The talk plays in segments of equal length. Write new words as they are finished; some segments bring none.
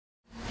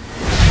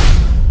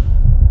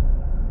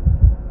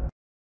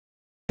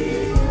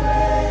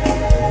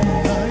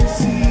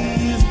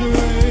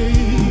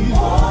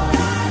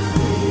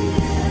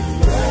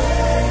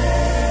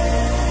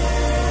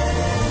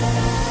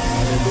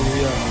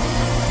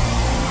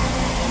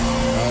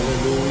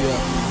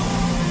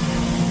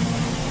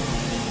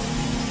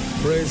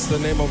Praise the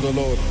name of the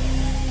Lord.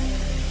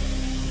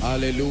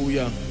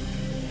 Hallelujah.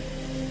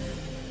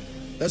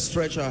 Let's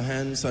stretch our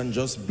hands and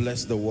just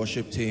bless the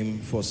worship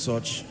team for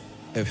such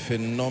a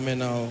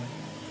phenomenal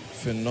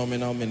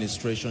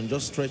ministration.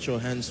 Just stretch your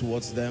hands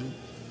towards them.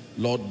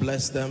 Lord,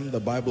 bless them. The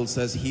Bible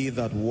says, he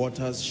that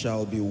waters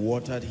shall be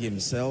watered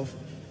himself.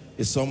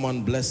 Is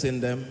someone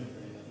blessing them?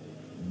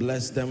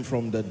 Bless them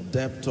from the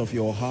depth of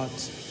your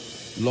heart.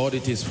 Lord,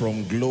 it is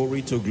from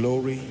glory to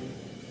glory,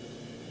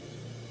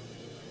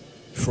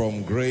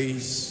 from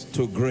grace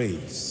to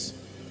grace.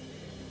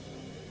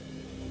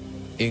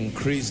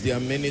 Increase their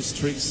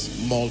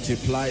ministries,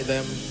 multiply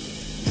them,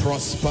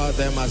 prosper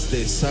them as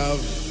they serve.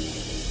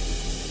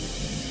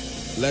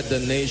 Let the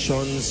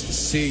nations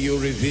see you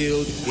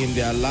revealed in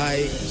their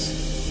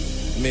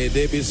lives. May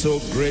they be so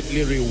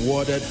greatly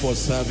rewarded for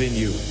serving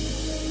you.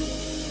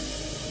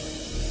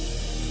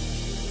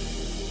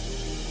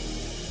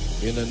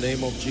 In the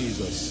name of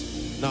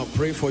Jesus. Now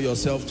pray for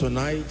yourself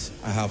tonight.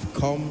 I have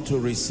come to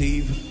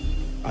receive.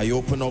 I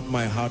open up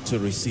my heart to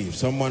receive.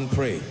 Someone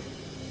pray.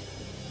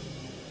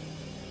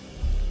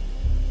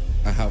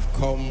 I have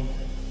come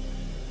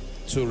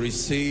to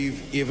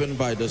receive even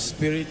by the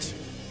Spirit.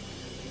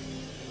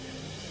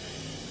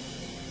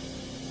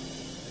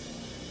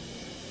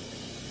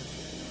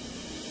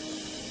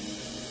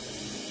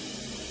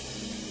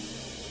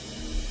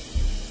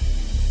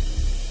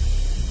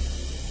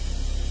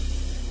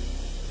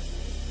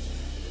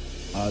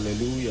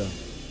 Hallelujah.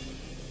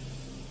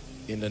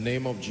 In the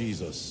name of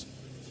Jesus.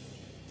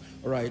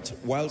 All right,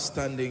 while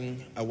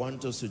standing, I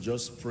want us to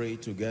just pray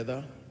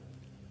together.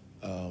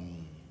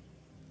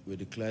 We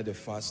declared a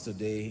fast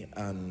today,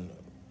 and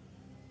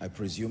I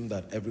presume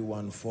that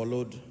everyone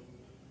followed.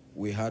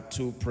 We had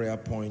 2 prayer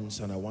points,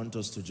 and I want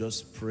us to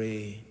just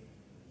pray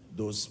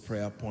those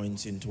prayer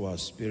points into our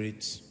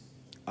spirits.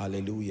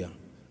 Hallelujah.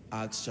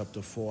 Acts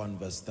chapter 4 and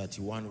verse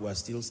 31. We're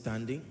still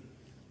standing.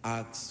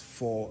 Acts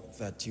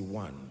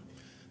 4:31.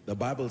 The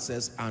Bible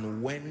says,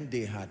 and when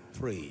they had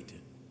prayed,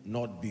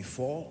 not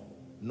before,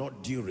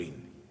 not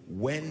during,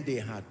 when they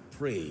had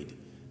prayed,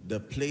 the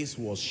place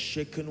was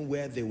shaken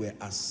where they were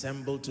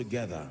assembled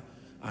together.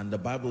 And the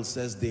Bible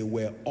says they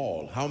were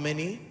all, how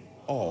many?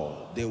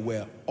 All. They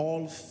were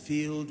all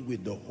filled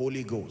with the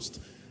Holy Ghost,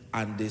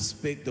 and they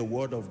spake the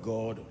word of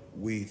God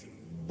with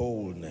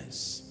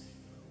boldness.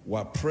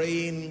 We're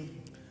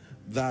praying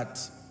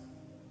that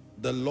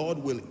the Lord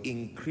will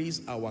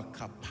increase our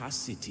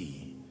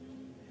capacity.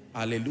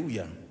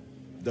 Hallelujah.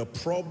 The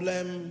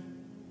problem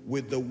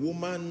with the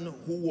woman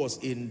who was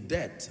in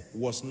debt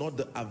was not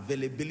the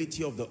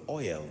availability of the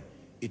oil,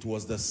 it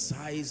was the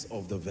size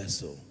of the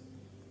vessel.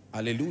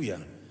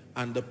 Hallelujah.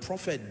 And the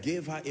prophet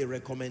gave her a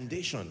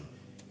recommendation.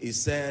 He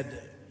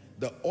said,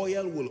 the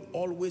oil will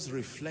always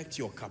reflect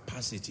your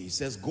capacity. He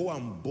says, go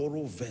and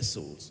borrow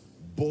vessels,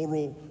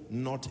 borrow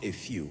not a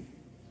few.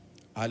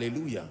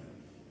 Hallelujah.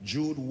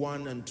 Jude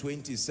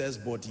 1:20 says,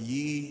 but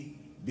ye,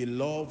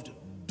 beloved,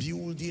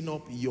 building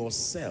up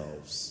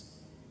yourselves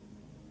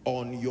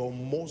on your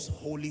most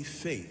holy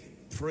faith,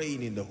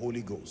 praying in the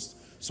Holy Ghost.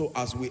 So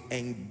as we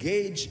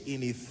engage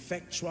in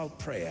effectual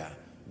prayer,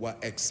 we're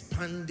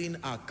expanding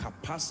our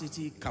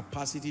capacity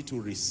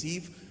to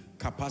receive,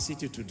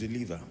 capacity to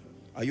deliver.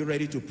 Are you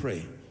ready to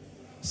pray?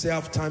 Say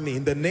after me,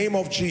 in the name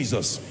of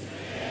Jesus.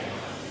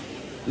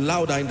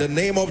 Louder, in the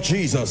name of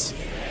Jesus.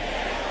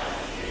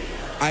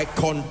 I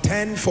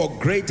contend for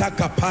greater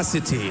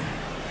capacity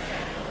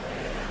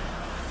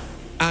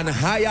and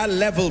higher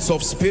levels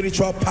of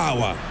spiritual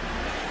power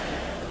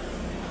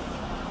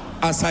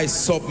as I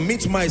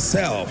submit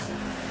myself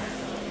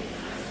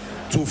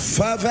to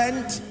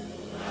fervent,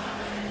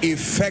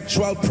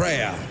 effectual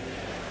prayer.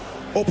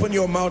 Open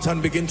your mouth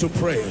and begin to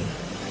pray.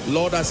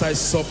 Lord, as I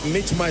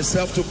submit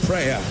myself to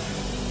prayer,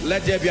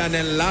 let there be an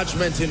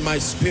enlargement in my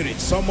spirit.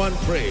 Someone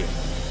pray.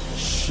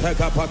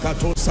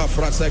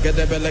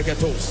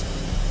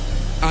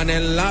 An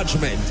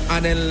enlargement,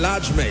 an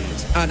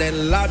enlargement, an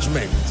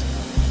enlargement.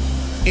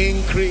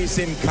 Increase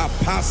in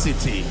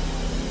capacity.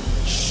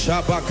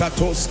 The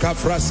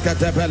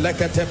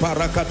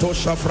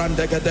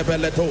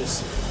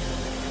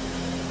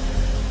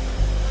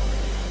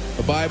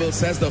Bible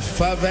says the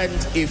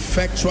fervent,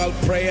 effectual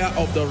prayer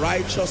of the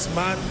righteous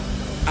man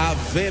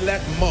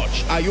availeth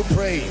much. Are you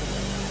praying?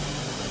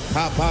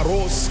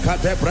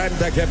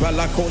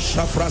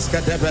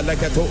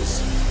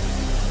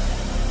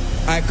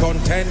 I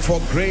contend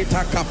for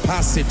greater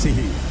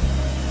capacity,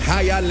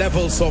 higher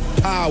levels of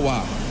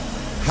power,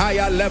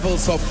 higher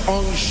levels of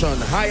unction,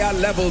 higher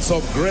levels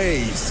of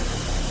grace.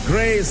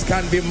 Grace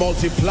can be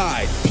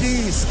multiplied,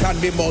 peace can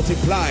be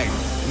multiplied,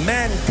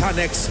 men can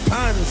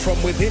expand from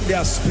within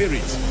their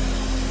spirit.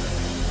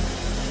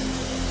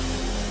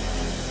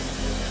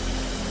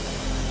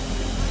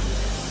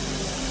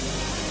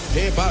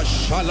 Heba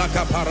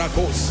shalaka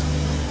parakos,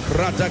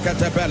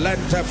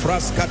 kratakatebelente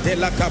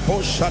fraskatela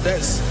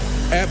kaposhades,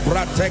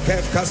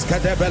 ebratekev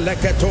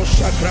kaskadebeleketo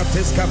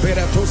shakratis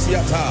kabiratus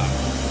yata.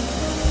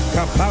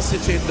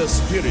 Capacity in the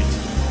spirit,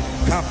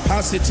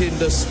 capacity in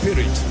the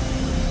spirit.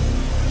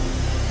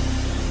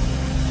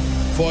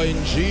 For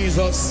in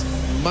Jesus'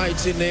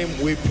 mighty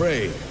name we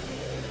pray.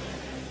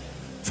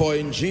 For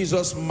in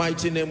Jesus'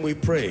 mighty name we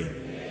pray.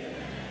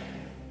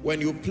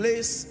 When you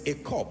place a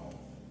cup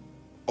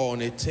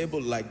on a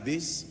table like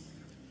this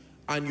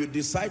and you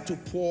decide to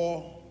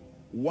pour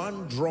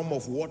 1 drum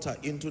of water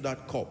into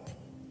that cup,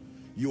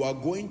 you are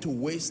going to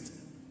waste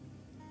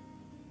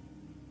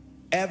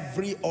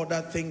every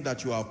other thing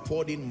that you have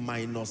poured in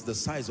minus the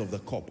size of the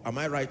cup. Am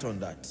I right on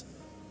that?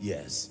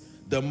 Yes.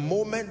 The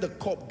moment the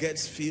cup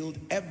gets filled,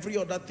 every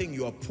other thing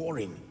you are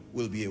pouring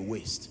will be a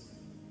waste.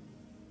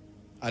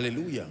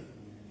 Hallelujah.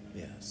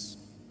 Yes.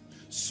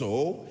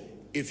 So,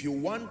 if you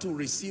want to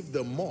receive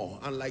the more,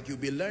 and like you'll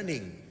be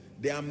learning,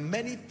 there are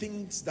many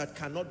things that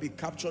cannot be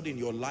captured in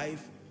your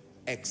life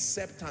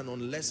except and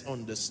unless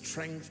on the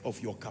strength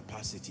of your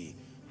capacity.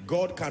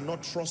 God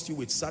cannot trust you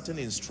with certain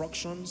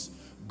instructions.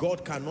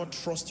 God cannot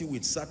trust you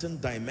with certain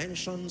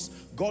dimensions.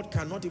 God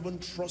cannot even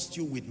trust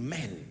you with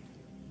men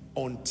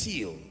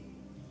until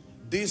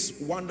this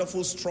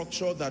wonderful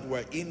structure that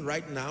we're in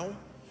right now,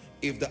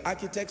 if the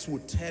architects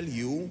would tell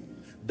you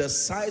the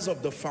size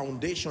of the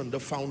foundation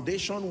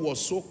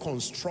was so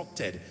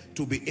constructed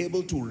to be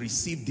able to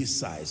receive this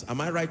size.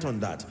 Am I right on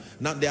that?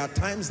 Now, there are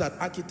times that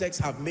architects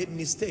have made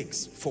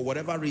mistakes for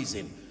whatever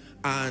reason,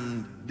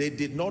 and they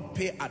did not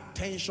pay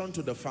attention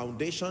to the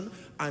foundation,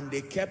 and they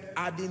kept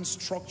adding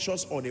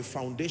structures on a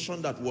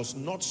foundation that was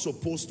not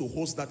supposed to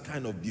host that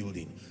kind of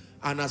building.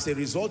 And as a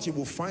result, you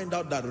will find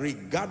out that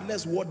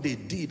regardless what they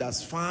did,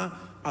 as far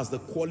as the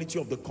quality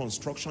of the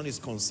construction is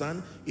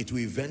concerned, it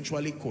will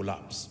eventually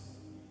collapse.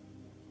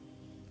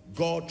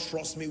 God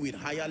trusts me with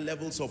higher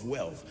levels of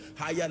wealth,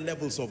 higher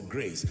levels of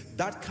grace.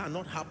 That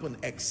cannot happen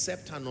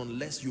except and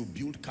unless you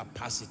build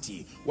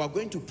capacity. We're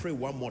going to pray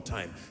one more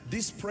time.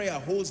 This prayer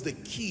holds the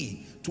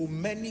key to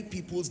many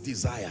people's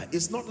desire.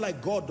 It's not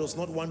like God does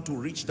not want to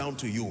reach down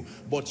to you,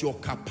 but your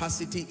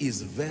capacity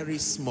is very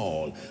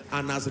small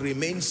and has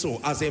remained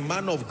so. As a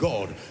man of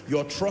God,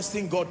 you're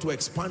trusting God to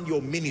expand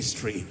your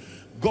ministry.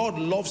 God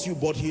loves you,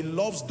 but he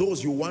loves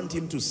those you want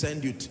him to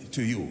send you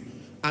to you.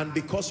 And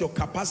because your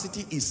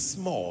capacity is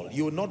small,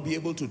 you will not be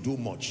able to do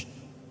much.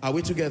 Are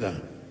we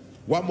together?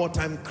 One more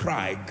time,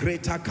 cry,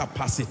 greater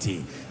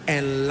capacity,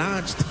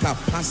 enlarged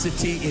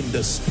capacity in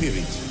the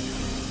spirit.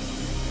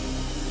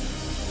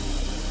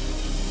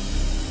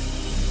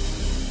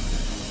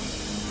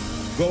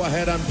 Go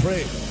ahead and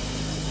pray.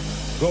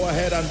 Go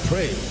ahead and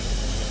pray.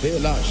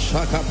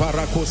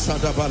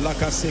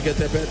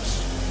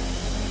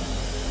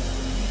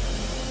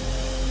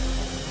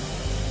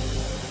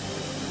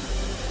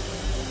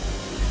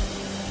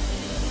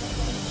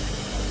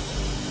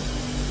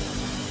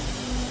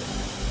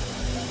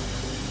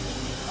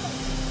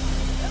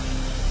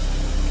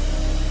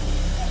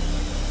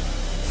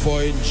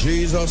 For in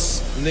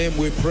Jesus' name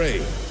we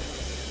pray.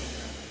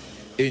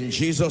 In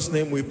Jesus'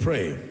 name we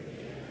pray.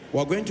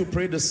 We're going to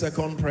pray the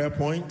second prayer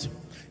point.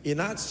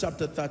 In Acts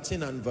chapter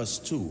 13 and verse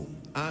 2,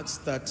 Acts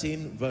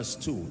 13 verse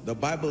 2, the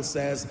Bible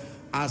says,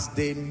 as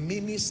they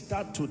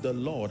ministered to the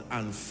Lord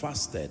and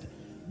fasted,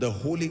 the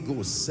Holy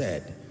Ghost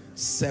said,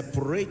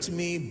 separate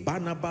me,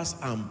 Barnabas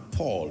and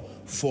Paul,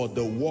 for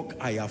the work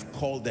I have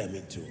called them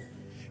into.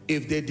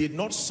 If they did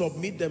not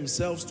submit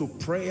themselves to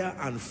prayer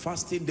and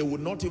fasting, they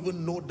would not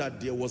even know that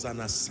there was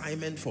an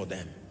assignment for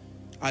them.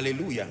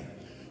 Hallelujah.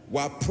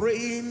 We're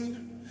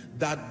praying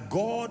that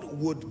God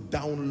would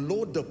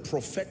download the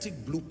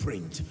prophetic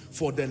blueprint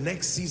for the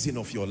next season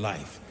of your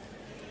life.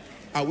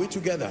 Are we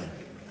together?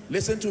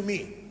 Listen to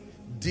me.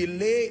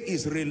 Delay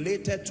is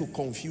related to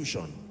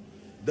confusion.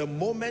 The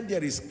moment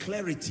there is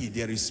clarity,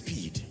 there is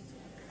speed.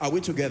 Are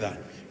we together?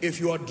 If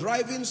you are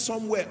driving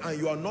somewhere and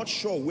you are not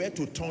sure where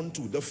to turn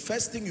to, the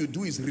first thing you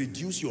do is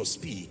reduce your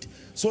speed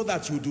so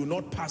that you do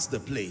not pass the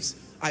place.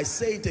 I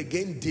say it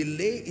again,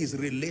 delay is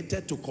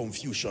related to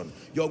confusion.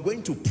 You're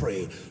going to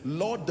pray,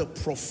 Lord, the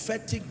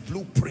prophetic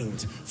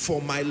blueprint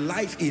for my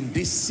life in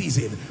this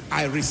season,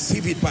 I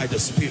receive it by the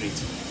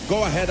Spirit.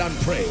 Go ahead and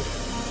pray.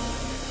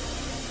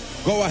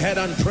 Go ahead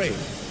and pray.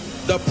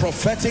 The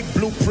prophetic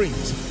blueprint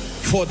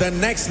for the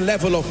next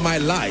level of my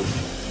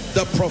life.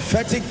 The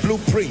prophetic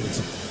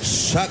blueprint.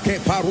 The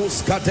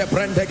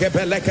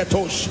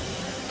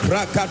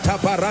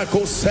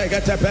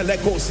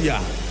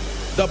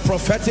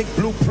prophetic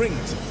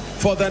blueprint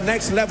for the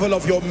next level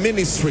of your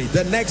ministry,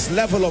 the next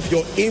level of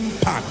your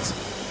impact.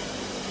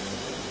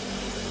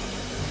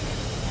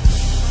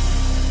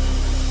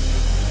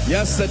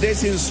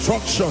 Yesterday's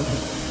instruction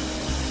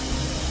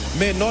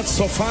may not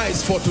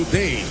suffice for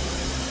today.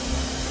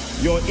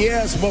 Your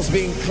ears must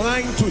be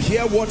inclined to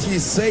hear what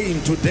he's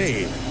saying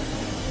today.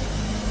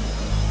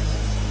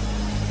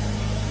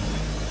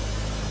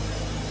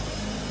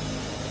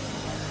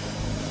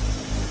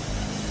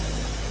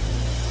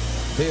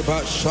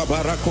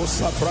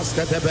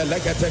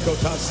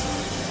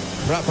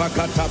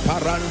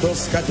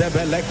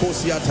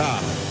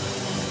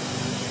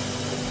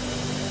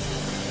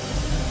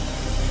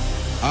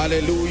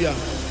 Hallelujah.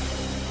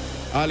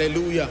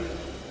 Hallelujah.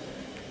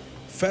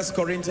 1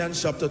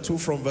 Corinthians chapter 2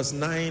 from verse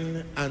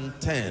 9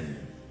 and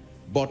 10.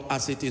 But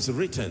as it is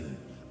written,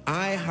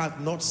 eye hath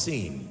not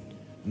seen,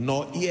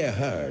 nor ear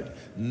heard,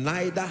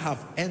 neither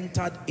have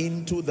entered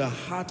into the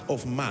heart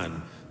of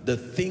man the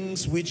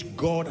things which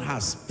God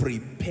has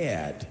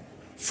prepared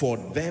for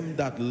them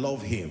that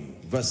love him.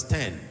 Verse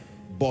 10,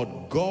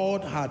 but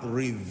God hath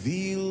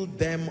revealed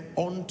them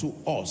unto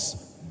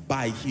us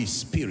by his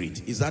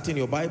Spirit. Is that in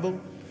your Bible?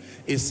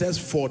 It says,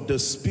 for the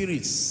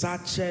Spirit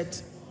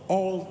searcheth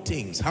all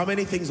things. How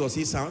many things does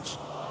he search?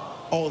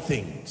 All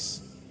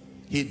things.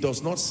 He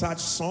does not search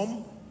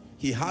some.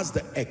 He has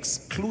the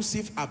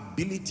exclusive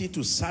ability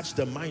to search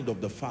the mind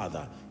of the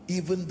Father,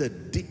 even the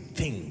deep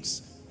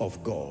things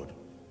of God.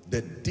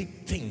 The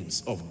deep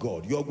things of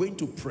God. You are going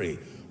to pray,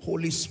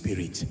 Holy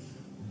Spirit,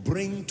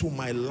 bring to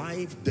my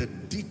life the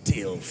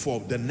detail for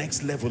the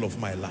next level of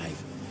my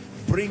life.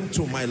 Bring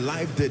to my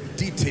life the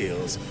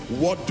details.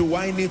 What do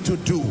I need to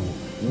do?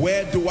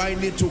 Where do I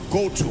need to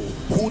go to?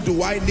 Who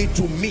do I need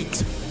to meet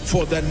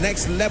for the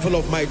next level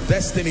of my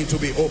destiny to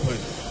be opened?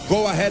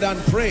 Go ahead and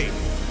pray.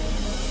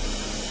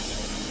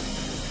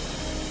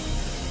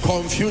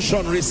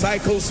 Confusion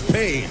recycles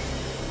pain.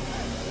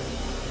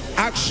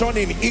 Action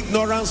in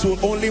ignorance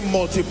will only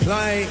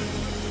multiply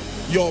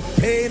your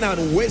pain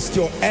and waste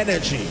your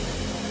energy.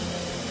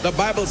 The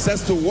Bible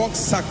says to walk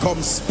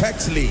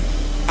circumspectly,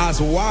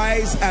 as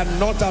wise and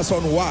not as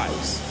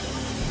unwise.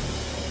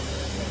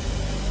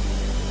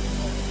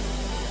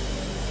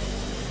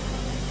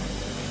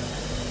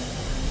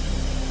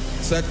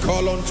 Said,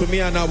 call unto me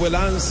and I will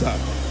answer.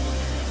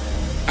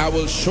 I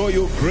will show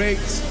you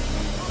great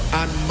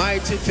and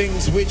mighty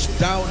things which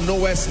thou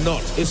knowest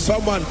not. Is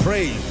someone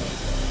praying?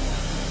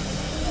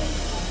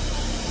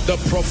 The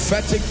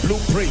prophetic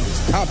blueprint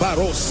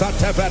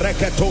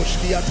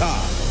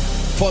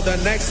for the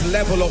next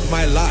level of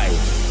my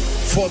life.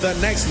 For the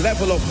next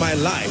level of my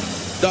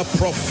life. The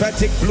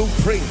prophetic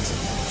blueprint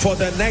for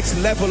the next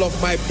level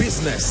of my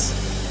business.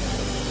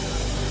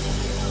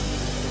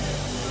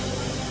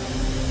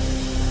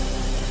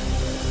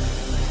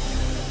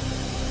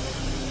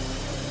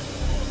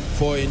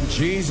 For in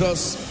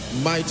Jesus'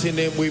 mighty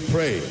name we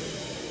pray.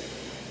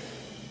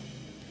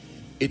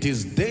 It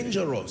is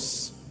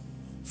dangerous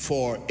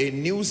for a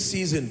new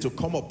season to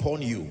come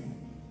upon you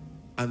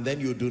and then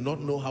you do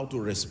not know how to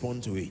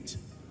respond to it.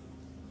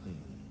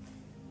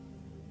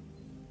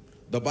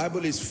 The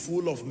Bible is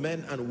full of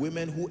men and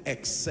women who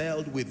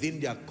excelled within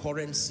their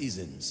current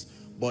seasons,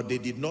 but they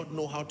did not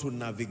know how to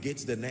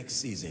navigate the next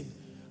season.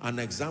 An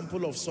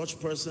example of such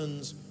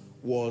persons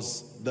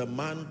was the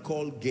man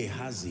called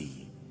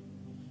Gehazi.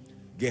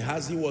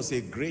 Gehazi was a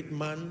great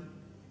man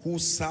who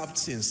served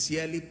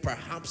sincerely.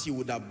 Perhaps he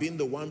would have been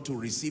the one to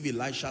receive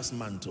Elisha's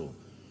mantle.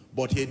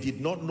 But he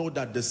did not know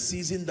that the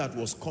season that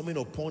was coming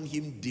upon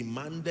him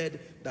demanded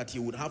that he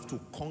would have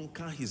to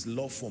conquer his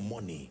love for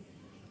money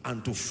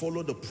and to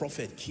follow the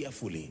prophet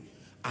carefully.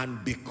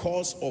 And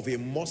because of a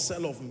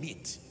morsel of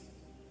meat,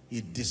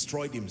 he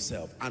destroyed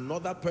himself.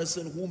 Another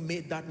person who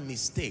made that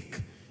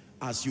mistake,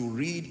 as you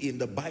read in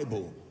the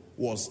Bible,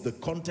 was the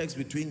context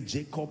between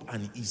Jacob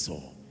and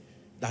Esau.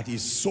 That he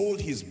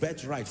sold his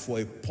birthright for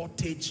a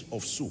pottage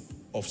of soup,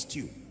 of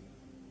stew.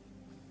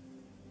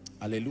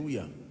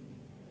 Hallelujah.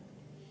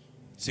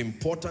 It's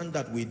important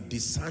that we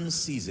discern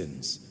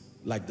seasons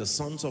like the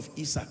sons of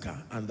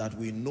Issachar and that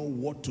we know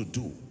what to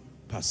do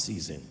per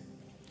season.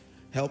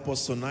 Help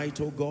us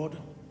tonight, oh God,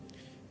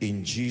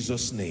 in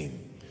Jesus' name.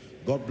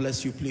 God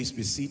bless you. Please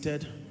be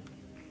seated.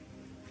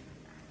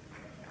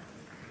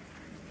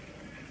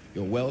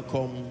 You're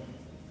welcome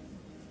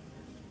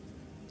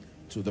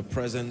to the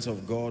presence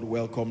of God.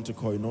 Welcome to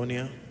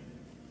Koinonia.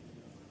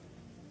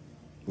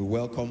 We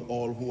welcome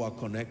all who are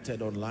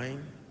connected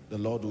online. The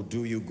Lord will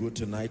do you good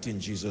tonight in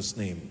Jesus'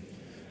 name.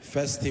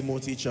 1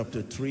 Timothy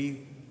chapter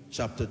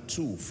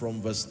 2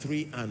 from verse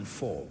 3 and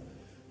 4.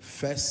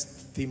 1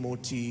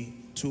 Timothy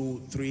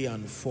 2, 3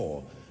 and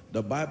 4.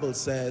 The Bible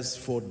says,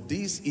 for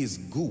this is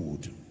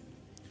good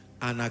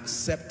and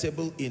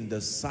acceptable in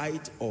the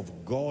sight of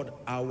God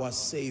our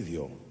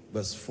Savior.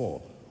 Verse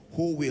 4.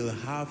 Who will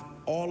have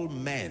all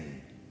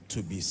men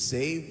to be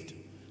saved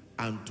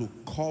and to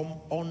come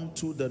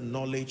unto the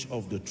knowledge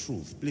of the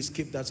truth. Please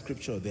keep that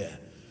scripture there.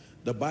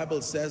 The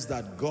Bible says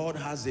that God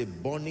has a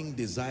burning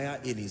desire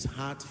in his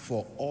heart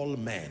for all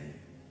men.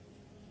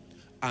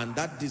 And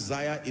that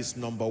desire is,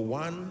 number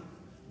one,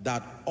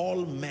 that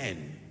all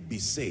men be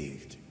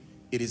saved.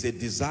 It is a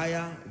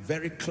desire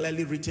very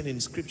clearly written in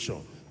scripture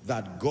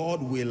that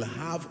God will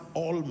have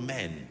all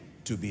men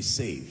to be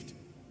saved.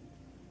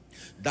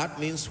 That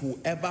means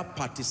whoever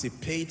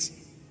participates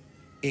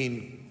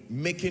in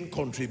making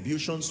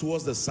contributions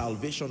towards the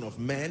salvation of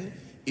men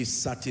is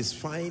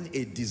satisfying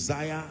a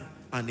desire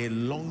and a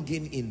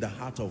longing in the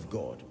heart of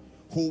God,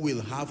 who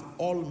will have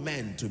all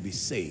men to be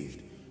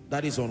saved.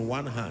 That is on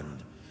one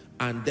hand.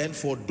 And then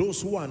for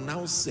those who are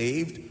now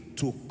saved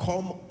to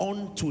come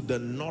unto the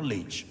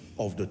knowledge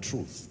of the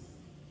truth.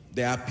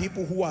 There are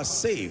people who are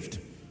saved,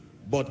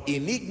 but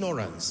in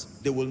ignorance,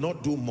 they will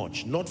not do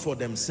much, not for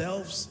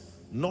themselves,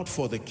 not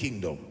for the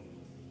kingdom.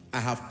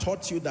 I have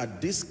taught you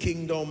that this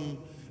kingdom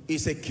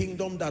is a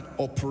kingdom that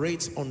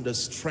operates on the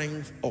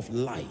strength of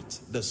light,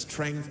 the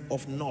strength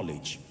of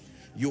knowledge.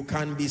 You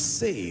can be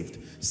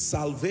saved.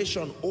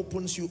 Salvation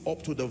opens you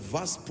up to the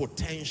vast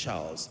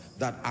potentials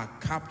that are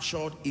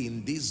captured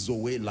in this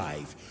Zoe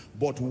life.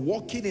 But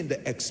walking in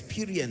the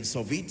experience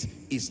of it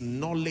is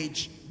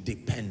knowledge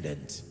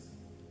dependent.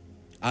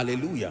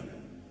 Hallelujah.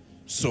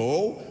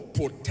 So,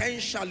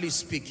 potentially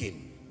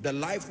speaking, the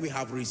life we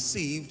have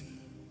received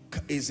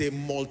is a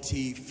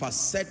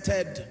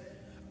multifaceted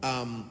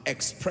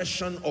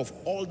expression of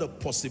all the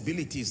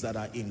possibilities that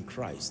are in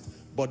Christ.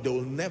 But they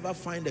will never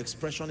find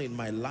expression in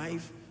my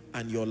life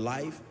and your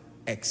life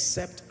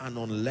except and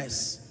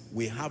unless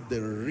we have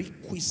the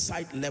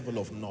requisite level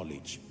of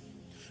knowledge.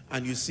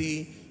 And you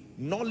see,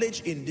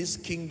 knowledge in this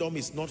kingdom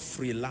is not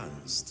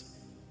freelanced.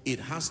 It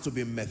has to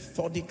be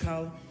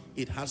methodical.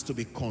 It has to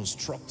be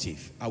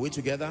constructive. Are we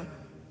together?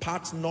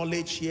 Part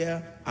knowledge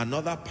here,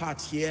 another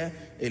part here,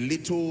 a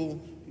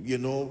little,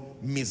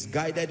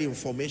 misguided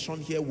information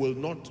here will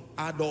not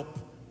add up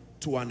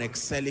to an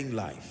excelling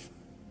life.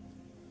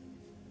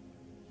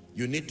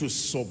 You need to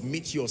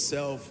submit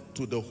yourself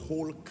to the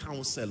whole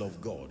counsel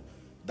of God.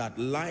 That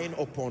line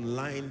upon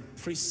line,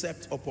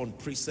 precept upon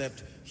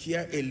precept,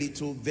 here a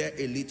little, there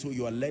a little,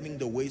 you are learning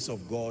the ways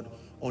of God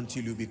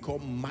until you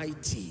become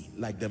mighty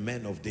like the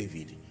men of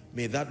David.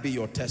 May that be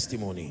your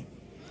testimony.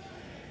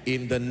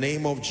 In the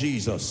name of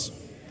Jesus.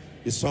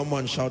 Is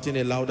someone shouting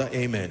a louder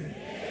amen?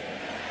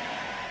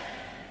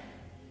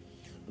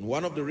 And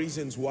one of the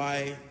reasons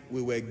why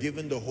we were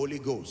given the Holy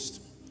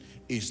Ghost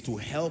is to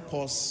help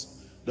us.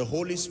 The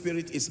Holy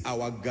Spirit is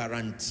our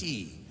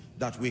guarantee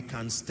that we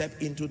can step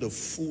into the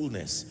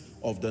fullness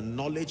of the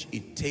knowledge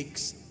it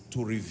takes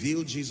to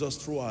reveal Jesus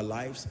through our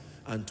lives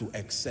and to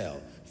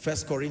excel. 1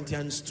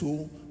 Corinthians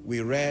 2,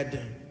 we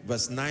read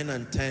verse 9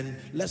 and 10.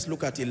 Let's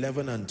look at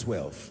 11 and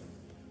 12.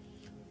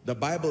 The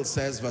Bible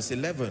says, verse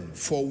 11,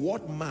 for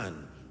what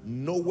man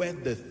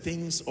knoweth the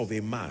things of a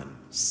man,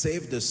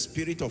 save the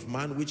spirit of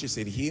man which is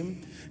in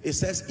him? It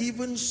says,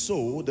 even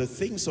so the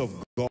things of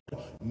God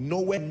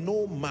knoweth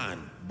no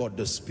man but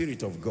the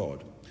Spirit of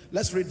God.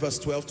 Let's read verse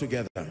 12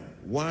 together.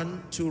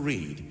 1, 2,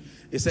 read.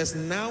 It says,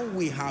 now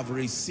we have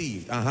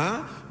received,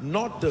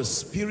 not the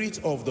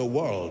spirit of the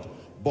world,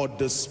 but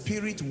the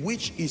Spirit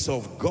which is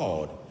of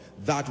God,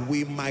 that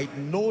we might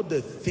know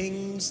the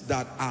things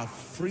that are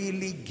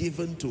freely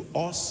given to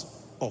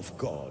us of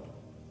God.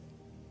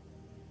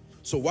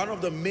 So one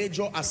of the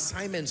major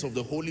assignments of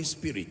the Holy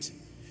Spirit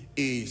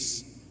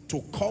is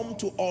to come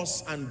to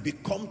us and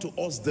become to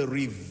us the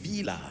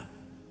revealer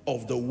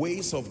of the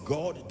ways of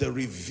God, the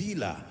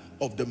revealer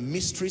of the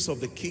mysteries of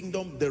the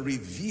kingdom, the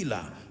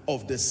revealer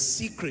of the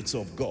secrets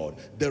of God,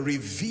 the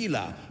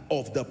revealer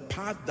of the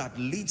path that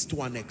leads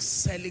to an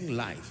excelling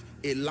life,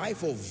 a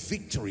life of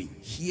victory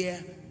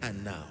here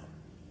and now.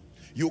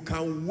 You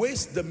can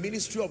waste the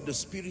ministry of the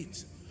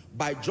Spirit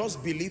by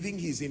just believing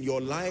he's in your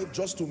life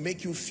just to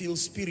make you feel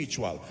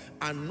spiritual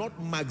and not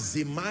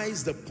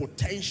maximize the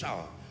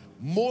potential.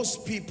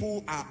 Most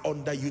people are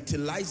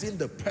underutilizing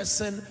the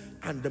person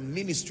and the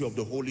ministry of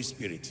the Holy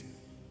Spirit.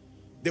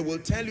 They will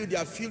tell you they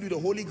are filled with the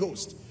Holy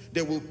Ghost.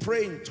 They will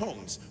pray in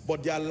tongues,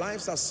 but their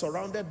lives are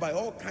surrounded by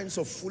all kinds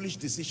of foolish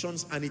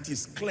decisions, and it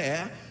is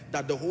clear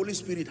that the Holy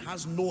Spirit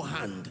has no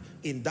hand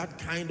in that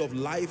kind of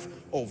life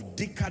of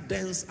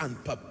decadence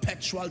and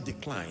perpetual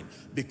decline.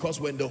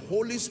 Because when the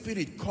Holy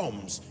Spirit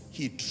comes,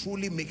 he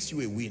truly makes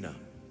you a winner.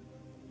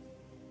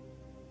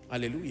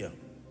 Hallelujah.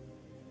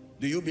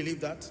 Do you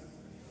believe that?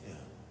 Yeah.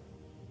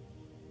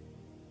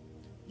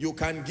 You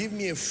can give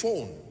me a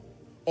phone,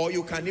 or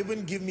you can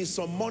even give me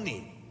some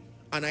money,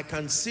 and I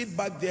can sit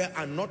back there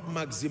and not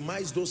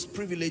maximize those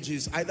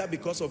privileges, either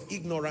because of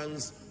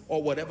ignorance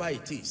or whatever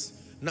it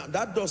is. Now,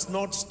 that does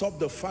not stop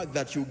the fact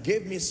that you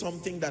gave me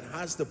something that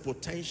has the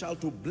potential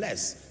to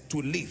bless,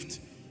 to lift.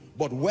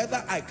 But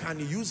whether I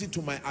can use it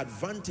to my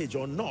advantage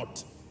or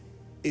not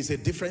is a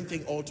different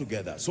thing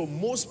altogether. So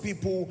most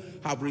people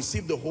have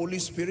received the Holy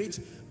Spirit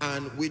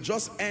and we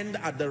just end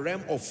at the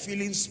realm of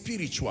feeling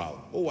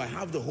spiritual. Oh, I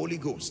have the Holy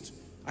Ghost.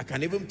 I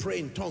can even pray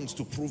in tongues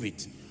to prove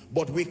it.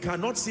 But we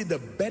cannot see the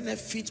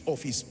benefit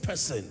of his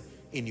person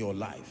in your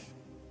life.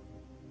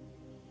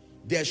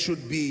 There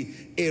should be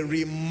a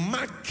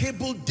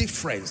remarkable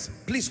difference.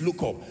 Please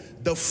look up.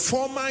 The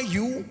former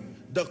you,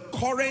 the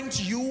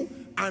current you,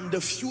 and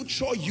the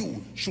future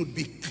you should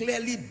be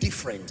clearly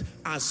different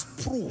as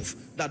proof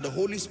that the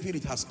Holy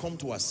Spirit has come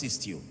to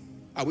assist you.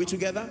 Are we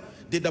together?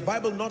 Did the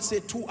Bible not say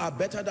two are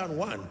better than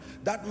one?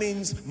 That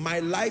means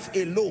my life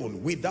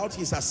alone without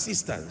his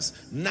assistance,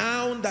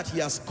 now that he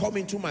has come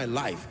into my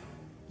life,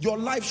 your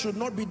life should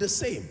not be the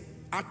same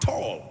at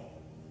all.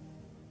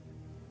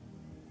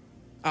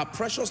 Our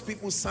precious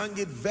people sang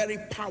it very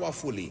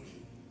powerfully.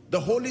 The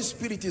Holy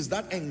Spirit is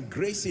that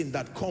engracing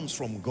that comes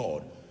from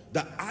God.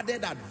 The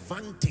added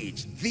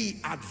advantage, the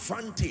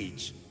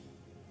advantage.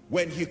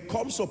 When he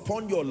comes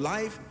upon your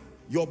life,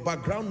 your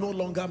background no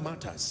longer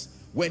matters.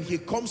 When he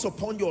comes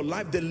upon your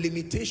life, the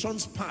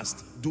limitations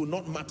past do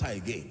not matter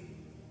again.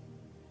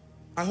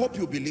 I hope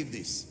you believe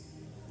this.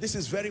 This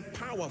is very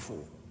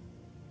powerful.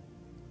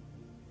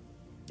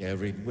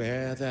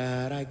 Everywhere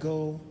that I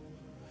go,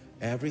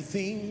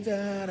 everything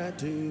that I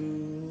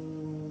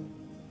do,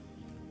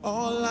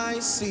 all I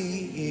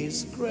see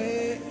is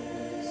grace.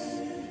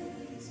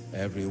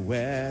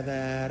 Everywhere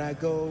that I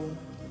go,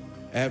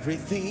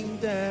 everything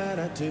that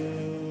I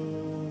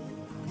do,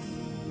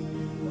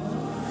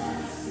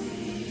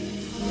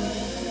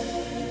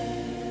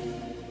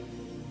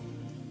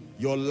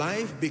 your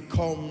life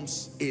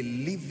becomes a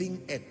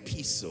living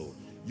epistle.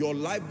 Your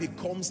life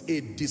becomes a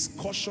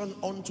discussion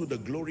unto the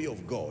glory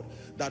of God.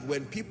 That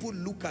when people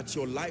look at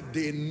your life,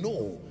 they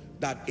know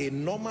that a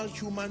normal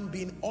human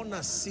being,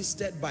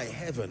 unassisted by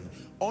heaven,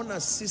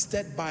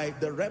 unassisted by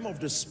the realm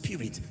of the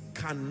spirit,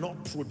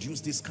 cannot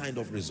produce this kind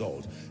of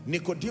result.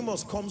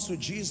 Nicodemus comes to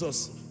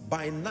Jesus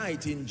by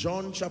night in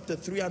John chapter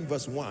 3 and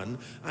verse 1,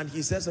 and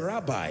he says,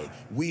 Rabbi,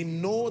 we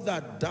know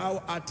that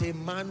thou art a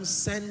man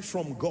sent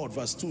from God.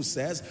 Verse 2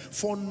 says,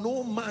 for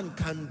no man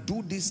can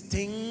do these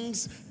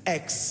things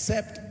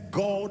except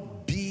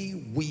God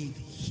be with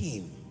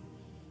him.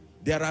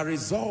 There are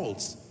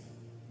results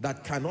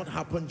that cannot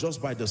happen just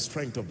by the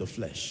strength of the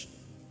flesh.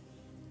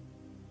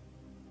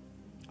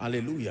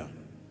 Hallelujah.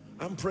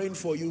 I'm praying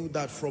for you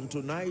that from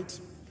tonight,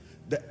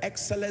 the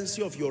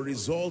excellency of your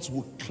results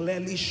will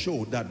clearly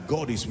show that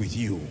God is with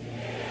you.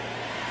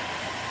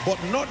 But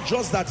not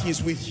just that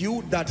he's with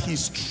you, that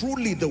he's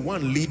truly the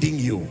one leading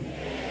you.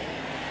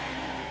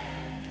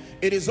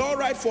 It is all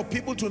right for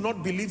people to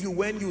not believe you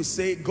when you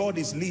say God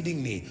is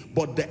leading me,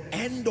 but the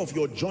end of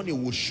your journey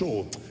will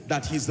show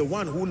that he's the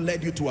one who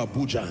led you to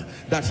Abuja,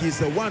 that he's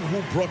the one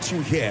who brought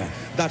you here,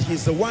 that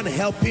he's the one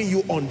helping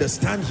you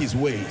understand his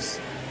ways.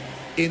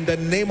 In the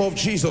name of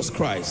Jesus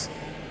Christ.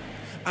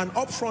 And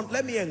up front,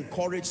 let me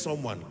encourage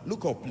someone.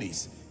 Look up,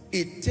 please.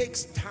 It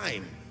takes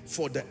time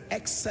for the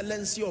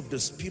excellency of the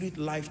spirit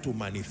life to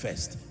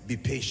manifest. Be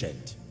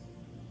patient.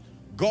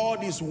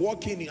 God is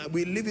working.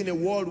 We live in a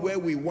world where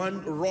we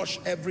want to rush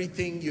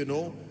everything, you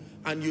know,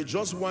 and you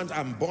just want,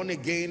 I'm born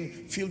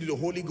again, filled with the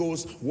Holy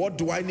Ghost. What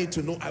do I need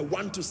to know? I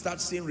want to start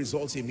seeing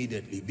results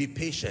immediately. Be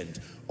patient.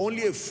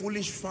 Only a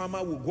foolish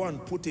farmer will go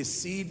and put a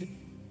seed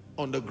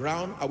on the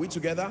ground. Are we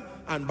together?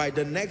 And by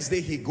the next day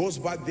he goes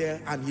back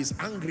there and he's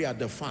angry at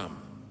the farm.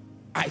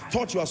 I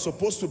thought you are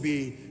supposed to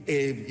be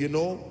a, you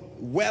know,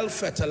 well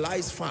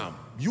fertilized farm.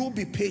 You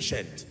be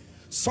patient.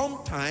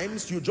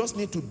 Sometimes you just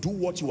need to do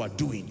what you are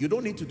doing. You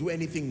don't need to do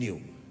anything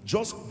new.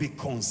 Just be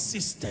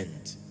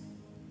consistent.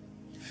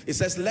 It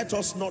says, let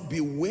us not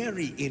be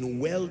weary in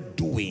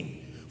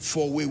well-doing,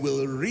 for we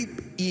will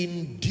reap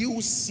in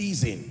due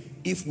season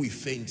if we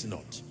faint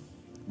not.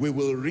 We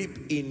will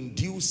reap in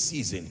due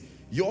season.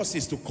 Yours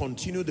is to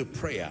continue the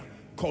prayer,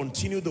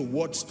 continue the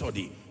word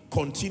study,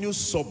 continue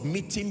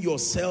submitting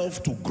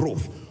yourself to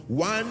growth.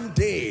 One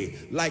day,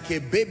 like a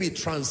baby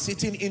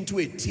transiting into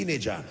a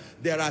teenager,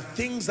 there are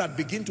things that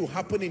begin to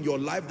happen in your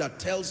life that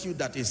tells you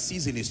that a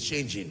season is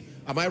changing.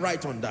 Am I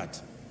right on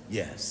that?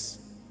 Yes.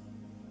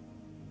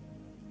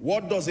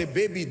 What does a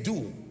baby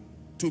do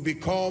to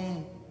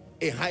become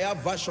a higher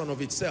version of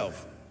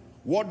itself?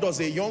 What does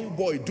a young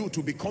boy do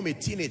to become a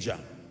teenager?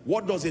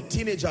 What does a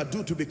teenager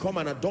do to become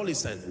an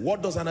adolescent?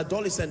 What does an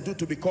adolescent do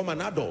to become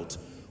an adult?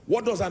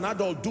 What does an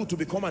adult do to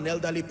become an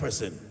elderly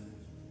person?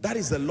 That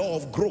is the law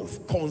of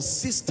growth.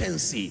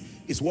 Consistency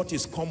is what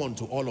is common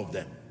to all of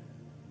them.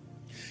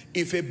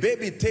 If a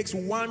baby takes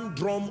 1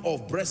 drum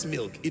of breast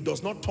milk, it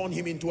does not turn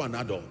him into an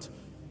adult.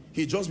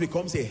 He just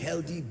becomes a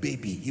healthy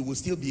baby. He will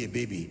still be a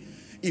baby.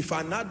 If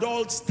an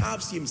adult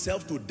starves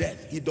himself to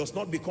death, he does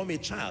not become a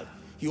child.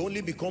 He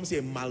only becomes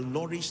a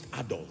malnourished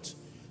adult.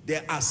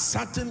 There are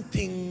certain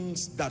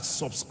things that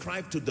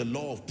subscribe to the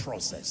law of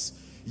process.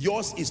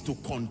 Yours is to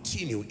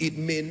continue. It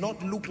may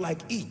not look like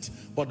it,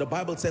 but the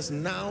Bible says,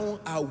 now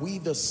are we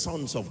the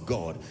sons of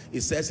God.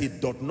 It says it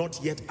doth not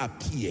yet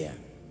appear.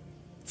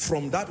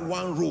 From that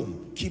one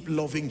room, keep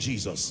loving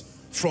Jesus.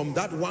 From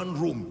that one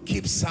room,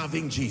 keep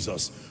serving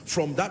Jesus.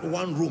 From that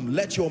one room,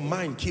 let your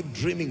mind keep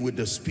dreaming with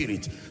the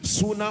Spirit.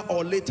 Sooner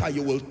or later,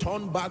 you will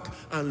turn back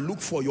and look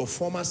for your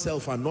former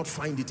self and not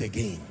find it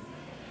again.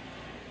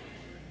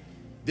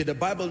 Did the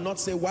Bible not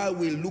say, while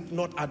we look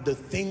not at the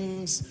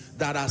things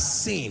that are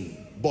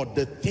seen, but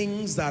the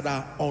things that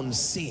are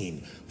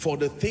unseen? For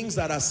the things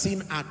that are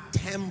seen are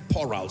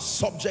temporal,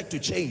 subject to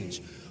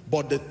change,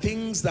 but the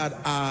things that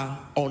are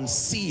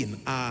unseen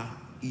are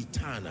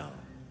eternal.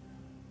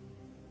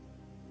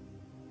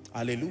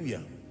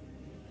 Hallelujah.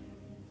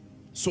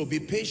 So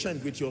be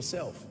patient with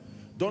yourself.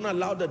 Don't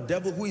allow the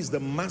devil, who is the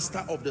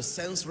master of the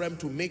sense realm,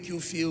 to make you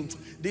feel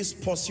this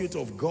pursuit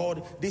of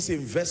God, this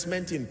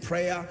investment in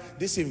prayer,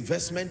 this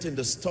investment in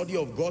the study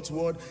of God's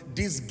word,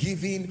 this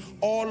giving,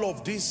 all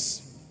of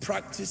these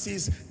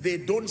practices, they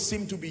don't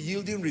seem to be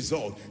yielding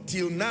result.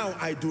 Till now,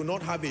 I do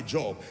not have a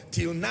job.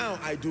 Till now,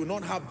 I do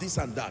not have this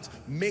and that.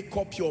 Make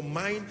up your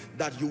mind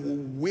that you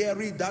will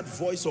weary that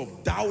voice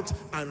of doubt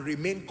and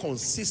remain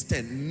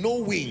consistent,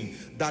 knowing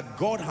that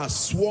God has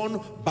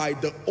sworn by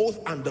the oath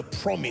and the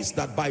promise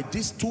that by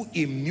these 2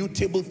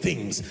 immutable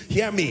things,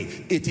 hear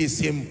me, it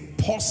is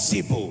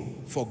impossible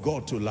for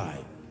God to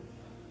lie.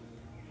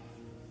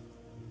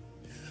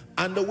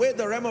 And the way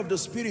the realm of the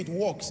spirit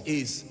works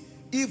is,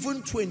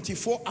 even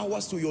 24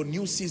 hours to your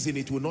new season,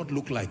 it will not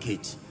look like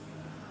it.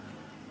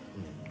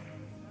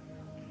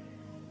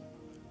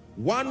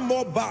 One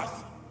more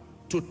bath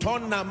to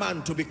turn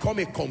Naaman to become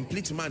a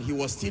complete man, he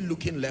was still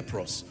looking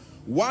leprous.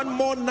 One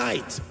more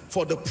night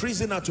for the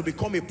prisoner to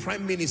become a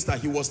prime minister,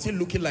 he was still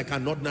looking like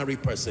an ordinary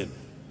person.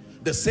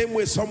 The same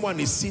way someone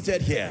is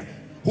seated here,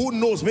 who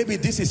knows, maybe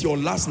this is your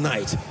last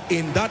night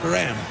in that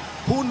realm.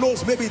 Who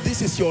knows, maybe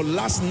this is your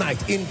last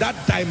night in that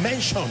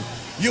dimension.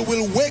 You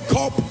will wake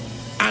up,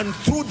 and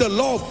through the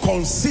law of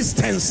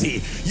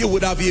consistency, you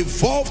would have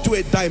evolved to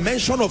a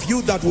dimension of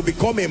you that will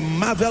become a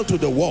marvel to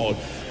the world.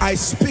 I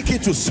speak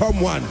it to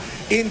someone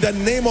in the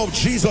name of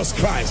Jesus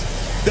Christ.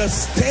 The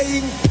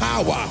staying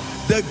power,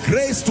 the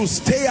grace to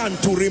stay and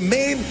to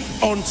remain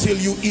until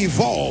you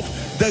evolve,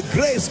 the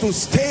grace to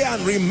stay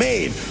and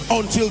remain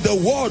until the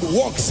word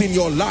works in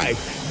your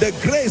life, the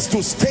grace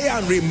to stay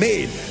and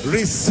remain.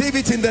 Receive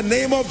it in the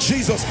name of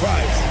Jesus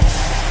Christ.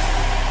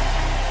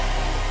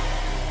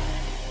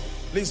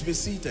 Please be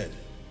seated.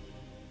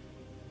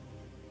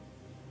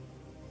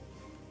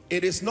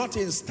 It is not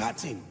in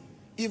starting,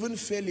 even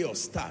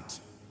failures start.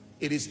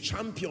 It is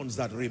champions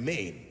that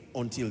remain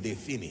until they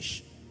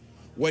finish.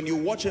 When you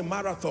watch a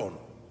marathon,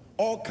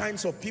 all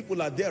kinds of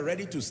people are there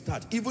ready to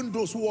start. Even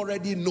those who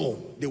already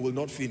know they will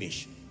not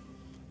finish.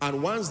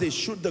 And once they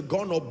shoot the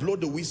gun or blow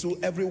the whistle,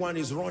 everyone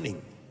is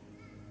running.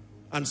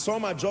 And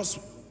some are just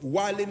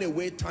whiling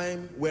away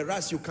time,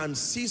 whereas you can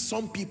see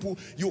some people,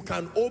 you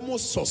can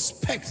almost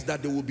suspect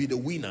that they will be the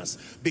winners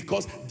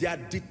because their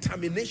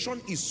determination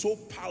is so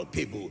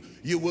palpable.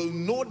 You will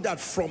know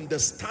that from the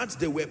start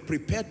they were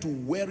prepared to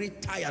weary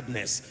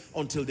tiredness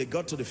until they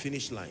got to the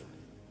finish line.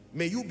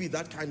 May you be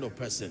that kind of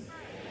person.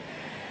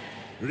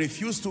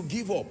 Refuse to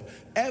give up.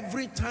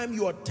 Every time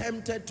you are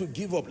tempted to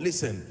give up,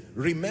 listen,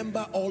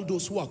 remember all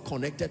those who are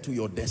connected to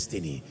your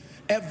destiny.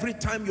 Every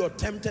time you're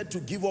tempted to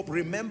give up,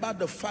 remember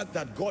the fact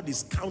that God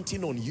is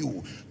counting on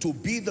you to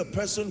be the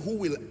person who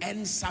will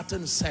end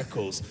certain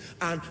circles,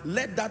 and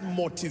let that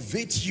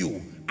motivate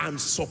you and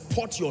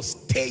support your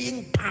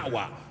staying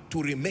power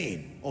to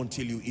remain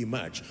until you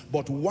emerge.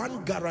 But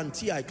one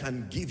guarantee I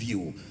can give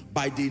you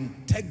by the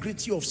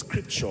integrity of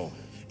Scripture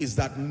is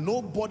that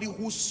nobody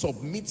who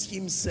submits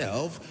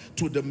himself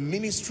to the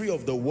ministry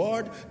of the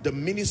word, the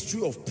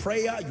ministry of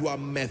prayer, you are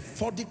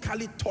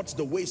methodically taught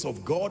the ways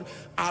of God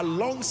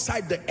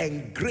alongside the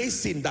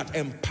engracing that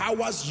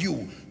empowers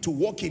you to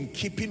walk in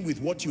keeping with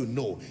what you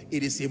know.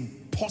 It is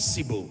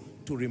impossible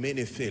to remain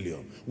a failure.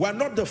 We are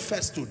not the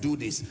first to do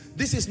this.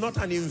 This is not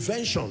an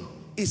invention.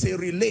 It's a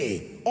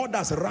relay.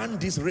 Others ran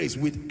this race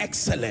with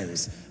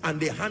excellence and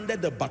they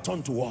handed the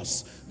baton to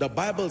us. The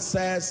Bible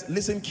says,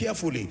 listen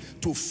carefully,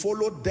 to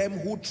follow them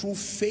who through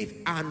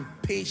faith and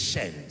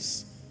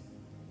patience.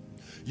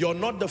 You're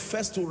not the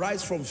first to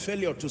rise from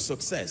failure to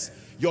success.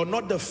 You're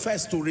not the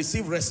first to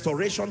receive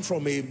restoration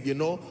from a,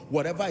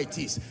 whatever it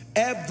is.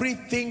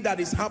 Everything that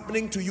is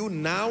happening to you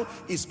now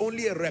is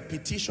only a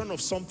repetition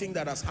of something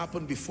that has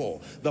happened before.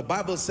 The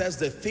Bible says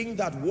the thing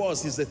that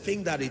was is the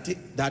thing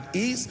that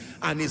is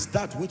and is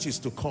that which is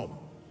to come.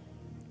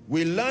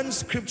 We learn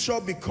Scripture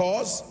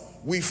because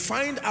we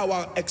find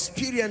our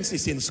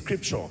experiences in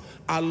Scripture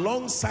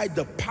alongside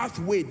the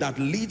pathway that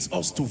leads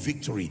us to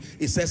victory.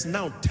 It says,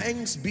 now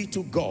thanks be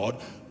to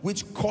God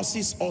which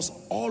causes us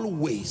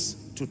always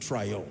to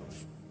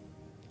triumph.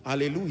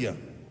 Hallelujah.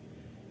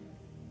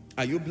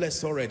 Are you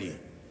blessed already?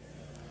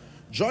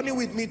 Journey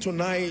with me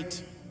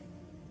tonight.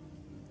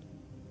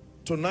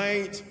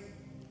 Tonight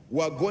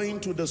we are going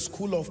to the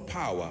school of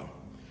power.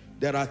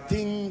 There are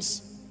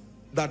things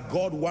that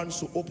God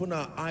wants to open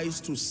our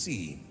eyes to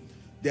see.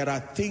 There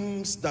are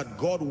things that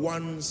God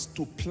wants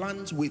to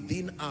plant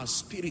within our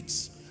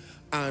spirits,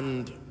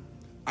 and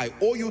I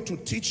owe you to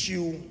teach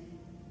you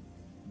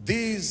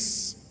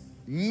these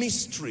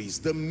mysteries,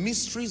 the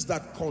mysteries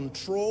that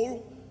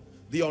control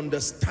the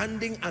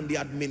understanding and the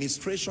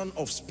administration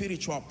of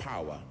spiritual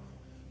power.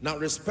 Now,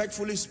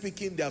 respectfully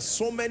speaking, there are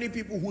so many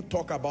people who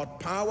talk about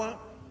power.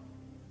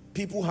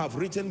 People have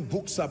written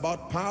books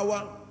about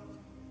power,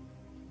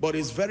 but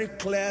it's very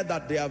clear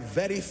that there are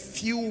very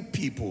few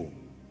people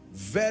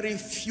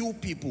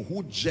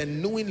who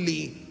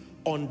genuinely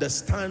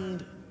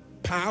understand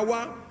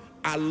power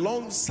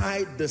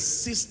alongside the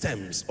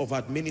systems of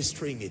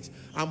administering it.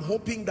 I'm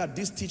hoping that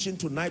this teaching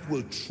tonight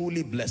will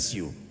truly bless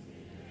you.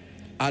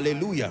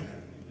 Hallelujah.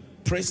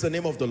 Praise the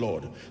name of the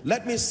Lord.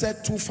 Let me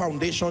set two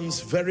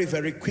foundations very,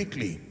 very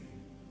quickly.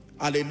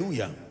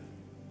 Hallelujah.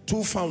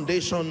 Two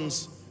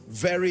foundations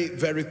very,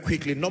 very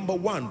quickly. Number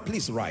one,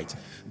 please write.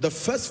 The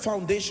first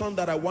foundation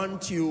that I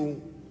want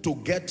you to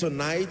get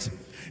tonight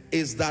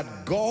is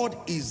that God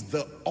is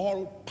the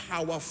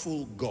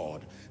all-powerful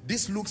God.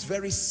 This looks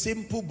very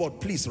simple, but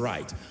please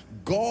write.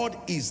 God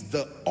is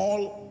the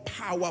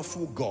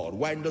all-powerful God.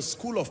 We're in the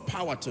school of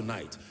power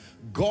tonight.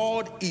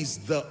 God is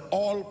the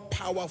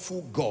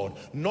all-powerful God.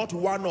 Not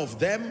one of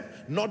them,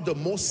 not the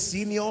most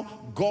senior.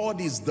 God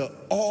is the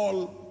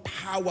all-powerful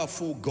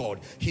powerful God.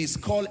 He's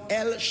called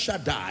El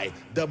Shaddai,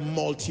 the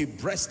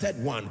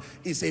multi-breasted one.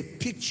 Is a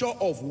picture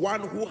of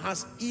one who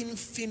has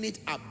infinite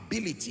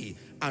ability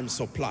and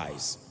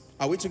supplies.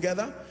 Are we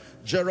together?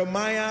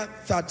 Jeremiah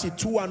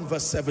 32 and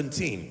verse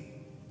 17.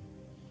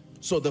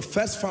 So the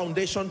first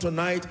foundation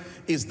tonight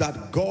is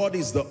that God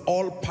is the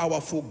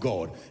all-powerful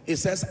God. It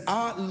says,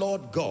 our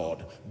Lord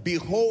God,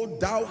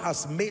 behold, thou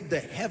hast made the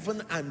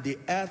heaven and the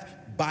earth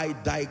by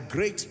thy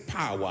great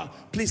power.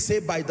 Please say,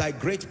 by thy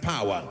great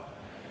power.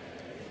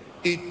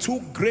 It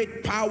took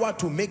great power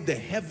to make the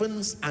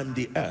heavens and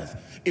the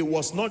earth. It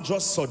was not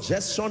just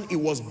suggestion, it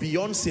was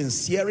beyond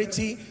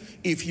sincerity.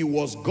 If he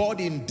was God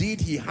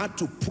indeed, he had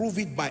to prove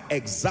it by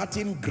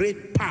exerting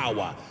great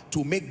power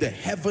to make the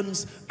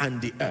heavens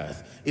and the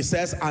earth. It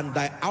says, and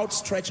thy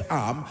outstretched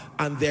arm,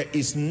 and there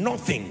is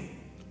nothing.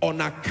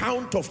 On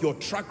account of your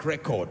track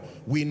record,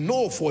 we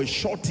know for a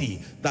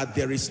surety that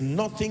there is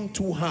nothing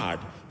too hard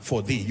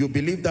for thee. You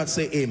believe that?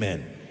 Say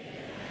amen.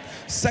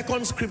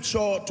 Second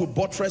scripture to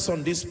buttress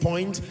on this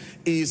point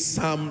is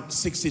Psalm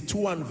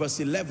 62 and verse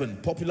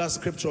 11. Popular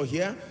scripture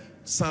here.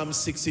 Psalm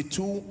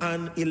 62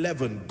 and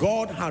 11.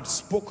 God had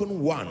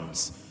spoken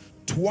once,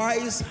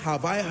 twice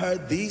have I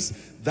heard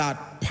this,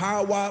 that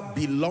power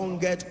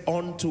belongeth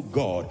unto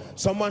God.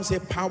 Someone say,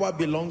 power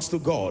belongs to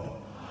God.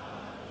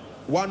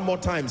 One more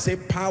time, say,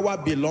 power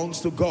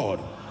belongs to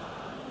God.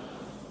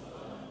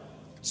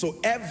 So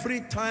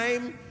every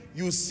time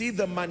you see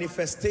the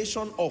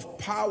manifestation of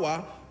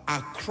power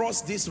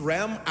across this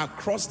realm,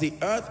 across the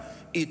earth,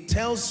 it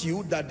tells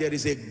you that there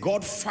is a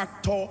God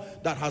factor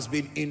that has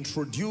been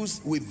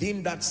introduced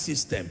within that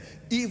system,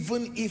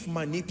 even if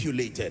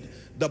manipulated.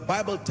 The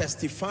Bible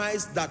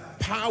testifies that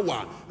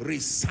power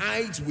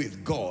resides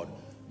with God,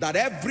 that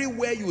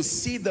everywhere you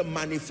see the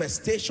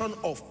manifestation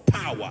of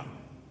power,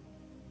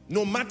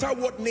 no matter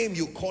what name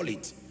you call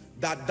it,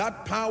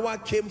 that power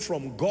came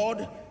from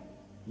God,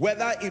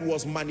 whether it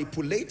was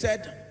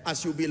manipulated,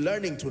 as you'll be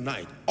learning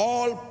tonight.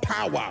 All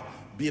power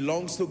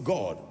belongs to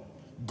God.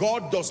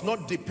 God does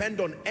not depend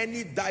on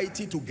any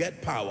deity to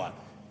get power.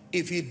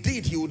 If he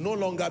did, he would no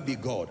longer be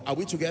God. Are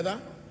we together?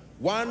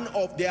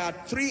 There are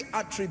three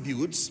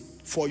attributes,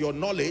 for your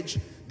knowledge,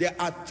 there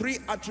are three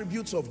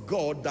attributes of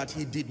God that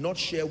he did not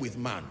share with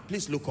man.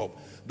 Please look up.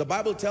 The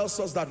Bible tells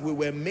us that we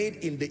were made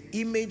in the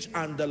image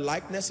and the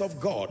likeness of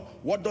God.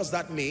 What does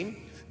that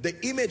mean?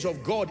 The image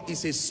of God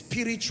is the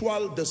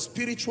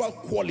spiritual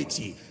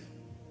quality.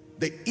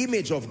 The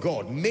image of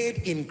God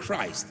made in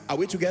Christ. Are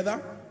we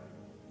together?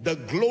 The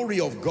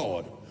glory of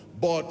God.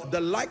 But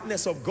the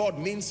likeness of God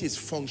means his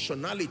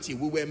functionality.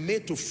 We were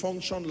made to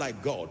function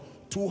like God.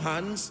 2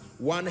 hands,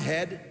 1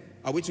 head.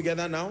 Are we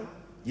together now?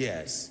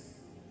 Yes.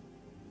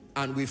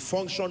 And we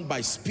function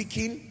by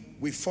speaking.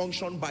 We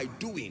function by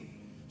doing.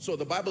 So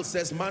the Bible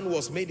says man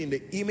was made in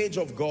the image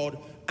of God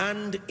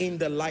and in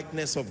the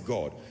likeness of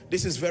God.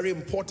 This is very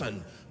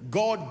important.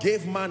 God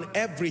gave man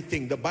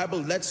everything. The Bible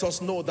lets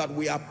us know that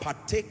we are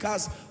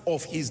partakers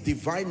of his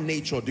divine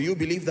nature. Do you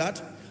believe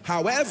that?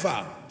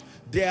 However,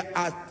 there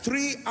are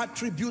 3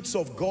 attributes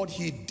of God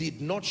he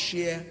did not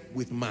share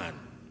with man.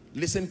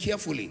 Listen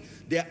carefully.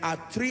 There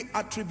are 3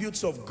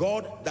 attributes of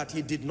God that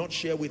he did not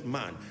share with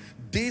man.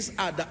 These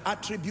are the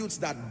attributes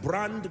that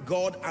brand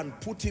God and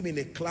put him in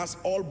a class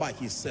all by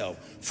himself.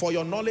 For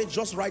your knowledge,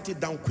 just write it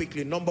down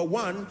quickly. Number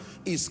 1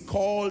 is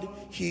called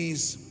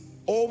his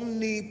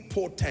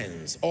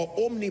omnipotence or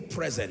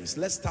omnipresence.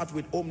 Let's start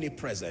with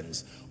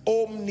omnipresence.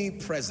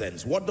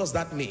 Omnipresence. What does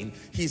that mean?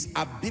 His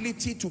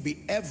ability to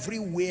be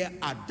everywhere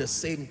at the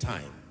same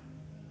time.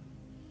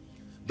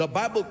 The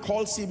Bible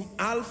calls him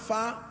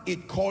Alpha,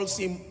 it calls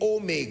him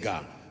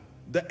Omega.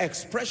 The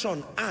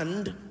expression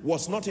 "and"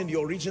 was not in the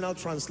original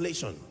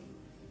translation.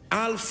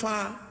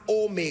 Alpha,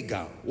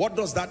 Omega. What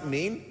does that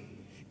mean?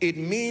 It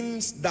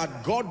means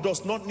that God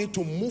does not need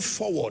to move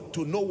forward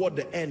to know what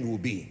the end will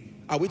be.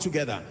 Are we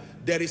together?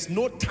 There is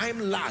no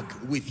time lag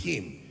with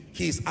him.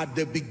 He's at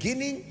the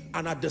beginning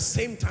and at the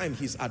same time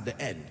he's at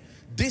the end.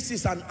 This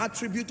is an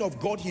attribute of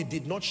God he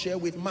did not share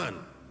with man.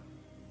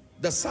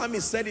 The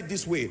psalmist said it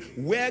this way: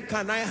 where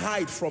can I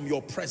hide from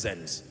your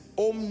presence?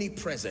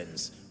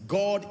 Omnipresence.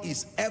 God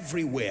is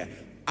everywhere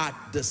at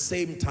the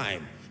same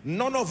time.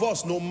 None of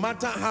us, no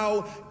matter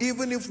how,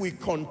 even if we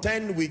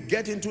contend, we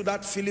get into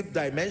that Philip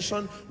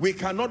dimension, we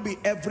cannot be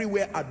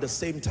everywhere at the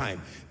same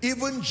time.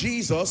 Even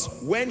Jesus,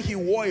 when he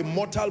wore a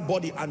mortal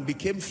body and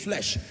became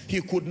flesh,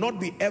 he could not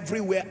be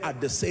everywhere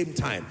at the same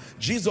time.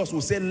 Jesus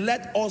will say,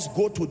 let us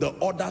go to the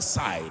other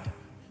side.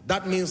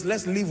 That means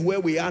let's leave where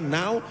we are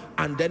now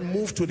and then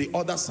move to the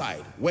other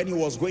side, when he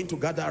was going to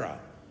Gadara.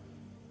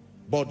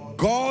 But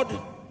God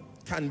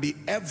can be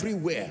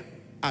everywhere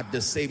at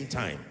the same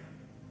time.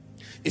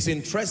 It's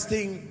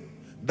interesting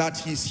that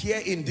he's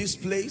here in this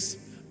place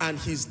and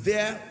he's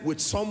there with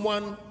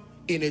someone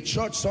in a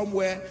church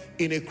somewhere,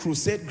 in a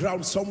crusade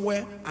ground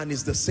somewhere, and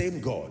it's the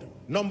same God.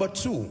 Number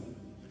 2,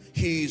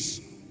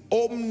 he's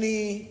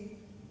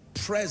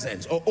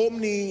omnipresence or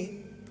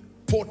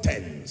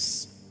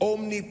omnipotence.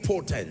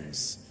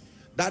 Omnipotence.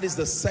 That is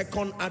the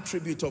second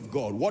attribute of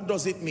God. What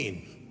does it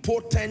mean?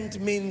 Potent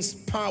means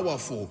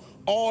powerful,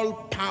 all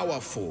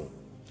powerful.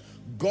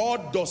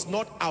 God does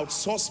not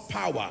outsource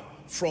power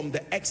from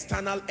the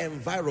external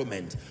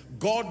environment.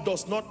 God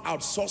does not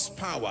outsource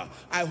power.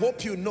 I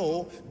hope you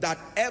know that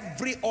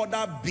every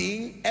other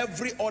being,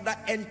 every other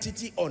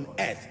entity on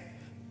earth,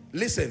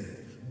 listen,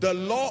 the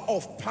law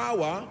of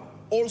power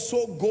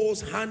also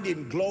goes hand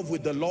in glove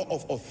with the law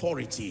of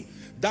authority.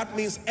 That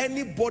means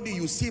anybody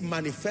you see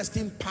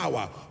manifesting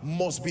power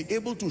must be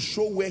able to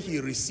show where he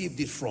received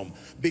it from,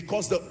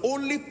 because the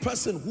only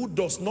person who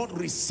does not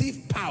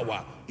receive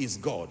power is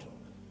God.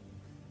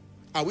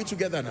 Are we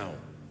together now?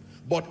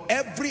 But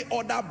every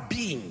other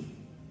being,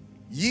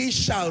 ye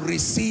shall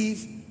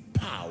receive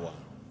power.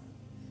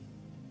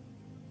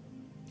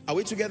 Are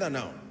we together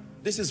now?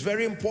 This is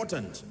very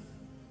important.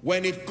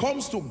 When it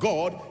comes to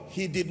God,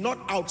 he did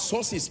not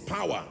outsource his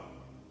power.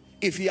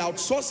 If he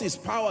outsourced his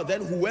power,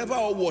 then whoever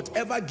or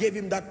whatever gave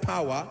him that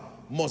power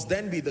must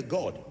then be the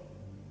God.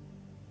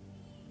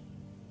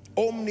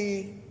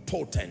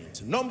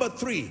 Omnipotent. Number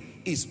 3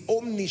 is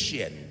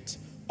omniscient.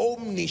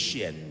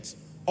 Omniscient.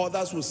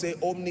 Others will say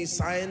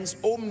omniscience,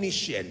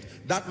 omniscient.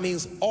 That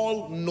means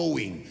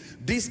all-knowing.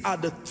 These are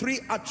the 3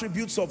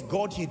 attributes of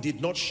God he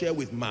did not share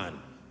with man.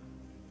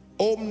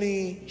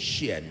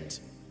 Omniscient.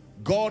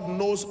 God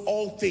knows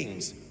all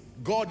things.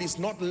 God is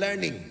not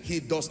learning. He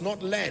does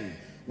not learn.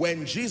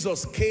 When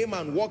Jesus came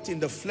and walked in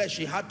the flesh,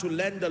 he had to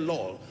learn the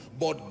law.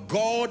 But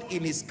God,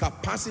 in his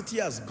capacity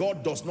as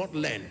God, does not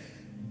learn.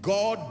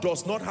 God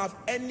does not have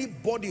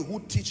anybody who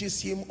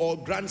teaches him or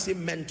grants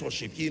him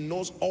mentorship. He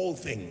knows all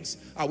things.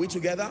 Are we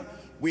together?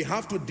 We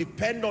have to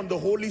depend on the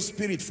Holy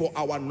Spirit for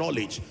our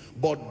knowledge.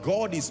 But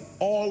God is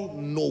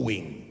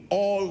all-knowing,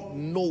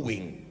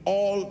 all-knowing,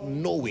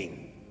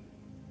 all-knowing,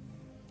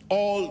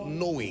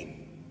 all-knowing.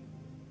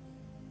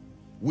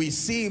 We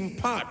see in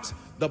part,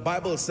 the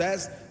Bible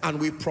says, and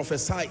we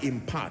prophesy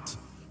in part.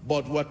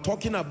 But we're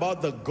talking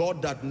about the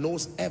God that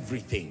knows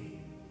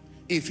everything.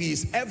 If he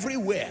is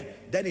everywhere,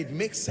 then it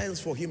makes sense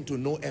for him to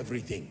know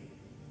everything.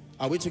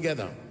 Are we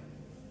together?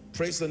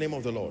 Praise the name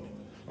of the Lord.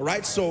 All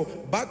right, so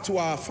back to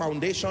our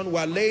foundation.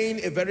 We're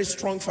laying a very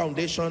strong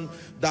foundation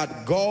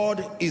that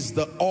God is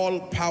the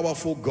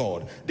all-powerful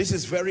God. This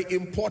is very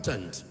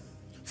important.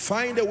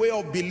 Find a way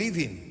of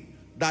believing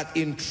that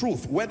in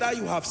truth, whether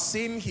you have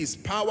seen his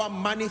power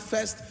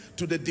manifest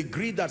to the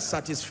degree that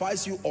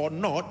satisfies you or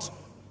not,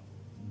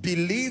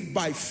 believe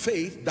by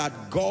faith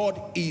that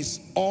God is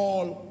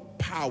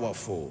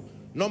all-powerful.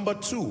 Number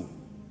 2,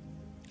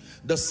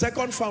 the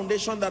second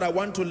foundation that I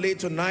want to lay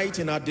tonight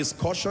in our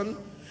discussion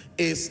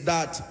is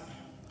that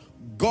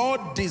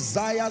God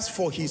desires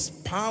for his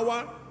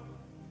power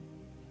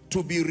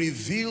to be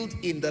revealed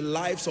in the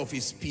lives of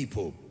his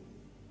people.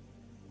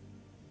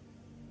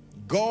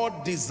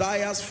 God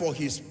desires for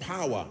his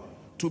power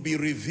to be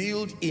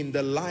revealed in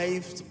the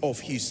lives of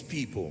his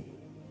people.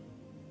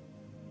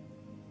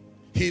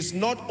 He's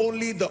not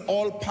only the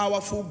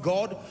all-powerful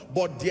God,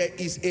 but there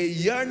is a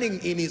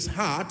yearning in his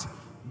heart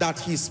that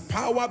his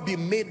power be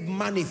made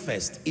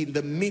manifest in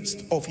the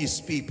midst of his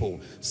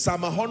people.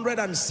 Psalm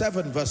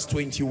 107 verse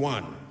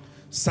 21.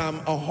 Psalm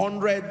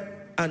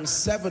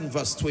 107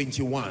 verse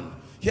 21.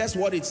 Here's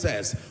what it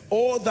says.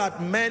 Oh,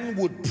 that men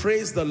would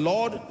praise the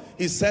Lord.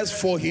 It says,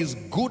 for his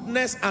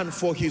goodness and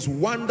for his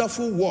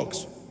wonderful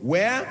works.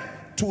 Where?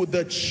 To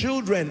the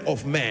children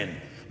of men.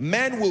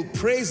 Men will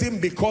praise him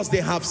because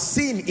they have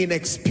seen in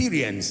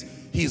experience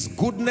his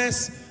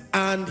goodness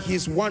and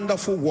his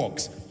wonderful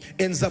works.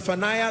 In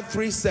Zephaniah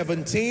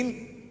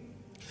 3:17,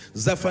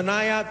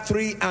 Zephaniah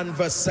 3 and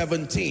verse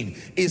 17,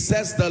 it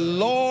says, the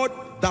Lord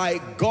thy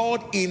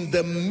God in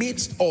the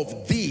midst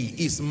of thee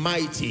is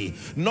mighty.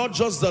 Not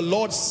just the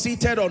Lord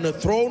seated on a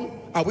throne.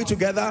 Are we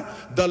together?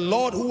 The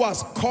Lord who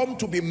has come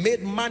to be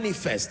made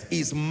manifest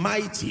is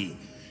mighty.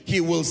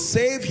 He will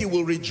save, he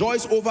will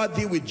rejoice over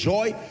thee with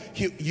joy.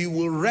 He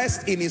will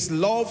rest in his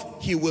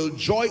love. He will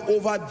joy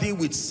over thee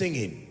with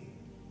singing.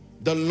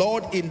 The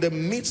Lord in the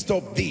midst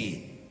of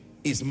thee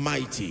is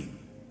mighty.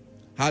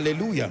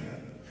 Hallelujah.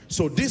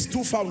 So these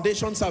 2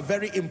 foundations are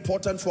very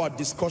important for our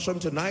discussion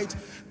tonight.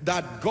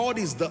 That God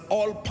is the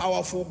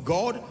all-powerful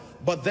God.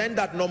 But then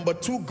that number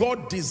 2,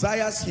 God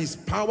desires his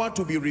power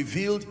to be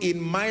revealed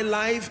in my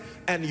life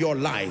and your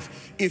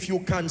life. If you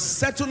can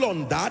settle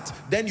on that,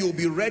 then you'll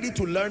be ready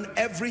to learn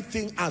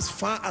everything as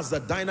far as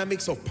the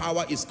dynamics of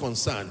power is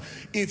concerned.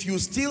 If you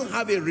still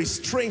have a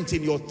restraint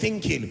in your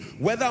thinking,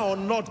 whether or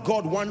not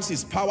God wants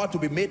his power to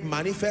be made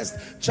manifest,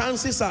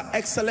 chances are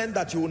excellent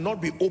that you will not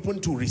be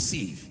open to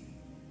receive.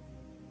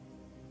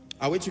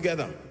 Are we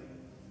together?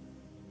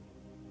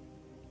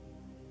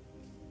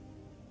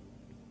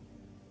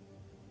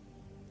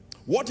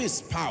 What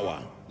is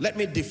power? Let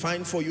me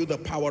define for you the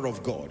power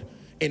of God.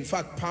 In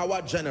fact,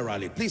 power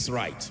generally. Please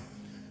write.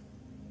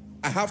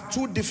 I have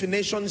 2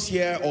 definitions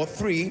here, or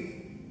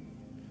 3,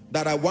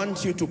 that I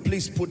want you to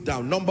please put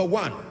down. Number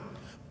 1,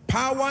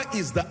 power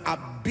is the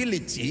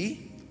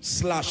ability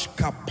 /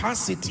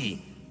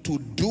 capacity to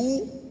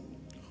do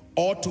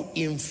or to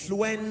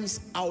influence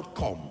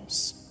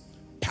outcomes.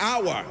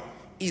 Power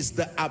is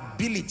the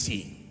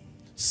ability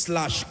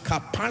 /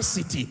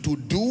 capacity to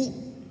do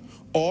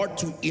or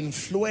to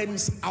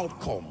influence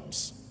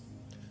outcomes.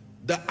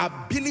 The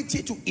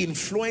ability to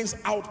influence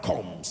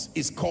outcomes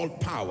is called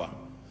power.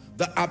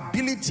 The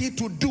ability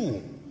to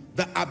do,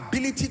 the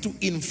ability to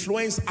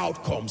influence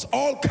outcomes,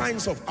 all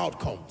kinds of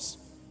outcomes.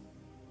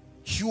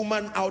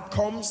 Human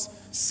outcomes,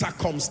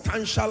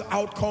 circumstantial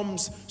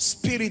outcomes,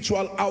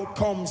 spiritual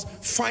outcomes,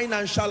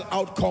 financial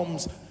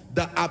outcomes.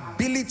 The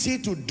ability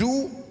to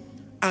do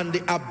and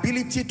the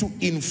ability to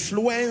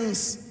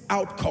influence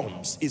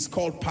outcomes is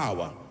called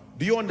power.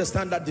 Do you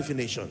understand that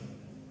definition?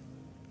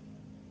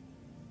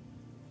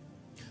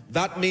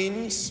 That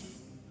means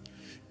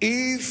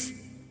if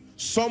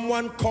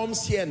someone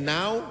comes here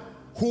now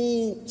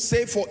who,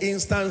 say for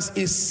instance,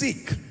 is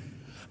sick,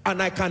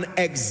 and I can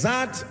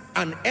exert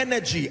an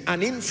energy,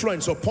 an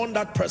influence upon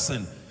that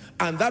person,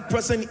 and that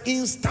person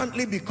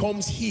instantly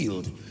becomes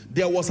healed.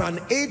 There was an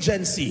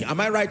agency,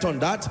 am I right on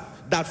that,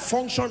 that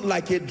functioned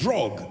like a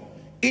drug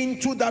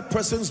into that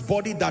person's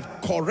body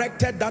that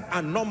corrected that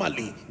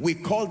anomaly. We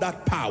call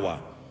that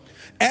power.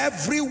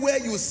 Everywhere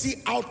you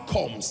see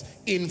outcomes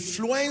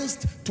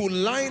influenced to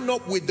line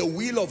up with the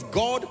will of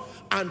God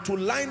and to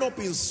line up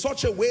in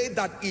such a way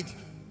that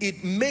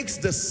it makes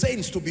the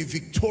saints to be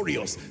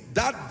victorious.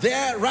 That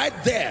there, right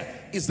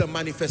there, is the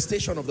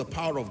manifestation of the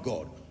power of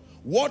God.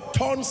 What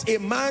turns a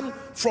man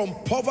from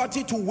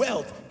poverty to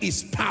wealth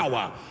is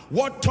power.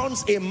 What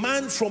turns a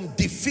man from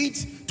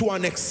defeat to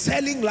an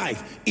excelling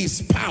life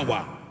is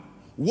power.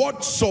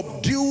 What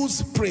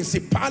subdues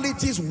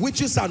principalities,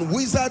 witches and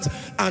wizards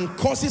and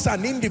causes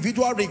an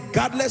individual,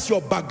 regardless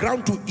your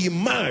background, to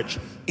emerge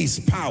is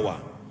power.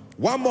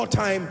 One more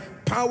time,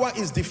 power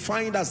is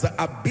defined as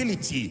the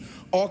ability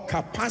or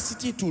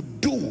capacity to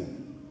do,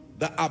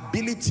 the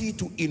ability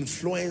to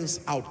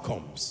influence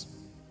outcomes.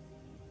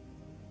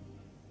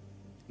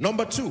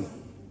 Number two,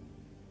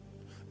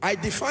 I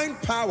define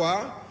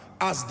power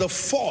as the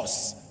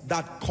force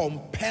that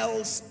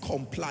compels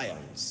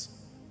compliance.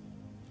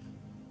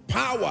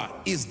 Power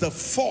is the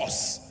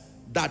force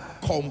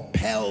that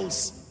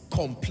compels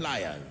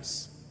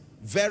compliance.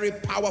 Very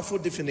powerful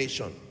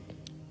definition.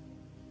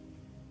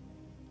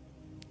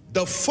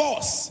 The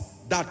force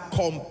that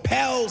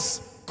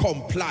compels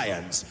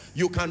compliance.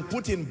 You can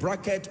put in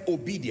bracket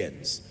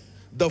obedience.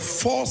 The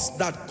force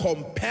that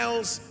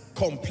compels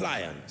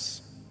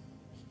compliance.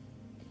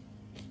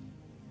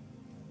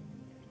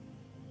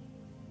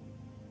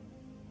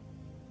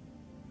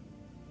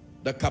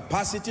 The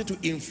capacity to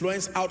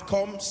influence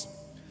outcomes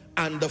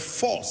and the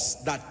force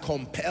that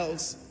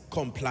compels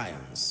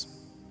compliance.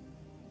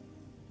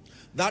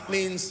 That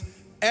means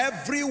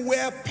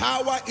everywhere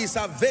power is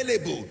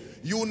available,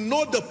 you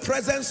know the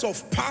presence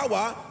of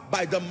power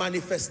by the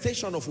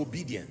manifestation of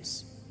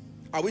obedience.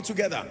 Are we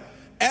together?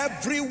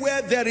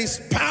 Everywhere there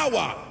is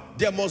power,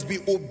 there must be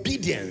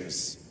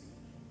obedience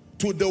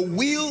to the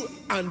will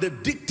and the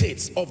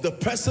dictates of the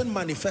person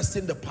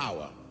manifesting the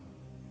power.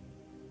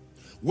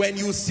 When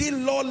you see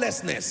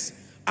lawlessness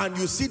and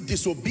you see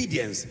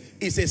disobedience,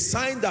 it's a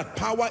sign that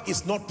power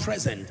is not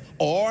present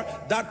or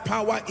that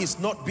power is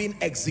not being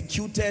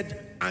executed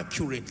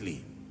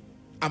accurately.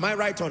 Am I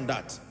right on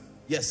that?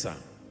 Yes, sir.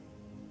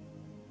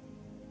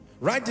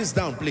 Write this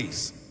down,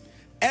 please.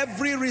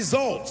 Every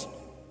result,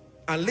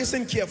 and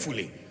listen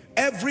carefully,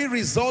 every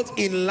result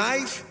in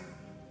life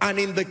and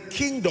in the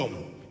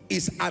kingdom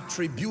is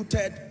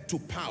attributed to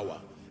power.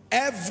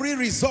 Every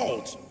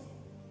result,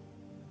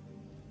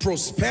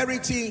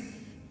 prosperity,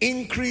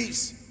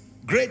 increase,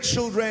 great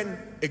children,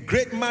 a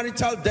great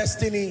marital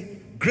destiny,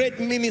 great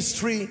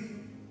ministry,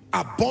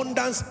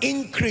 abundance,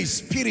 increase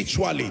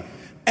spiritually.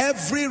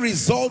 Every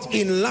result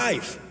in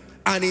life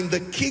and in the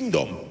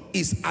kingdom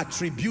is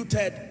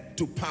attributed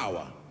to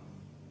power.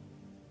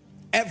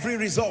 Every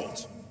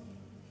result.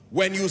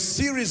 When you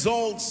see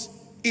results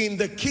in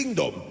the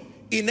kingdom,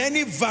 in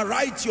any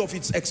variety of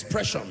its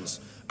expressions,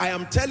 I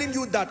am telling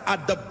you that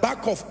at the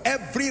back of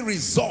every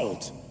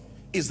result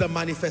is the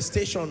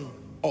manifestation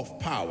of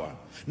power.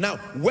 Now,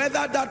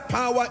 whether that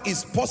power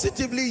is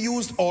positively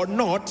used or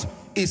not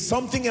is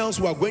something else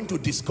we are going to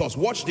discuss.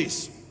 Watch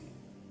this.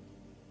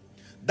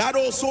 That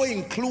also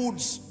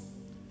includes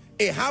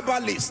a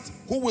herbalist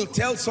who will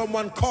tell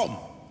someone, come,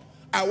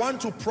 I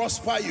want to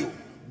prosper you.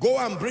 Go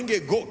and bring a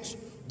goat.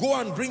 Go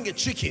and bring a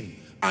chicken.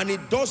 And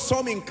it does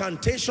some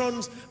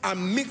incantations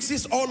and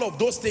mixes all of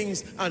those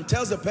things and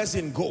tells the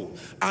person, go.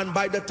 And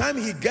by the time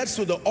he gets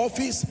to the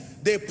office,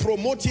 they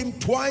promote him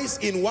twice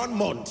in 1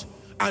 month.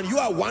 And you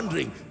are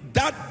wondering,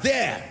 that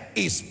there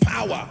is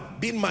power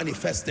being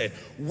manifested.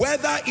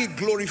 Whether it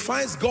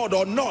glorifies God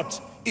or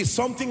not is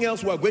something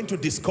else we're going to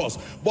discuss.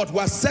 But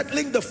we're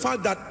settling the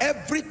fact that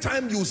every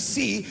time you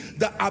see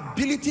the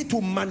ability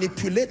to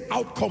manipulate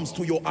outcomes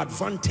to your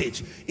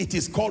advantage, it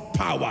is called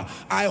power.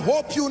 I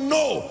hope you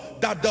know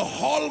that the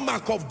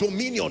hallmark of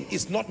dominion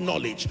is not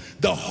knowledge.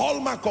 The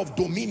hallmark of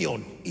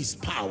dominion is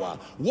power.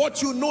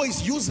 What you know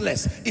is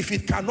useless if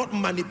it cannot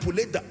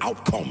manipulate the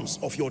outcomes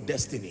of your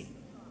destiny.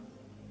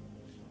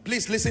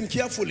 Please listen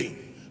carefully.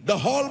 The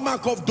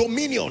hallmark of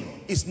dominion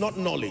is not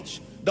knowledge.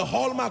 The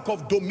hallmark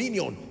of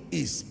dominion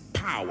is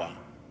power.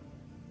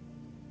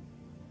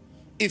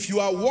 If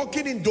you are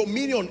walking in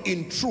dominion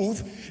in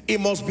truth,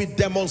 it must be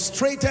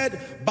demonstrated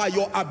by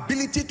your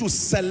ability to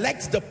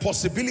select the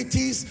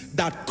possibilities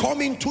that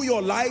come into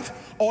your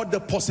life or the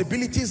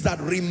possibilities that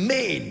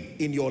remain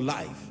in your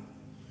life.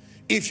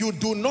 If you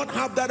do not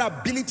have that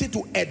ability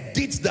to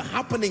edit the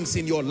happenings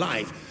in your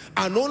life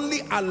and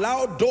only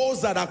allow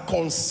those that are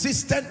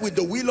consistent with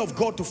the will of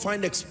God to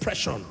find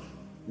expression,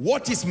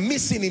 what is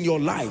missing in your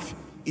life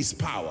is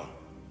power.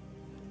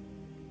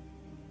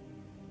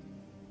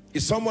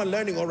 Is someone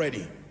learning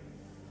already?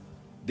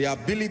 The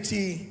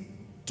ability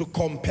to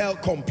compel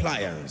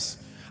compliance.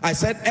 I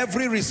said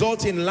every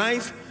result in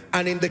life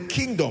and in the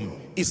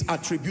kingdom is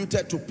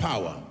attributed to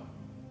power.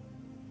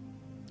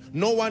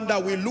 No wonder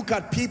we look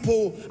at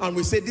people and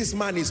we say this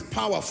man is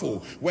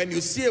powerful. When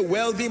you see a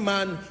wealthy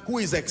man who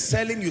is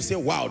excelling, you say,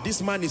 wow,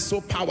 this man is so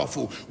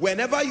powerful.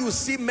 Whenever you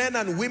see men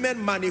and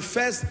women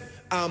manifest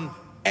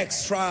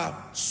extra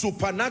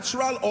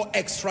supernatural or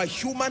extra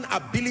human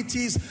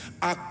abilities,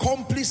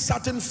 accomplish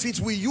certain feats,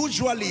 we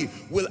usually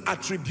will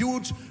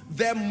attribute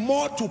them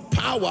more to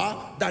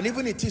power than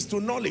even it is to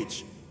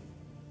knowledge.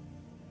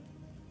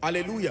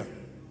 Hallelujah.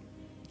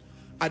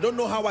 I don't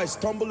know how I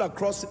stumbled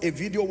across a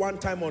video one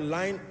time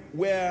online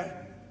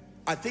where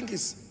I think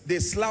they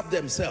slap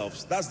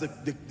themselves. That's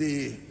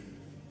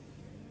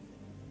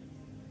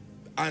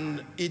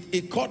and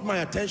it caught my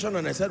attention,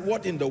 and I said,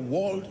 what in the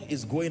world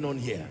is going on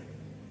here?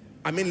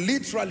 I mean,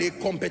 literally a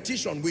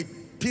competition with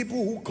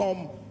people who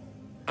come,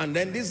 and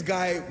then this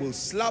guy will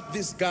slap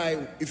this guy.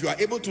 If you are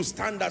able to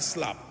stand that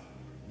slap,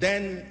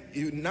 then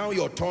now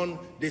your turn,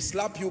 they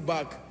slap you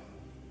back.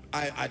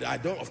 I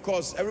don't, of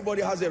course,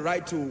 everybody has a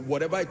right to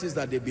whatever it is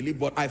that they believe,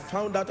 but I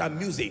found that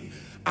amusing.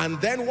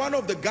 And then one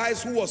of the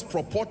guys who was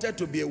purported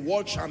to be a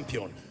world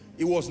champion,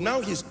 it was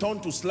now his turn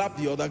to slap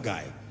the other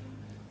guy.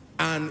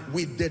 And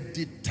with the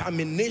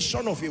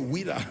determination of a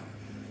winner,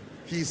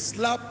 he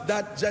slapped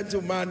that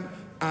gentleman,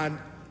 and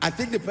I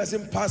think the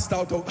person passed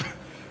out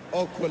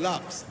or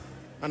collapsed.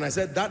 And I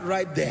said, that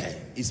right there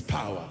is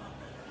power.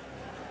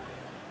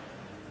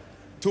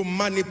 To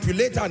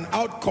manipulate an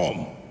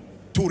outcome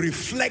to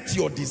reflect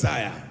your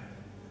desire.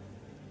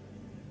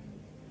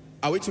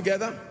 Are we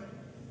together?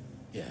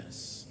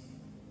 Yes.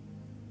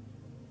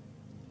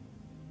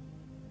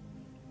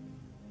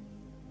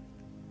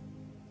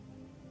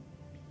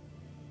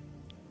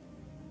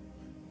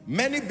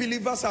 Many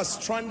believers are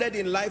stranded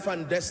in life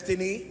and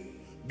destiny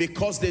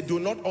because they do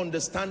not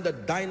understand the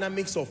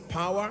dynamics of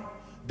power.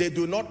 They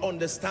do not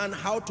understand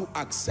how to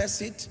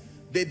access it.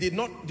 They do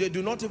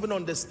not even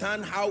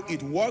understand how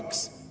it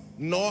works,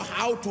 nor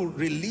how to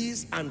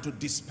release and to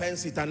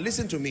dispense it. And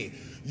listen to me,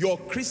 your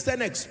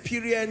Christian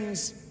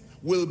experience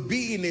will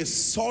be in a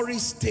sorry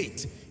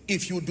state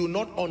if you do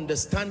not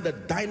understand the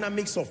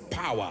dynamics of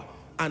power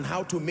and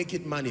how to make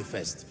it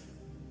manifest.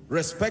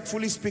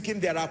 Respectfully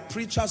speaking, there are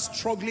preachers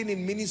struggling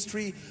in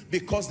ministry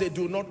because they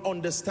do not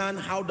understand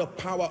how the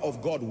power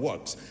of God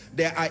works.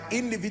 There are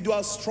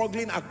individuals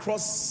struggling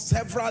across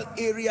several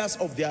areas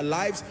of their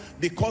lives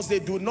because they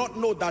do not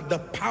know that the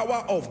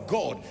power of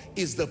God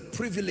is the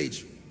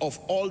privilege of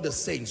all the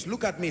saints.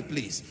 Look at me,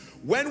 please.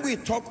 When we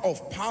talk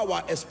of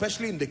power,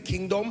 especially in the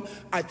kingdom,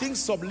 I think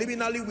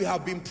subliminally we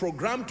have been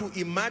programmed to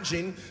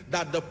imagine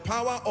that the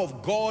power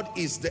of God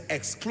is the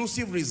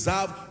exclusive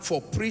reserve for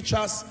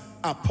preachers,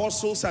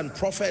 apostles and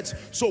prophets.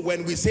 So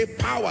when we say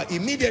power,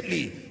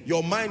 immediately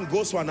your mind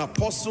goes to an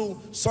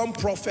apostle, some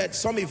prophet,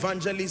 some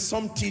evangelist,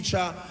 some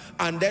teacher.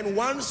 And then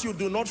once you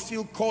do not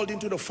feel called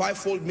into the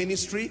fivefold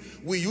ministry,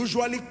 we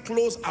usually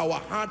close our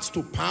hearts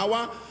to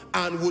power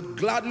and would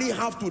gladly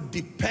have to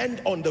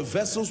depend on the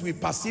vessels we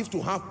perceive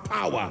to have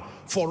power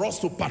for us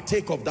to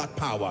partake of that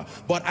power.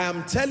 But I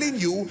am telling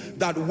you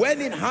that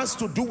when it has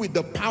to do with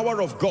the power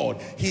of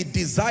God, he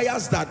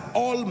desires that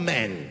all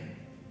men.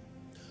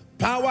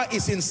 Power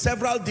is in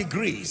several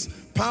degrees.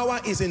 Power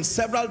is in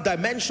several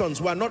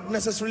dimensions. We are not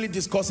necessarily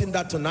discussing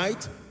that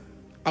tonight.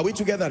 Are we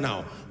together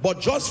now? But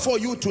just for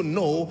you to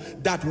know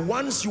that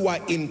once you are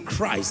in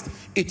Christ,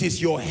 it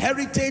is your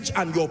heritage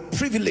and your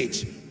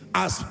privilege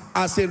as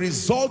a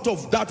result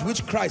of that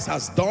which Christ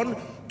has done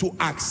to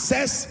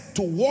access,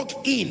 to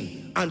walk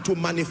in, and to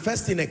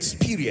manifest in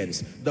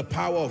experience the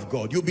power of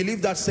God. You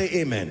believe that? Say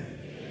amen.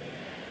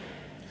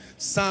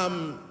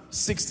 Psalm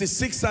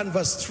 66 and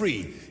verse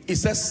 3, it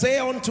says, say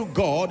unto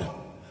God,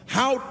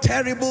 how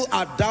terrible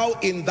art thou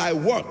in thy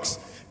works.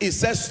 It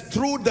says,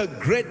 through the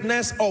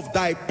greatness of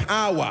thy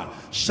power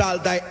shall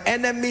thy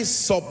enemies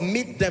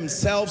submit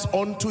themselves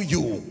unto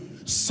you.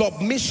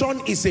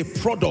 Submission is a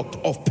product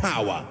of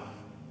power.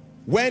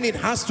 When it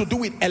has to do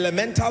with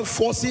elemental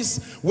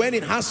forces, when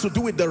it has to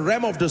do with the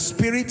realm of the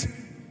spirit,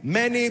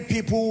 many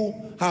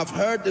people have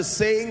heard the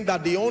saying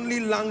that the only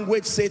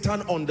language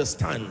Satan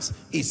understands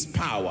is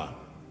power.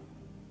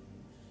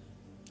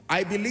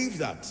 I believe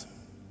that.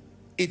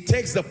 It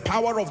takes the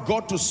power of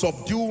God to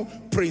subdue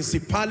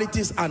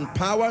principalities and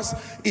powers.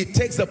 It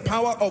takes the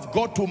power of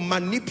God to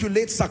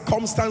manipulate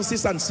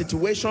circumstances and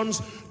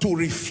situations to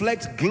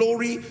reflect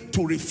glory,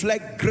 to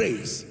reflect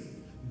grace.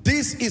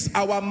 This is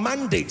our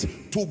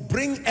mandate, to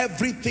bring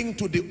everything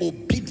to the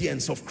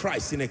obedience of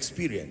Christ in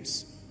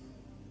experience.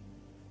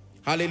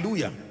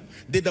 Hallelujah.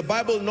 Did the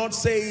Bible not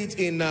say it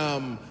in,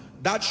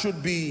 that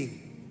should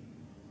be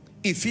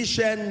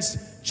Ephesians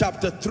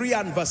chapter 3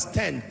 and verse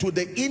 10. To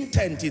the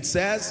intent it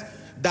says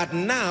that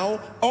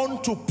now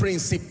unto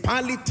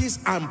principalities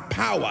and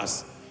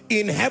powers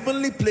in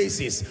heavenly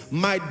places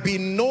might be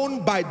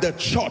known by the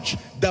church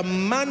the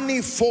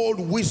manifold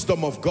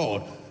wisdom of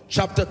God.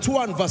 Chapter 2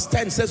 and verse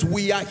 10 says,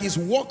 we are his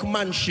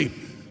workmanship,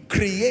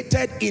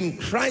 created in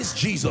Christ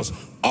Jesus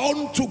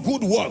unto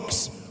good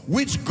works,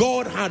 which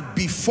God had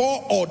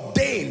before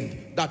ordained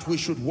that we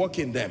should walk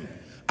in them.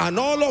 And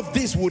all of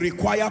this will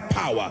require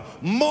power.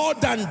 More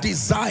than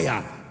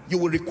desire, you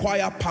will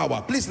require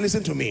power. Please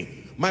listen to me.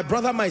 My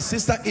brother, my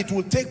sister, it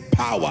will take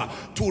power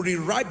to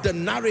rewrite the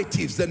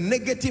narratives, the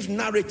negative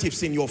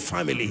narratives in your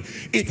family.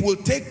 It will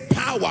take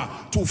power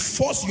to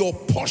force your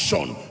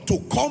portion to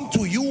come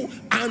to you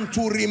and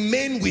to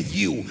remain with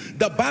you.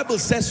 The Bible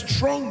says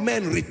strong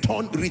men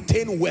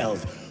retain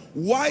wealth.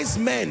 Wise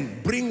men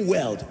bring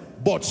wealth,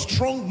 but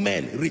strong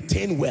men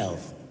retain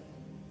wealth.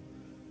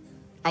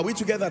 Are we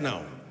together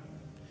now?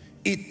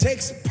 It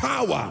takes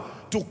power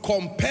to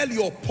compel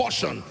your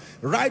portion.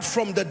 Right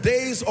from the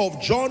days of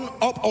John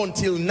up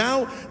until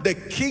now, the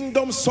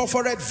kingdom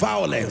suffered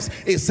violence.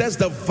 It says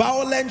the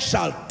violent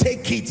shall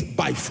take it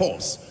by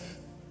force.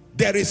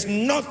 There is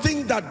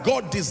nothing that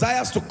God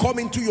desires to come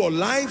into your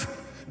life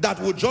that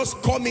will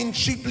just come in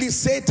cheaply.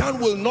 Satan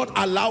will not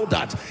allow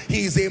that.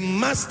 He is a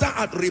master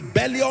at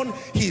rebellion.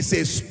 He is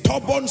a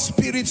stubborn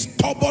spirit,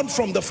 stubborn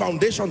from the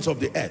foundations of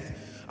the earth.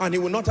 And he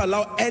will not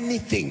allow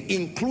anything,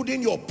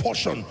 including your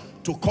portion,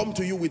 to come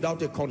to you without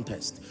a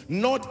contest.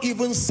 Not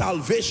even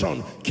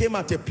salvation came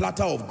at a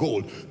platter of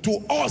gold.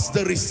 To us,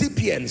 the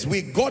recipients,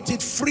 we got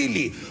it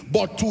freely.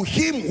 But to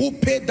him who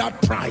paid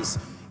that price,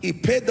 he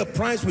paid the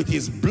price with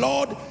his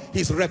blood,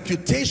 his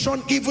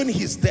reputation, even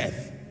his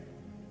death.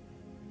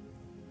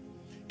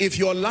 If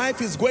your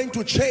life is going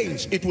to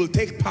change, it will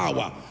take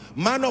power.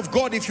 Man of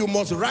God, if you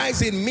must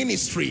rise in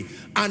ministry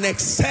and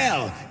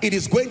excel, it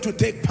is going to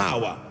take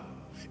power.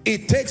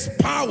 It takes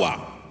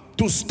power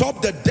to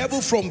stop the devil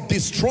from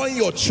destroying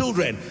your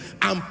children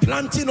and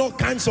planting all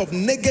kinds of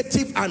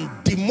negative and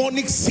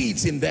demonic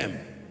seeds in them.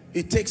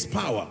 It takes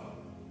power.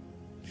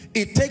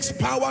 It takes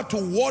power to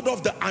ward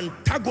off the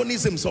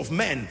antagonisms of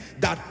men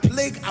that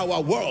plague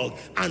our world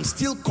and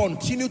still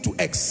continue to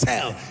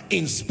excel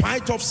in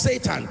spite of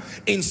Satan,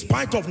 in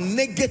spite of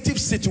negative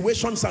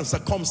situations and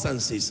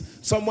circumstances.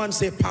 Someone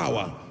say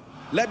power.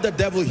 Let the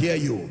devil hear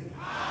you.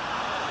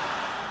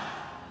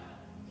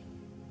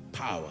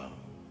 Power.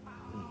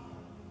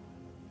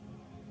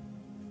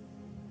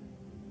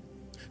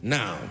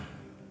 Now,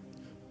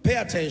 pay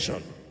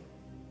attention.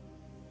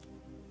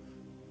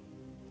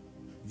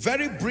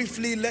 Very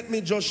briefly, let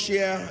me just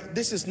share.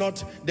 This is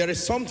not, there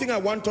is something I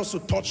want us to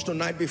touch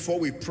tonight before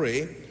we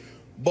pray.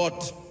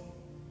 But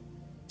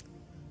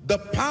the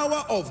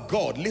power of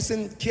God,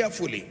 listen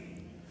carefully.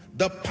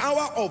 The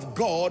power of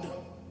God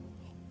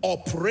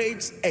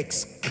operates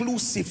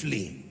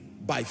exclusively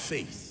by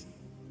faith.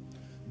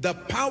 The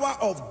power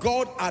of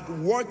God at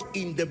work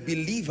in the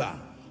believer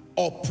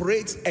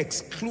operates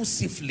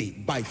exclusively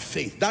by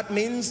faith. That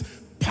means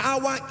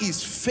power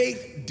is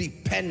faith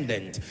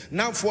dependent.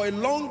 Now, for a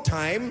long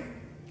time,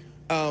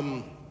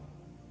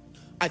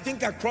 I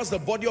think across the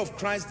body of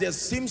Christ, there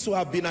seems to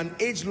have been an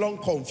age-long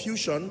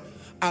confusion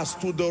as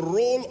to the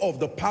role of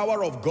the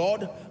power of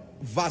God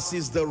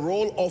versus the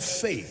role of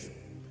faith.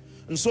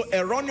 And so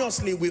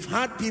erroneously, we've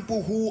had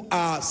people who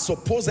are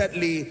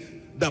supposedly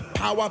the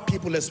power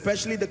people,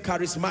 especially the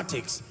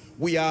charismatics.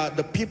 We are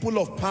the people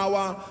of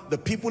power, the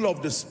people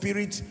of the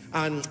spirit,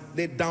 and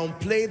they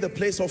downplay the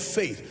place of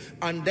faith.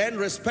 And then,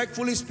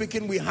 respectfully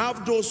speaking, we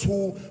have those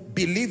who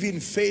believe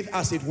in faith,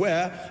 as it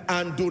were,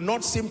 and do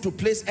not seem to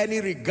place any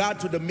regard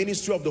to the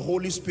ministry of the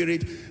Holy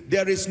Spirit.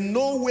 There is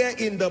nowhere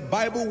in the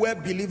Bible where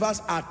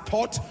believers are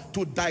taught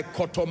to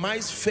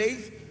dichotomize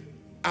faith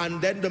and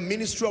then the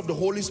ministry of the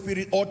Holy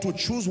Spirit, or to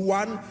choose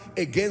one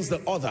against the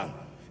other.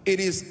 It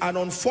is an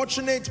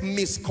unfortunate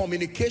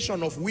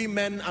miscommunication of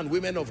women and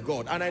women of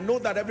God. And I know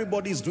that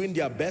everybody is doing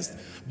their best,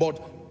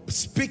 but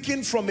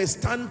speaking from a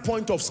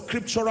standpoint of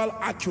scriptural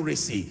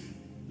accuracy,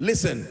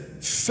 listen,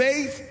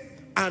 faith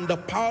and the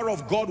power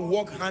of God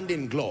walk hand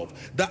in glove.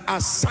 The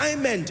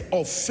assignment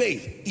of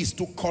faith is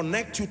to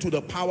connect you to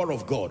the power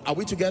of God. Are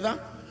we together?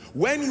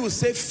 When you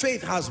say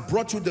faith has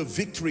brought you the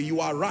victory, you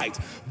are right.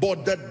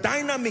 But the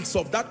dynamics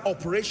of that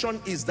operation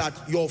is that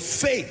your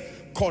faith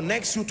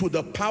connects you to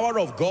the power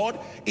of God.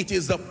 It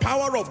is the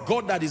power of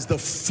God that is the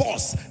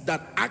force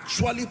that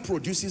actually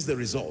produces the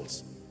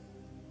results.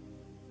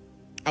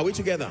 Are we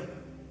together?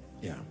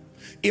 Yeah.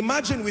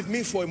 Imagine with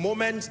me for a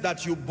moment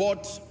that you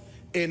bought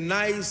a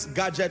nice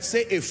gadget,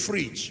 say a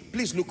fridge.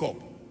 Please look up.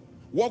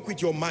 Work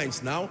with your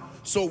minds now.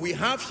 So we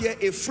have here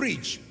a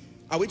fridge.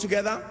 Are we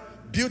together?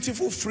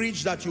 Beautiful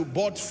fridge that you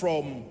bought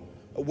from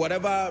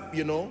whatever,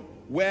 you know,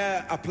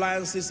 where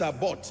appliances are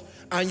bought.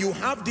 And you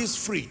have this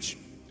fridge.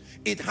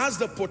 It has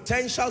the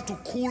potential to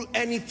cool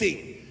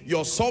anything,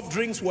 your soft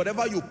drinks,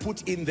 whatever you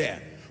put in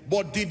there.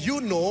 But did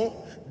you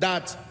know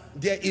that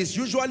there is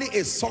usually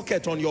a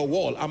socket on your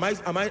wall, am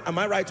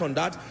I right on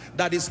that,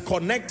 that is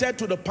connected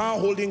to the power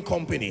holding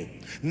company?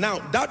 Now,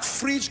 that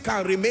fridge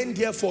can remain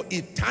there for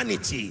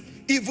eternity,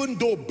 even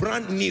though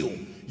brand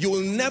new. You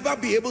will never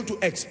be able to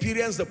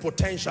experience the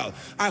potential.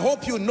 I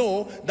hope you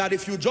know that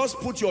if you just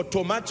put your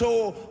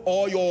tomato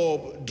or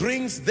your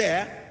drinks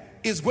there,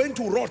 it's going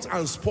to rot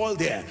and spoil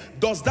there.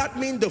 Does that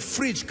mean the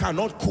fridge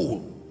cannot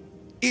cool?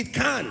 It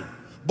can.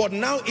 But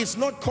now it's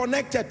not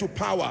connected to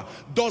power.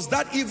 Does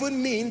that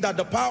even mean that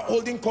the power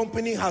holding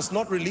company has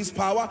not released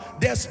power?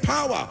 There's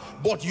power,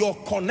 but your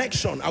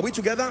connection, are we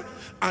together?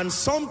 And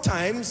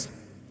sometimes,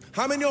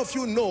 how many of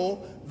you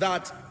know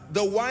that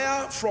the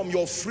wire from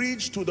your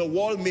fridge to the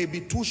wall may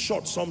be too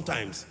short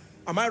sometimes?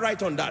 Am I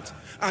right on that?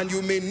 And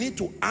you may need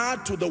to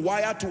add to the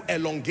wire to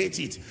elongate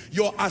it.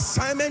 Your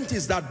assignment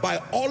is that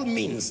by all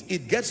means,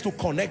 it gets to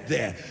connect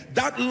there.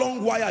 That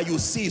long wire you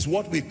see is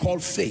what we call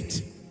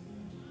faith.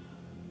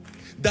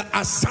 The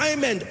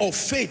assignment of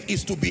faith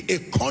is to be a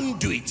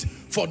conduit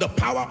for the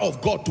power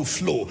of God to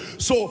flow.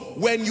 So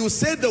when you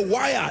say the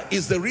wire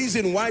is the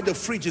reason why the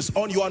fridge is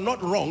on, you are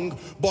not wrong.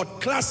 But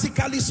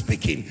classically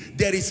speaking,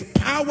 there is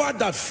power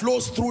that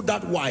flows through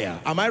that wire.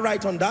 Am I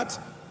right on that?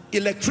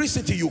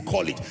 Electricity, you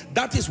call it.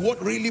 That is what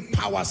really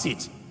powers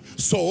it.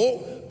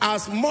 So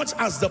as much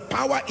as the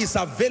power is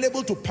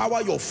available to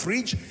power your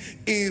fridge,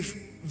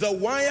 if the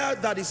wire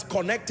that is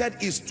connected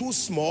is too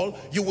small,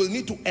 you will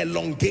need to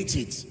elongate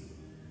it.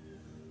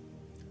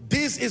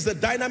 This is the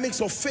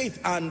dynamics of faith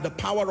and the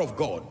power of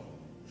God.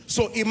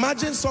 So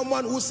imagine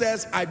someone who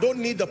says, I don't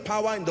need the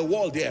power in the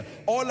wall there.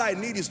 All I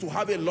need is to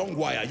have a long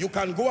wire. You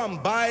can go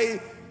and buy,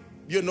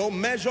 you know,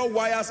 measure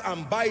wires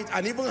and buy it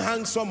and even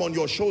hang some on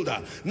your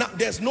shoulder. Now,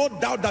 there's no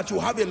doubt that you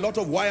have a lot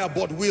of wire,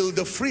 but will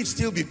the fridge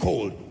still be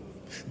cold?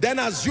 Then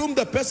assume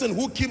the person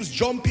who keeps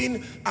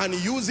jumping and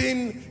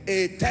using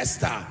a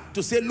tester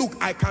to say, look,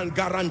 I can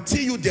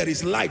guarantee you there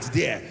is light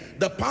there.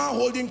 The power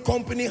holding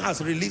company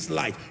has released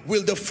light.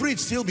 Will the fridge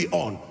still be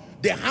on?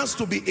 There has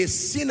to be a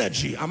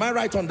synergy. Am I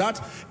right on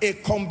that? A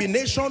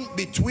combination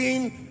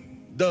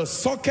between the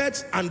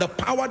socket and the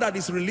power that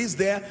is released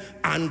there,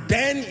 and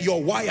then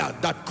your wire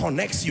that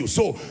connects you.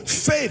 So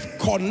faith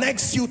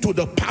connects you to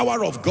the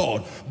power of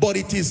God, but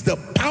it is the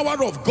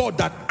power of God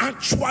that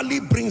actually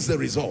brings the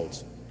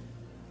results.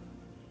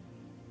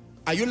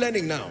 Are you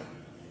learning now?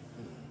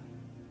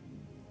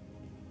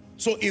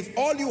 So if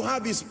all you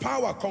have is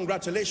power,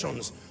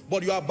 congratulations,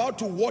 but you are about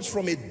to watch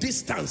from a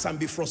distance and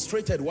be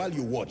frustrated while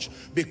you watch,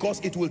 because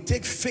it will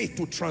take faith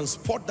to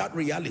transport that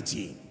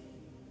reality.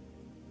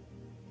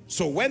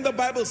 So when the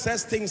Bible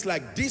says things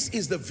like, this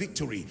is the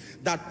victory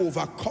that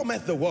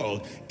overcometh the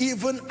world,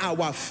 even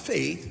our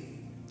faith,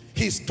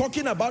 he's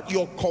talking about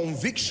your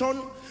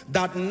conviction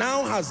that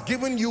now has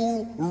given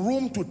you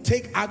room to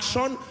take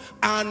action,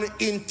 and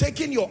in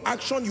taking your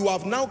action, you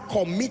have now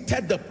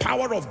committed the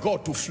power of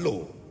God to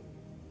flow.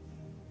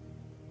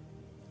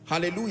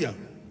 Hallelujah.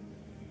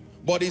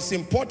 But it's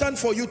important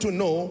for you to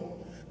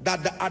know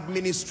that the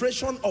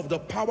administration of the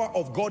power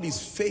of God is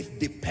faith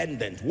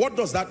dependent. What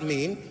does that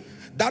mean?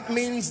 That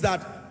means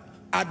that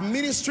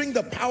administering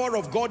the power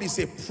of God is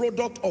a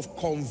product of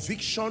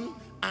conviction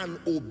and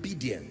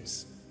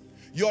obedience.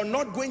 You're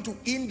not going to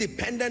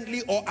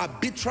independently or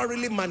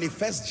arbitrarily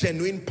manifest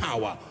genuine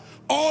power.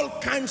 All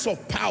kinds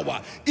of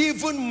power,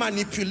 even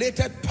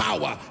manipulated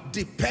power,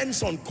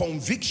 depends on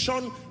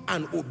conviction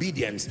and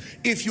obedience.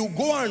 If you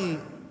go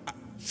and,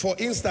 for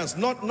instance,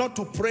 not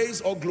to praise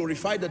or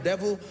glorify the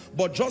devil,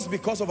 but just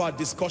because of our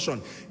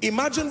discussion,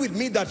 imagine with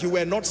me that you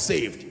were not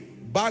saved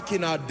back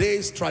in our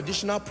days,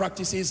 traditional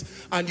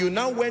practices, and you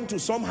now went to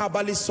some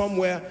herbalist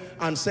somewhere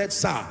and said,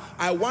 sir,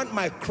 I want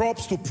my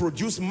crops to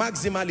produce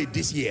maximally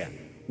this year.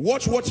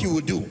 Watch what he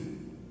will do.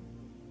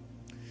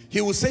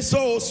 He will say,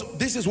 so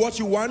this is what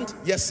you want?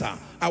 Yes, sir.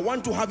 I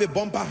want to have a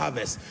bumper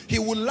harvest. He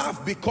will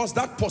laugh because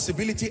that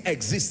possibility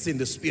exists in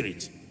the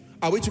spirit.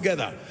 Are we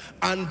together?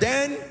 And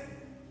then,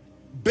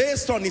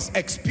 based on his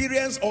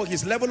experience or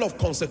his level of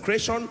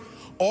consecration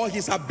or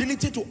his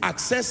ability to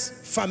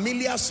access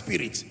familiar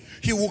spirits,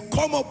 he will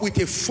come up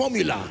with a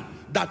formula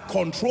that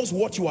controls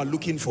what you are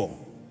looking for.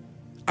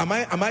 Am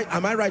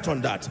I right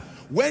on that?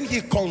 When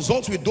he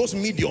consults with those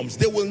mediums,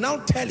 they will now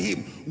tell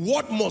him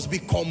what must be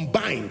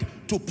combined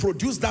to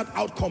produce that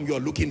outcome you're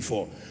looking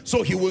for.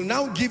 So he will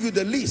now give you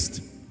the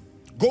list.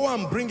 Go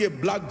and bring a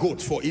black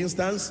goat, for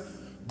instance.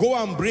 Go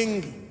and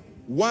bring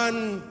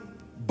 1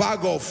 bag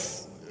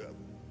of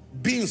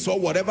beans or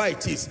whatever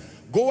it is.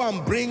 Go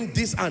and bring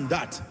this and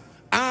that.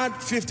 Add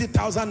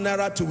 50,000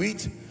 naira to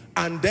it,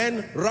 and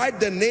then write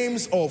the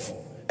names of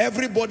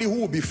everybody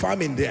who will be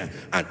farming there.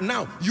 And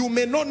now, you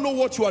may not know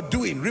what you are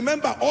doing.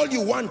 Remember, all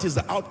you want is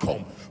the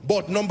outcome.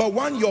 But number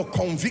one, your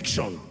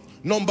conviction.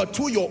 Number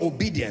two, your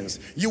obedience.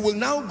 You will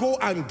now go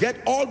and get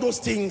all those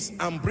things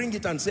and bring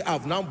it and say,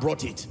 I've now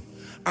brought it.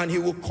 and he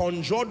will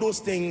conjure those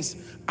things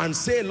and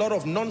say a lot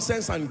of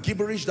nonsense and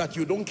gibberish that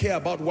you don't care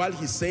about while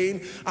he's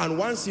saying. And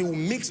once he will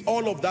mix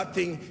all of that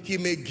thing, he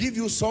may give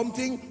you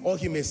something or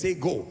he may say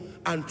go.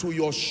 And to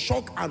your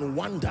shock and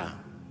wonder,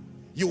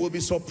 you will be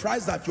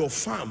surprised that your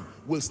farm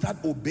will start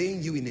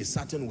obeying you in a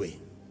certain way.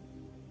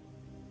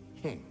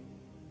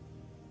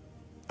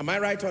 Am I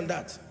right on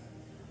that?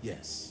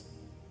 Yes.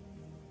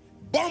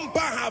 Bumper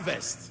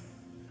harvest.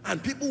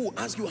 And people will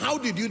ask you, how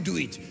did you do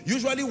it?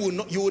 Usually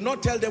you will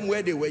not tell them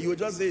where they were. You will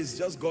just say it's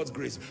just God's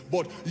grace.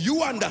 But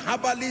you and the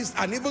herbalist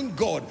and even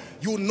God,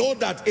 you know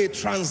that a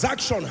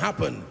transaction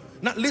happened.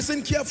 Now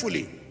listen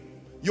carefully.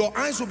 Your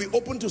eyes will be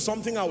open to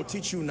something I will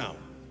teach you now.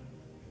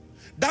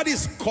 That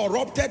is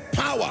corrupted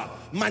power,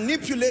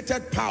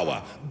 manipulated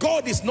power.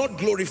 God is not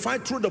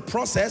glorified through the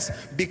process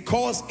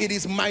because it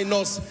is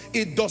minus.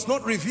 It does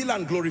not reveal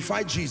and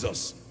glorify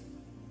Jesus.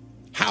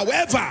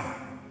 However,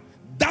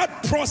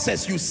 that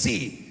process you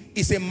see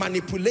is a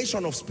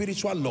manipulation of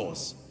spiritual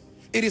laws.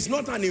 It is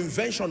not an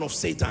invention of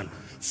Satan.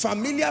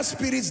 Familiar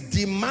spirits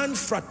demand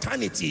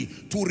fraternity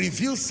to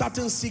reveal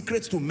certain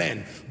secrets to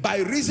men by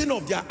reason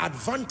of their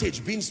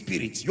advantage being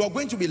spirits. You are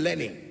going to be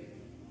learning.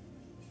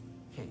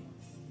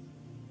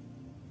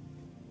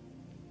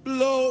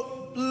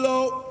 Blow,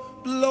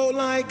 blow, blow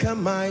like a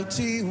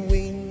mighty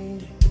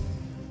wind,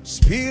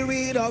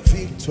 Spirit of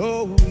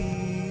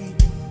victory,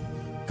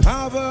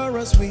 cover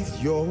us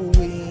with your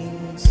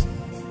wings.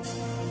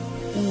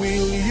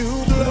 Will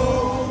you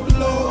blow,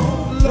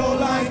 blow, blow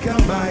like a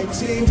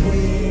mighty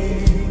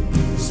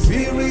wind,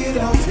 Spirit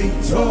of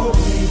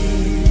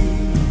victory,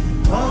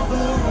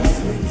 cover us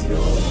with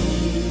your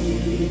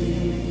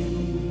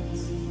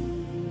wings.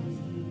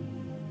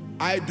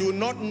 I do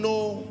not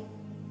know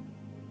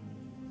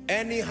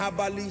any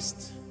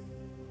herbalist,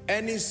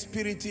 any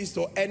spiritist,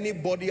 or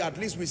anybody, at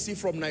least we see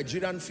from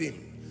Nigerian film,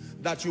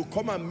 that you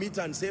come and meet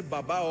and say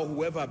Baba or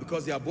whoever,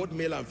 because they are both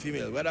male and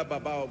female, whether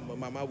Baba or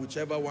Mama,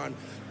 whichever one,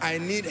 I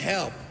need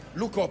help.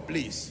 Look up,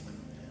 please.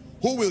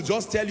 Who will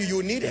just tell you,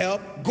 you need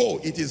help? Go,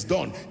 it is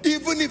done.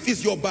 Even if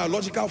it's your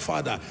biological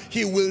father,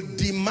 he will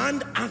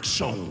demand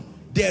action.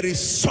 There is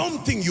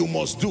something you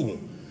must do.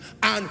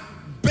 And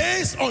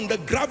based on the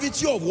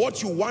gravity of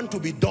what you want to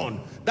be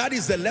done, that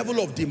is the level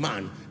of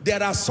demand.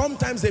 There are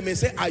sometimes they may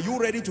say, are you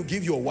ready to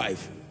give your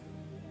wife?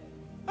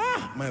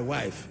 Ah, my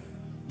wife.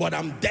 But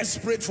I'm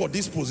desperate for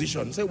this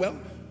position. Say, well,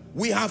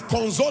 we have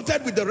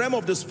consulted with the realm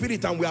of the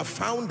spirit and we have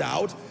found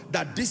out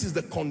that this is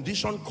the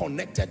condition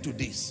connected to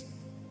this.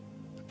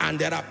 And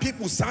there are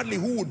people, sadly,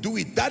 who will do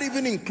it. That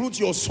even includes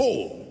your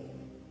soul.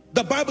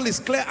 The Bible is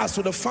clear as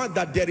to the fact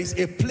that there is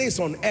a place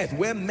on earth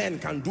where men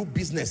can do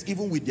business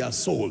even with their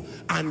soul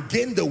and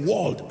gain the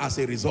world as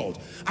a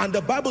result. And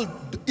the Bible,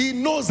 it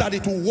knows that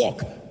it will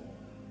work.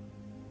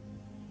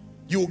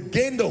 You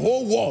gain the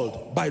whole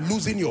world by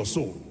losing your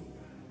soul.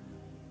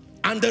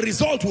 And the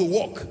result will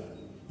work.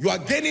 You are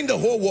gaining the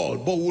whole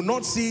world, but will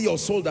not see your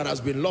soul that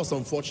has been lost,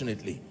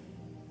 unfortunately.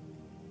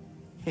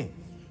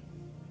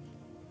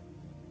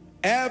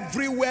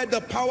 Everywhere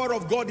the power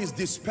of God is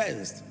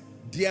dispensed,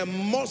 there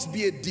must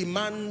be a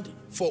demand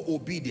for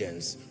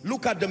obedience.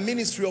 Look at the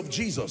ministry of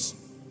Jesus.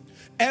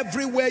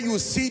 Everywhere you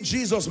see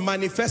Jesus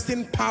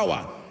manifesting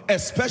power,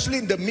 especially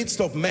in the midst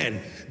of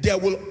men, there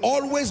will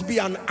always be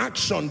an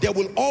action. There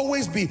will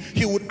always be,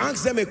 he would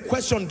ask them a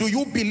question, do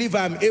you believe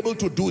I am able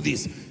to do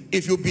this?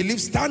 If you believe,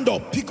 stand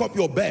up, pick up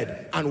your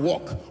bed and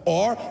walk.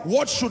 Or,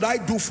 what should I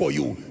do for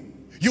you?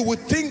 You would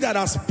think that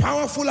as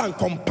powerful and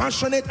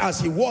compassionate as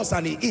he was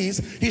and he is,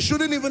 he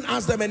shouldn't even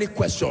ask them any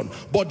question.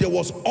 But there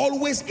was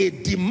always a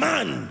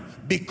demand,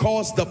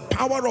 because the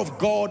power of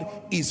God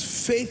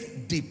is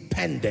faith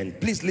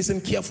dependent. Please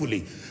listen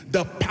carefully.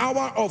 The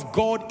power of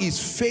God is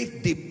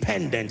faith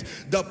dependent.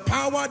 The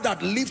power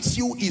that lifts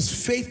you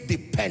is faith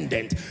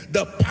dependent.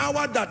 The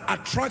power that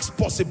attracts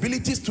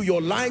possibilities to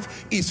your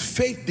life is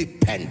faith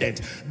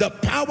dependent. The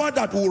power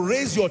that will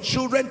raise your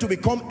children to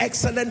become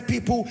excellent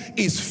people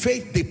is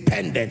faith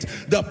dependent.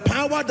 The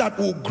power that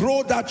will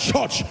grow that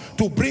church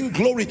to bring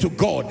glory to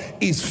God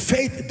is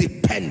faith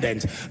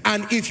dependent.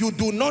 And if you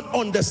do not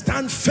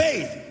understand faith,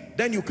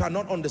 then you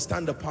cannot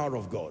understand the power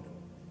of God.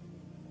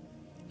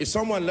 Is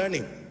someone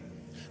learning?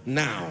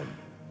 Now,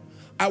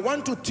 I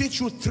want to teach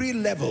you 3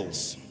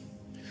 levels.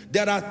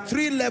 There are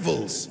 3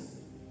 levels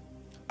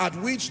at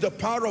which the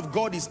power of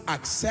God is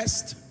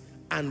accessed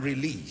and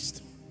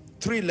released.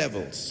 3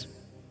 levels.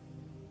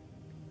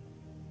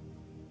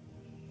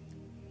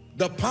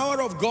 The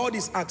power of God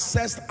is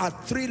accessed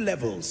at 3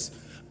 levels.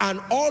 And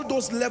all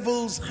those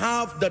levels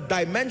have the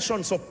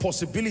dimensions of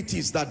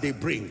possibilities that they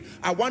bring.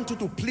 I want you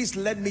to please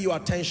lend me your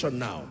attention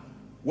now.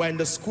 We're in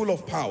the school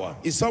of power.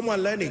 Is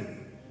someone learning?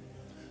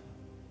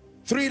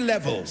 3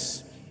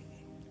 levels.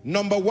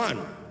 Number 1,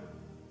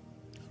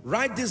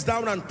 write this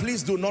down and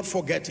please do not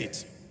forget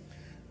it.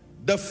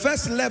 The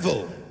first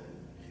level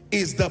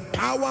is the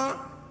power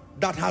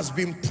that has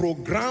been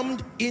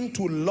programmed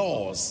into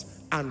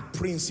laws and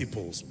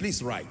principles.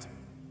 Please write.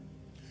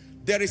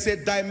 There is a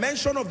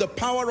dimension of the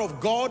power of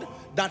God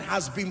that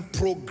has been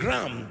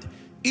programmed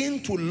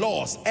into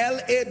laws,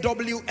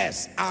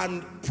 L-A-W-S,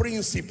 and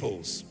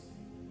principles.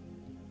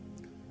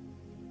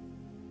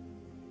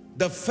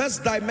 The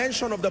first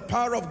dimension of the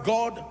power of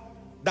God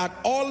that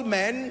all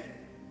men,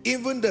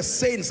 even the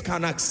saints,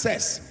 can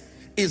access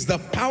is the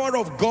power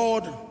of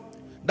God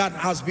that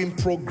has been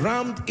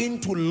programmed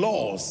into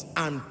laws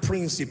and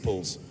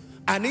principles.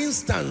 An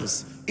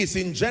instance is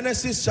in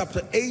Genesis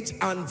chapter 8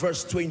 and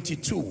verse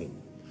 22.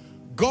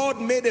 God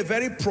made a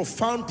very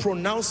profound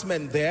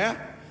pronouncement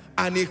there,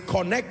 and he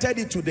connected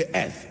it to the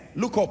earth.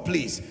 Look up,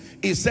 please.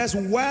 It says,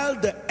 while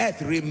the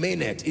earth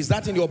remaineth. Is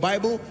that in your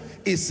Bible?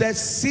 It says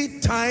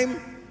seed time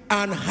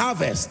and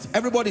harvest.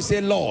 Everybody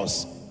say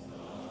laws.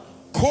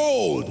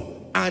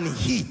 Cold and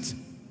heat,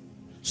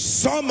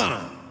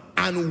 summer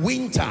and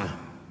winter,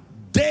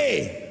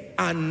 day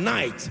and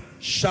night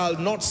shall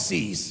not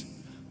cease.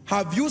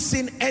 Have you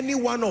seen any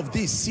one of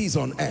these cease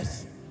on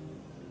earth?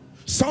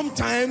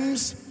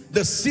 Sometimes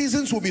the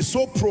seasons will be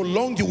so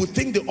prolonged you would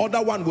think the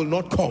other one will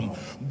not come,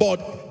 but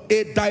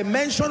a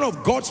dimension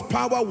of God's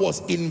power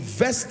was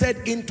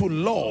invested into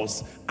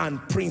laws and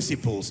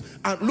principles.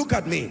 And look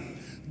at me.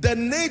 The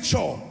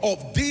nature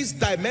of this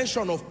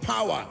dimension of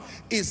power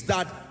is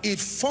that it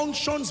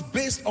functions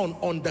based on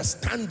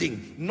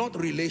understanding, not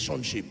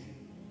relationship.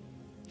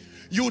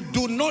 You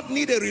do not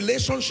need a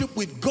relationship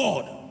with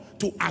God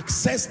to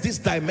access this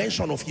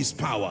dimension of his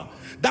power.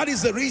 That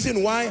is the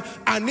reason why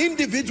an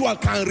individual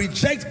can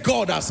reject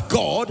God as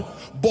God,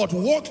 but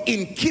walk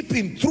in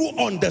keeping through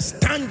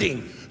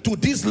understanding to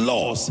these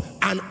laws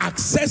and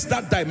access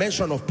that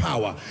dimension of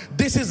power.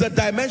 This is a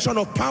dimension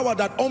of power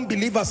that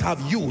unbelievers have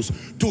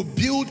used to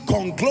build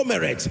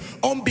conglomerates.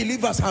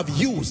 Unbelievers have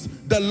used.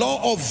 The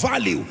law of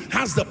value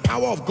has the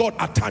power of God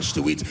attached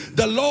to it.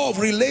 The law of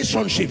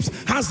relationships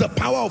has the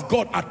power of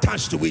God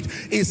attached to it.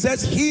 It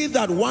says he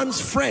that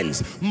wants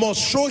friends must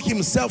show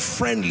himself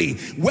friendly,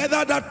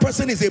 whether that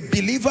person is a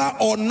believer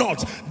or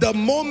not. The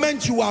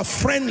moment you are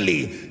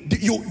friendly,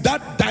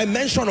 that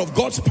dimension of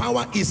God's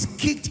power is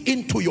kicked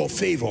into your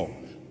favor.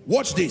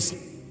 Watch this.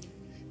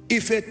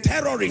 If a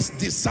terrorist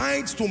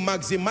decides to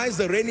maximize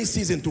the rainy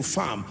season to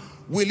farm,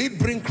 will it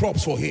bring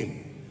crops for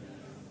him?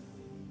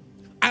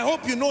 I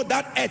hope you know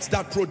that earth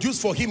that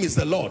produced for him is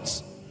the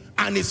Lord's,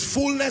 and his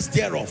fullness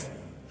thereof.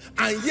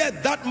 And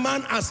yet that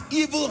man, as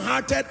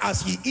evil-hearted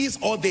as he is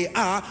or they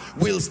are,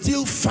 will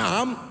still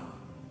farm,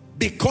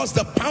 because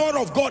the power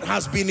of God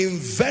has been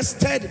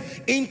invested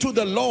into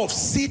the law of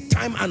seed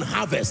time and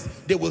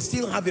harvest. They will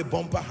still have a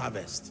bumper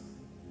harvest.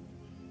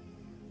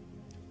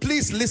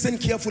 Please listen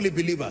carefully,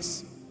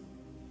 believers.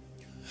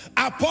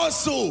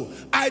 Apostle,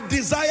 I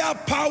desire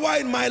power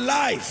in my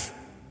life.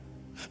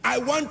 I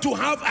want to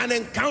have an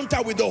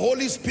encounter with the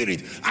Holy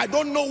Spirit. I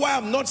don't know why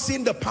I'm not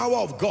seeing the power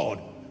of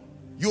God.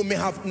 You may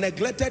have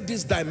neglected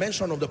this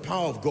dimension of the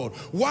power of God.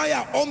 Why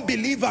are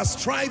unbelievers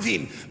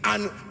striving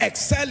and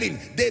excelling?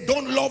 They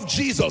don't love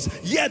Jesus,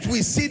 yet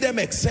we see them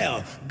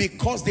excel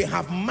because they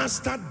have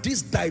mastered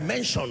this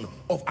dimension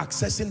of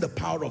accessing the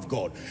power of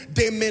God.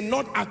 They may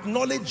not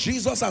acknowledge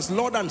Jesus as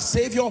Lord and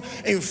Savior.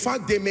 In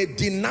fact, they may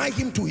deny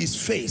him to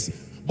his face,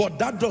 but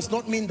that does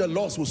not mean the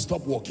laws will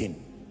stop working.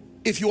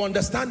 If you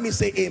understand me,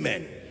 say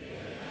amen.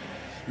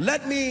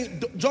 Let me,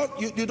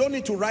 you don't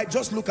need to write,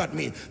 just look at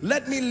me.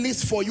 Let me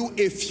list for you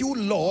a few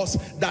laws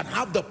that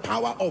have the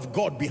power of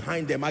God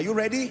behind them. Are you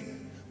ready?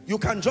 You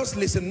can just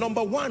listen.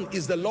 Number one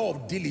is the law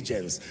of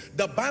diligence.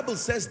 The Bible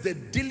says the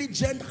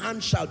diligent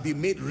hand shall be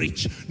made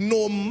rich.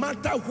 No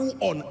matter who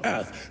on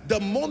earth, the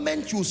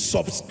moment you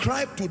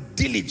subscribe to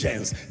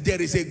diligence,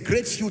 there is a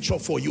great future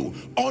for you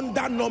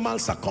under normal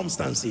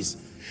circumstances.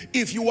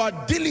 If you are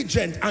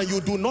diligent and you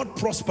do not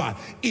prosper,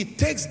 it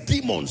takes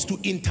demons to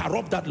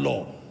interrupt that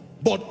law.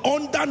 But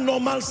under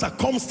normal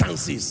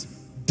circumstances,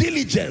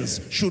 diligence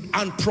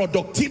and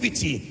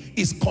productivity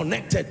is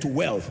connected to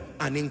wealth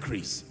and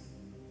increase.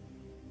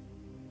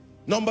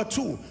 Number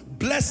two,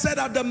 blessed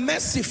are the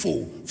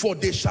merciful, for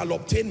they shall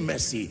obtain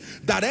mercy.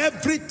 That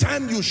every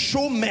time you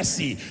show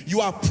mercy, you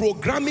are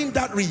programming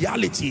that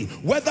reality,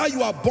 whether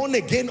you are born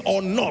again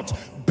or not,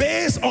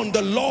 based on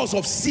the laws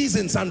of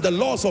seasons and the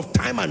laws of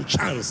time and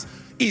chance.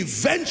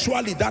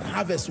 Eventually that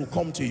harvest will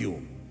come to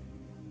you.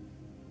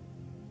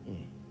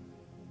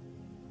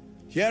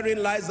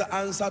 Herein lies the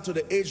answer to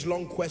the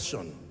age-long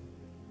question.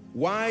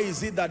 Why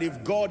is it that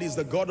if God is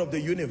the God of the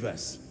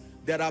universe,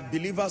 there are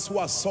believers who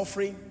are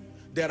suffering,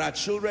 there are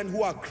children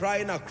who are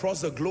crying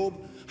across the globe?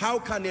 How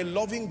can a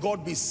loving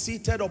God be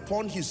seated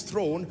upon his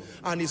throne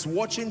and is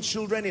watching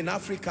children in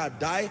Africa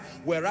die,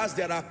 whereas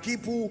there are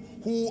people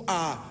who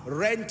are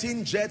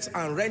renting jets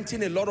and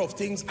renting a lot of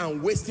things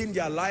and wasting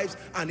their lives,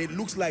 and it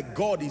looks like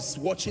God is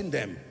watching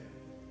them?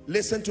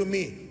 Listen to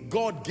me.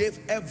 God gave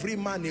every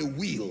man a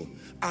will,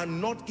 and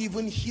not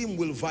even him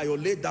will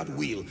violate that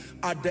will.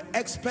 At the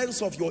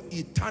expense of your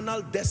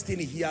eternal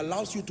destiny, he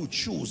allows you to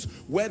choose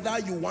whether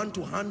you want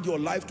to hand your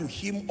life to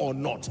him or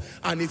not.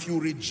 And if you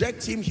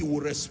reject him, he will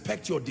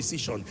respect your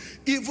decision.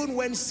 Even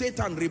when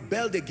Satan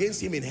rebelled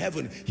against him in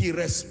heaven, he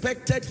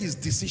respected his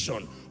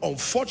decision.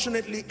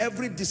 Unfortunately,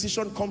 every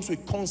decision comes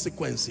with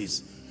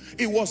consequences.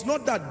 It was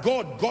not that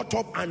God got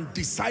up and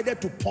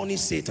decided to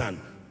punish Satan.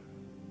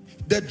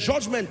 The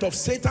judgment of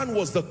Satan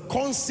was the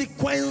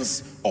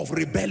consequence of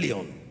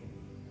rebellion.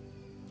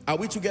 Are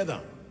we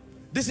together?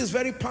 This is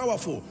very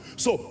powerful.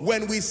 So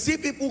when we see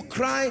people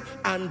cry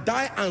and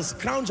die and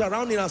scrounge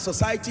around in our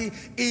society,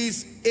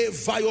 is a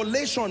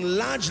violation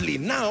largely.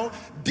 Now,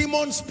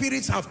 demon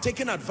spirits have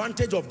taken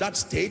advantage of that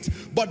state,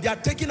 but they are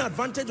taking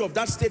advantage of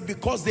that state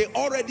because they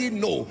already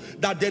know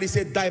that there is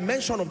a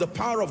dimension of the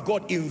power of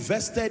God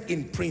invested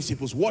in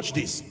principles. Watch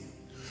this.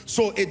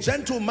 So a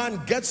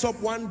gentleman gets up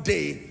one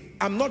day.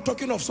 I'm not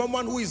talking of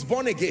someone who is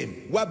born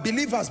again. We're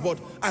believers, but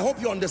I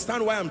hope you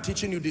understand why I'm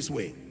teaching you this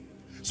way.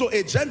 So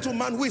a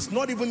gentleman who is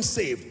not even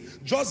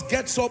saved just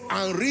gets up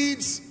and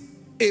reads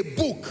a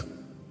book,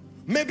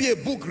 maybe a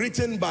book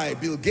written by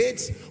Bill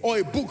Gates or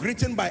a book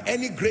written by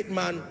any great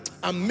man,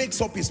 and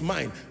makes up his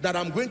mind that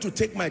I'm going to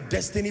take my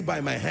destiny by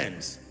my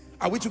hands.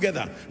 Are we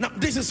together? Now,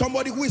 this is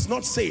somebody who is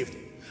not saved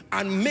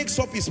and makes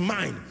up his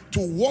mind to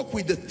walk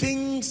with the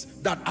things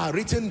that are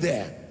written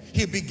there.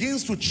 He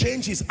begins to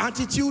change his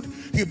attitude.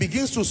 He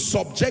begins to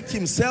subject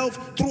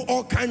himself through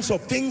all kinds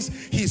of things.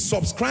 He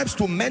subscribes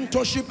to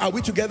mentorship. Are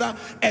we together?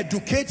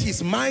 Educate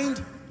his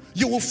mind.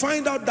 You will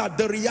find out that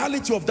the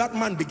reality of that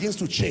man begins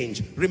to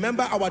change.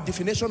 Remember our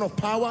definition of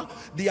power?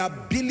 The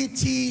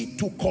ability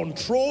to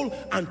control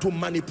and to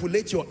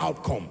manipulate your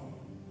outcome.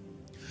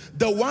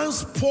 The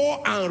once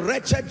poor and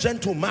wretched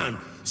gentleman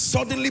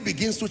suddenly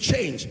begins to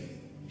change.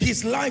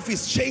 His life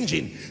is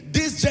changing.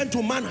 This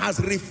gentleman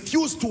has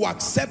refused to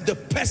accept the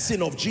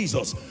person of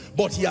Jesus,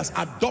 but he has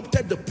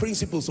adopted the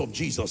principles of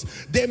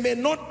Jesus. They may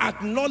not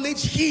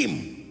acknowledge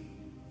him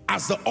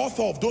as the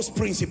author of those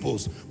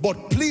principles,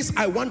 but please,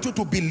 I want you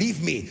to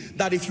believe me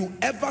that if you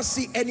ever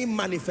see any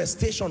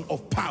manifestation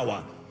of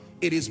power,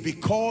 it is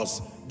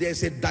because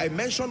there's a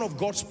dimension of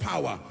God's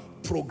power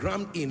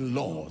programmed in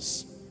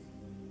laws.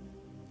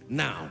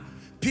 Now,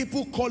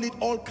 people call it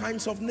all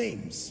kinds of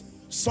names.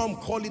 Some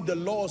call it the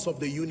laws of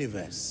the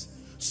universe.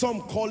 Some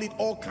call it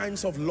all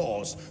kinds of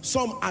laws.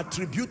 Some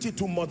attribute it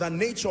to Mother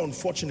Nature,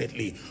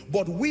 unfortunately.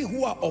 But we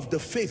who are of the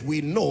faith,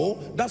 we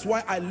know. That's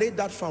why I laid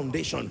that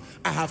foundation.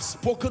 I have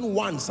spoken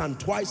once and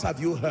twice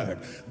have you heard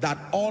that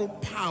all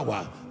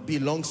power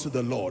belongs to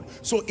the Lord.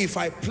 So if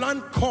I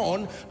plant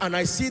corn and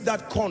I see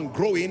that corn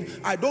growing,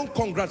 I don't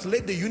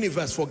congratulate the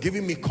universe for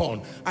giving me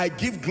corn. I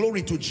give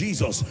glory to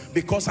Jesus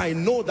because I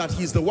know that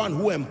he's the one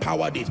who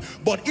empowered it.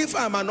 But if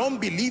I'm an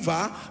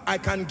unbeliever, I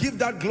can give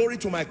that glory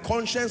to my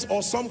conscience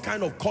or some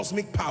kind of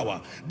cosmic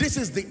power. This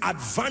is the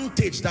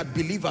advantage that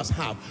believers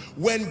have.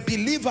 When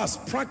believers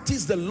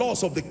practice the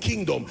laws of the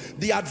kingdom,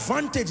 the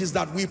advantage is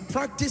that we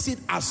practice it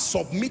as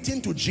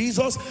submitting to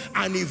Jesus,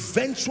 and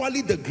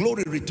eventually the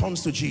glory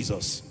returns to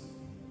Jesus.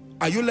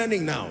 Are you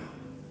learning now?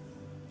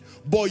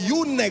 But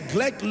you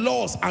neglect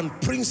laws and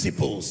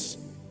principles,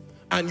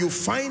 and you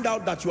find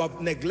out that you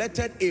have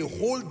neglected a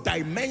whole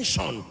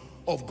dimension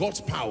of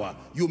God's power.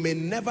 You may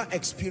never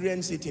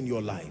experience it in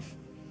your life.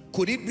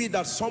 Could it be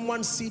that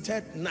someone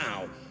seated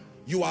now,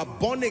 you are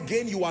born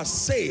again, you are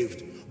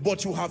saved,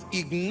 but you have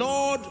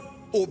ignored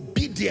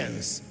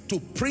obedience to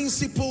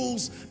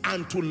principles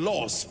and to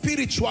laws,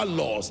 spiritual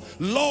laws,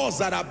 laws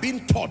that are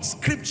being taught,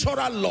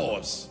 scriptural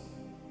laws.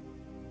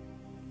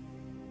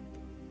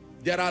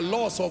 There are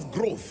laws of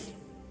growth.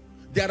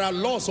 There are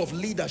laws of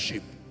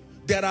leadership.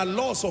 There are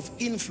laws of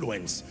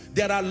influence.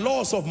 There are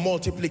laws of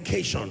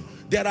multiplication.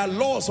 There are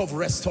laws of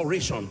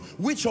restoration.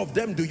 Which of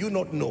them do you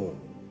not know?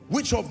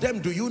 Which of them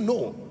do you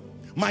know?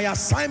 My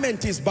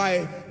assignment is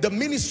by the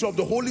ministry of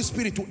the Holy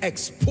Spirit to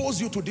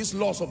expose you to these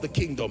laws of the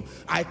kingdom.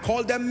 I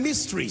call them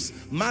mysteries.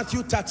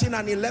 Matthew 13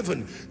 and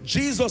 11.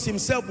 Jesus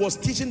himself was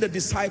teaching the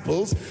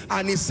disciples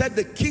and he said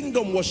the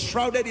kingdom was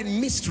shrouded in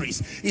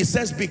mysteries. He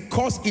says,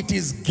 because it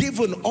is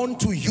given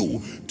unto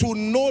you to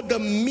know the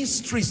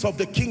mysteries of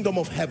the kingdom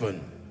of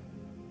heaven.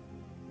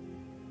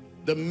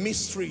 The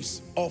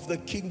mysteries of the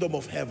kingdom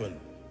of heaven.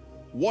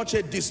 Watch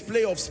a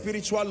display of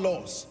spiritual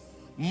laws.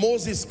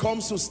 Moses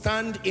comes to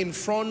stand in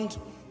front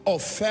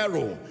of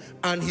Pharaoh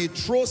and he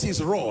throws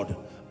his rod,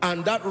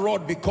 and that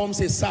rod becomes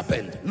a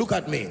serpent. Look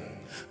at me.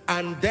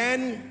 And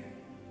then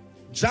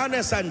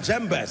Jannes and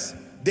Jambres,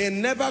 they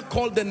never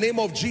called the name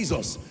of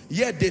Jesus,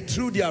 yet they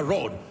threw their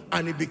rod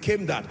and it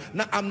became that.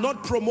 Now, I'm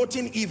not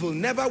promoting evil.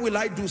 Never will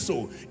I do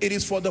so. It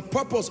is for the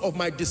purpose of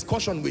my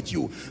discussion with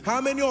you. How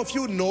many of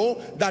you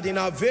know that in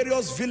our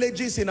various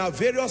villages, in our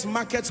various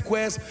market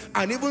squares,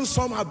 and even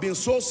some have been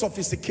so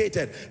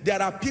sophisticated,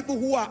 there are people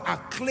who are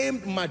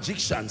acclaimed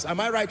magicians. Am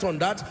I right on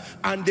that?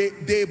 And they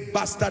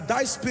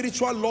bastardize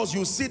spiritual laws.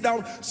 You sit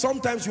down,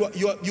 sometimes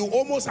you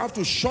almost have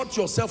to shut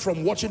yourself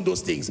from watching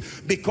those things,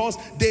 because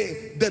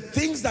the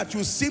things that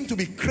you seem to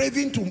be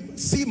craving to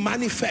see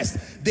manifest,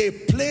 they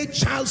play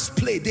child's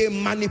play. They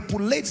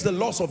manipulate the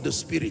laws of the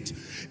spirit.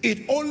 It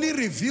only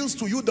reveals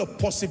to you the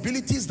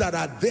possibilities that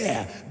are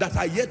there that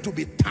are yet to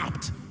be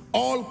tapped.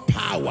 All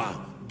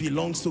power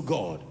belongs to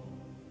God.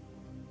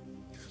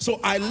 So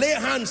I lay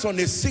hands on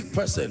a sick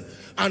person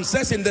and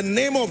says, in the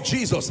name of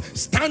Jesus,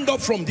 stand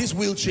up from this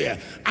wheelchair.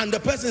 And the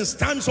person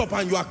stands up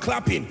and you are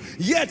clapping.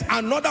 Yet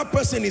another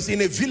person is in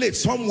a village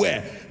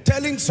somewhere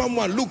telling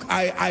someone, look,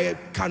 I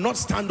cannot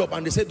stand up.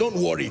 And they say, don't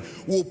worry,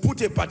 we'll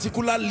put a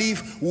particular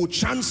leaf, we'll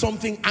chant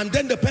something, and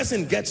then the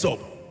person gets up.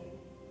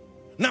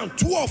 Now,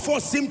 2 of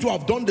us seem to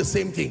have done the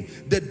same thing.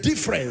 The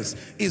difference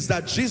is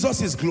that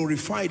Jesus is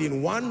glorified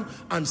in one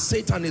and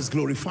Satan is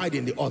glorified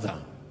in the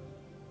other.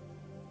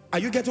 Are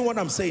you getting what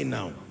I'm saying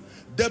now?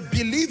 The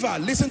believer,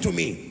 listen to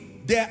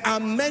me, there are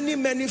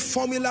many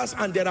formulas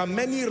and there are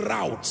many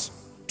routes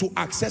to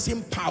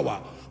accessing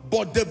power.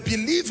 But the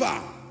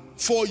believer,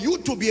 for you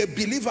to be a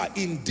believer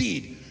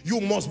indeed,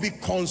 you must be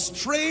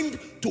constrained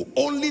to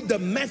only the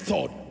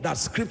method that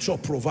Scripture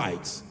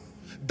provides.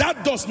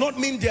 That does not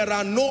mean there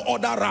are no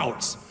other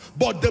routes.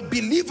 But the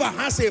believer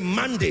has a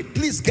mandate.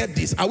 Please get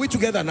this. Are we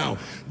together now?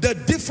 The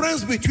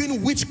difference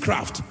between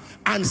witchcraft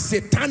and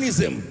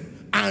Satanism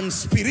and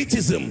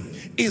spiritism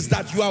is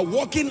that you are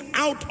walking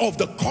out of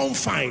the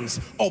confines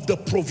of the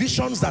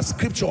provisions that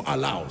Scripture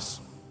allows.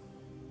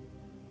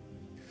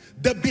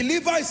 The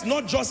believer is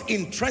not just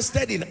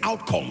interested in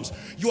outcomes.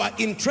 You are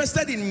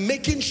interested in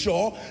making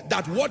sure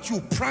that what you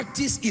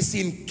practice is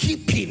in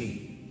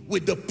keeping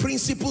with the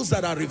principles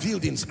that are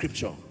revealed in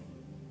Scripture.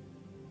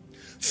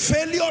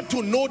 Failure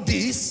to know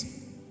this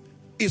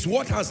is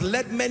what has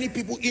led many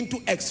people into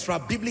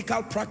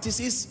extra-biblical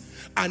practices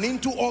and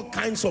into all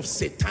kinds of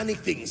satanic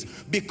things.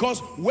 Because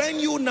when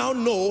you now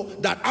know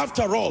that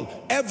after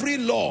all, every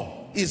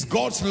law is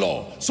God's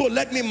law, so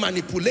let me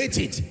manipulate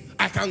it.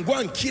 I can go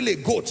and kill a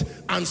goat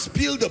and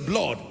spill the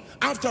blood.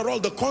 After all,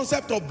 the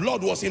concept of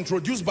blood was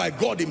introduced by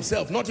God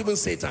himself, not even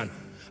Satan.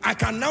 I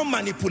can now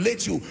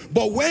manipulate you.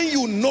 But when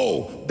you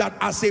know that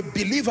as a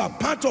believer,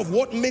 part of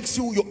what makes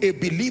you a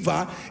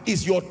believer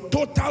is your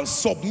total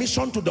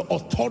submission to the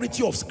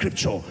authority of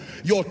Scripture,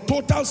 your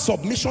total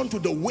submission to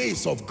the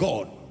ways of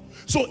God.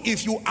 So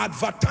if you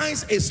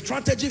advertise a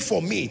strategy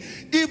for me,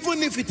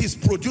 even if it is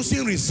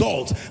producing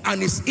results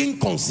and is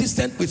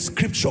inconsistent with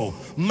Scripture,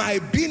 my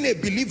being a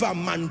believer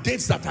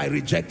mandates that I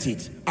reject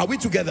it. Are we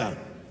together?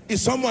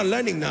 Is someone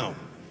learning now?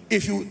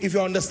 If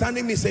you're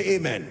understanding me, say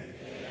amen.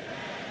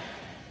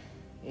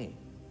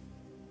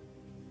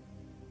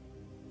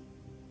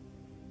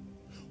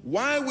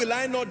 Why will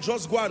I not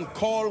just go and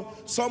call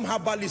some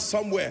herbalist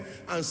somewhere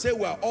and say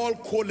we're all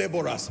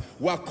co-laborers,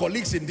 we're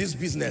colleagues in this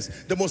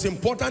business? The most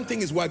important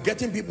thing is we're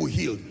getting people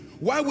healed.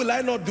 Why will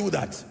I not do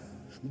that?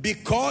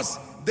 Because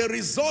the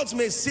results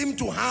may seem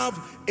to have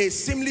a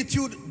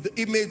similitude.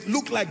 It may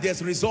look like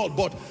there's result,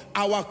 but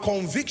our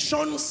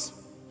convictions,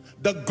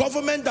 the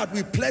government that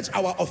we pledge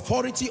our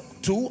authority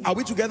to, are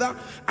we together?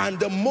 And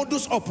the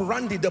modus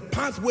operandi, the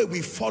pathway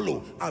we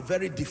follow, are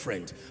very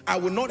different. I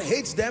will not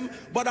hate them,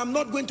 but I'm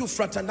not going to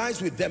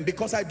fraternize with them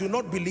because I do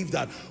not believe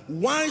that.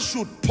 Why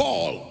should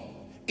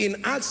Paul,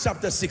 in Acts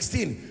chapter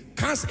 16,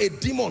 cast a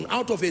demon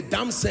out of a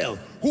damsel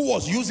who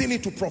was using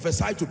it to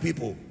prophesy to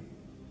people?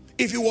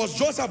 If it was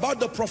just about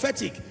the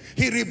prophetic,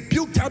 he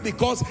rebuked her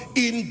because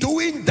in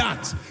doing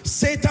that,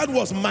 Satan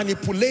was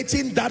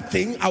manipulating that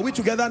thing. Are we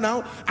together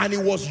now? And he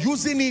was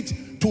using it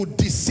to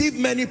deceive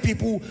many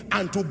people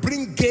and to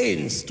bring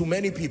gains to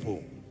many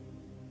people.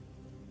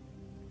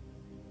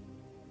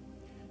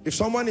 If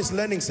someone is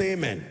learning, say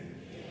amen.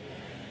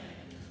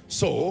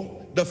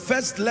 So, the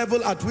first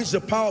level at which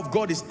the power of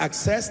God is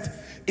accessed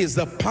is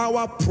the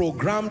power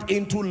programmed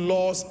into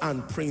laws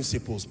and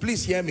principles.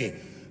 Please hear me.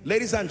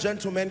 Ladies and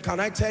gentlemen, can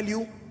I tell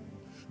you,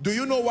 do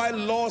you know why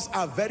laws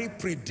are very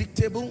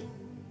predictable?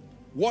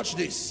 Watch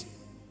this.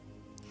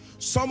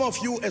 Some of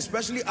you,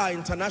 especially our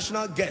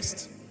international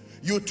guests,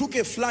 you took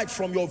a flight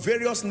from your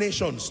various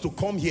nations to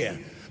come here.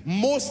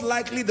 Most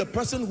likely the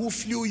person who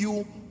flew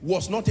you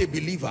was not a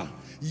believer.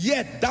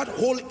 Yet that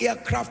whole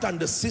aircraft and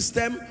the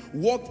system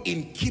worked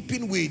in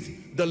keeping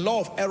with the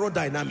law of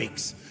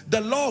aerodynamics. The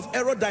law of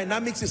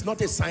aerodynamics is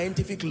not a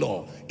scientific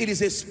law. It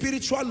is a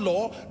spiritual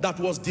law that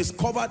was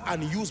discovered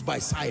and used by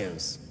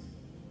science.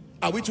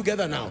 Are we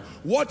together now?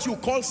 What you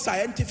call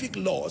scientific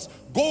laws,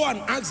 go and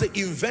ask the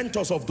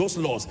inventors of those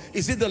laws.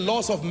 Is it the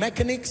laws of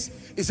mechanics?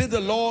 Is it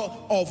the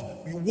law of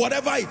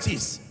whatever it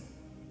is?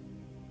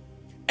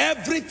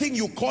 Everything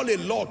you call a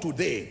law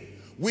today,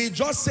 we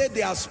just say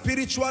they are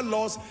spiritual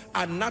laws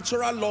and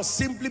natural laws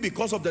simply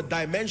because of the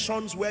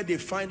dimensions where they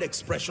find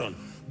expression.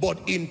 But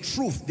in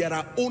truth, there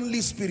are only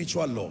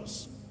spiritual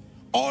laws.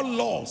 All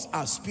laws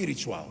are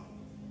spiritual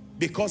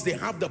because they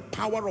have the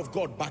power of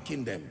God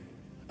backing them.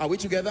 Are we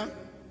together?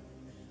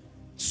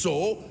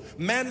 So,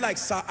 men like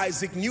Sir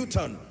Isaac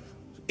Newton,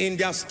 in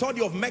their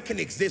study of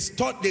mechanics, they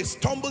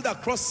stumbled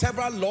across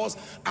several laws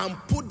and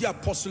put their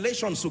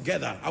postulations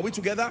together. Are we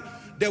together?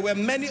 There were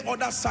many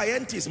other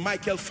scientists.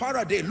 Michael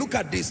Faraday, look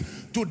at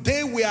this.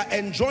 Today we are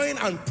enjoying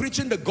and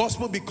preaching the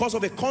gospel because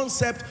of a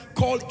concept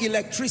called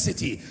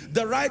electricity.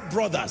 The Wright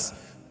brothers.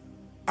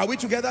 Are we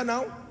together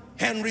now?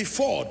 Henry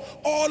Ford.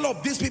 All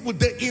of these people,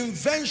 the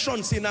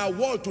inventions in our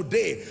world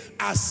today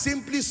are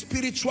simply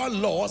spiritual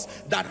laws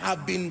that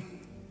have been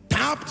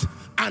tapped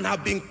and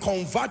have been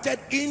converted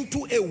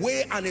into a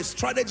way and a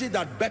strategy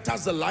that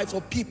betters the lives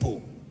of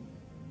people.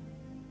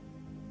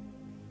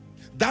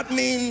 That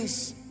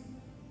means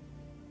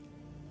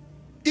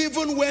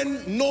even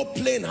when no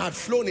plane had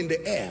flown in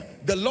the air,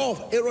 the law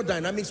of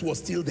aerodynamics was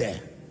still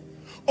there.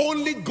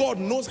 Only God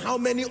knows how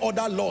many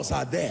other laws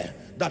are there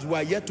that we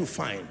are yet to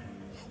find.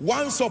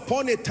 Once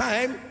upon a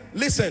time,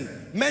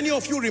 listen, many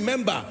of you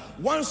remember,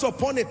 once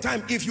upon a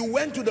time, if you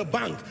went to the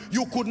bank,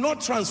 you could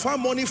not transfer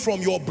money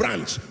from your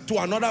branch to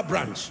another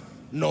branch.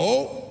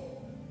 No.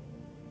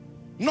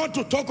 Not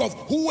to talk of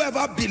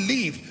whoever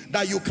believed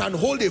that you can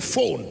hold a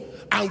phone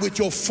and with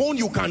your phone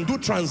you can do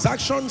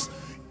transactions.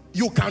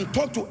 You can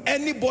talk to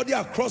anybody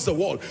across the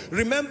world.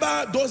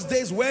 Remember those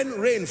days when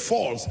rain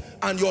falls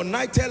and your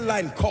NITEL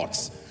line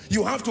cuts?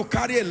 You have to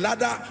carry a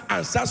ladder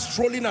and start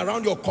strolling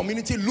around your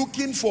community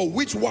looking for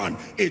which one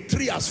a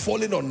tree has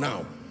fallen on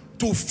now,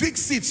 to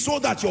fix it so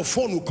that your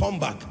phone will come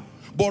back.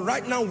 But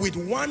right now, with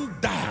one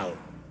dial,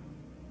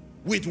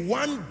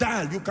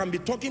 you can be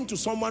talking to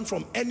someone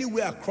from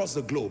anywhere across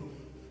the globe.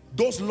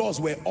 Those laws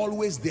were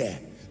always there.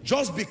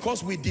 Just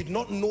because we did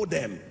not know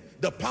them,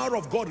 the power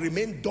of God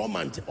remained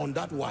dormant on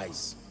that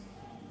wise.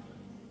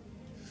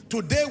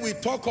 Today we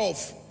talk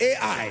of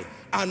AI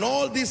and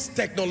all these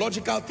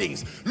technological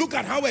things. Look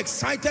at how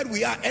excited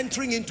we are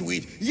entering into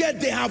it,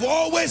 yet they have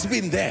always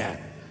been there.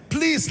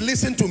 Please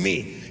listen to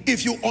me.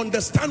 If you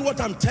understand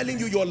what I'm telling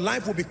you, your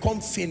life will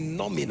become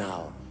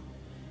phenomenal.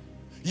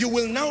 You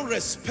will now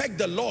respect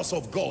the laws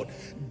of God.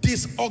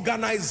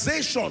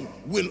 Disorganization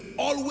will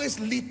always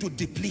lead to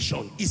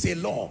depletion. It's a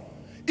law.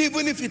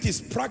 Even if it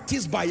is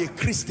practiced by a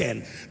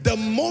Christian, the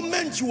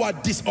moment you are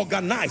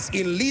disorganized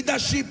in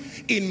leadership,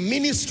 in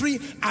ministry,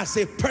 as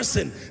a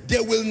person,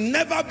 there will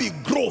never be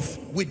growth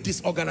with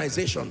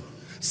disorganization.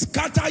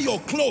 Scatter your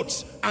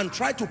clothes and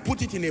try to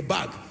put it in a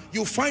bag.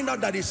 You find out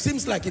that it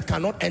seems like it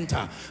cannot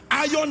enter.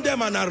 Iron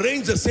them and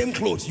arrange the same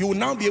clothes. You will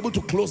now be able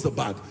to close the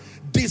bag.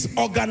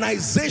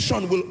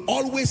 Disorganization will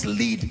always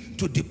lead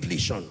to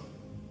depletion.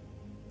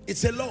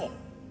 It's a law.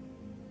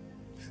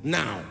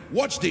 Now,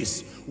 watch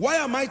this. Why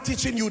am I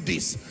teaching you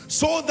this?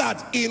 So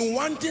that in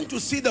wanting to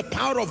see the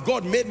power of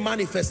God made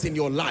manifest in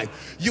your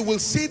life, you will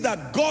see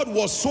that God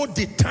was so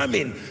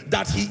determined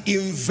that he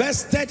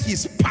invested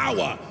his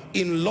power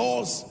in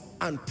laws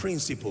and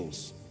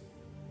principles.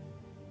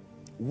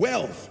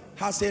 Wealth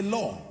has a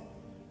law.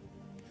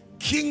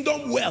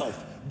 Kingdom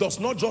wealth does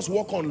not just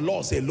work on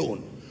laws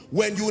alone.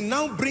 When you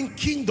now bring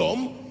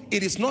kingdom,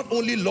 it is not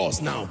only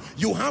laws now.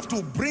 You have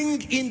to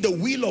bring in the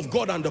will of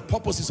God and the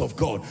purposes of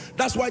God.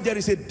 That's why there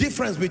is a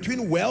difference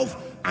between wealth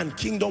and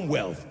kingdom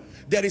wealth.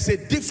 There is a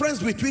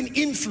difference between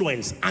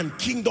influence and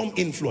kingdom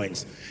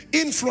influence.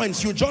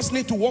 Influence, you just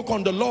need to work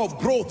on the law of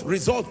growth,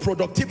 result,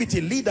 productivity,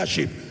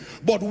 leadership.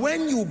 But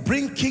when you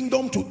bring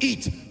kingdom to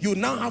it, you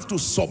now have to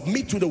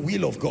submit to the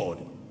will of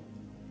God.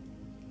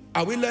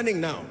 Are we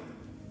learning now?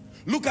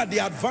 Look at the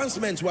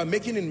advancements we're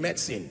making in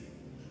medicine.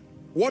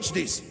 Watch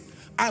this.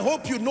 I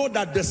hope you know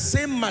that the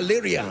same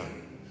malaria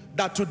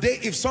that today,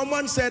 if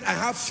someone said, I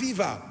have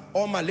fever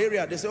or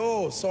malaria, they say,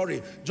 oh,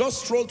 sorry,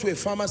 just stroll to a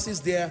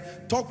pharmacist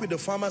there, talk with the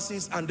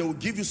pharmacist, and they will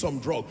give you some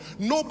drug.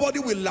 Nobody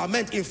will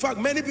lament. In fact,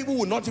 many people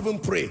will not even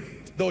pray.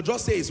 They'll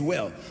just say it's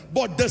well.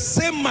 But the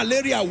same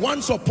malaria,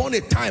 once upon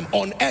a time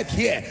on earth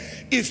here,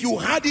 if you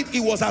had it,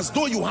 it was as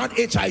though you had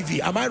HIV.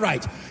 Am I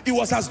right? It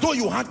was as though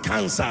you had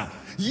cancer.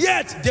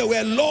 Yet there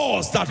were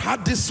laws that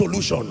had these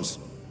solutions.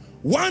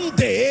 One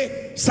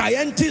day,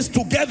 scientists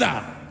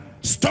together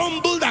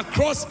stumbled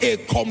across a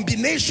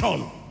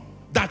combination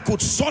that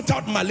could sort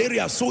out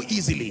malaria so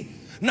easily.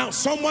 Now,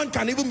 someone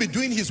can even be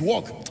doing his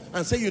work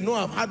and say, you know,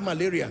 I've had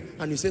malaria.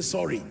 And you say,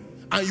 sorry.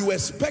 And you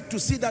expect to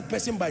see that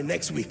person by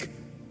next week.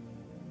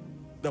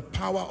 The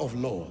power of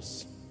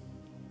laws.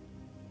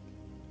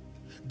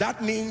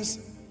 That means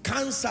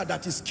cancer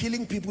that is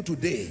killing people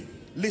today.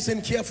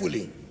 Listen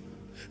carefully.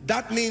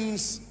 That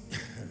means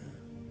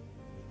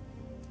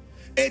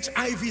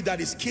HIV that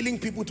is killing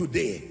people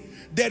today.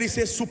 There is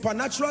a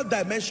supernatural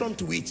dimension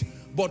to it.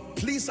 But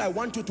please, I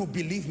want you to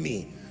believe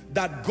me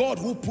that God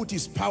who put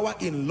his power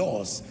in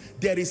laws,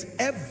 there is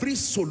every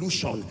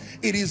solution.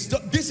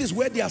 This is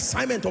where the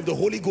assignment of the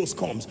Holy Ghost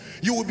comes.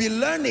 You will be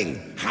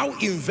learning how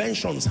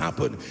inventions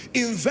happen.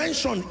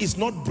 Invention is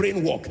not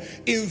brain work.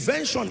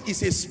 Invention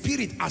is a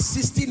spirit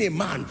assisting a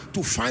man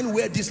to find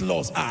where these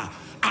laws are,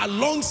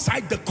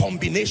 alongside the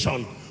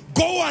combination.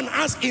 Go and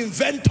ask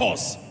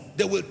inventors.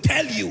 They will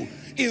tell you.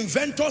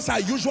 Inventors are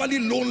usually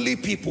lonely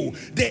people.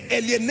 They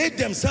alienate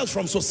themselves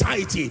from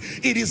society.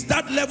 It is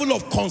that level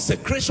of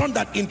consecration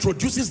that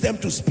introduces them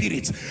to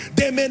spirits.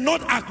 They may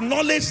not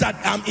acknowledge that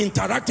I'm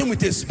interacting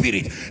with a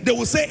spirit. They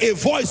will say, a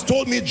voice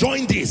told me,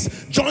 join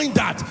this, join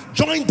that,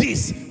 join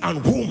this,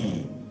 and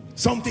boom,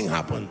 something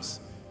happens.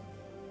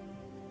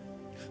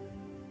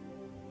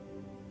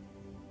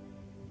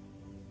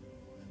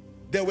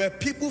 There were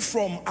people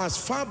from as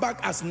far back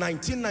as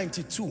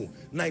 1992,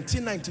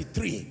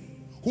 1993,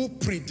 who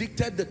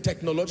predicted the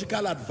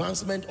technological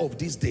advancement of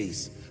these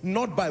days,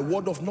 not by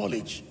word of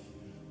knowledge,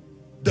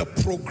 the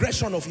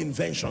progression of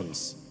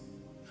inventions.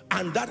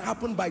 and that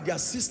happened by the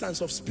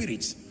assistance of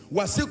spirits.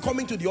 We're still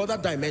coming to the other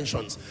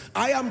dimensions.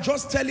 I am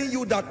just telling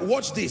you that,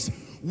 watch this,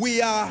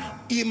 we are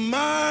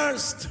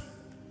immersed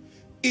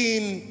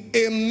in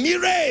a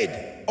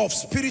myriad of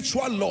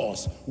spiritual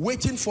laws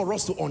waiting for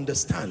us to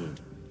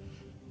understand.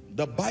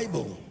 The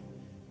Bible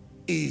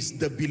is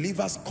the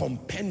believer's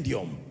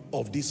compendium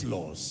of these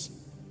laws.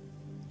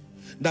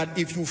 That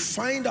if you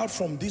find out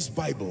from this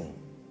Bible,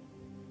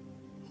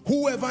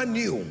 whoever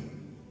knew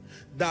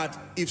that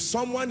if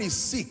someone is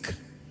sick,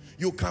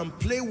 you can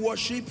play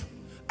worship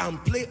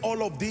and play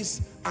all of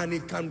this and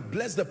it can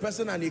bless the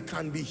person and it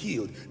can be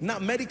healed. Now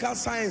medical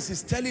science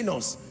is telling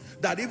us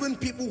that even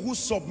people who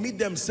submit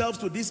themselves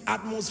to these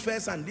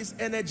atmospheres and these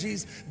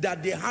energies,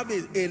 that they have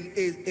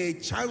a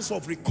chance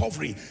of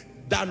recovery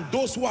than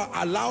those who are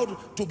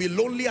allowed to be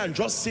lonely and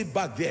just sit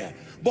back there.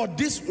 But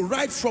this,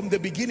 right from the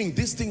beginning,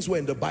 these things were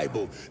in the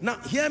Bible. Now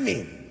hear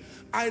me.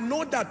 I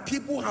know that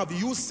people have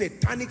used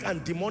satanic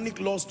and demonic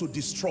laws to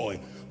destroy.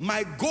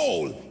 My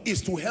goal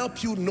is to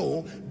help you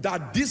know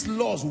that these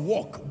laws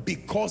work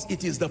because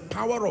it is the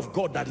power of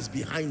God that is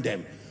behind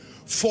them.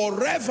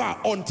 Forever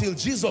until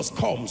Jesus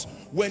comes,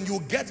 when you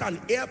get an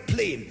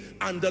airplane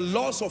and the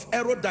laws of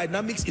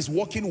aerodynamics is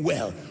working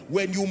well,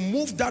 when you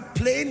move that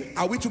plane,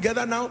 are we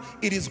together now?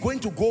 It is going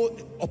to go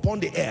upon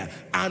the air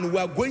and we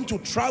are going to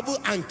travel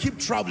and keep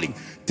traveling,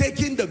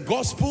 taking the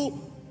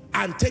gospel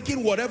and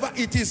taking whatever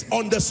it is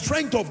on the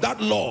strength of that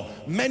law.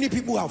 Many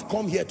people have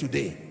come here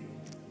today.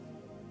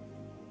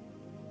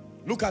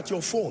 Look at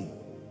your phone.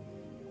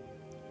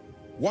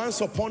 Once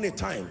upon a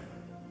time,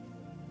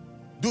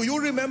 do you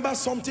remember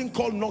something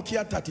called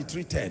Nokia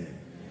 3310?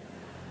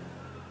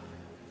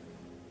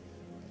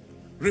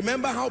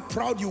 Remember how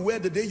proud you were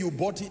the day you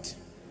bought it?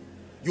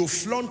 You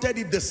flaunted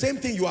it. The same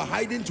thing you are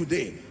hiding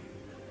today.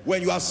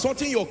 When you are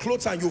sorting your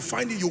clothes and you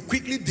find it, you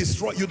quickly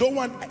destroy. You don't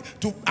want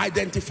to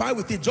identify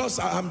with it.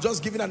 I'm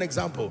just giving an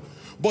example.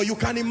 But you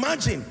can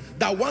imagine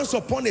that once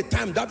upon a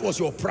time, that was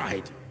your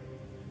pride.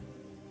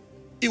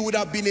 It would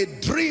have been a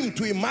dream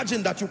to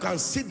imagine that you can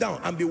sit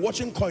down and be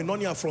watching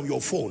Koinonia from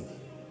your phone.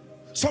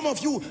 Some of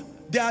you,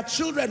 there are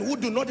children who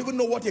do not even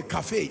know what a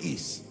cafe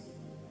is.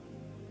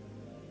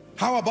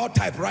 How about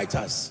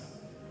typewriters?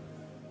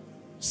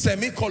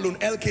 Semicolon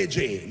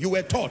LKJ, you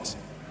were taught.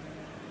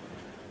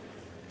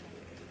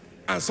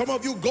 And some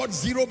of you got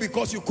 0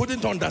 because you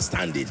couldn't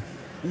understand it.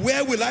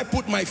 Where will I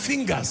put my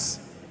fingers?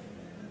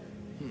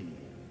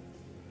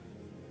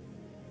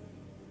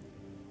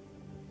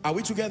 Are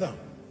we together?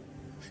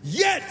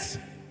 Yet,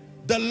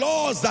 the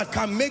laws that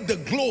can make the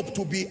globe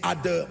to be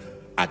at the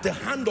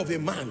hand of a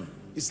man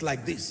is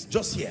like this,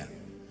 just here.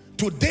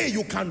 Today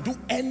you can do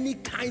any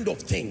kind of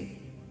thing,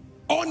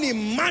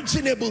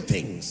 unimaginable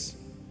things.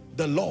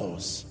 The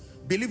laws.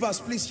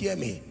 Believers, please hear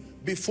me.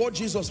 Before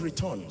Jesus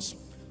returns,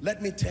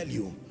 let me tell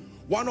you,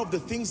 one of the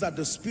things that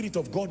the Spirit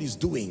of God is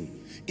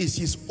doing is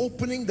He's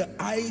opening the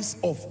eyes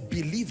of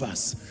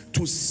believers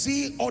to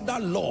see other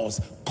laws,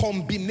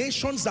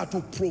 combinations that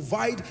will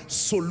provide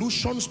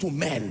solutions to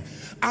men.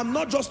 I'm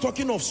not just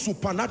talking of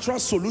supernatural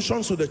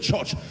solutions to the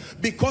church,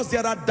 because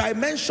there are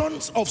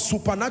dimensions of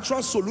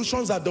supernatural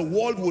solutions that the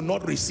world will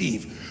not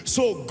receive.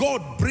 So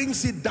God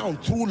brings it down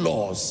through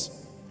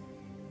laws.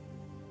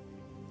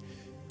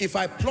 If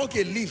I pluck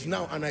a leaf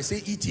now and I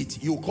say eat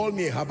it, you call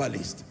me a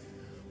herbalist.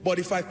 But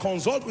if I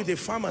consult with a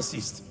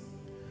pharmacist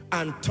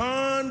and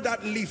turn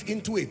that leaf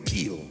into a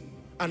pill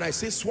and I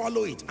say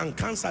swallow it and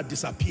cancer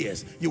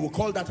disappears, you will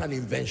call that an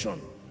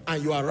invention.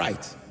 And you are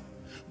right.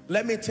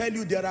 Let me tell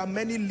you, there are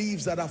many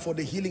leaves that are for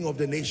the healing of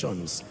the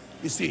nations.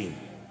 You see,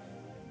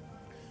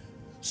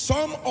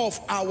 some of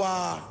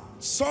our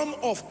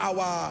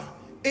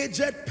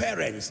aged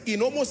parents,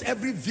 in almost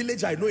every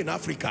village I know in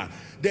Africa,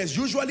 there's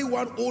usually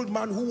one old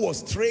man who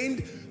was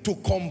trained to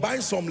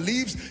combine some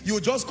leaves. You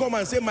just come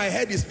and say, my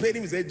head is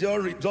paining. He say,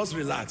 just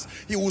relax.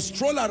 He will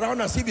stroll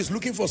around as if he's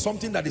looking for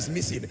something that is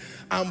missing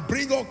and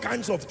bring all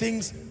kinds of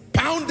things,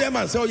 pound them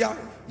and say, oh yeah,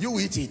 you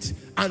eat it.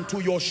 And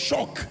to your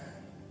shock,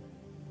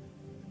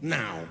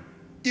 now,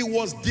 it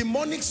was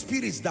demonic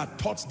spirits that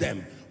taught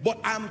them. But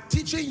I'm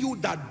teaching you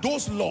that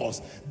those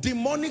laws,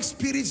 demonic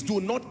spirits do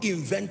not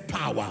invent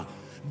power.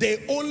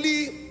 They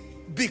only,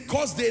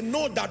 because they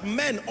know that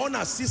men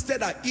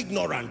unassisted are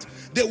ignorant,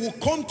 they will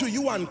come to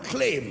you and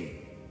claim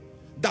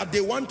that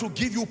they want to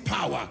give you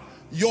power.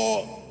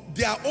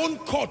 Their own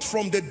cut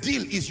from the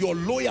deal is your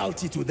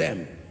loyalty to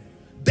them.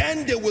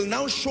 Then they will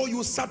now show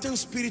you certain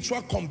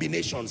spiritual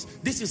combinations.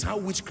 This is how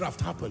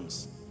witchcraft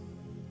happens.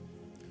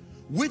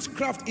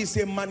 Witchcraft is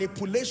a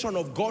manipulation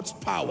of God's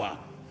power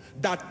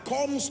that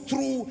comes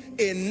through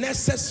a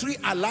necessary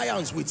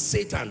alliance with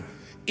Satan,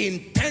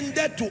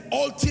 intended to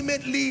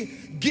ultimately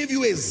give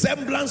you a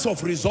semblance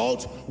of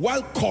result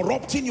while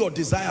corrupting your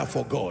desire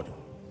for God.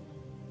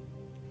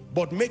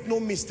 But make no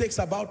mistakes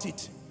about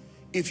it.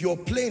 If your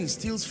plane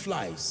still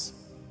flies,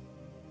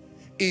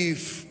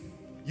 if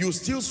you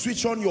still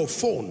switch on your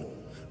phone,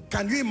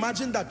 can you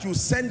imagine that you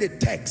send a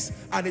text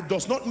and it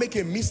does not make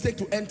a mistake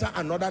to enter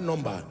another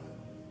number?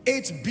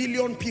 8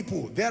 billion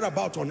people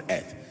thereabout on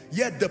earth,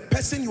 yet the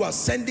person you are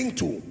sending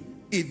to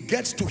it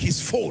gets to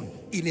his phone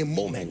in a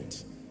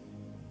moment.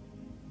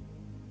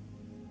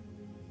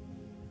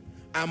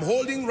 I'm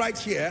holding right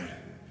here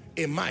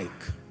a mic.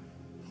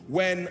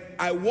 When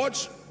I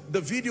watch the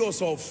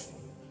videos of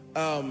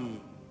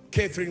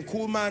Catherine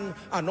Kuhlman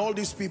and all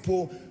these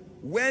people,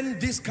 when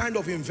this kind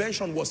of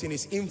invention was in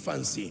its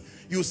infancy,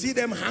 you see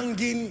them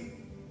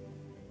hanging,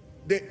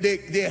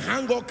 they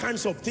hang all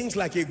kinds of things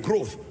like a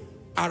growth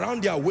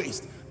around their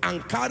waist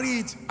and carry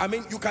it. I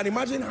mean, you can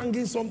imagine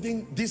hanging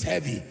something this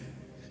heavy.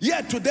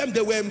 Yet to them,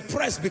 they were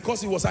impressed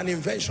because it was an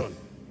invention.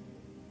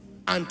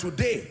 And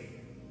today,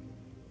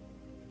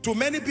 to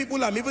many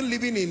people, I'm even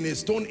living in a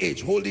stone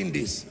age holding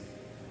this.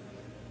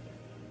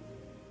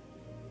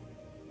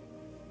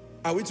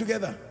 Are we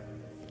together?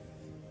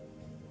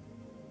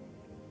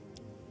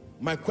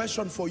 My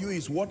question for you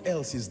is, what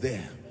else is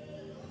there?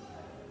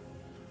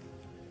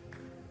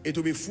 It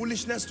will be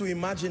foolishness to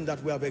imagine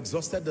that we have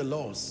exhausted the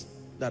laws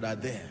that are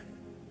there.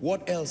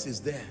 What else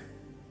is there?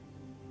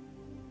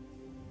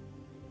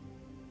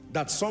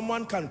 That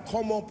someone can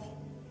come up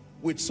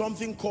with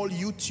something called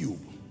YouTube,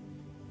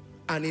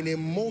 and in a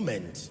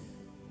moment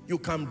you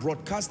can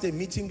broadcast a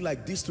meeting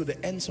like this to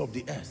the ends of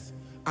the earth,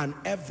 and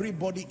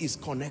everybody is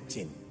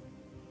connecting.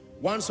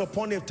 Once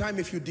upon a time,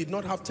 if you did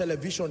not have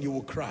television, you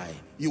will cry,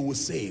 you will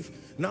save.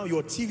 Now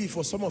your TV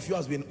for some of you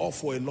has been off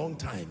for a long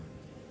time,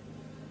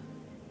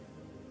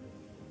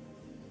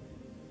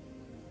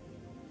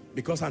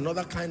 because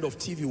another kind of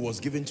TV was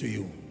given to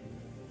you.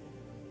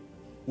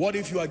 What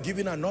if you are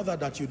given another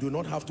that you do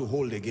not have to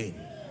hold again?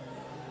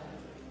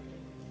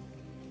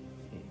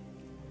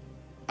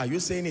 Are you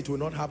saying it will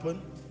not happen?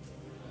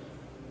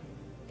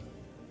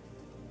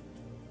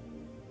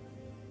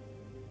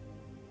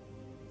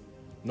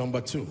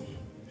 Number two,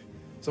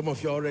 some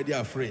of you are already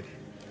afraid.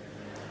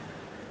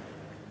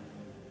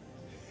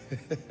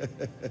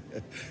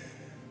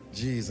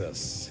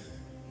 Jesus.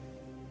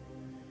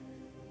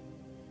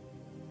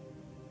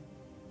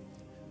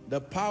 The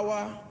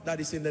power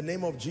that is in the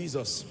name of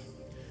Jesus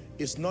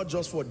is not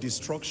just for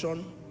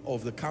destruction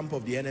of the camp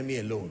of the enemy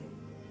alone.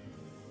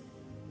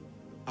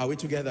 Are we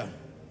together?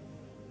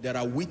 There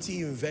are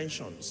witty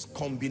inventions,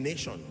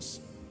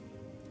 combinations.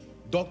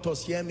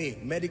 Doctors, hear me.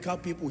 Medical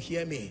people,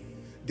 hear me.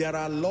 There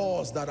are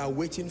laws that are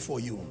waiting for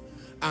you.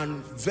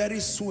 And very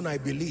soon, I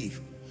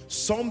believe,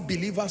 some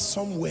believer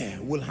somewhere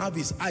will have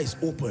his eyes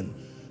open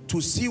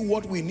to see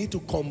what we need to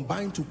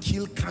combine to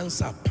kill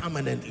cancer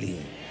permanently.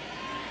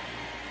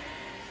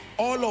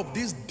 All of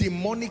these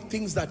demonic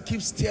things that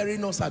keep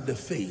staring us at the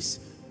face.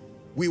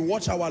 We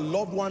watch our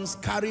loved ones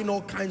carrying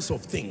all kinds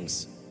of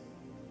things.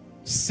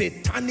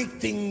 Satanic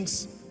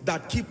things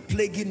that keep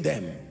plaguing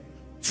them.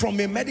 From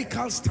a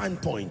medical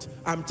standpoint,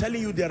 I'm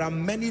telling you, there are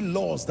many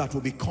laws that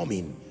will be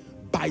coming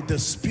by the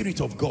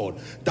Spirit of God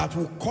that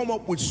will come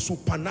up with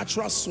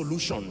supernatural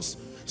solutions.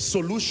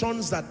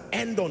 Solutions that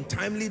end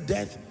untimely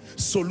death.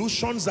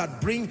 Solutions that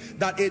bring,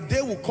 that a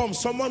day will come,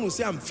 someone will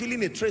say, I'm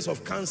feeling a trace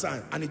of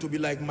cancer, and it will be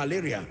like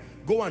malaria.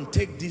 Go and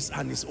take this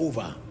and it's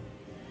over.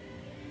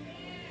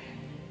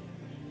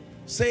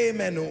 Say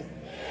amen. Oh.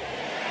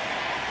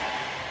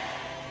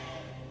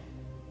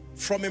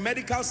 From a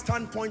medical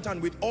standpoint,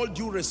 and with all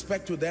due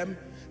respect to them,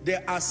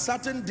 there are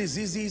certain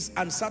diseases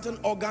and certain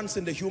organs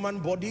in the human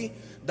body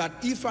that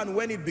if and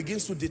when it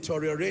begins to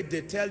deteriorate,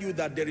 they tell you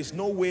that there is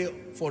no way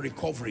for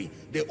recovery.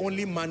 They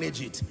only manage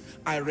it.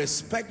 I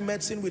respect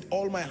medicine with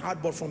all my heart,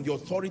 but from the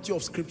authority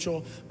of Scripture,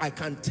 I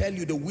can tell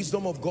you the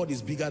wisdom of God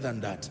is bigger than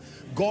that.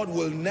 God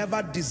will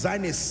never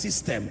design a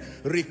system.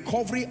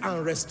 Recovery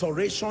and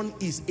restoration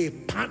is a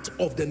part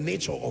of the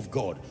nature of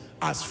God,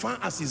 as far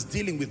as He's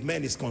dealing with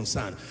men is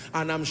concerned.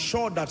 And I'm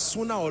sure that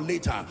sooner or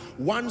later,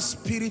 one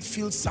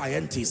spirit-filled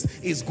scientist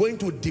is going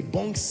to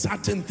debunk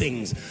certain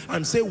things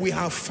and say, we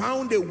have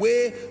found a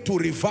way to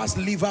reverse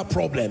liver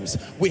problems.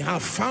 We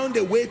have found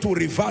a way to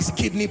reverse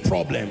kidney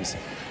problems.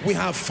 We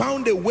have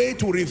found a way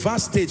to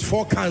reverse stage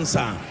 4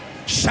 cancer.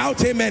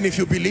 Shout amen if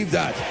you believe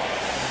that.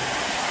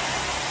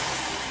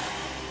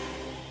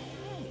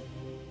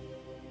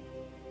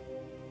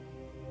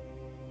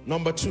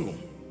 Number two,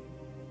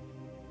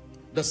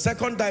 the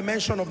second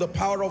dimension of the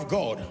power of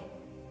God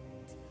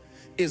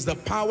is the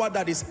power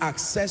that is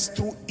accessed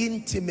through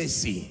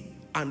intimacy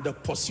and the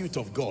pursuit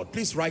of God.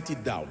 Please write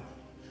it down.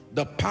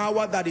 The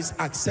power that is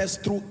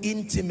accessed through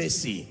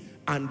intimacy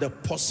and the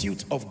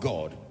pursuit of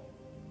God.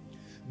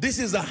 This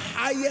is the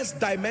highest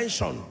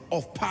dimension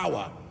of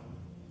power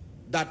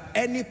that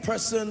any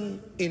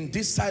person in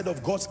this side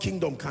of God's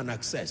kingdom can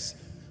access.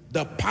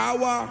 The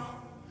power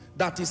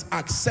that is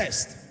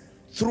accessed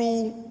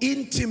through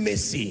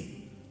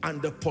intimacy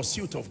and the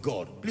pursuit of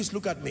God. Please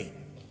look at me.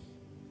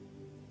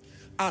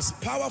 As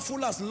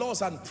powerful as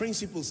laws and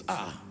principles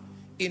are,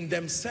 in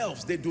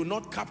themselves, they do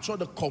not capture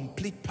the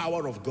complete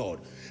power of God.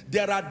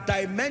 There are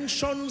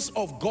dimensions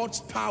of God's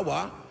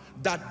power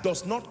that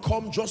does not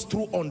come just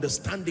through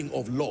understanding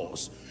of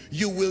laws.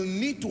 You will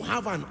need to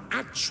have an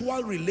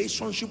actual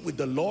relationship with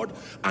the Lord,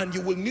 and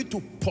you will need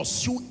to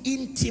pursue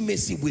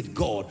intimacy with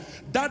God.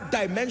 That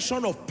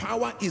dimension of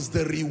power is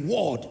the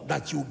reward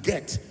that you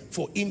get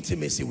for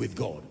intimacy with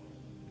God.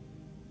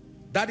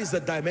 That is the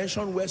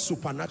dimension where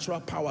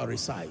supernatural power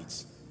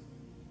resides.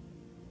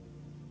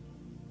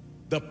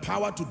 The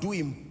power to do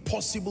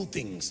impossible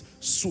things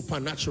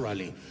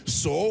supernaturally.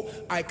 So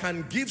I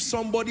can give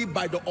somebody,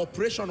 by the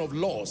operation of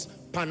laws,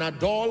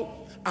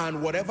 Panadol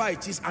and whatever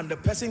it is, and the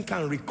person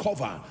can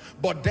recover.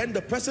 But then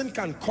the person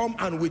can come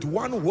and with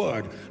one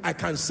word, I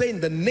can say, in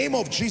the name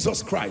of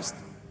Jesus Christ.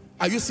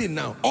 Are you seeing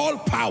now? All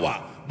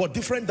power, but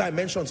different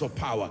dimensions of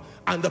power.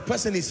 And the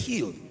person is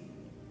healed.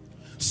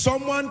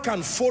 Someone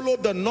can follow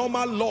the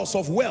normal laws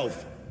of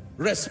wealth,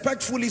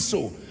 respectfully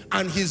so,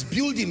 and he's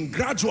building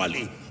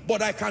gradually.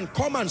 But I can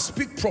come and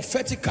speak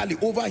prophetically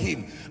over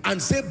him and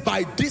say,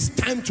 by this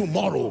time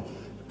tomorrow,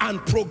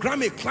 and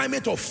program a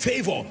climate of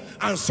favor,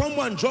 and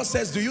someone just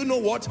says, do you know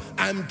what,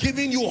 I'm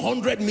giving you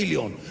 100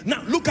 million.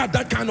 Now look at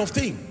that kind of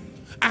thing.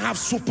 I have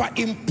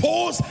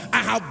superimposed, I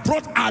have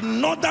brought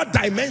another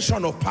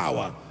dimension of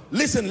power.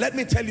 Listen, let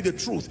me tell you the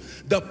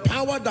truth. The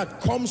power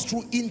that comes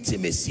through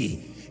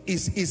intimacy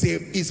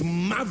is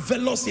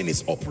marvelous in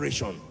its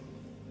operation,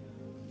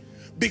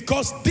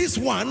 because this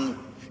one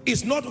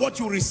is not what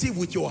you receive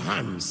with your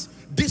hands.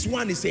 This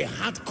one is a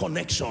heart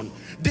connection.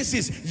 This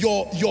is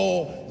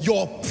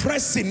your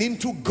pressing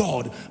into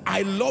God.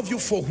 I love you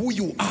for who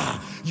you are.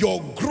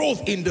 Your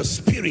growth in the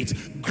spirit,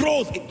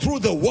 growth through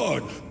the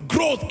word,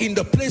 growth in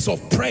the place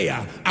of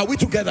prayer. Are we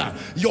together?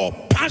 Your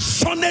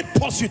passionate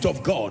pursuit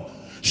of God.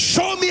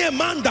 Show me a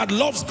man that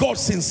loves God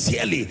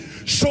sincerely.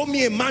 Show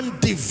me a man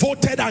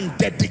devoted and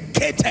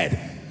dedicated,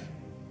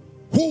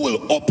 who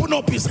will open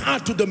up his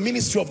heart to the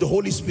ministry of the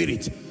Holy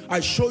Spirit. I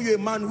show you a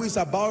man who is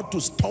about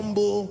to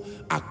stumble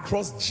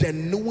across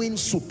genuine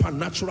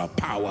supernatural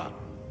power.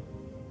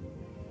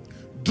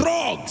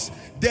 Drugs.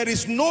 There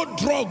is no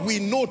drug we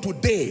know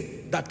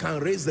today that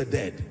can raise the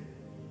dead.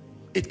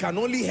 It can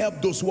only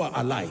help those who are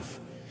alive.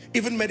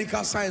 Even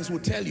medical science will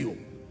tell you.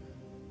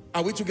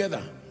 Are we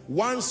together?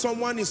 Once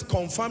someone is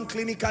confirmed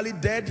clinically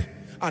dead,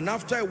 and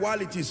after a while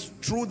it is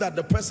true that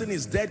the person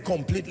is dead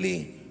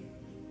completely,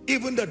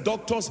 even the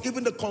doctors,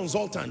 even the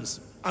consultants,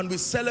 and we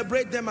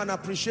celebrate them and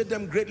appreciate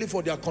them greatly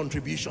for their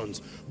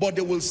contributions, but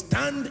they will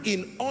stand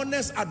in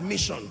honest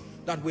admission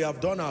that we have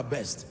done our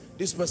best.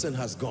 This person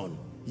has gone.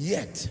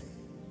 Yet,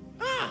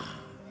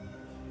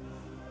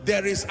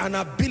 there is an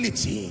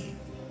ability.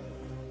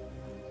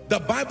 The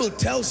Bible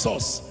tells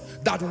us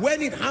that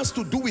when it has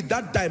to do with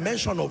that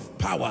dimension of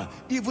power,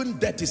 even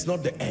death is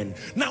not the end.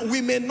 Now, we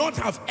may not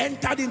have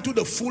entered into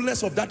the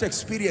fullness of that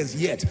experience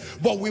yet,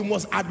 but we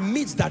must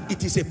admit that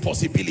it is a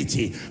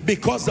possibility,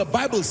 because the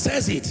Bible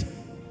says it.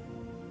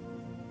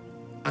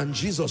 And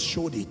Jesus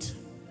showed it.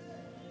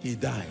 He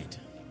died.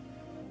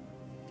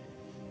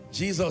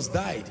 Jesus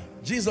died.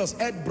 Jesus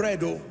ate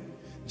bread, oh.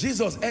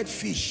 Jesus ate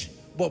fish,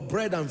 but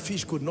bread and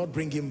fish could not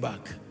bring him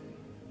back.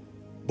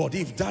 But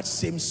if that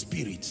same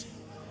spirit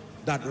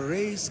that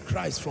raised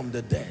Christ from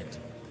the dead.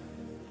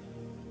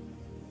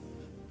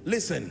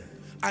 Listen,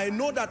 I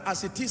know that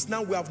as it is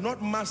now, we have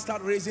not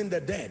mastered raising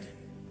the dead.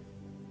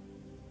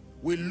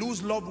 We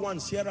lose loved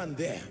ones here and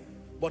there.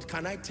 But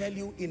can I tell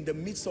you, in the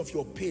midst of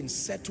your pain,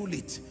 settle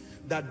it,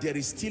 that there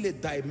is still a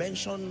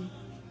dimension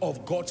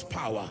of God's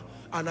power.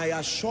 And I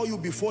assure you,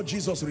 before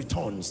Jesus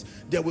returns,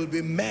 there will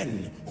be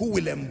men who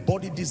will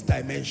embody these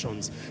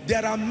dimensions.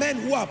 There are men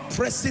who are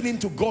pressing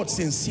into God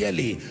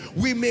sincerely.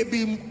 We may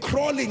be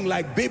crawling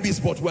like babies,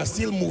 but we're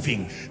still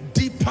moving.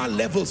 Deeper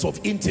levels of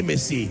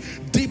intimacy,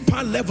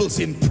 deeper levels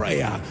in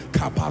prayer,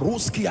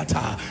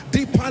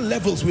 deeper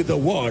levels with the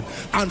word.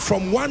 And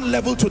from one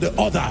level to the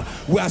other,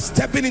 we are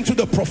stepping into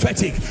the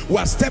prophetic. We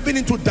are stepping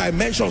into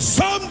dimensions.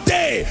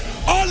 Someday,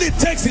 all it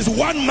takes is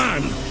one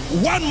man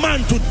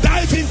to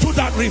dive into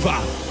that river.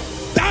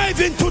 Dive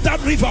into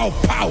that river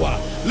of power.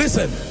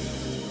 Listen,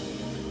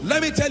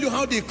 let me tell you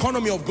how the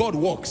economy of God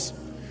works.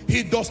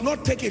 He does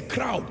not take a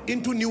crowd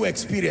into new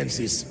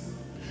experiences.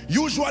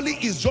 Usually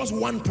it's just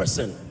one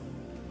person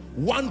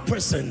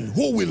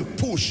who will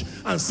push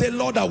and say,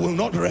 Lord, I will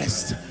not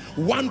rest.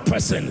 One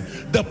person.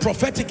 The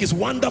prophetic is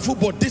wonderful,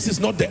 but this is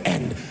not the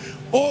end.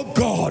 Oh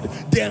God,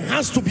 there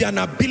has to be an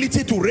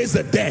ability to raise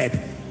the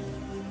dead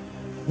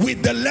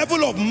with the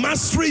level of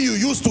mastery you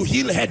use to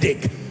heal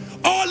headache.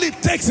 All it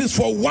takes is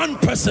for one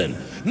person.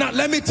 Now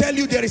let me tell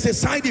you, there is a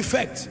side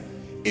effect.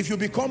 If you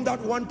become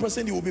that one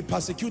person, you will be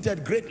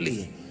persecuted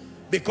greatly,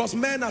 because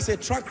men as a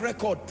track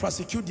record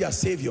persecute their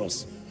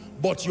saviors.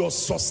 But your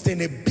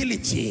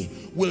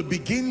sustainability will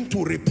begin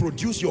to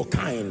reproduce your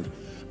kind,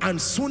 and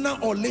sooner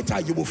or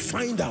later you will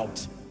find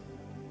out.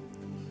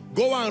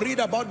 Go and read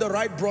about the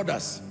Wright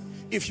brothers.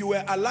 If you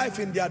were alive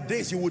in their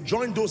days, you would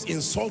join those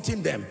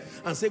insulting them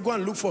and say, go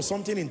and look for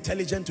something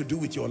intelligent to do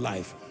with your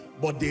life.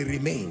 But they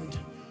remained.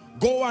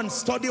 Go and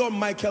study on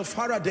Michael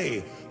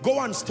Faraday. Go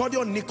and study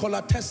on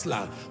Nikola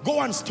Tesla. Go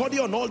and study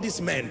on all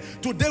these men.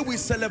 Today we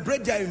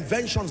celebrate their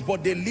inventions,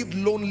 but they lived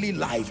lonely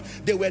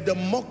life. They were the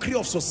mockery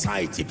of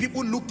society.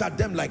 People looked at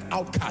them like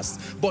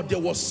outcasts, but there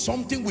was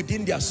something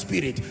within their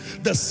spirit.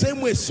 The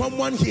same way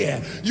someone here,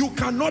 you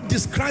cannot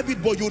describe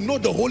it, but you know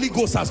the Holy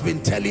Ghost has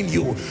been telling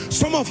you.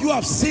 Some of you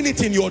have seen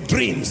it in your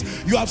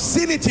dreams. You have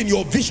seen it in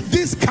your vision.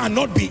 This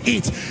cannot be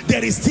it.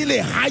 There is still a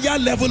higher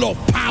level of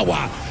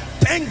power.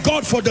 Thank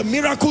God for the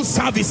miracle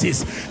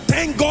services.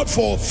 Thank God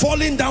for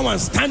falling down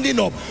and standing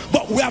up.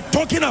 But we are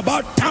talking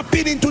about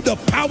tapping into the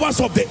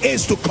powers of the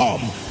age to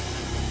come.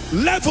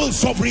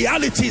 Levels of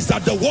realities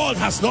that the world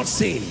has not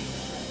seen.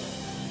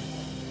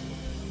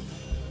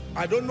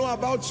 I don't know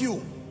about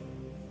you,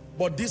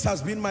 but this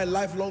has been my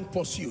lifelong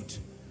pursuit.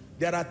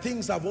 There are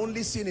things I've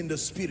only seen in the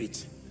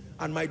spirit.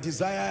 And my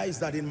desire is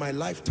that in my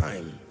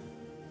lifetime,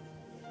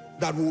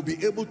 that we'll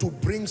be able to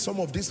bring some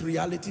of these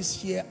realities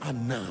here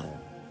and now.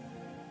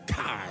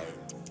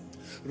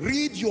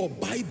 Read your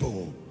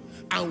Bible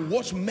and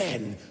watch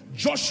men.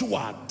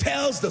 Joshua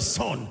tells the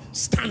sun,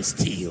 stand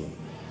still.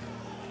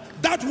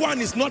 That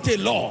one is not a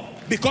law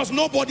because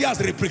nobody has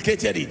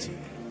replicated it.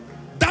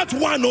 That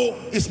one, oh,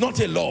 is not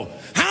a law.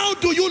 How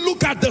do you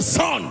look at the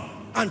sun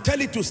and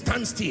tell it to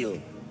stand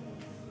still?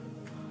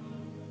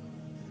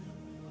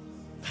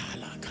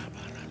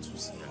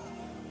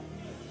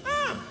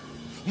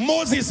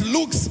 Moses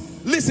looks,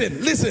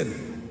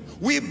 listen.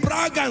 We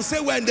brag and say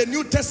we're in the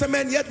New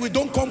Testament, yet we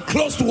don't come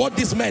close to what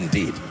this man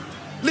did.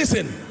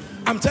 Listen,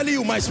 I'm telling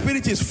you, my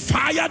spirit is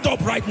fired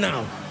up right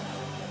now.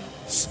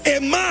 A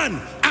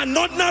man, an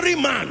ordinary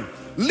man,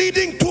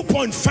 leading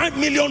 2.5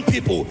 million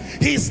people.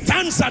 He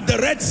stands at the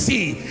Red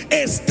Sea,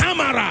 a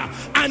stammerer,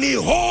 and he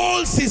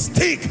holds his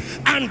stick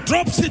and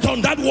drops it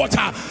on that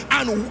water.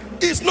 And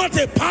it's not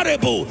a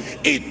parable.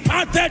 It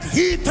parted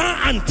hither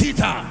and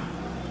thither.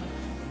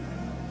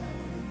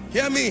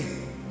 Hear me.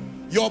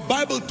 Your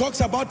Bible talks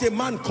about a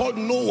man called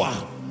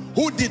Noah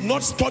who did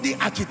not study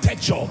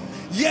architecture,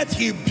 yet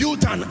he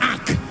built an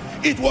ark.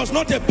 It was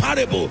not a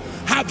parable.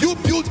 Have you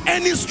built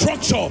any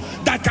structure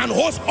that can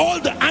host all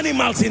the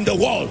animals in the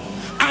world?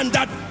 And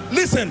that,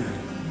 listen,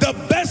 the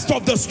best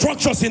of the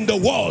structures in the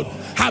world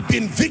have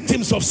been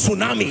victims of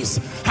tsunamis,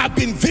 have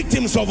been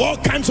victims of all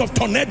kinds of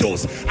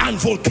tornadoes and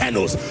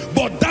volcanoes.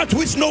 But that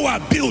which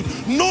Noah built,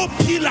 no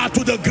pillar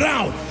to the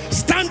ground,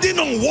 standing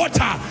on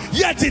water,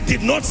 yet it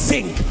did not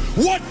sink.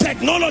 What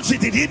technology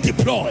did he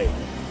deploy?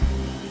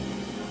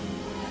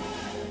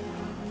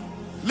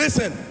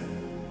 Listen,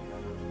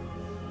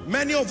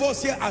 many of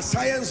us here are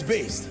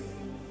science-based.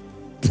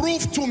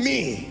 Prove to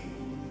me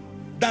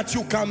that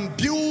you can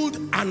build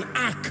an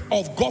ark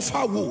of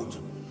gopher wood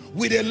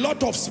with a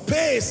lot of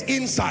space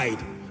inside.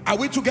 Are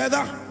we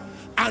together?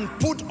 And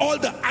put all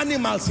the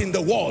animals in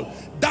the world.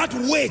 That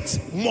weight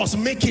must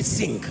make it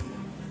sink.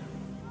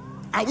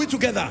 Are we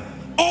together?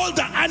 All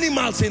the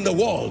animals in the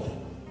world.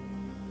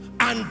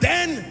 And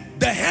then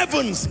the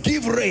heavens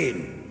give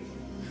rain.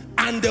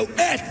 And the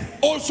earth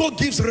also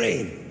gives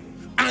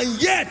rain.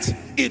 And yet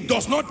it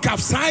does not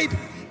capsize.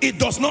 It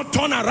does not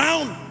turn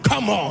around.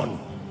 Come on.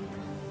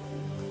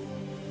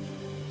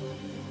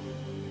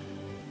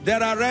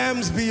 There are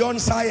realms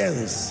beyond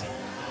science.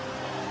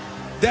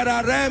 There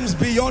are realms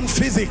beyond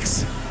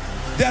physics.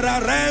 There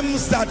are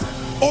realms that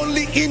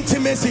only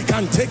intimacy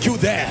can take you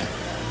there.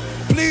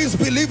 Please,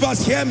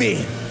 believers, hear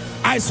me.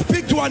 I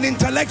speak to an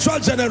intellectual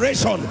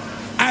generation.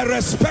 I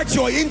respect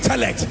your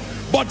intellect,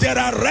 but there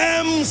are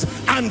realms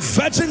and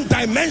virgin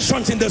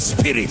dimensions in the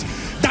spirit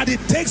that it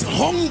takes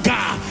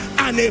hunger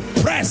and a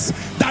press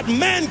that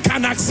men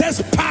can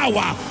access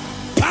power.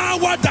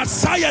 Power that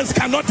science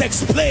cannot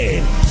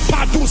explain.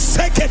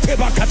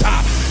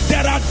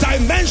 There are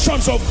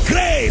dimensions of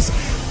grace.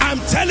 I'm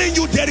telling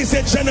you, there is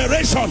a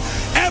generation.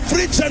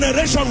 Every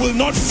generation will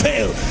not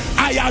fail.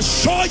 I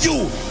assure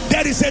you,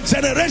 there is a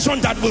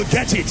generation that will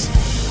get it.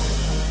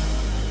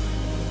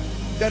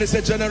 There is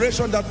a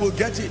generation that will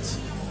get it.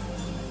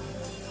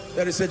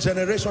 There is a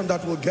generation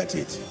that will get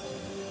it.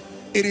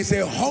 It is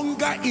a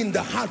hunger in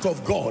the heart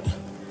of God.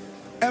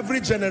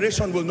 Every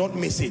generation will not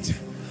miss it.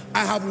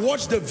 I have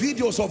watched the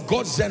videos of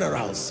God's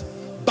generals.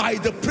 By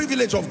the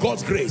privilege of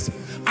God's grace,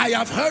 I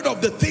have heard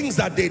of the things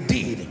that they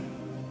did.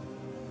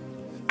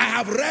 I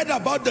have read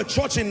about the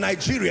church in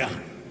Nigeria,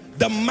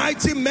 the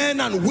mighty men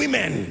and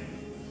women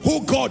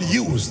who God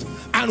used,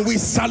 and we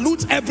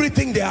salute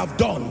everything they have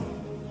done.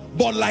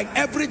 But like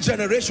every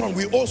generation,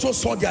 we also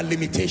saw their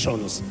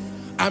limitations.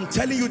 I'm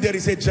telling you, there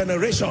is a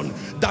generation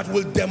that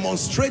will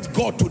demonstrate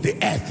God to the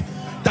earth,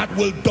 that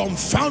will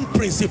dumbfound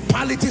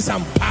principalities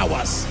and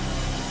powers.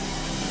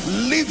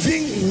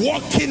 Living,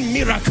 walking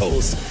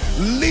miracles.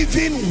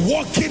 Living,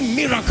 walking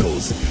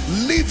miracles.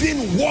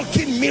 Living,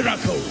 walking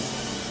miracles.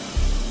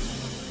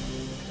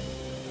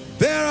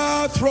 There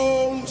are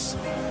thrones.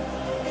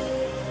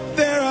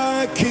 There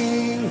are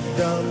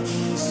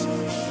kingdoms.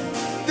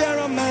 There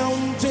are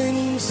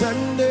mountains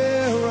and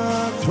there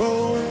are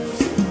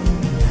thrones.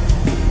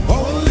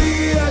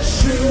 Only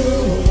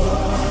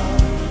Yeshua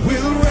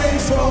will reign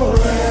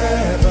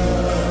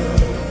forever.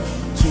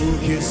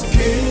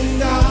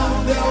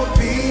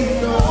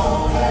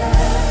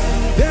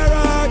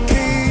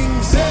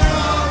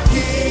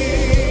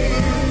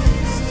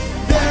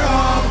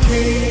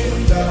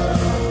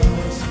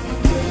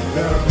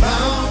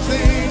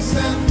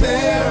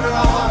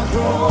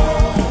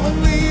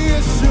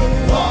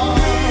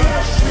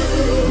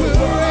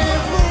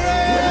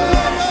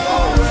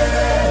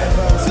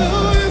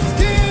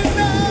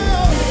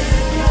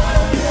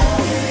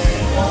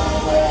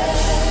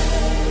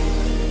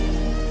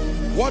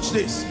 Watch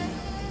this.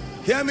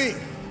 Hear me.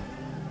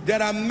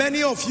 There are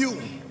many of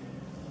you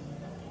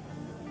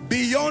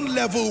beyond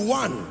level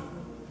 1,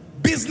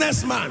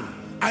 businessman.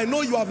 I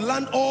know you have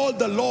learned all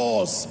the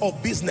laws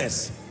of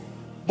business,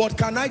 but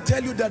can I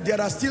tell you that there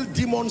are still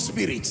demon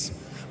spirits,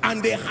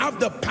 and they have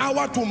the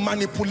power to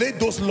manipulate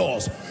those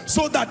laws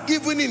so that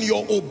even in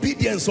your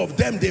obedience of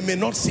them, they may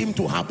not seem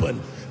to happen.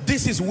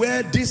 This is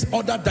where this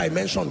other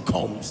dimension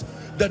comes,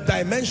 the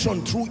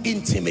dimension through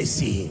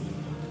intimacy,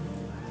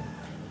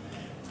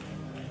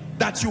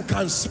 that you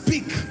can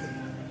speak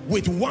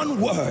with one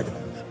word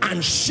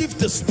and shift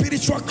the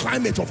spiritual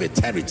climate of a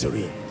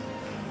territory.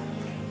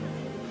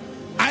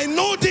 I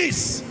know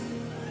this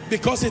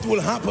because it will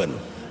happen.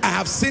 I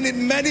have seen it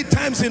many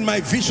times in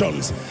my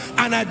visions,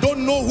 and I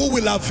don't know who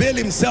will avail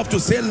himself to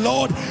say,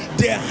 Lord,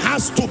 there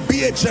has to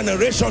be a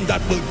generation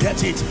that will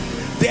get it.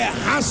 There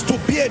has to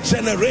be a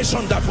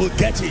generation that will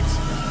get it.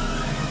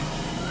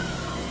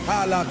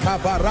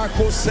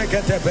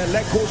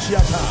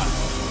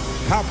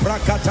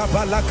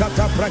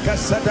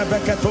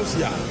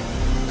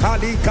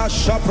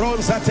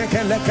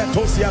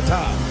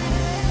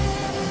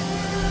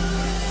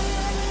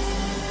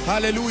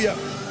 Hallelujah.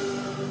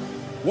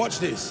 Watch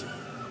this.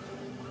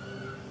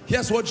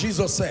 Here's what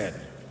Jesus said.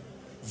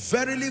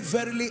 Verily,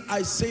 verily,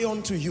 I say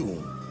unto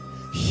you,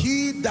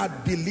 he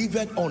that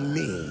believeth on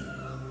me,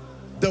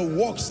 the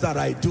works that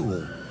I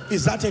do.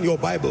 Is that in your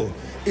Bible?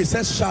 It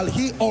says, shall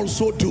he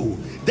also do.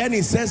 Then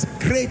it says,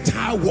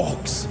 greater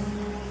works.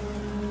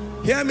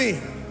 Hear me.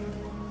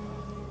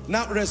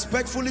 Now,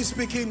 respectfully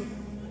speaking,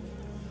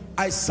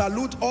 I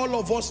salute all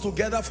of us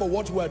together for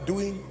what we are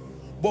doing.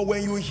 But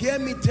when you hear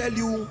me tell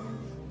you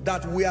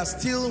that we are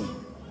still,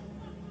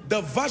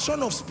 the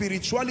version of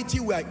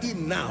spirituality we are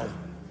in now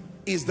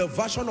is the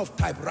version of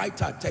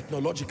typewriter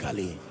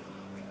technologically.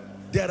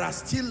 There are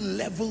still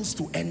levels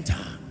to enter.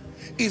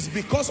 It's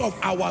because of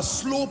our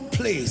slow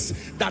pace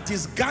that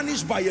is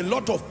garnished by a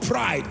lot of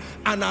pride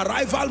and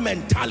arrival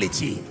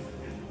mentality.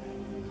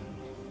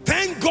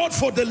 Thank God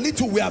for the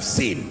little we have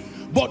seen.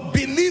 But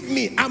believe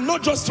me, I'm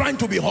not just trying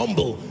to be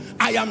humble.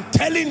 I am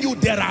telling you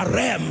there are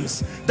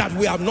realms that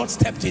we have not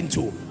stepped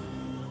into,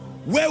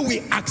 where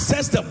we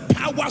access the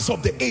powers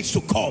of the age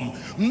to come.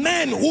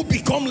 Men who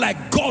become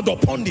like God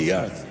upon the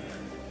earth.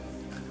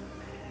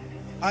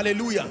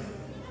 Hallelujah.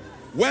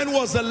 When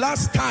was the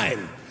last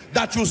time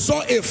that you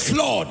saw a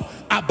flood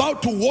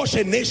about to wash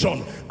a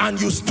nation and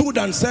you stood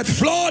and said,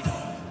 flood,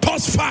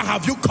 thus far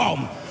have you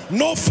come,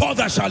 no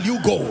further shall you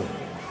go?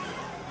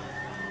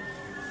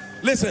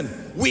 Listen,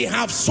 we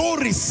have so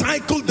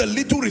recycled the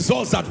little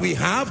results that we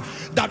have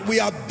that we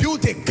have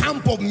built a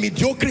camp of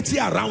mediocrity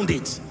around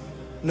it.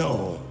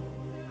 No.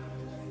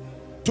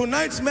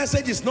 Tonight's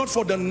message is not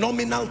for the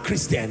nominal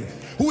Christian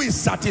who is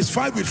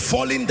satisfied with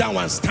falling down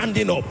and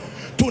standing up.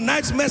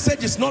 Tonight's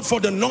message is not for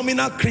the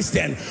nominal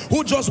Christian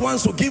who just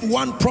wants to give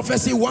one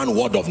prophecy, one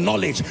word of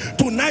knowledge.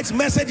 Tonight's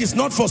message is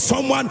not for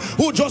someone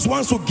who just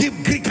wants to give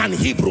Greek and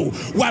Hebrew.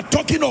 We are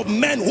talking of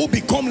men who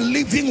become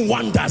living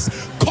wonders,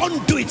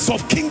 conduits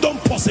of kingdom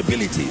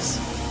possibilities.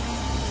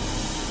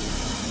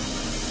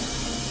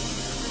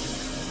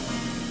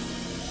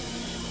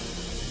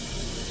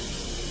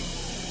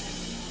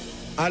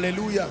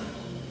 Hallelujah.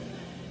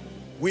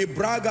 We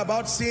brag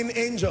about seeing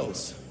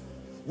angels.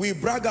 We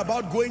brag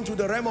about going to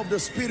the realm of the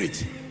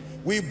spirit.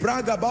 We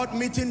brag about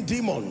meeting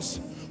demons.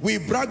 We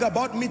brag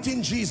about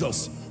meeting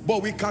Jesus.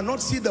 But we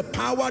cannot see the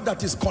power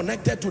that is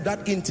connected to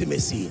that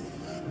intimacy.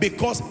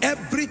 Because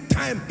every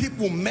time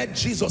people met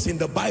Jesus in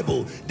the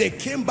Bible, they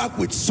came back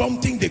with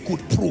something they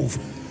could prove.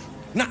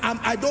 Now,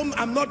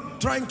 I'm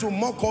not trying to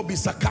mock or be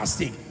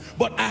sarcastic,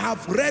 but I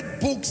have read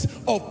books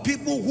of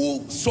people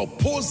who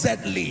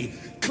supposedly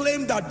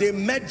claim that they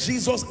met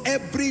Jesus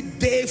every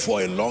day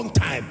for a long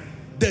time.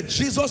 The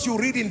Jesus you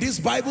read in this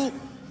Bible,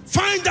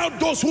 find out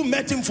those who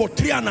met him for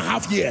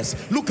 3.5 years.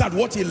 Look at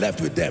what he left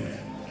with them.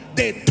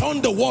 They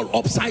turned the world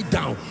upside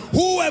down.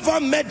 Whoever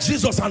met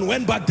Jesus and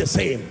went back the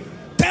same?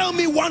 Tell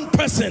me one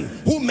person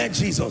who met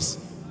Jesus.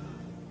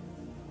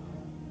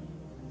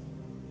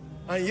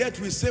 And yet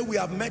we say we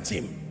have met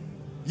him.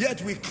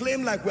 Yet we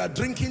claim like we are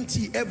drinking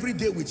tea every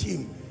day with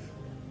him.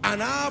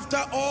 And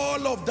after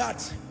all of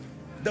that,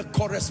 the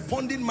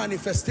corresponding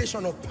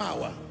manifestation of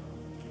power.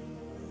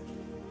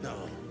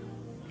 No.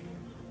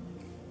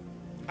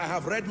 I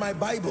have read my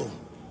Bible.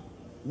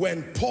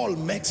 When Paul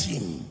met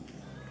him,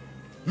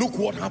 look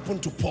what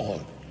happened to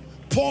Paul.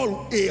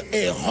 Paul,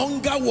 a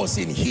hunger was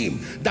in him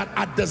that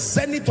at the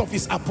zenith of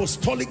his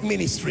apostolic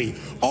ministry,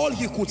 all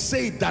he could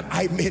say that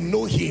I may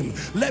know him.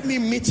 Let me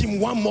meet him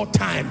one more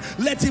time.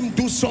 Let him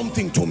do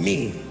something to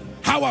me.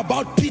 How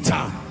about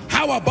Peter?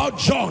 How about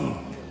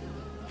John?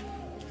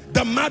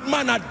 The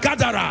madman at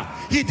Gadara,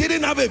 he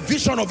didn't have a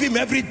vision of him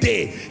every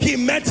day. He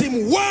met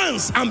him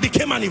once and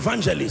became an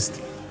evangelist.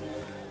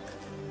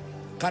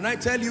 Can I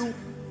tell you,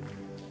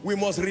 we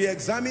must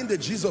re-examine the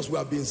Jesus we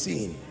have been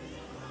seeing.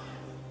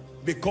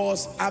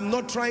 Because I'm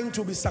not trying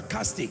to be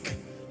sarcastic.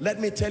 Let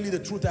me tell you the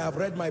truth, I have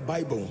read my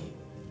Bible.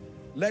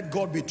 Let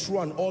God be true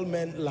and all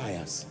men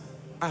liars.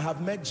 I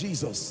have met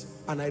Jesus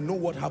and I know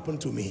what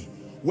happened to me.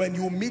 When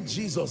you meet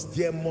Jesus,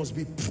 there must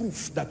be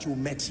proof that you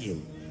met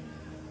him.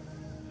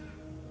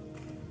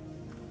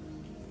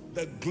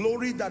 The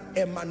glory that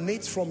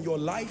emanates from your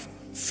life.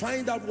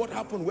 Find out what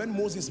happened when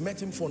Moses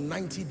met him for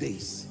 90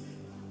 days.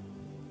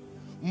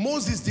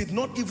 Moses did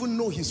not even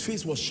know his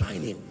face was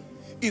shining.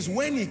 It's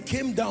when he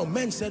came down,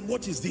 men said,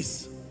 what is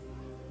this?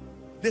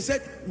 They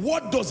said,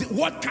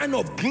 what kind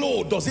of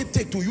glow does it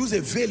take to use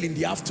a veil in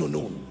the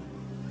afternoon?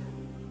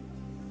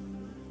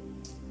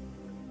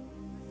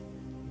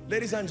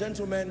 Ladies and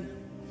gentlemen,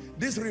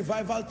 this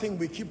revival thing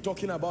we keep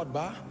talking about,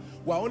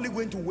 we're only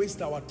going to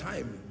waste our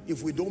time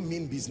if we don't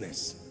mean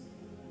business.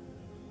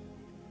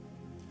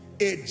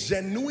 A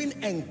genuine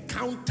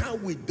encounter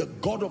with the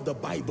God of the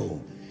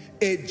Bible,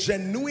 a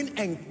genuine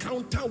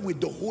encounter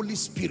with the Holy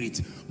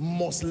Spirit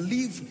must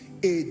leave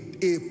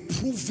a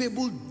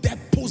provable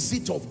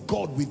deposit of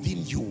God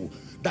within you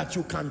that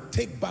you can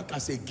take back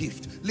as a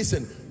gift.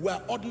 Listen,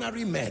 we're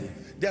ordinary men.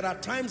 There are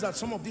times that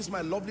some of these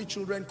my lovely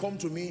children come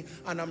to me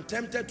and I'm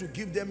tempted to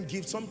give them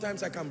gifts.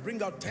 Sometimes I can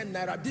bring out 10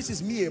 naira. This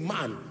is me, a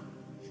man.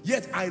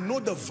 Yet I know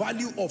the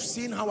value of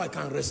seeing how I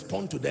can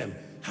respond to them.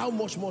 How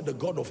much more the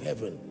God of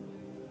heaven?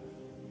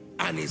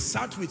 And he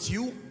sat with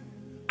you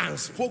and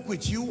spoke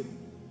with you.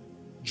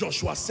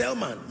 Joshua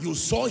Selman, you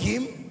saw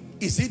him.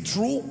 Is it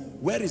true?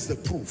 Where is the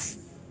proof?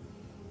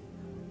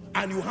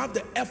 And you have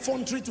the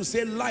effrontery to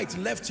say light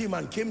left him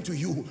and came to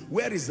you.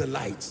 Where is the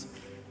light?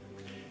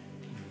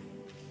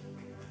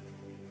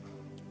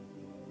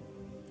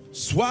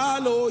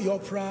 Swallow your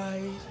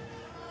pride.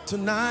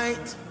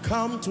 Tonight,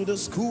 come to the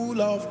school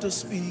of the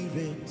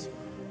Spirit.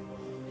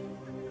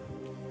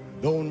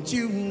 Don't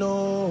you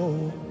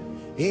know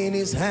in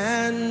his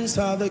hands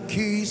are the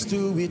keys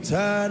to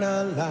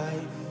eternal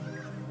life?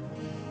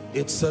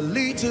 It's a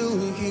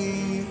little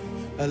here,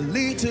 a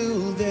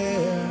little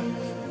there,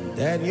 and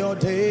then your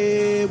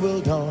day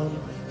will dawn.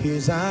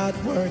 He's at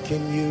work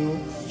in you,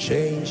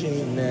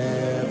 changing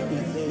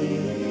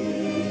everything.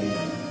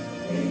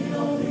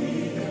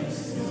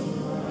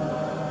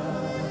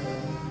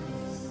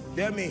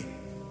 Hear me.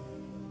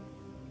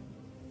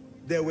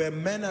 There were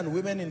men and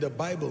women in the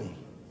Bible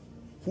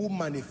who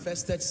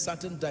manifested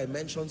certain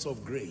dimensions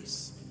of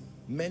grace.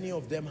 Many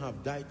of them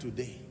have died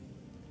today,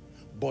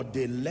 but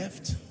they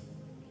left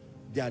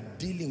their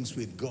dealings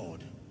with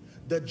God.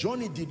 The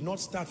journey did not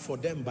start for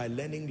them by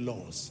learning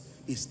laws.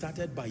 It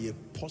started by a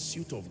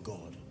pursuit of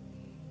God.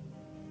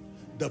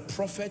 The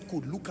prophet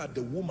could look at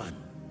the woman.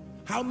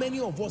 How many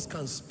of us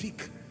can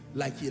speak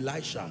like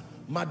Elisha?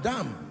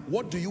 Madam,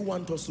 what do you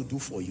want us to do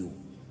for you?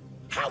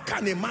 How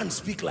can a man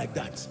speak like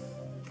that?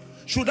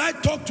 Should I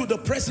talk to the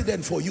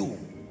president for you?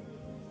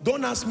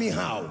 Don't ask me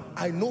how.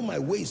 I know my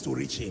ways to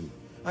reach him.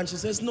 And she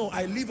says, no,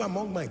 I live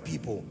among my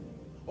people.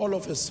 All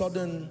of a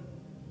sudden,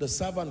 the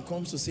servant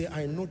comes to say,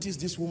 I notice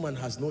this woman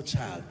has no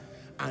child.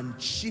 And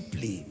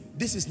cheaply,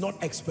 this is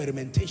not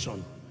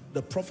experimentation.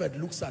 The prophet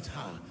looks at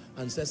her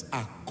and says,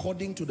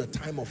 according to the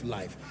time of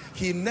life.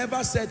 He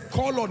never said,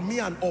 call on me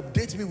and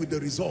update me with the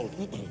result.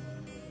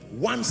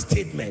 One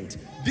statement.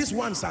 These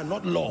ones are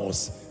not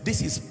laws.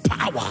 This is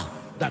power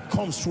that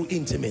comes through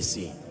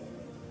intimacy.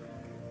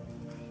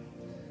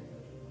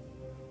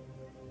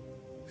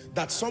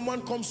 That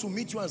someone comes to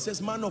meet you and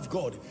says, man of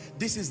God,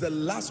 this is the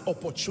last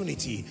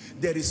opportunity.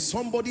 There is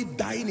somebody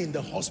dying in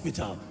the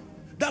hospital.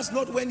 That's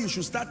not when you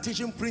should start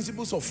teaching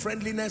principles of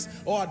friendliness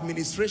or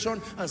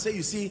administration and say,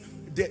 you see,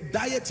 the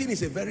dieting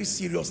is a very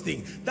serious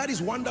thing. That is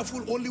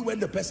wonderful only when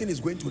the person is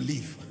going to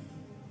leave.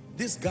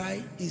 This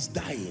guy is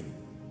dying.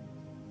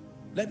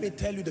 Let me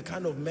tell you the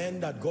kind of men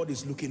that God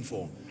is looking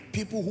for.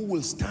 People who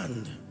will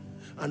stand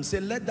and say,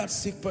 let that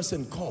sick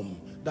person come,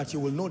 that you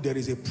will know there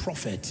is a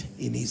prophet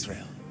in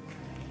Israel.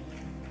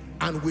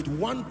 And with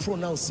one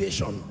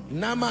pronunciation,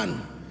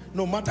 Naaman,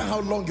 no matter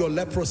how long your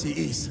leprosy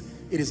is,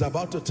 it is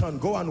about to turn.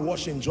 Go and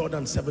wash in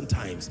Jordan 7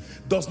 times.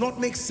 Does not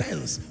make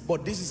sense,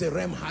 but this is a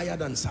realm higher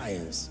than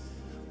science.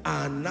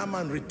 And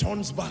Naaman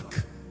returns back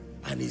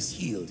and is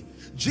healed.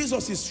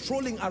 Jesus is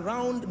strolling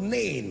around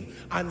Nain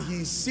and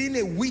he's seen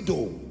a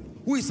widow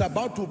who is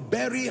about to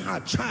bury her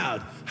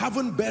child,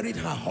 haven't buried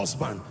her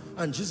husband.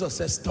 And Jesus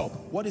says, stop.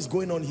 What is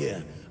going on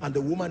here? And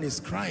the woman is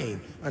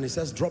crying and he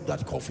says, drop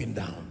that coffin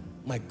down.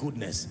 My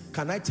goodness.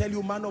 Can I tell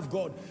you, man of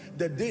God,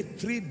 the day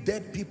 3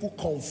 dead people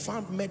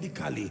confirmed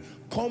medically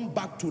come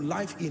back to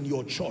life in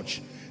your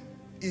church,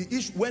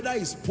 whether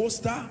it's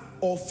poster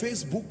or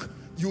Facebook,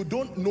 you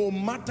don't, no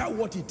matter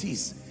what it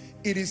is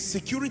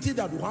security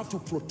that will have to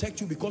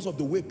protect you because of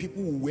the way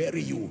people will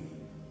worry you.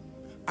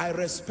 I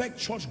respect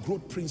church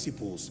growth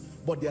principles,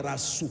 but there are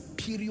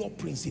superior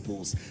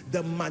principles.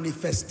 The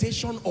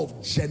manifestation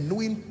of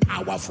genuine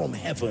power from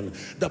heaven.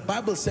 The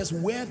Bible says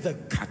where the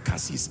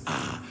carcasses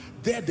are,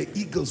 there the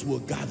eagles will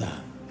gather.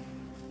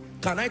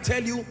 Can I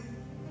tell you,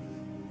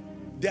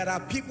 there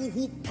are people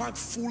who pack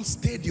full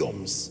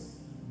stadiums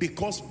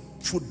because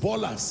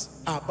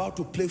footballers are about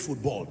to play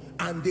football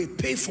and they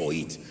pay for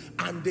it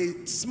and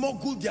they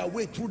smuggle their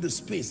way through the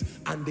space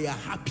and they are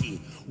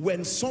happy.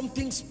 When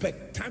something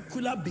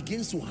spectacular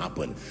begins to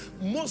happen,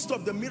 most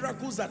of the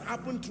miracles that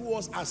happen through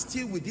us are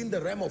still within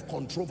the realm of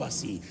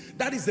controversy.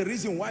 That is the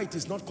reason why it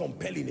is not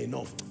compelling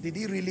enough. Did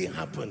it really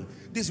happen?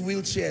 This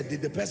wheelchair,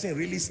 did the person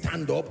really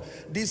stand up?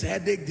 This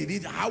headache, did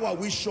it? How are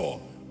we sure?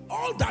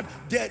 All that,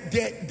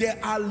 there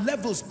are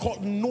levels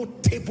called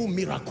notable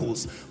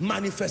miracles,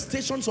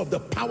 manifestations of the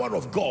power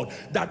of God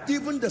that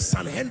even the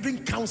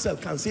Sanhedrin council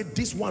can say,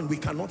 this one we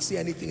cannot say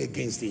anything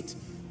against it.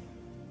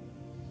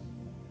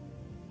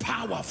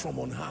 Power from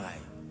on high.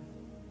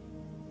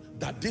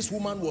 That this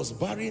woman was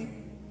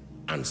barren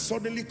and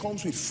suddenly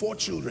comes with 4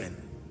 children.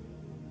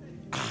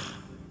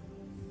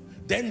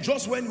 Then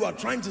just when you are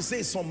trying to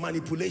say some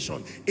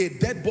manipulation, a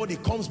dead body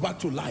comes back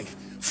to life.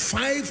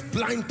 5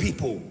 blind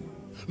people.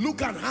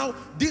 Look at how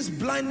this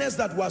blindness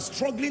that was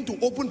struggling to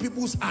open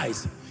people's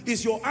eyes.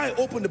 Is your eye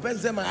open? The person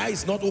said, my eye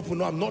is not open.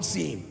 No, I'm not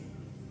seeing.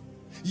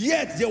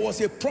 Yet there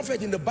was a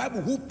prophet in the Bible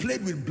who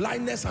played with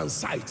blindness and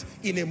sight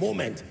in a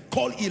moment,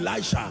 called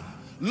Elisha.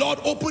 Lord,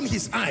 open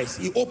his eyes.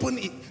 He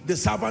opened the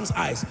servant's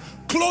eyes.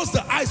 Close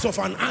the eyes of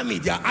an army.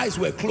 Their eyes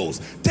were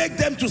closed. Take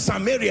them to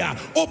Samaria.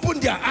 Open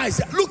their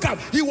eyes. Look at,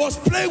 he was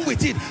playing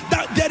with it.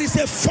 That there is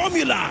a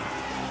formula.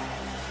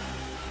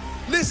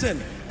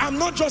 Listen, I'm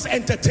not just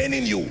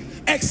entertaining you,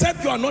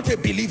 except you are not a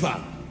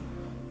believer.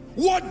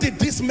 What did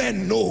this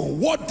man know?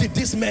 What did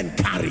this man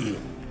carry?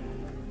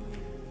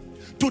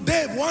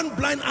 Today, one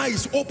blind eye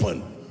is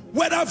open,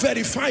 whether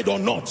verified or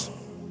not.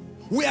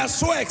 We are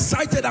so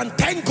excited and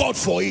thank God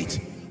for it.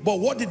 But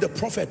what did the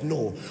prophet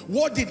know?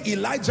 What did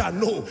Elijah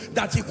know?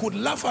 That he could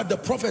laugh at the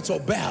prophets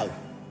of Baal.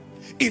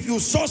 If you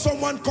saw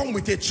someone come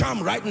with a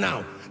charm right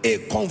now, a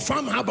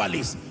confirmed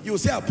herbalist, you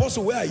say,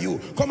 Apostle, where are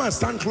you? Come and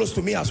stand close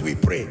to me as we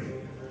pray.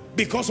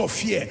 Because of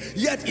fear.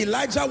 Yet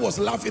Elijah was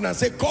laughing and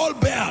said, call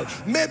Baal.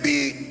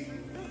 Maybe.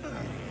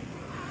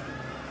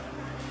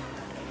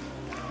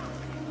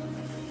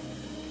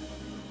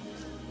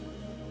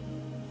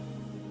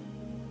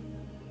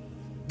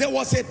 There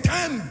was a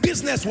time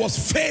business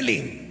was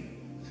failing.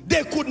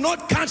 They could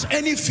not catch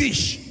any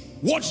fish.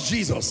 Watch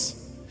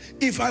Jesus.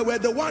 If I were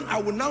the one,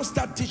 I would now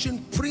start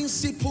teaching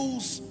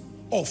principles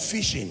of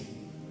fishing.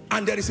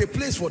 And there is a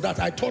place for that.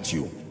 I taught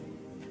you.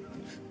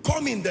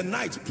 Come in the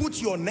night,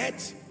 put your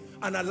net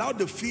and allow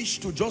the fish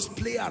to just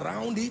play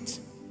around it.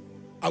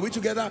 Are we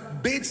together?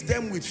 Bait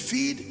them with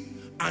feed,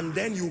 and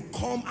then you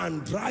come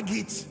and drag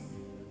it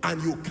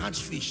and you catch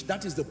fish.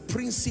 That is the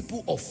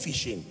principle of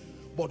fishing.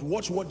 But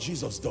watch what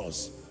Jesus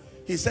does.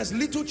 He says,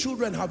 little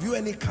children, have you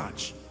any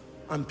catch?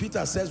 And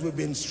Peter says, we've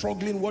been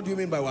struggling. What do you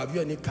mean by have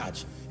you any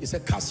catch? He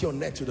said, cast your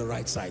net to the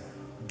right side.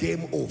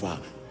 Game over.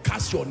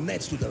 Cast your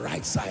nets to the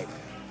right side.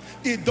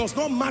 It does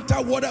not matter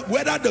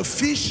whether the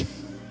fish.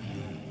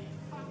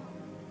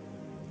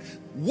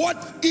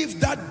 What if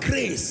that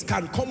grace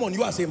can come on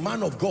you as a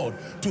man of God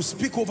to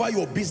speak over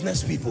your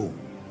business people?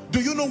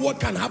 Do you know what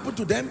can happen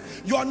to them?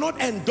 You are not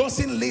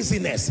endorsing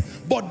laziness,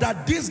 but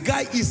that this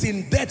guy is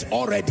in debt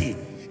already.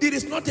 It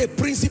is not a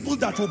principle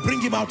that will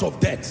bring him out of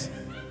debt.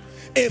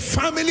 A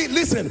family,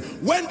 listen,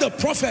 when the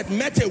prophet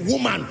met a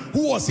woman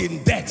who was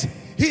in debt,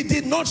 he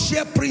did not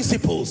share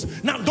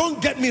principles. Now,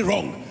 don't get me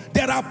wrong.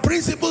 There are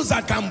principles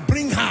that can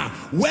bring her.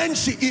 When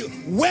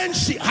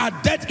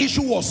her debt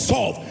issue was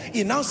solved,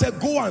 he now said,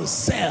 go and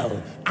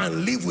sell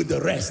and live with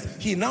the rest.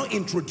 He now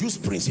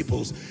introduced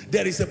principles.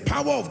 There is a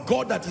power of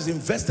God that is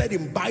invested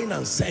in buying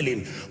and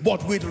selling.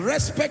 But with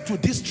respect to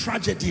this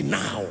tragedy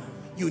now,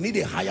 you need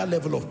a higher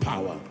level of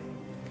power.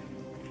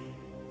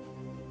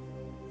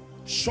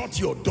 Shut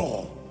your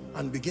door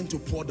and begin to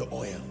pour the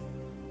oil.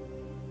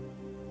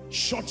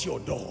 Shut your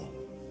door.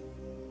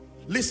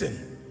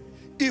 Listen,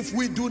 if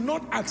we do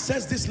not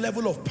access this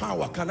level of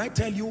power, can I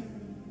tell you,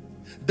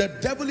 the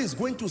devil is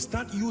going to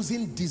start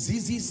using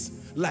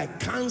diseases like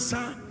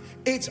cancer,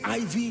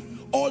 HIV,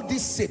 all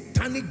these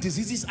satanic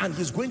diseases, and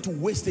he's going to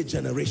waste a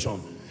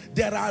generation.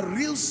 There are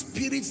real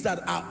spirits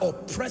that are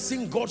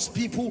oppressing God's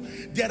people.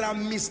 There are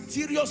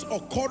mysterious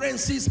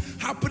occurrences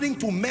happening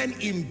to men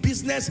in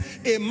business.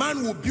 A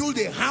man will build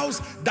a house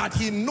that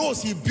he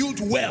knows he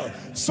built well.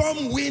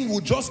 Some wind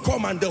will just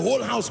come and the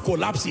whole house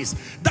collapses.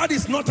 That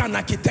is not an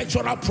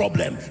architectural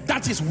problem.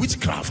 That is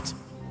witchcraft.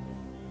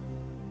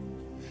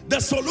 The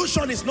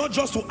solution is not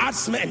just to add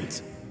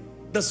cement.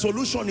 The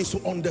solution is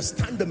to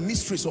understand the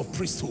mysteries of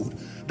priesthood.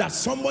 That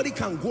somebody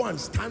can go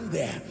and stand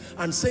there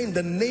and say, in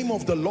the name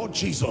of the Lord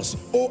Jesus,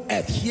 O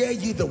earth, hear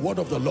ye the word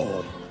of the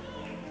Lord.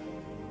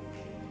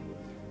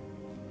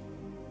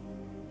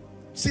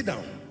 Sit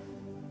down.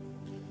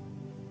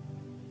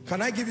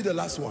 Can I give you the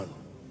last one?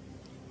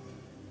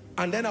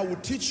 And then I will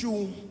teach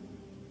you,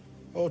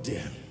 oh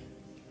dear.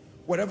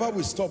 Wherever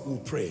we stop, we'll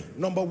pray.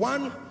 Number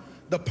one,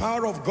 the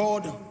power of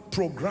God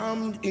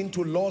programmed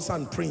into laws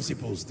and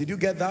principles. Did you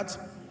get that?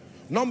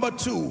 Number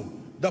two,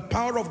 the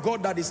power of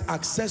God that is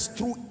accessed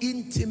through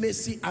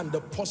intimacy and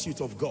the pursuit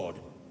of God.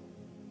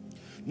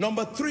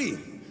 Number three,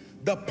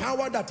 The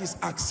power that is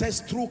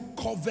accessed through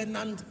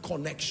covenant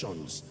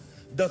connections.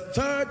 The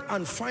third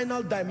and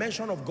final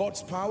dimension of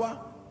God's power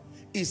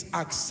is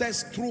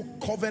accessed through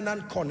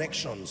covenant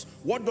connections.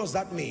 What does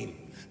that mean?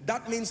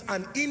 That means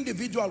an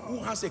individual who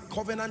has a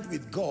covenant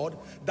with God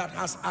that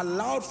has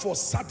allowed for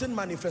certain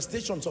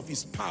manifestations of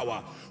his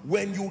power.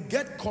 When you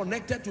get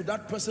connected to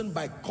that person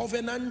by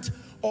covenant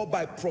or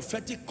by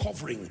prophetic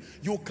covering,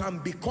 you can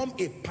become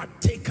a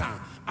partaker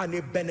and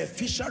a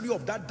beneficiary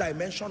of that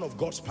dimension of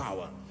God's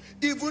power.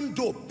 Even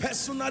though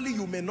personally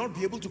you may not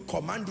be able to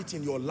command it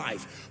in your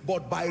life,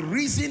 but by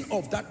reason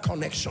of that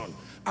connection.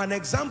 An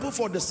example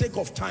for the sake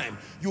of time,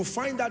 you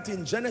find that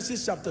in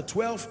Genesis chapter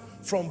 12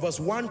 from verse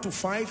 1 to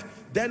 5.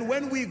 Then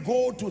when we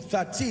go to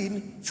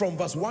 13 from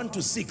verse 1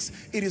 to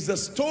 6, it is the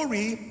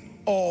story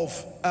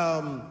of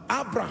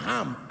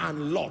Abraham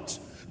and Lot.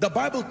 The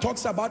Bible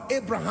talks about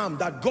Abraham,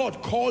 that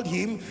God called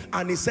him,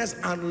 and it says,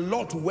 and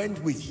Lot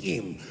went with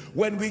him.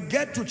 When we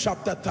get to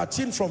chapter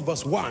 13 from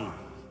verse 1,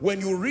 when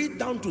you read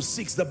down to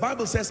 6, the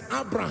Bible says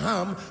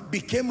Abraham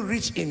became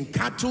rich in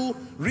cattle,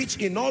 rich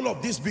in all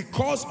of this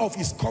because of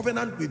his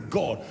covenant with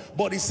God.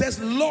 But it says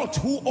Lot,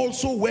 who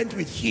also went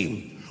with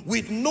him,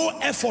 with no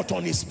effort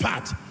on his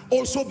part,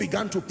 also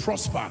began to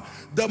prosper.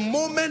 The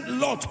moment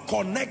Lot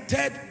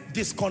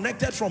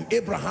disconnected from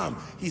Abraham,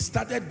 he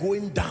started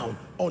going down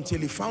until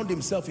he found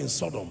himself in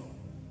Sodom.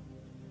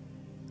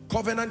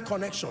 Covenant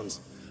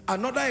connections.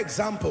 Another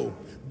example,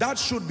 that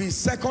should be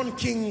 2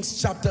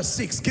 Kings chapter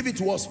 6. Give it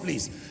to us,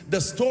 please.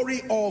 The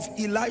story of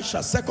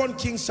Elisha. 2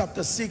 Kings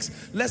chapter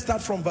 6. Let's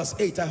start from verse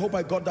 8. I hope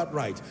I got that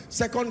right.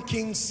 2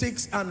 Kings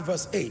 6 and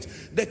verse 8.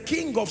 The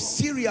king of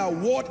Syria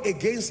warred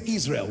against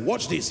Israel.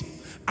 Watch this.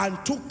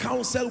 And took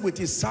counsel with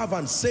his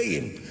servants,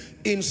 saying,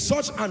 in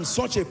such and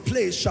such a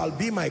place shall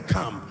be my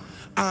camp.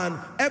 And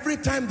every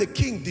time the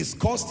king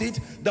discussed it,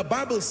 the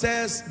Bible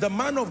says the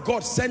man of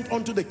God sent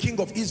unto the king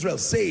of Israel,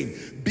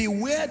 saying,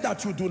 beware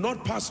that you do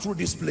not pass through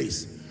this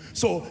place.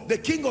 So the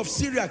king of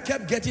Syria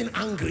kept getting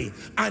angry,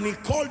 and he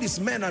called his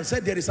men and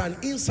said, there is an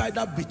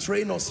insider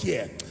betraying us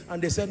here.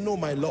 And they said, no,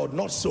 my lord,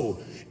 not so.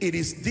 It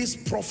is this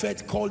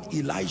prophet called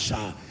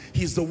Elisha.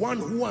 He's the one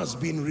who has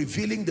been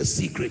revealing the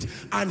secret.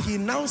 And he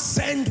now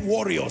sent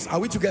warriors. Are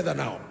we together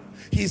now?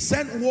 He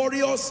sent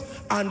warriors,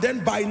 and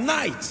then by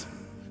night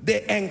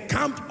they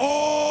encamped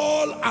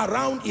all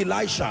around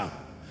Elisha.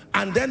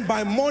 And then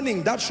by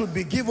morning, that should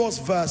be, give us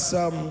verse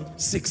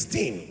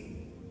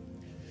 16.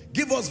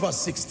 Give us verse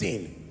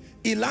 16.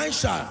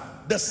 Elisha,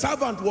 the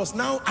servant, was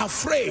now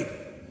afraid.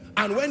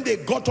 And when they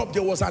got up,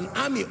 there was an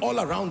army all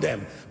around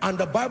them. And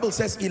the Bible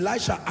says,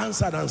 Elisha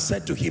answered and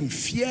said to him,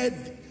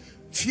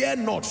 fear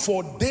not,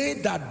 for they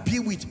that be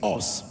with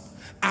us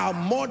are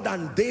more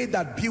than they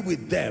that be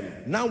with them.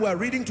 Now we're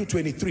reading to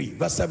 23,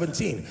 verse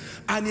 17.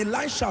 And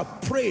Elisha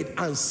prayed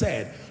and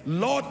said,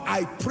 Lord,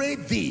 I pray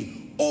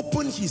thee,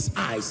 open his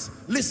eyes.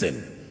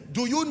 Listen,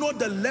 do you know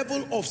the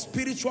level of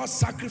spiritual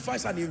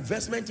sacrifice and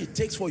investment it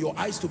takes for your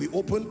eyes to be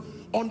open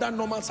under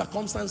normal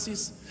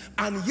circumstances?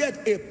 And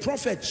yet a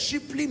prophet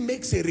cheaply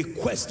makes a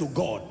request to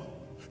God,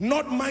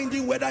 not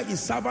minding whether his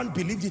servant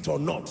believed it or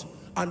not.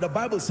 And the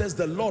Bible says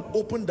the Lord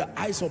opened the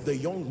eyes of the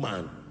young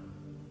man.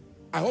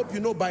 I hope you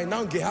know by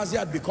now Gehazi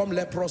had become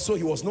leprous, so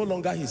he was no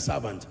longer his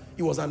servant.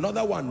 He was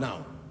another one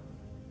now.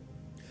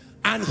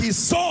 And he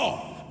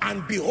saw,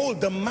 and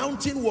behold, the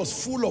mountain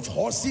was full of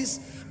horses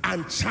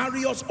and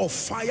chariots of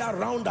fire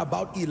round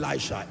about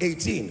Elisha.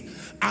 18.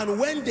 And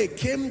when they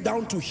came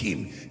down to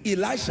him,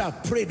 Elisha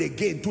prayed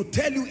again. To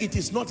tell you it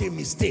is not a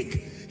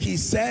mistake, he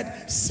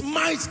said,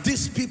 smite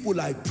these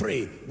people, I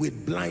pray,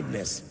 with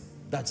blindness.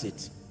 That's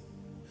it.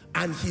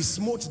 And he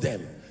smote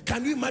them.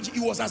 Can you imagine?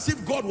 It was as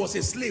if God was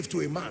a slave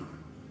to a man.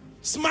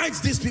 Smites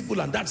these people,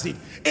 and that's it.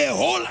 A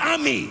whole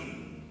army.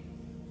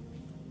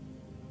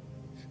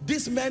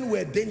 These men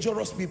were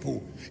dangerous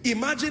people.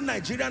 Imagine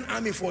Nigerian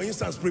army, for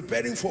instance,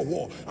 preparing for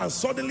war, and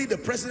suddenly the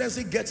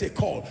presidency gets a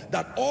call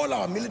that all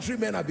our military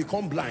men have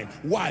become blind.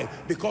 Why?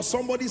 Because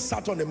somebody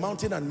sat on a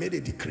mountain and made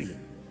a decree.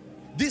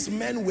 These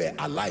men were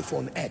alive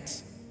on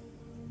earth.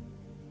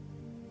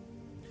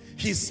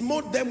 He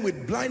smote them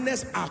with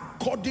blindness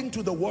according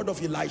to the word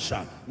of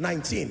Elisha.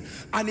 19.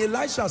 And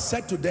Elisha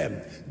said to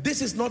them,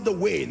 this is not the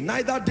way,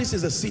 neither this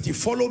is the city.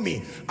 Follow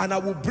me, and I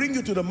will bring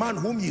you to the man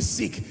whom ye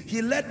seek.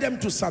 He led them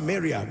to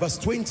Samaria. Verse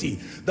 20.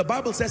 The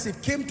Bible says,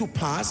 it came to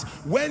pass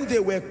when they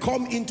were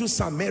come into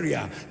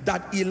Samaria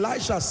that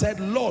Elisha said,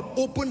 Lord,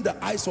 open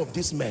the eyes of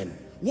these men.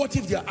 What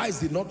if their eyes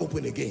did not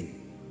open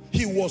again?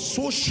 He was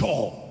so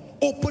sure.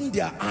 Open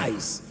their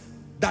eyes,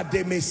 that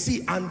they may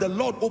see. And the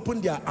Lord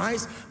opened their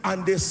eyes,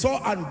 and they saw,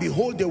 and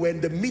behold, they were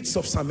in the midst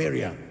of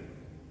Samaria.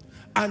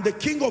 And the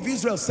king of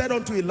Israel said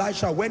unto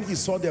Elisha when he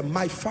saw them,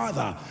 my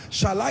father,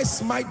 shall I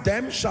smite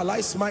them? Shall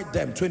I smite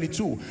them?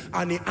 22.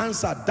 And he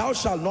answered, thou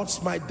shalt not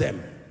smite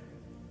them.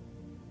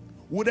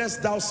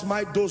 Wouldest thou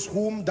smite those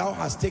whom thou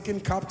hast taken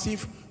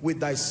captive with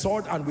thy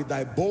sword and with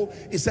thy bow?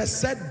 It says,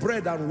 set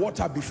bread and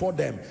water before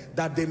them,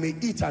 that they may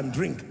eat and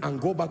drink and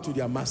go back to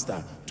their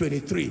master.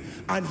 23.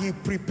 And he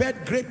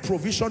prepared great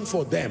provision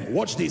for them.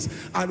 Watch this.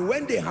 And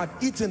when they had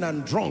eaten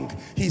and drunk,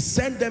 he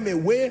sent them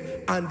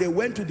away, and they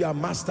went to their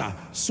master.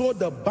 So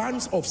the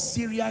bands of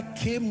Syria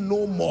came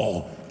no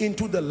more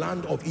into the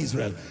land of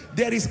Israel.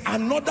 There is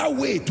another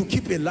way to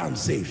keep a land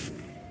safe.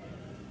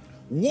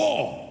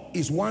 War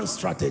is one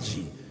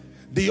strategy.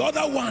 The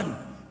other one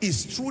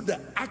is through the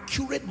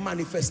accurate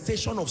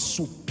manifestation of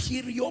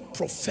superior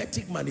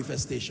prophetic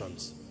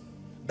manifestations.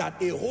 That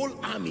a whole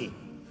army,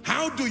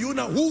 how do you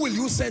know, who will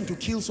you send to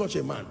kill such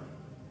a man?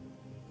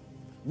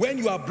 When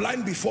you are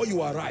blind before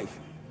you arrive.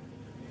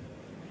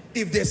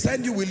 If they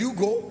send you, will you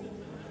go?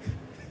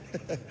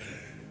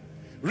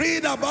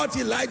 Read about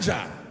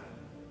Elijah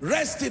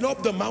resting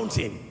up the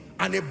mountain,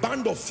 and a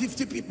band of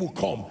 50 people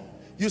come.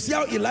 You see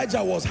how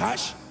Elijah was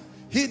harsh?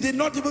 He did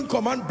not even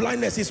command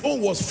blindness. His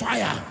own was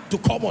fire to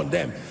come on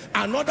them.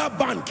 Another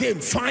band came,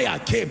 fire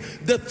came.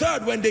 The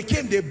third, when they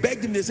came, they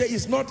begged him. They said,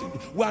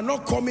 we are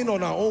not coming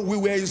on our own. We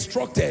were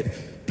instructed.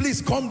 Please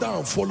come down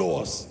and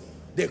follow us.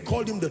 They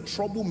called him the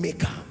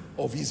troublemaker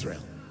of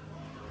Israel.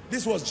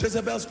 This was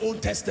Jezebel's own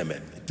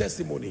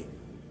testimony.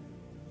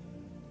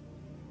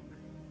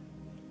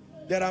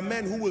 There are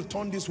men who will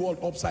turn this world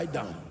upside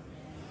down.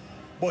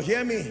 But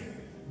hear me,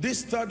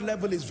 this third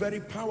level is very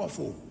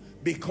powerful,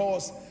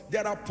 because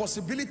there are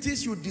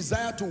possibilities you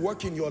desire to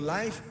work in your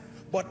life,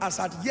 but as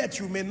at yet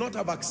you may not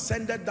have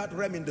ascended that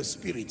realm in the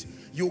spirit.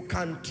 You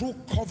can, through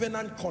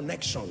covenant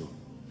connection,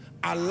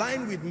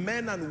 align with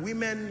men and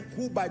women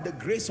who by the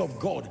grace of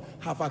God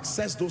have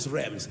accessed those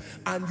realms,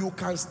 and you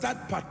can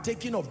start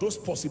partaking of those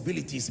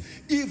possibilities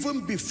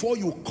even before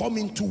you come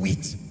into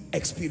it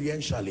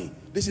experientially.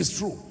 This is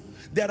true.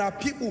 There are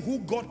people who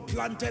got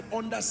planted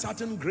under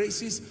certain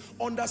graces,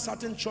 under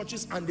certain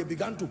churches, and they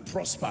began to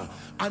prosper.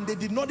 And they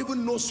did not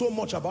even know so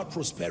much about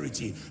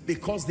prosperity,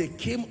 because they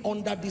came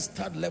under this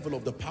third level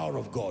of the power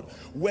of God.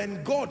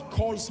 When God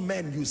calls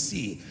men, you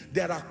see,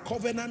 there are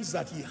covenants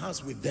that he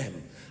has with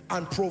them.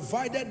 And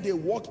provided they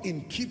walk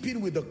in keeping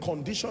with the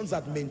conditions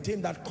that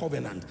maintain that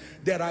covenant,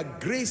 there are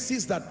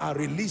graces that are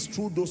released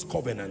through those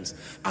covenants.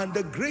 And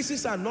the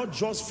graces are not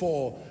just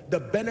for the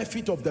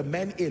benefit of the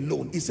men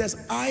alone. It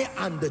says, I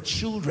and the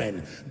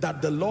children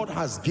that the Lord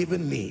has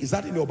given me. Is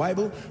that in your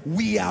Bible?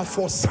 We are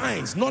for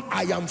signs, not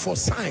I am for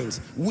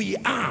signs. We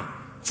are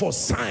for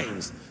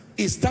signs.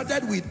 It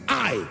started with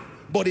I,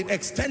 but it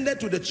extended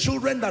to the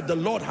children that the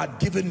Lord had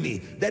given me.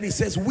 Then it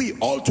says we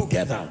all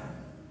together.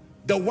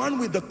 The one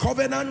with the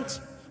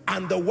covenant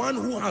and the one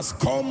who has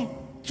come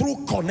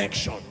through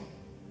connection.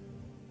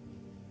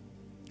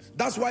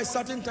 That's why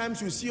certain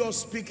times you see us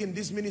speak in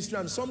this ministry,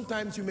 and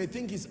sometimes you may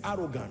think it's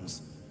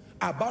arrogance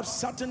about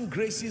certain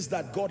graces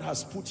that God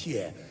has put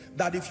here,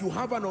 that if you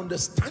have an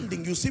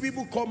understanding, you see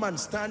people come and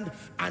stand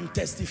and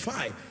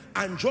testify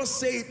and just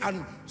say it,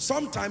 and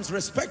sometimes,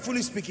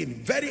 respectfully speaking,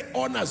 very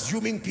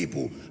unassuming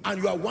people,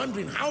 and you are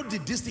wondering, how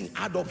did this thing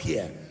add up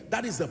here?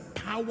 That is the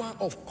power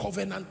of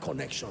covenant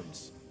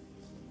connections.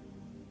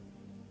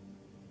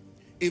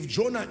 If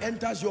Jonah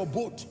enters your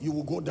boat, you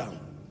will go down.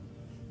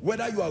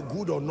 Whether you are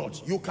good or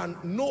not, you can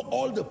know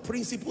all the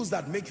principles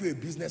that make you a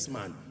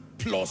businessman.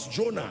 Plus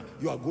Jonah,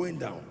 you are going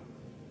down.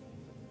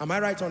 Am I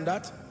right on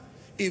that?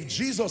 If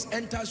Jesus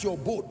enters your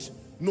boat,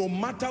 no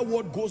matter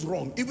what goes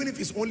wrong, even if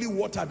it's only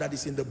water that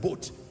is in the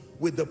boat,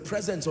 with the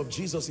presence of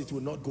Jesus, it will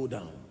not go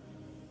down.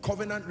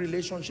 Covenant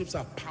relationships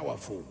are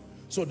powerful.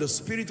 So the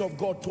Spirit of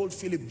God told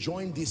Philip,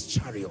 join this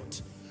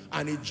chariot.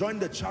 And he joined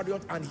the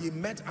chariot, and he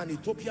met an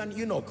Ethiopian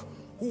eunuch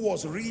who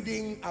was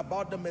reading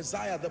about the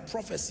Messiah, the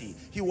prophecy.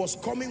 He was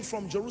coming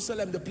from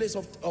Jerusalem, the place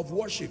of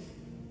worship.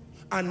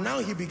 And now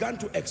he began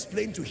to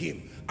explain to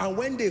him. And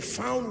when they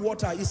found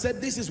water, he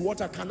said, this is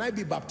water, can I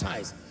be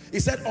baptized?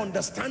 He said,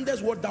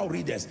 understandest what thou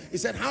readest. He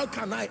said, how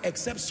can I,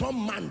 except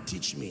some man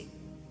teach me?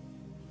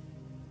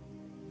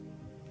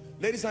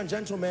 Ladies and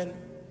gentlemen,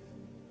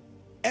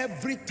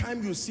 every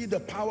time you see the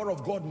power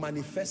of God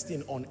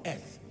manifesting on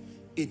earth,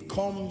 it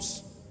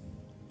comes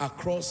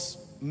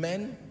across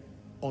men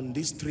on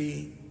these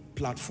three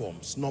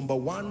platforms. Number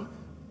one,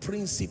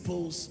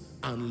 principles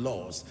and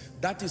laws.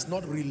 That is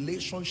not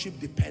relationship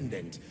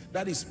dependent.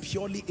 That is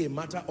purely a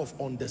matter of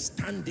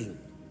understanding.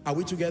 Are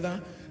we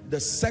together? The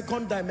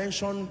second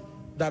dimension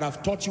that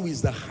I've taught you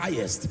is the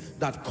highest,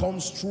 that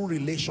comes through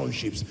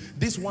relationships.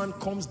 This one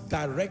comes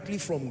directly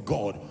from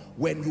God.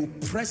 When you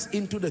press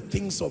into the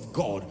things of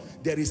God,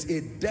 there is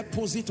a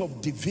deposit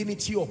of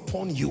divinity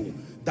upon you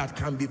that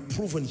can be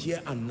proven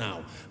here and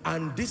now.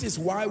 And this is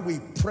why we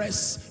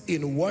press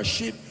in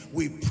worship,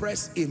 we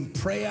press in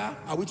prayer.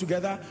 Are we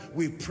together?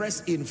 We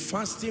press in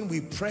fasting, we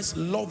press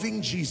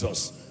loving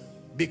Jesus,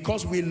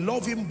 because we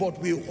love him, but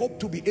we hope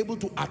to be able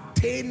to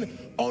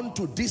attain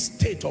unto this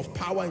state of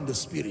power in the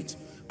spirit.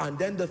 And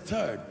then the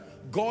third,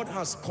 God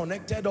has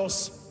connected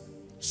us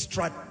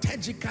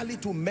strategically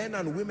to men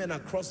and women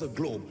across the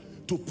globe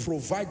to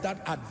provide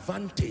that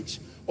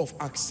advantage of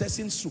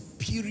accessing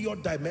superior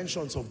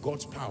dimensions of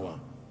God's power,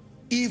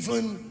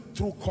 even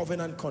through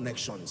covenant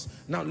connections.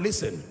 Now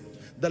listen,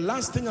 the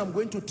last thing I'm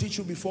going to teach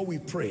you before we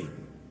pray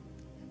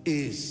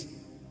is,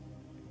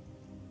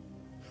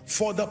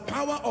 for the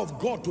power of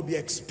God to be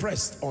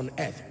expressed on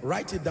earth,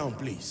 write it down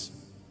please.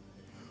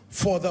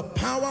 For the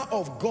power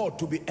of God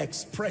to be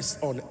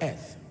expressed on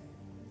earth,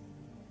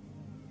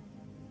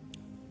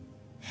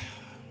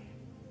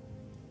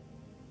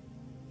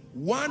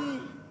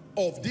 one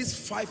of these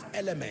 5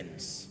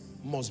 elements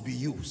must be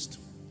used.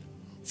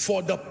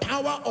 For the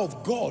power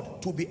of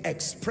God to be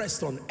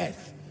expressed on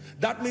earth,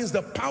 that means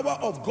the power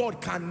of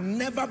God can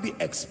never be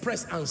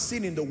expressed and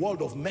seen in the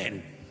world of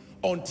men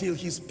until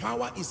his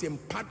power is in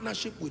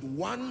partnership with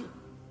one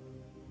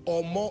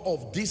or more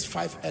of these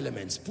 5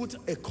 elements. Put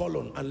a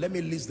colon and let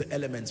me list the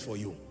elements for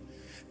you.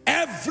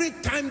 Every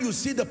time you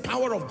see the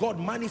power of God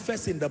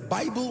manifest in the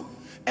Bible,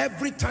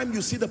 every time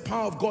you see the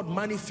power of God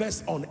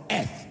manifest on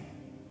earth,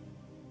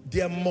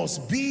 there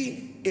must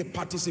be a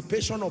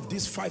participation of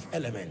these 5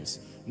 elements.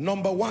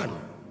 Number 1,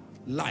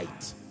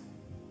 light.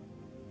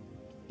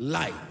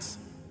 Light.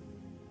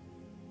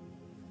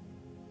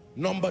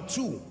 Number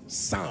 2,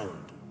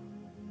 sound.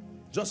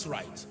 Just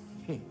right.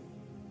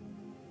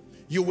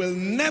 You will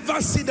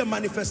never see the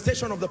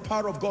manifestation of the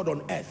power of God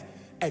on earth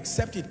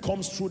except it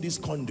comes through these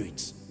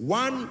conduits.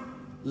 1,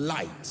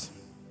 light.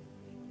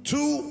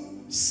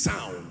 2,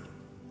 sound.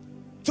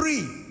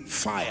 3,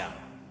 fire.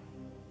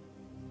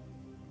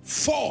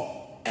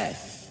 4,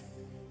 earth.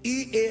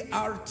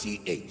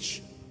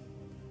 E-A-R-T-H.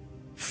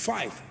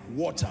 5,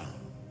 water.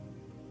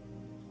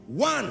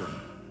 1,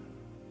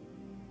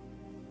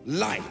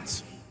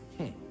 light.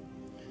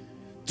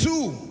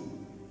 2,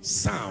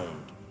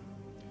 sound.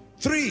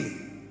 3,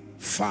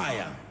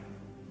 fire.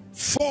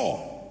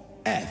 4,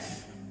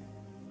 earth.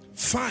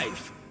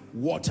 5,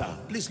 water.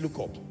 Please look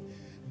up.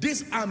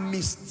 These are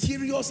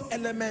mysterious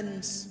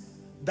elements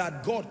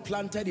that God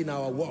planted in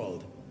our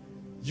world.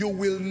 You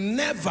will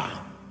never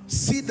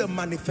see the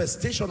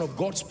manifestation of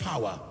God's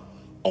power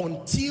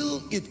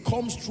until it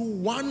comes through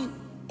one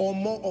or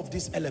more of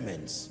these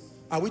elements.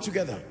 Are we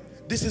together?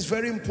 This is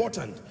very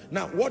important.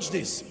 Now watch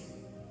this.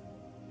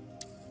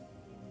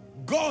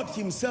 God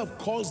himself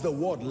calls the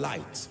word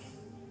light.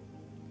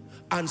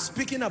 And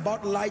speaking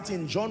about light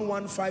in John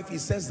 1:5, he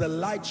says, the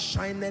light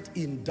shineth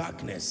in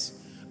darkness,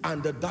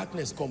 and the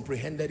darkness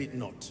comprehended it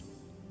not.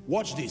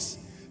 Watch this.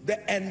 The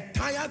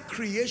entire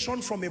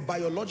creation from a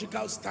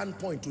biological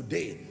standpoint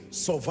today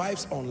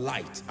survives on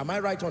light. Am I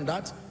right on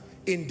that?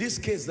 In this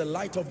case, the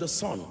light of the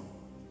sun.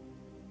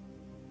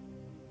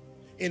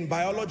 In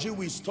biology,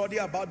 we study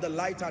about the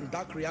light and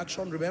dark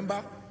reaction.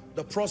 Remember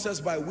the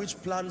process by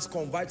which plants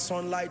convert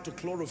sunlight to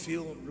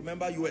chlorophyll?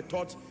 Remember, you were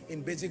taught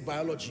in basic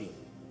biology.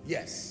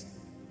 Yes.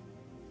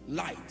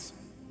 Light.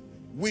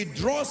 We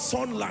draw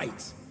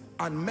sunlight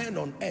and men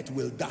on earth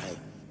will die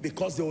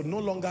because there will no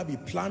longer be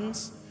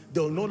plants,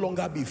 there will no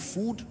longer be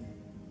food.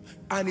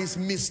 And it's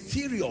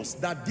mysterious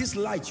that this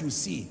light you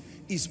see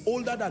is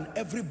older than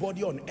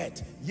everybody on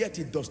earth, yet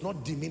it does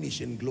not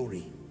diminish in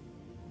glory.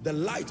 The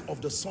light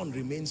of the sun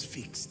remains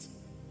fixed,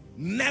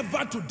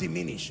 never to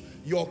diminish.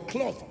 Your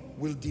cloth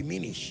will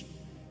diminish,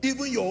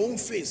 even your own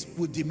face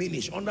will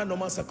diminish under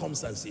normal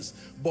circumstances,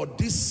 but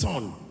this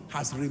sun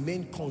has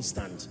remained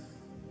constant.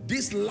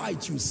 This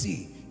light you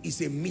see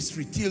is a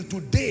mystery. Till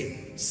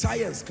today,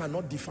 science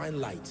cannot define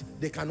light.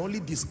 They can only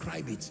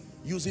describe it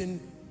using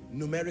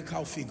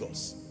numerical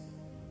figures.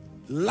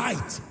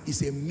 Light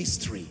is a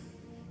mystery.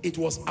 It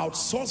was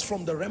outsourced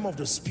from the realm of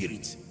the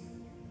spirit.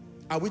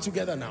 Are we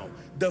together now?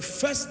 The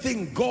first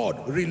thing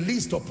God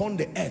released upon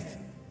the earth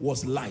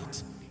was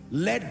light.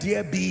 Let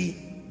there be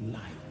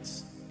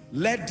light.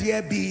 Let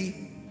there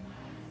be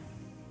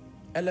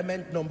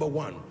element number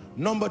 1.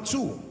 Number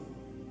 2,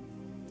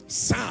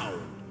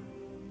 sound.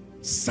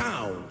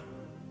 Sound.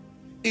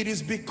 It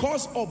is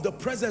because of the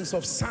presence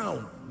of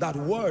sound that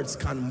words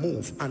can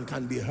move and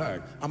can be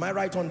heard. Am I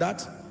right on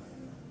that?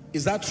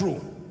 Is that true?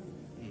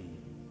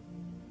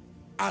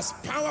 As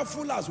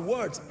powerful as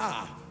words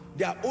are,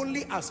 they are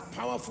only as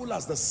powerful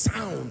as the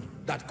sound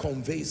that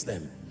conveys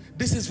them.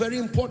 This is very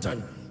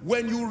important.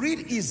 When you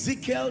read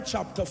Ezekiel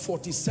chapter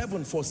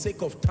 47, for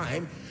sake of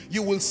time,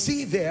 you will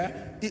see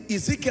there,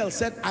 Ezekiel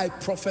said, I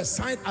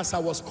prophesied as I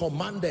was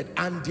commanded,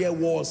 and there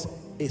was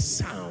a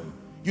sound.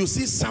 You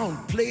see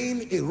sound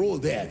playing a role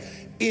there.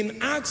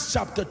 In Acts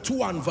chapter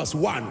 2 and verse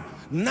 1,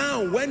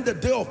 now when the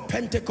day of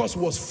Pentecost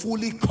was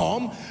fully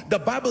come, the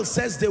Bible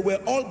says they were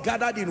all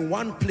gathered in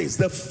one place.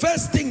 The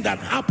first thing that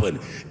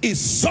happened is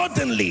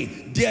suddenly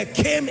there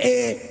came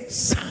a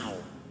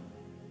sound.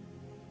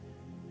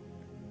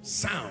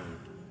 Sound.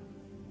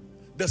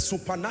 The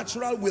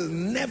supernatural will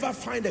never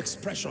find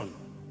expression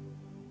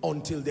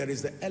until there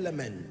is the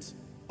element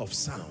of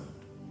sound.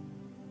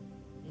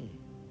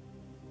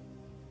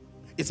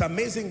 It's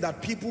amazing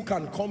that people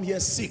can come here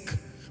sick,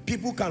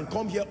 people can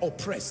come here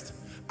oppressed,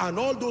 and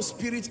all those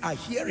spirits are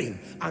hearing,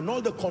 and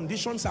all the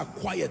conditions are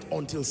quiet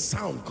until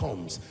sound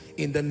comes.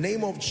 In the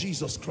name of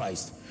Jesus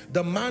Christ.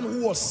 The man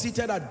who was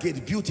seated at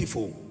Gate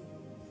Beautiful,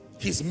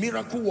 his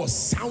miracle was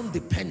sound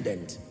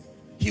dependent.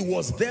 He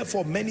was there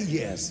for many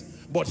years.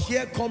 But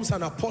here comes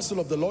an apostle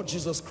of the Lord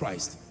Jesus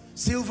Christ.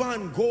 Silver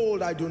and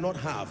gold I do not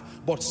have,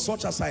 but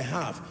such as I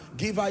have,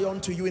 give I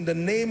unto you in the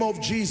name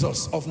of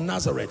Jesus of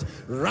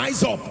Nazareth.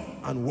 Rise up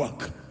and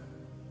walk.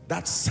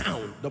 That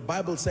sound, the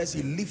Bible says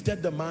he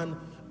lifted the man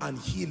and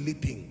he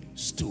leaping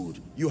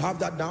stood. You have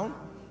that down?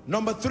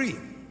 Number 3,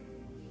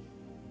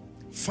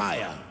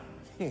 fire.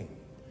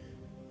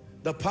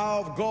 The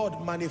power of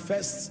God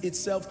manifests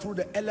itself through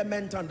the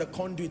element and the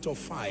conduit of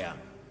fire.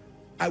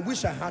 I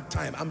wish I had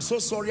time. I'm so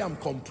sorry I'm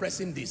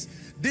compressing this.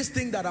 This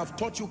thing that I've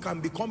taught you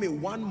can become a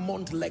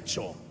 1-month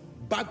lecture,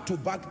 back to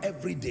back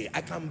every day.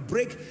 I can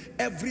break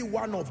every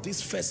one of these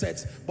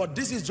facets, but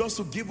this is just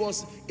to give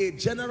us a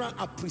general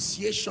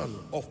appreciation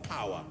of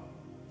power.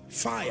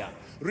 Fire.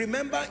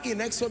 Remember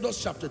in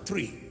Exodus chapter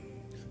 3,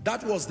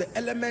 that was the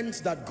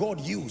element that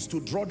God used to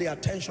draw the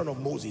attention of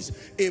Moses.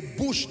 A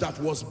bush that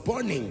was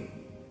burning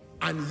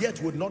and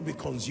yet would not be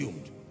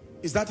consumed.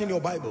 Is that in your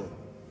Bible?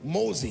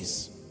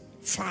 Moses,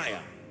 fire.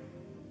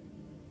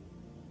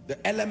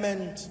 The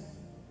element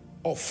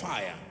of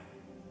fire.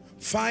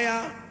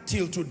 Fire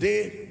till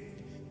today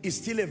is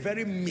still a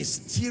very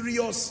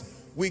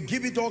mysterious, we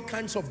give it all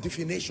kinds of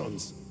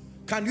definitions.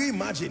 Can you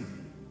imagine?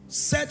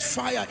 Set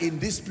fire in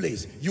this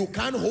place. You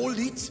can't hold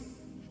it.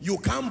 You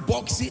can't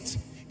box it.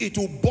 It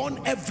will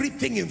burn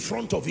everything in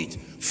front of it.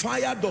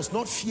 Fire does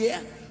not fear.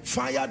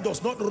 Fire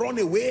does not run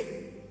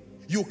away.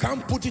 You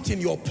can't put it in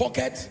your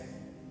pocket.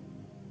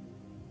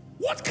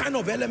 What kind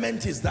of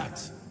element is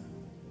that?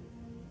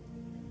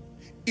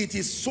 It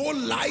is so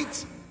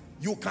light,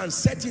 you can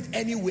set it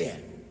anywhere.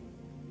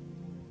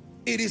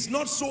 It is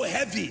not so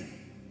heavy,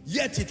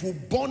 yet it will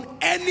burn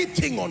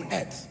anything on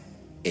earth.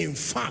 In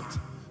fact,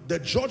 the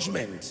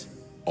judgment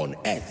on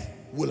earth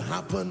will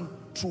happen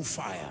through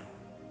fire.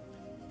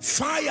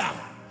 Fire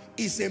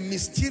is a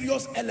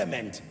mysterious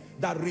element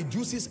that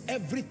reduces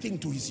everything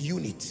to its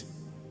unit.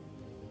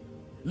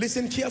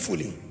 Listen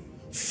carefully.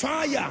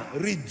 Fire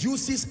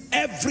reduces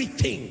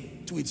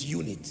everything to its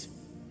unit.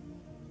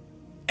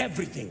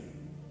 Everything.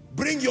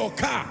 Bring your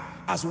car,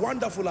 as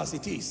wonderful as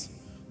it is.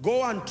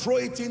 Go and throw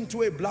it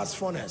into a blast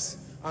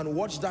furnace and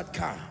watch that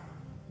car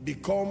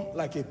become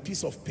like a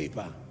piece of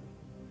paper.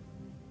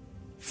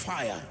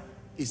 Fire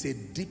is a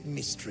deep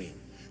mystery.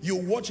 You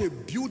watch a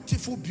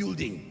beautiful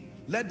building,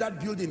 let that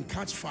building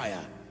catch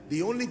fire.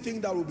 The only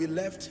thing that will be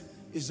left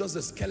is just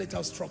the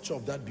skeletal structure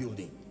of that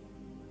building.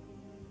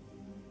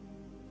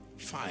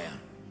 Fire.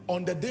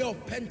 On the day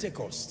of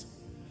Pentecost,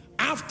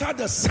 after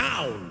the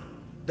sound,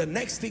 the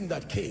next thing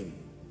that came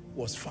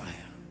was fire.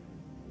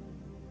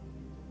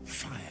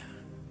 Fire.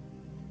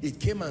 It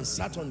came and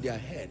sat on their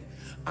head.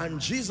 And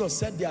Jesus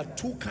said there are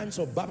 2 kinds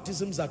of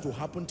baptisms that will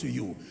happen to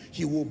you.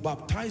 He will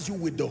baptize you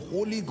with the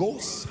Holy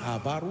Ghost.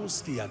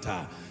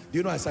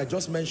 You know, as I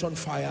just mentioned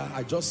fire,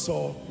 I just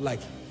saw like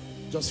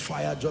just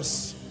fire,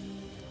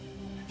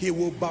 he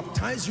will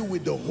baptize you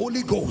with the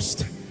Holy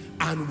Ghost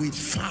and with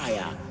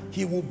fire.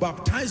 He will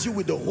baptize you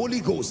with the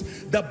Holy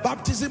Ghost. The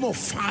baptism of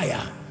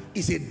fire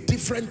is a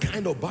different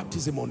kind of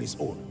baptism on its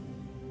own.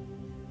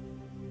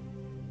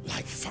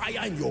 Like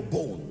fire in your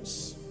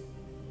bones.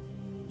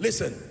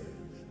 Listen,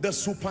 the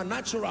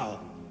supernatural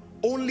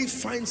only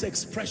finds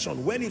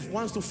expression when it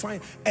wants to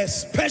find,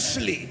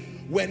 especially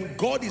when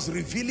God is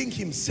revealing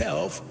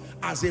himself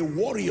as a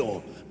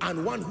warrior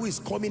and one who is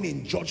coming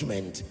in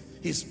judgment.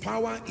 His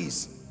power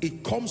is,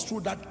 it comes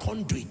through that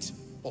conduit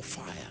of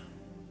fire.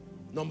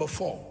 Number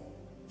 4,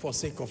 for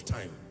sake of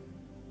time.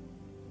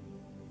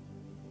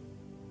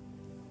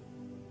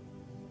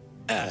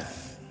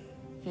 Earth.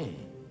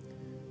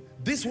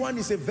 This one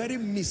is a very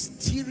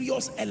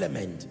mysterious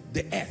element,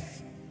 the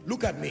earth.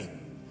 Look at me.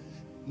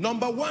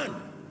 Number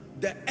 1,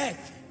 the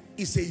earth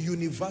is a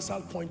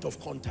universal point of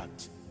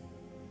contact.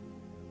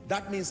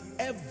 That means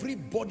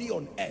everybody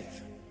on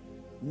earth,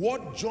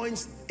 what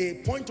joins a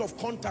point of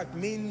contact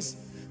means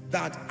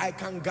that I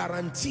can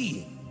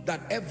guarantee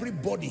that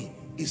everybody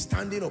is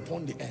standing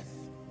upon the earth.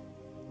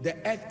 The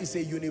earth is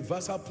a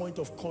universal point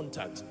of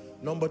contact.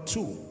 Number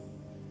 2,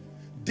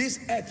 this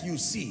earth you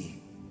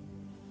see,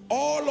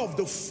 all of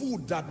the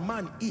food that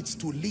man eats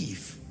to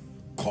live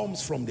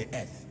comes from the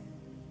earth.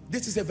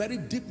 This is a very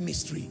deep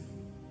mystery.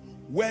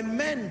 When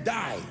men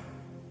die,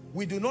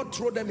 we do not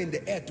throw them in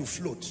the air to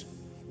float.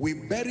 We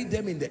bury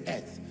them in the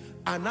earth.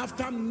 And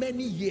after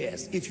many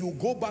years, if you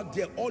go back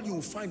there, all you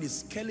will find is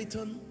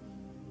skeleton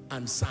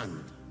and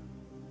sand.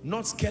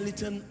 Not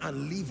skeleton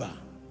and liver.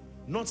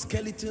 Not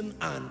skeleton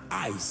and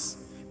eyes.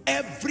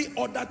 Every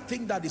other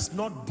thing that is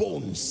not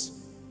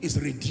bones is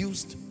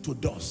reduced to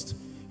dust.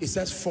 It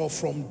says, for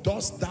from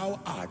dust thou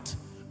art,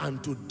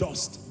 and to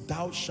dust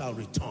thou shalt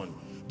return.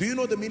 Do you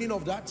know the meaning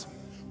of that?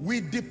 We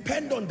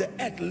depend on the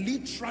earth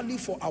literally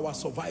for our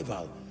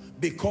survival,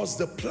 because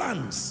the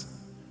plants,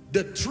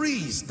 the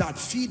trees that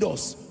feed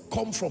us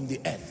come from the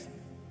earth.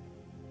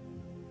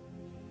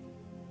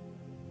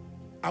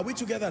 Are we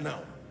together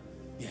now?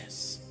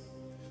 Yes.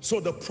 So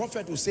the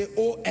prophet will say,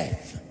 O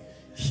earth,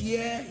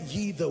 hear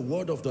ye the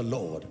word of the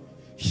Lord.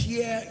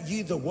 Hear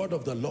ye the word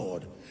of the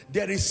Lord.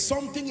 There is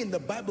something in the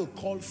Bible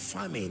called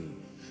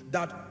famine,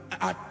 that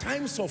at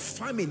times of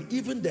famine,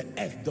 even the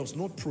earth does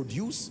not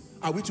produce.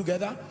 Are we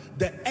together?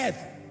 The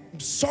earth,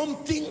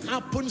 something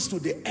happens to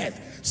the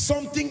earth.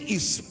 Something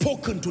is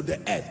spoken to the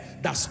earth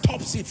that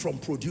stops it from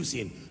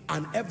producing.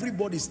 And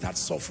everybody starts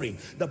suffering.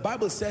 The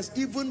Bible says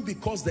even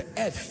because the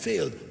earth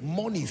failed,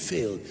 money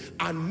failed.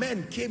 And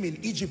men came in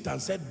Egypt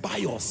and said,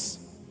 buy us.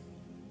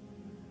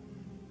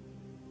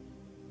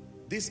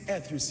 This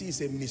earth, you see, is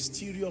a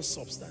mysterious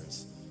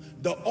substance.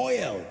 The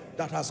oil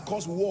that has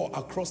caused war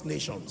across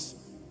nations,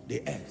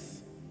 the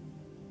earth.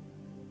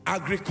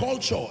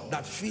 Agriculture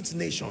that feeds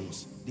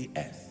nations, the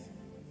earth.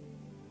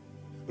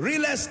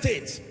 Real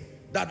estate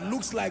that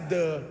looks like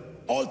the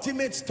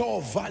ultimate store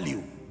of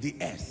value, the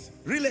earth.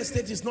 Real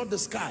estate is not the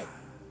sky.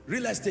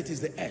 Real estate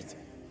is the earth.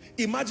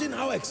 Imagine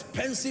how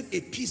expensive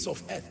a piece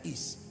of earth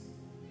is.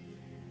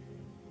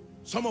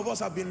 Some of us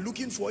have been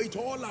looking for it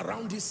all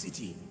around this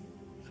city.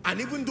 And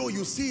even though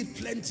you see it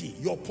plenty,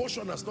 your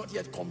portion has not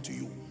yet come to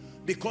you.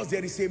 Because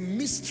there is a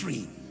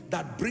mystery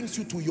that brings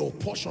you to your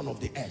portion of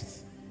the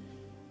earth.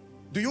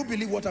 Do you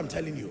believe what I'm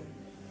telling you?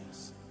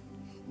 Yes.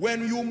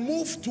 When you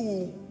move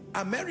to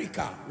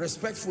America,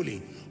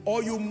 respectfully,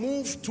 or you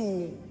move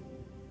to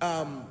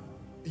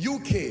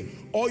UK,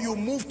 or you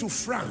move to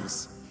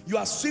France, you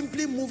are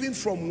simply moving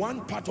from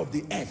one part of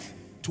the earth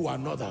to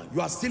another.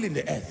 You are still in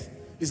the earth.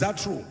 Is that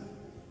true?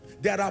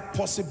 There are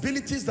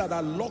possibilities that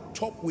are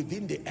locked up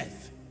within the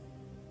earth.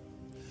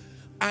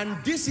 And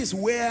this is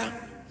where,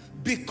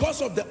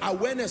 because of the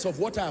awareness of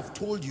what I have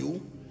told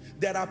you,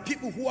 there are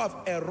people who have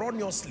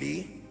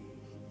erroneously,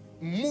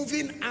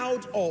 moving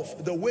out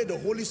of the way the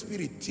Holy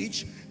Spirit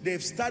teach,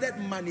 they've started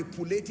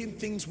manipulating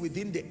things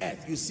within the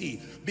earth, you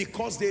see,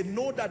 because they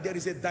know that there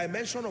is a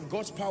dimension of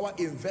God's power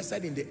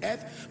invested in the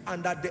earth,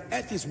 and that the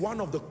earth is one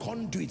of the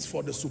conduits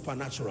for the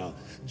supernatural.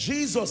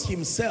 Jesus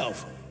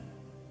himself,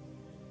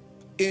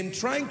 in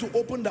trying to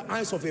open the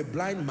eyes of a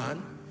blind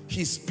man,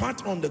 he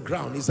spat on the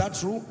ground. Is that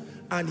true?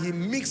 And he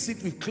mixed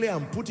it with clay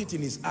and put it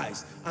in his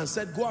eyes and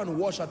said, go and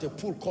wash at a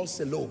pool called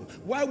Siloam.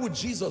 Why would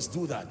Jesus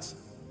do that?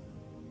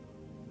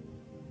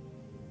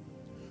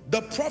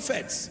 The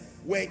prophets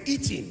were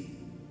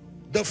eating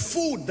the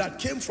food that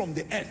came from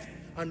the earth,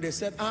 and they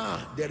said,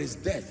 there is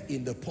death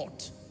in the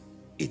pot.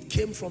 It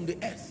came from the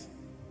earth.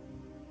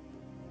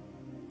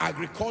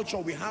 Agriculture,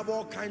 we have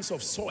all kinds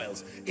of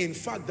soils. In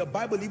fact, the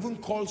Bible even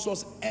calls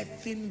us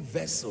earthen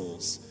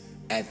vessels.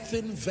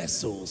 Earthen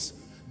vessels.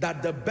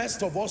 That the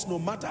best of us, no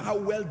matter how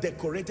well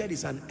decorated,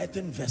 is an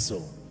earthen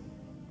vessel.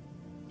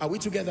 Are we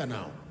together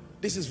now?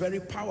 This is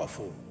very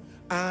powerful.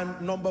 And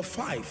number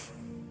 5,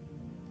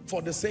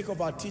 for the sake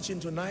of our teaching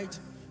tonight,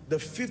 the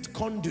 5th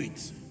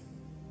conduit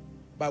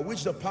by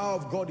which the power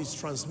of God is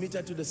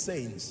transmitted to the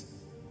saints,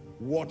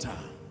 water.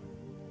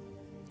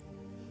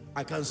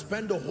 I can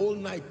spend the whole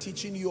night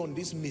teaching you on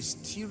this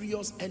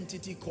mysterious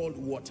entity called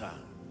water.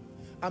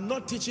 I'm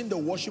not teaching the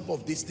worship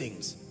of these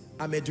things.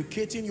 I'm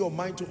educating your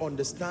mind to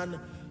understand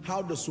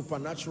how the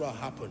supernatural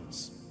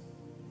happens.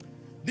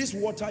 This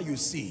water you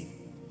see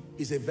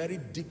is a very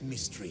deep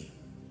mystery.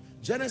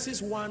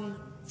 Genesis 1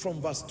 from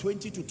verse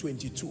 20 to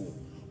 22.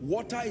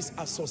 Water is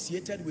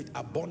associated with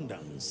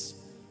abundance.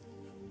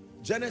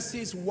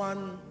 Genesis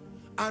 1,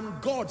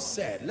 and God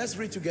said, let's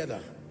read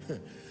together.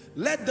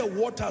 Let the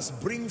waters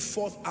bring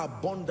forth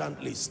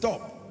abundantly.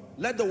 Stop.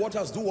 Let the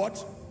waters do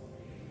what?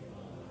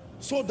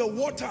 So the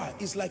water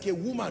is like a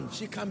woman.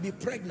 She can be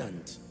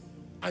pregnant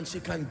and she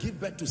can give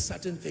birth to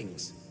certain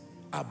things.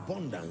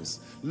 Abundance.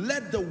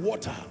 Let the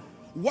water.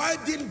 Why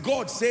didn't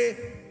God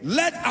say,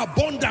 let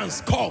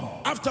abundance come?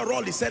 After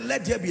all, he said,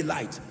 let there be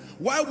light.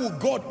 Why would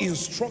God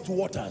instruct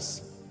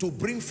waters to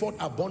bring forth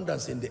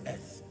abundance in the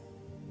earth?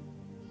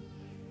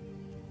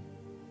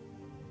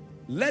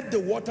 Let the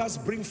waters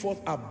bring forth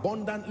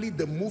abundantly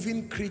the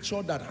moving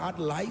creature that had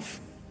life,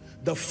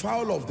 the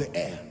fowl of the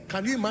air.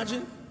 Can you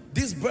imagine?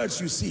 These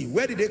birds you see,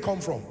 where did they come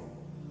from?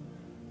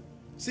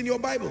 It's in your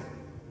Bible.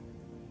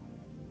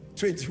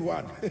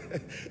 21.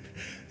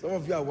 Some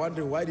of you are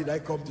wondering, why did I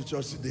come to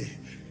church today?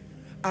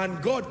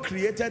 And God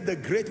created the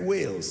great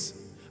whales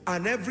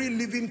and every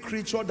living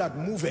creature that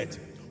moveth,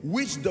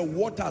 which the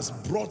waters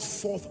brought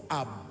forth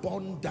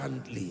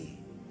abundantly.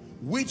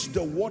 Which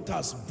the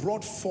waters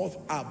brought forth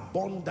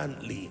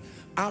abundantly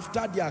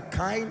after their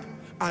kind,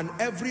 and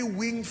every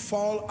winged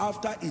fowl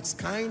after its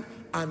kind.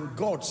 And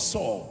God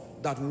saw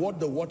that what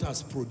the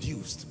waters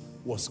produced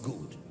was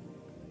good.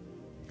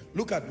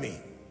 Look at me.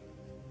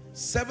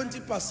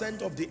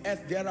 70% of the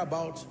earth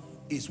thereabout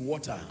is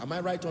water. Am I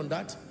right on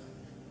that?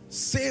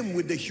 Same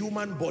with the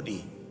human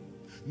body.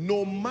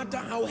 No matter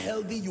how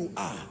healthy you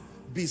are,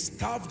 be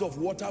starved of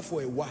water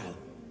for a while.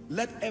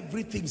 Let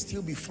everything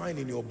still be fine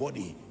in your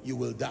body. You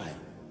will die.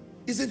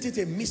 Isn't it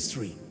a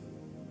mystery?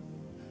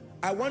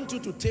 I want you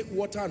to take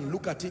water and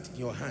look at it in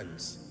your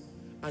hands,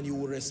 and you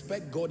will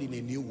respect God in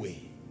a new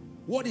way.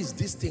 What is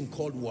this thing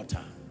called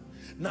water?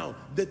 Now,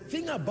 the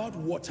thing about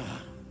water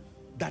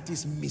that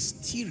is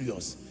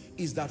mysterious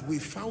is that we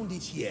found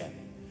it here.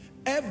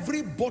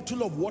 Every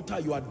bottle of water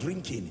you are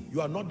drinking,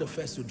 you are not the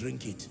first to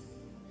drink it.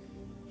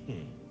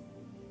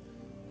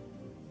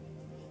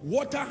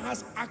 Water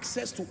has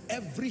access to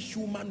every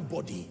human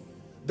body.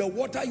 The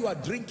water you are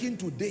drinking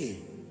today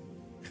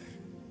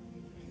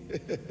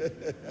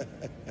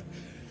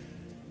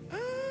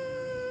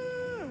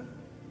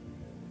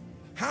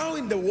how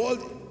in the world,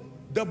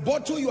 the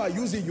bottle you are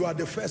using, you are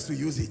the first to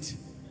use it,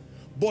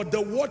 but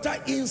the water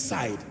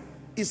inside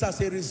is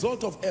as a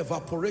result of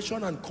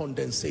evaporation and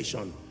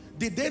condensation.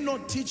 Did they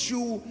not teach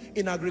you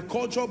in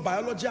agriculture,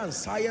 biology and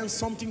science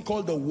something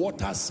called the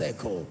water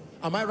cycle?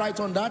 Am I right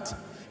on that?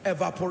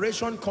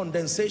 Evaporation,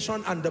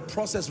 condensation, and the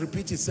process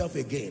repeats itself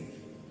again.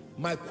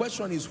 My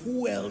question is,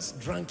 who else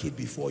drank it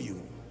before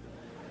you?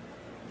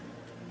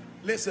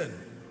 Listen,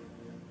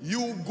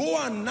 you go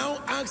and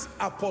now ask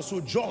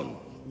Apostle John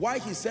why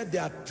he said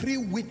there are 3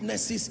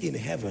 witnesses in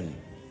heaven: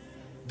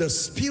 the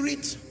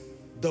Spirit,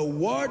 the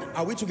Word,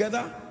 are we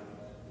together?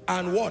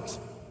 And what?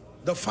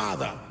 The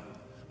Father.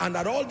 And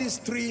that all these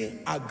 3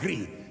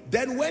 agree.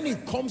 Then when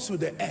it comes to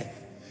the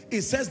earth,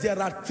 it says there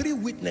are 3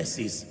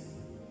 witnesses.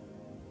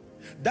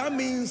 That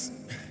means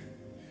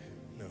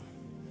no.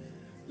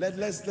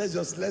 Let's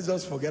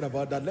just forget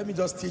about that. Let me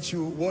just teach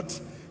you what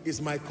is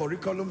my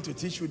curriculum to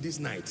teach you this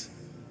night,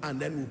 and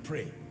then we'll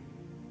pray.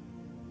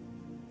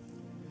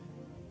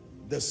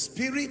 The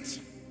Spirit,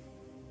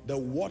 the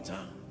water,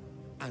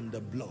 and the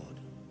blood.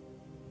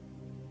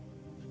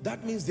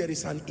 That means there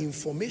is an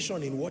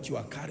information in what you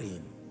are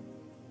carrying.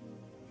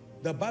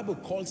 The Bible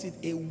calls it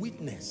a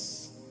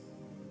witness.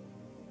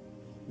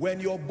 When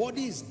your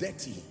body is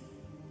dirty,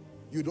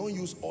 you don't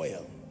use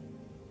oil.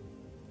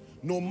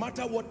 No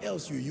matter what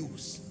else you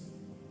use,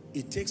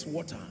 it takes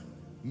water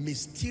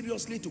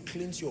mysteriously to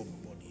cleanse your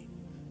body.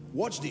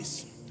 Watch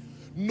this.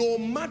 No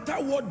matter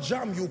what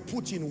jam you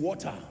put in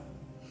water,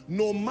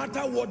 no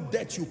matter what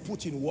dirt you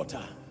put in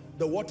water,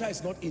 the water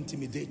is not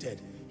intimidated.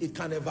 It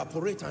can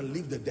evaporate and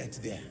leave the dirt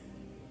there.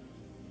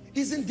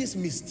 Isn't this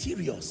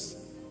mysterious?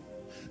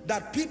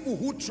 That people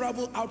who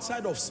travel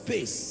outside of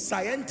space,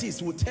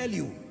 scientists will tell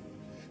you,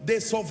 they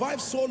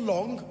survive so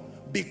long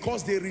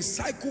because they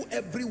recycle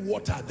every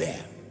water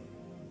there.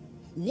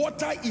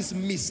 Water is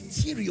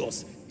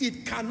mysterious.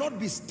 It cannot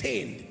be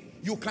stained.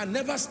 You can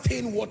never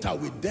stain water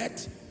with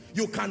dirt.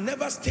 You can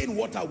never stain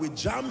water with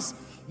germs.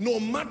 No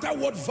matter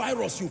what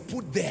virus you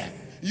put there,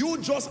 you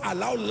just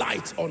allow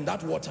light on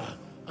that water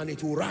and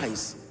it will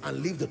rise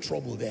and leave the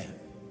trouble there.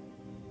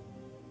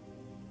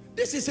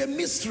 This is a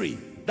mystery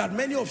that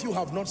many of you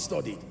have not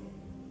studied.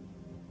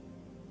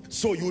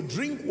 So you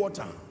drink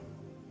water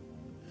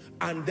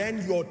and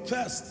then your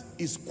thirst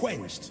is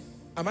quenched.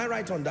 Am I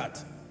right on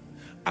that?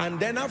 And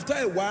then after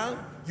a while,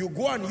 you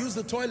go and use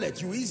the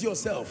toilet, you ease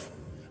yourself,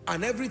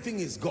 and everything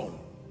is gone.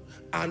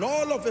 And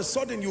all of a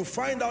sudden, you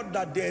find out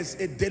that there's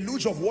a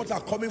deluge of water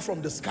coming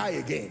from the sky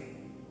again.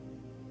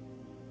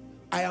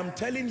 I am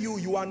telling you,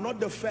 you are not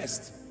the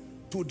first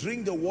to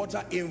drink the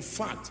water. In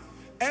fact,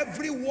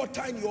 every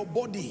water in your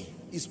body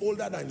is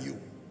older than you.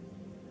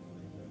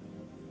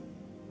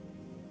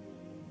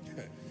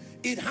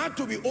 It had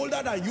to be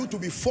older than you to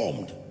be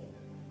formed.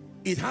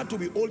 It had to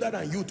be older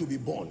than you to be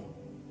born.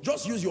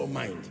 Just use your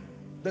mind.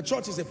 The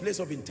church is a place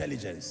of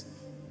intelligence.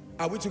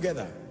 Are we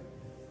together?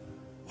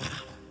 Wow.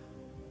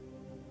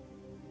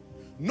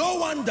 No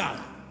wonder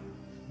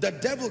the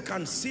devil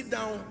can sit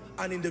down,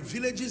 and in the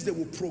villages they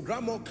will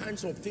program all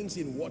kinds of things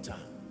in water.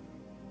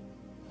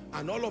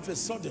 And all of a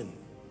sudden,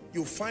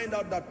 you find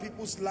out that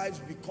people's lives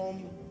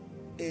become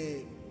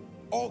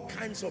all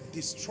kinds of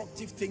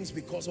destructive things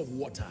because of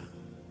water.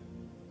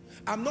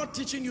 I'm not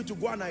teaching you to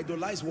go and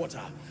idolize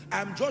water.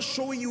 I'm just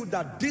showing you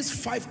that these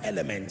 5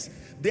 elements,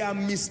 they are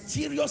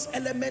mysterious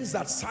elements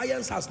that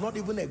science has not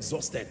even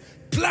exhausted.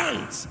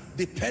 Plants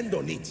depend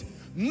on it.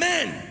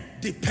 Men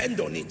depend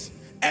on it.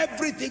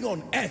 Everything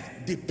on earth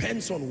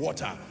depends on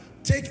water.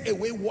 Take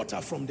away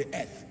water from the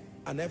earth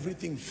and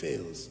everything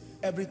fails.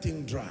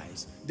 Everything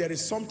dries. There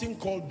is something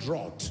called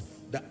drought,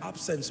 the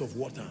absence of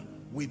water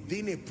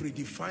within a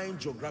predefined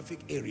geographic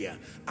area,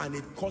 and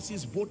it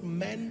causes both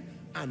men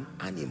and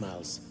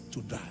animals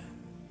to die.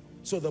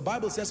 So the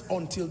Bible says,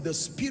 until the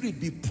Spirit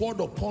be poured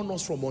upon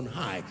us from on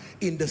high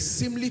in the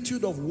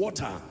similitude of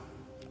water.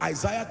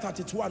 Isaiah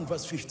 32 and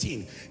verse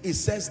 15, it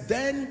says,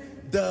 then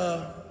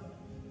the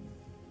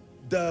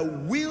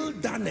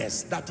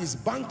wilderness that is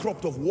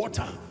bankrupt of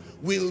water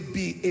will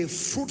be a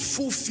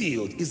fruitful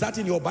field. Is that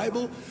in your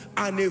Bible?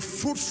 And a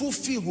fruitful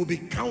field will be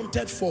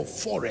counted for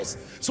forest.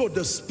 So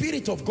the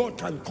Spirit of God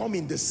can come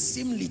in the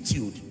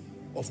similitude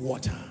of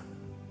water.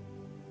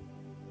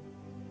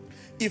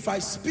 If I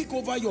speak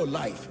over your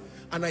life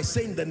and I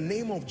say, in the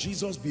name of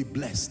Jesus, be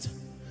blessed,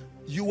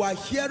 you are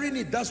hearing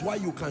it. That's why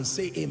you can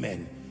say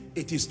amen.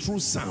 It is true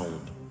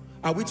sound.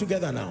 Are we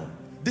together now?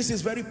 This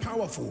is very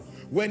powerful.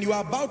 When you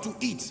are about to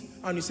eat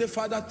and you say,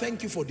 Father,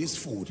 thank you for this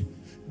food.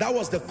 That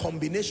was the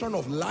combination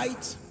of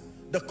light,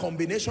 the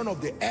combination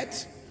of the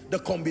earth, the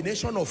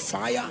combination of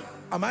fire.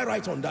 Am I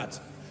right on that?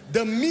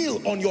 The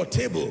meal on your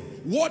table,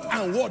 what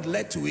and what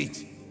led to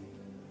it?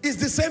 It's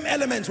the same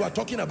elements we are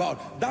talking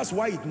about. That's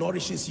why it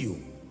nourishes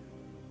you.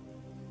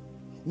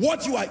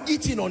 What you are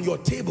eating on your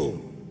table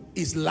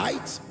is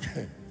light,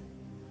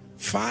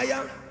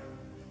 fire,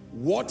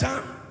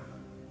 water.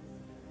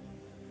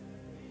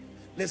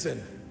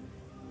 Listen,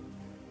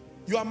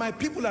 you are my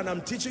people and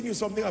I'm teaching you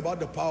something about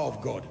the power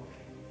of God.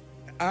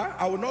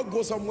 I will not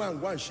go somewhere and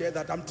go and share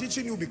that. I'm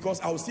teaching you because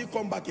I will still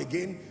come back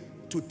again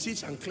to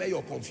teach and clear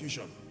your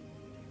confusion.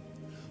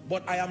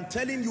 But I am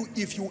telling you,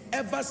 if you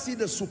ever see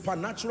the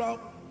supernatural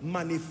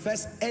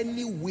manifest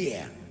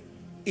anywhere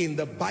in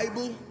the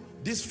Bible,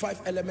 these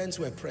 5 elements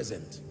were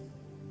present.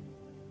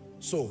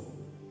 So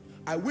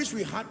I wish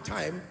we had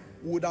time,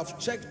 we would have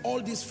checked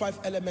all these 5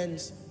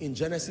 elements in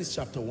Genesis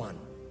chapter 1.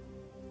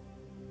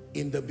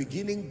 In the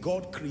beginning,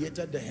 God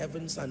created the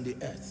heavens and the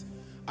earth.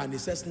 And it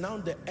says, now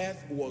the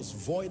earth was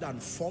void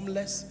and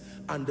formless,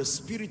 and the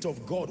Spirit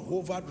of God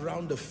hovered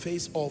around the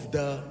face of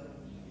the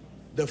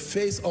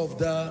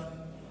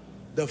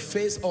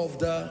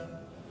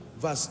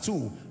verse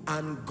 2.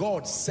 And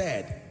God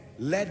said,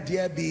 let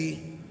there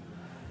be,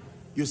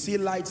 you see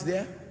light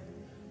there?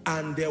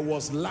 And there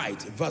was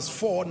light. Verse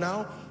 4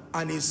 now,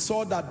 and he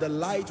saw that the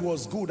light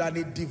was good, and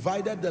it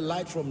divided the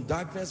light from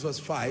darkness. Verse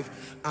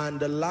 5,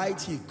 and the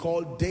light he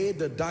called day,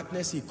 the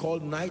darkness he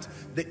called night.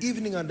 The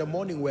evening and the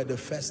morning were the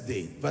first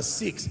day. Verse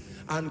 6,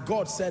 and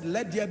God said,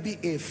 let there be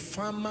a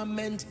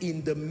firmament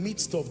in the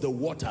midst of the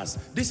waters.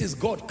 This is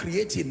God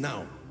creating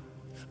now.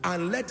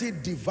 And let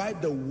it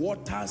divide the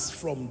waters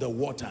from the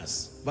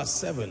waters. Verse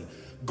 7,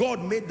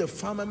 God made the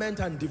firmament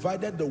and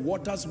divided the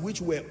waters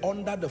which were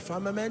under the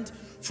firmament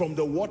from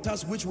the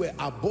waters which were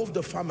above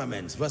the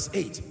firmament. Verse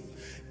 8,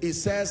 it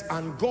says,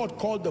 and God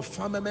called the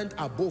firmament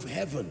above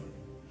heaven.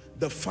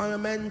 The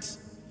firmament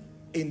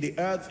in the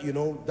earth, you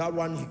know, that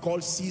one he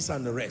called seas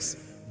and the rest.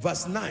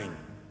 Verse 9,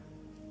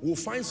 we'll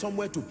find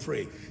somewhere to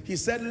pray. He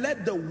said,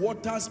 let the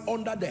waters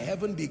under the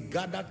heaven be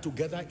gathered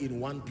together in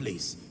one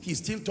place. He's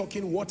still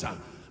talking water.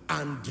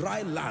 And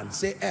dry land,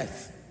 say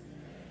earth.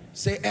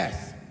 Say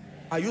earth.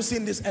 Are you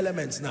seeing these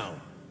elements now?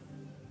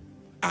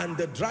 And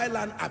the dry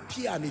land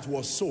appeared, and it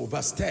was so.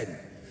 Verse 10,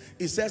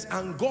 it says,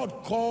 and God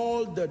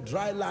called the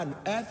dry land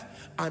earth,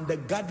 and the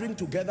gathering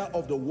together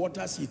of the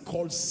waters he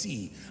called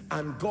sea.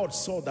 And God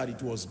saw that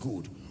it was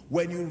good.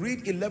 When you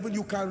read 11,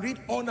 you can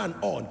read on and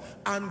on.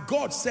 And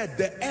God said,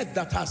 the earth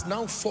that has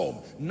now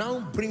formed, now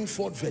bring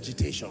forth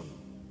vegetation.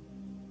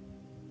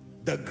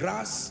 The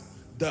grass,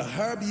 the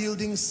herb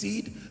yielding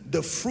seed,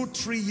 the fruit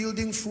tree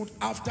yielding fruit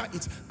after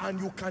it, and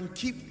you can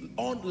keep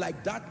on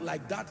like that,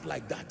 like that,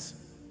 like that.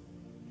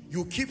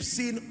 You keep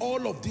seeing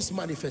all of these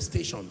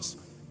manifestations.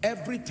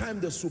 Every time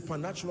the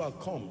supernatural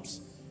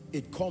comes,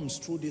 it comes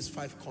through these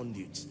 5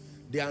 conduits.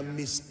 They are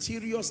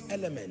mysterious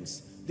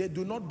elements. They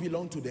do not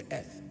belong to the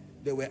earth.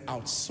 They were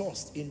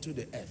outsourced into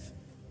the earth.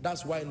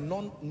 That's why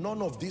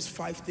none of these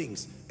 5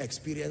 things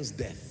experience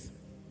death.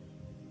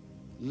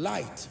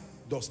 Light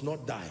does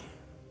not die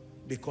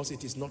because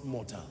it is not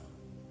mortal.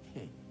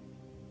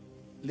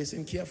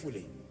 Listen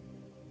carefully.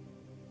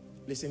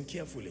 Listen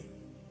carefully.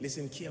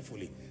 Listen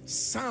carefully.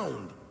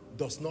 Sound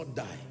does not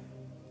die.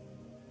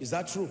 Is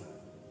that true?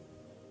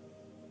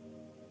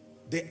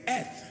 The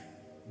earth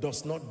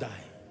does not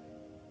die.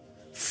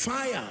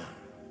 Fire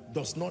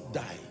does not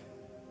die.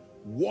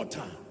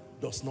 Water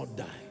does not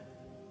die.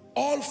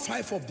 All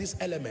 5 of these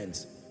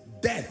elements,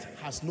 death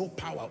has no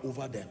power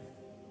over them.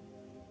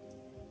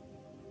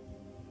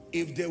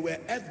 If they were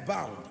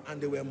earthbound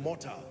and they were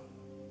mortal,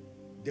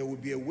 there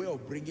would be a way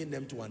of bringing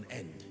them to an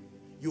end.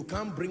 You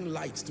can't bring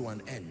light to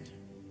an end.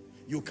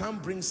 You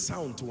can't bring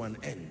sound to an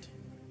end.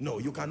 No,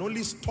 you can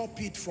only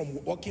stop it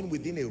from walking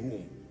within a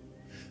room.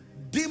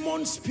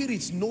 Demon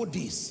spirits know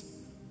this.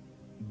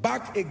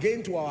 Back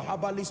again to our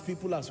herbalist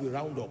people as we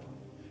round up.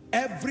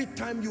 Every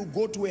time you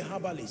go to a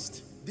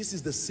herbalist, this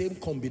is the same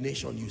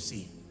combination you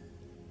see.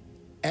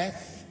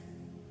 Earth,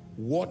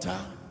 water,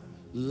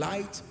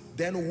 light,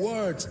 then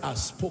words are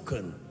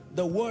spoken.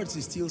 The words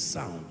is still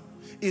sound.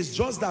 It's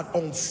just that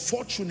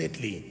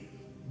unfortunately,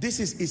 this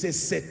is a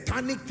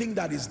satanic thing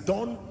that is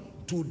done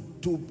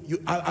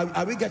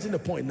are we getting the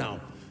point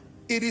now?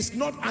 It is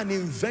not an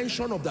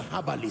invention of the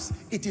herbalist.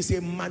 It is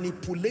a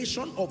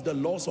manipulation of the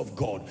laws of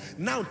God.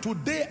 Now,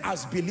 today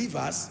as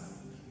believers,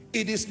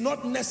 it is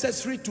not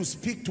necessary to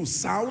speak to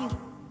sound,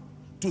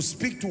 to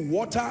speak to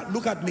water.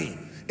 Look at me.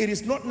 It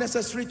is not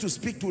necessary to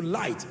speak to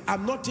light.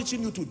 I'm not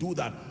teaching you to do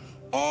that.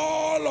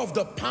 All of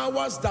the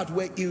powers that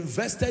were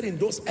invested in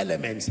those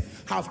elements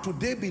have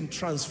today been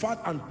transferred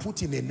and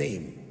put in a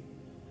name.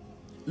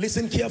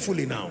 Listen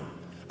carefully now.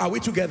 Are we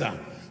together?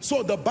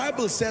 So the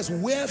Bible says,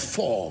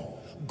 wherefore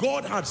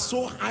God had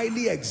so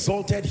highly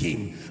exalted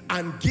him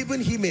and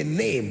given him a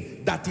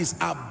name that is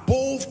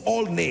above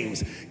all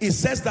names. It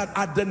says that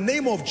at the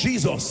name of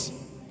Jesus,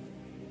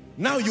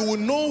 now you will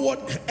know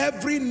what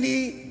every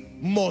knee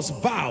must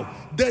bow.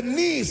 The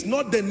knee is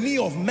not the knee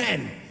of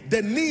man.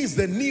 The knee is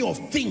the knee of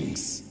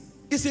things.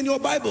 It's in your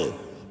Bible.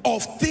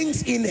 Of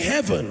things in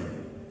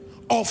heaven,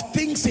 of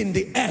things in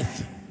the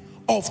earth,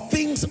 of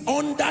things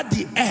under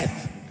the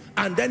earth.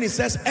 And then it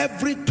says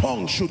every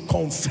tongue should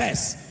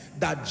confess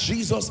that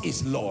Jesus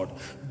is Lord.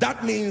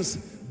 That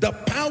means the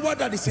power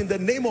that is in the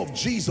name of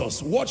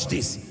Jesus, watch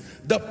this,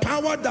 the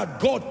power that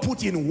God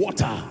put in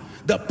water,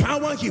 the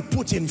power he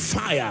put in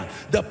fire,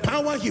 the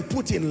power he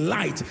put in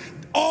light,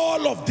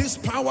 all of these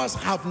powers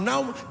have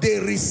now, they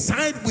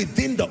reside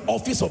within the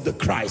office of the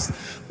Christ.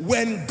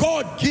 When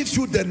God gives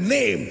you the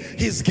name,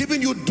 he's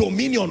giving you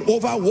dominion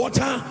over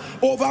water,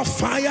 over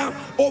fire,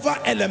 over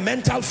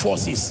elemental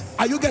forces.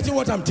 Are you getting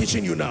what I'm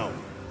teaching you now?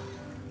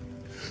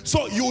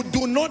 So you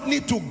do not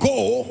need to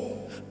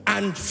go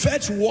and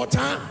fetch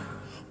water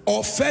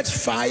or fetch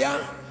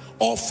fire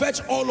or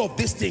fetch all of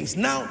these things.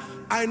 Now,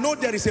 I know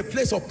there is a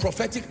place of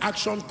prophetic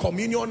action,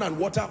 communion and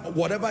water,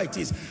 whatever it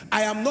is.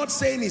 I am not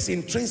saying it's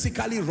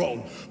intrinsically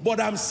wrong, but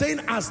I'm saying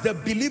as the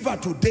believer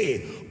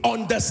today,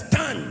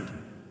 understand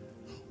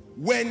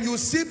when you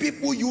see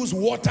people use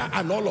water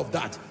and all of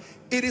that,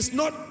 it is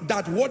not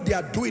that what they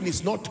are doing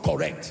is not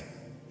correct.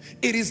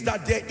 It is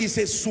that there is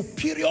a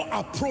superior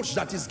approach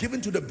that is given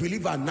to the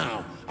believer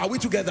now. Are we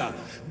together?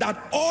 That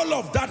all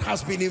of that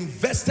has been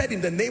invested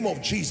in the name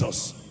of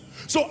Jesus.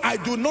 So I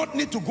do not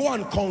need to go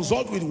and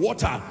consult with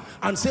water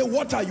and say,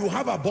 water, you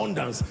have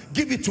abundance,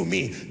 give it to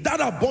me.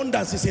 That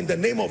abundance is in the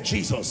name of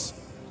Jesus.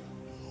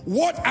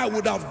 What I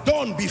would have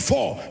done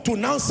before to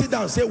now sit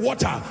down and say,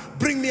 water,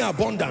 bring me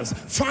abundance,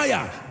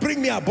 fire,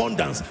 bring me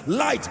abundance,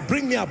 light,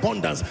 bring me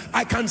abundance.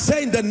 I can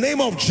say in the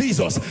name of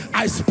Jesus,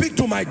 I speak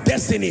to my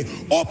destiny.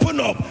 Open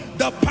up.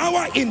 The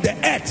power in the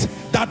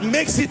earth that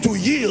makes it to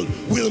yield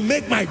will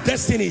make my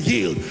destiny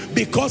yield,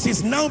 because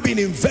it's now been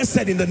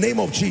invested in the name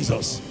of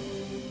Jesus.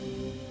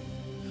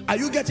 Are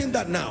you getting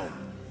that now?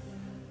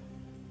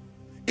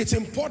 It's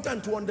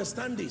important to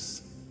understand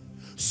this,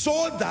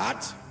 so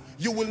that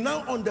you will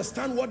now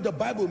understand what the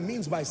Bible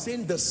means by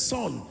saying the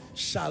sun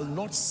shall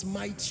not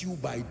smite you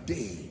by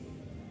day.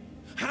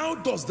 How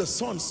does the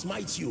sun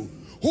smite you?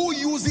 Who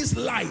uses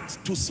light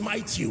to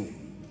smite you?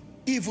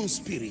 Evil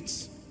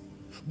spirits.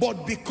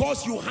 But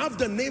because you have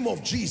the name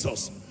of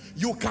Jesus,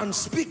 you can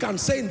speak and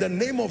say in the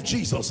name of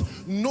Jesus,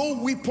 no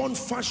weapon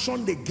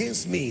fashioned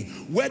against me,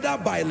 whether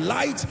by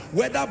light,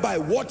 whether by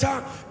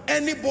water.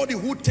 Anybody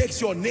who takes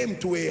your name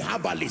to a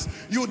herbalist,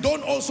 you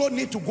don't also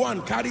need to go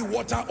and carry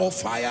water or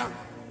fire.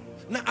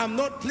 Now, I'm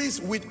not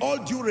pleased, with all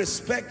due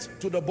respect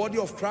to the body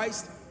of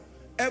Christ,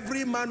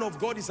 every man of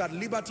God is at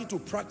liberty to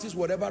practice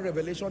whatever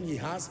revelation he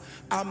has.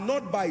 I'm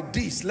not by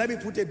this, let me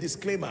put a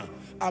disclaimer,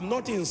 I'm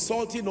not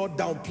insulting or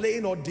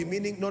downplaying or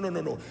demeaning.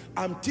 No.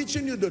 I'm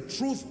teaching you the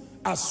truth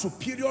as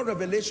superior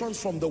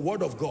revelations from the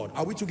word of God.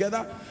 Are we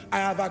together? I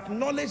have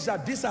acknowledged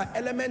that these are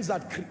elements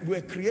that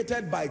were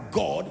created by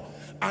God,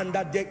 and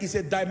that there is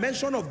a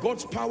dimension of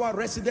God's power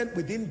resident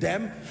within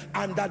them,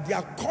 and that they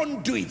are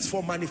conduits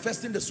for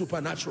manifesting the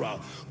supernatural.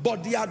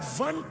 But the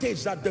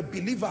advantage that the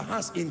believer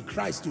has in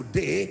Christ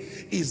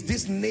today is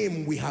this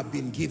name we have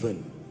been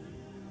given.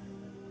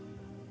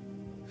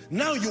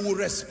 Now you will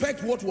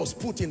respect what was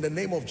put in the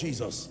name of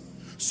Jesus.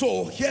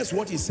 So here's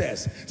what he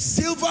says: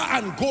 silver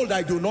and gold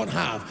I do not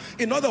have.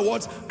 In other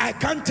words, I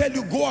can't tell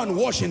you go and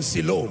wash in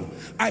Siloam.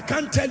 I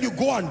can't tell you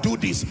go and do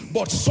this,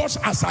 but such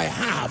as I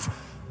have,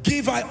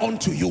 give I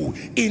unto you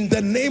in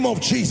the name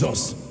of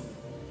Jesus.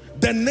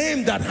 The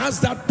name that has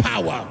that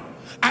power.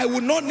 I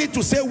will not need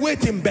to say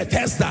wait in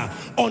Bethesda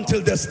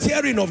until the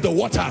stirring of the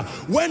water.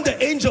 When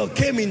the angel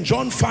came in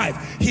John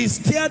 5, he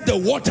stirred the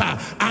water,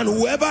 and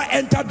whoever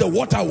entered the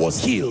water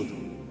was healed.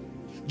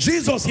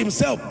 Jesus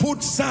himself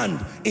put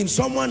sand in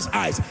someone's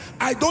eyes.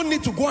 I don't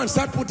need to go and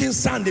start putting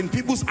sand in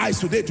people's eyes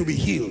today to be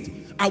healed.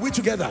 Are we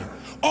together?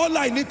 All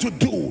I need to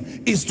do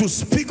is to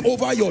speak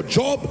over your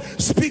job,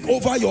 speak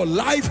over your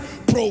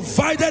life,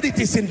 provided it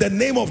is in the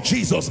name of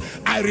Jesus.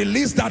 I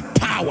release that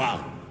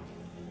power.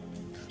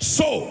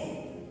 So,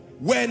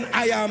 when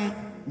I am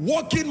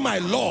walking my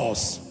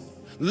laws,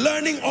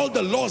 learning all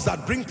the laws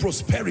that bring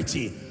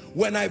prosperity,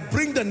 when I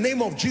bring the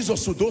name of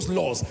Jesus to those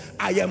laws,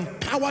 I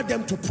empower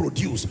them to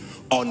produce.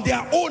 On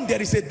their own,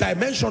 there is a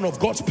dimension of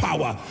God's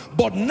power.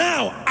 But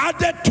now,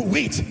 added to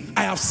it,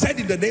 I have said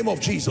in the name of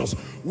Jesus,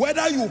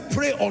 whether you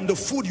pray on the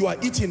food you are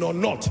eating or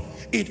not,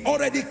 it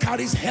already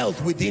carries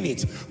health within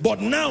it.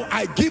 But now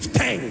I give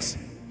thanks,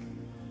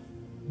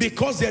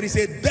 because there is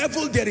a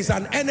devil, there is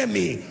an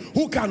enemy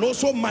who can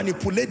also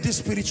manipulate these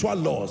spiritual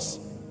laws.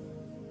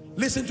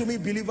 Listen to me,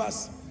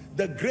 believers.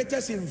 The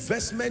greatest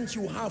investment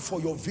you have for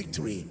your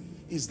victory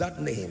is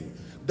that name.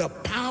 The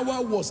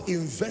power was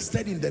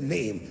invested in the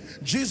name.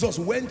 Jesus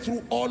went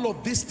through all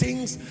of these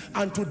things,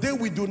 and today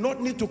we do not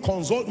need to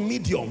consult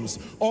mediums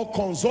or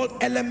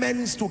consult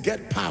elements to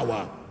get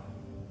power.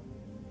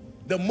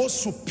 The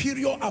most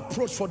superior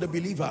approach for the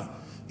believer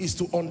is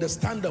to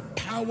understand the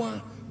power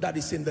that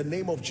is in the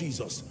name of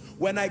Jesus.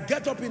 When I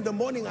get up in the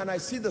morning and I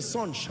see the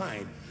sun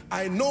shine,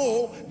 I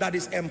know that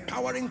is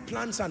empowering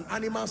plants and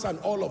animals and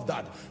all of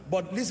that.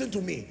 But listen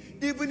to me,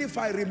 even if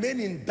I remain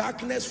in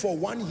darkness for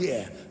 1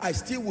 year, I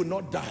still will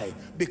not die,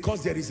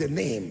 because there is a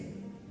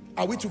name.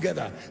 Are we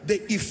together?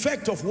 The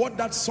effect of what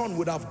that sun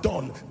would have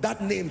done,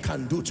 that name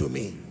can do to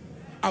me.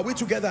 Are we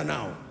together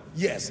now?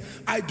 Yes.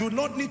 I do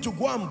not need to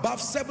go and bath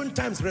 7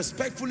 times,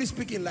 respectfully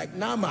speaking, like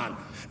Naaman,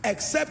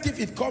 except if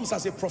it comes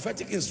as a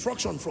prophetic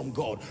instruction from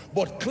God.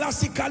 But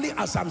classically,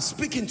 as I'm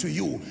speaking to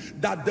you,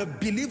 that the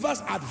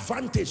believer's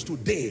advantage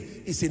today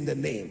is in the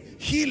name.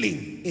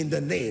 Healing in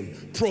the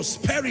name.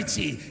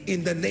 Prosperity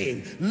in the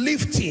name.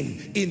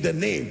 Lifting in the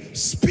name.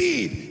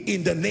 Speed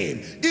in the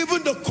name.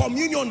 Even the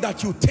communion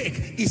that you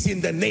take is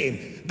in the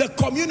name. The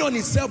communion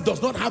itself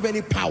does not have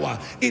any power.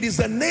 It is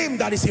the name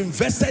that is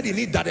invested in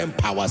it that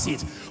empowers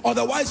it.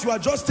 Otherwise, you are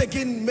just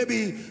taking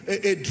maybe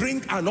a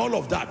drink and all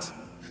of that.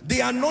 The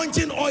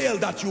anointing oil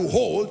that you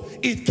hold,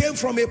 it came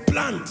from a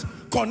plant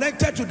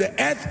connected to the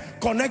earth,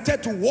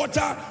 connected to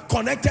water,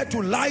 connected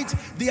to light.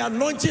 The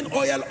anointing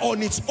oil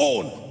on its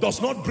own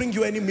does not bring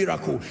you any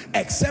miracle,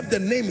 except the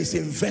name is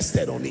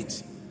invested on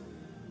it.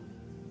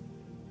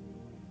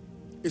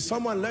 Is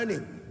someone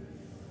learning?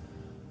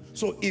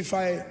 So if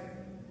I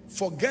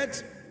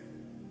forget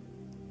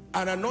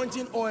an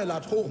anointing oil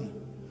at home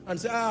and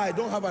say, I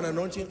don't have an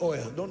anointing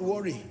oil, don't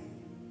worry.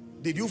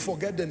 Did you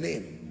forget the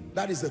name?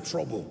 That is the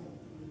trouble.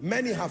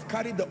 Many have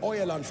carried the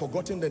oil and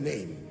forgotten the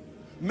name.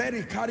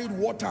 Mary carried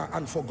water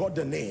and forgot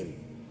the name.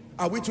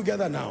 Are we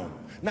together now?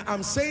 Now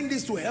I'm saying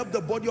this to help the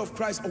body of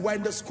Christ. We're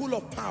in the school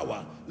of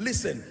power.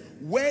 Listen,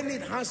 when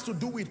it has to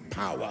do with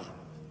power,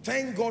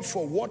 thank God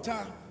for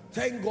water,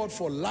 thank God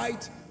for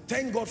light,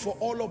 thank God for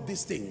all of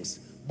these things.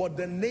 But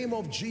the name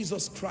of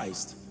Jesus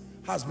Christ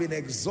has been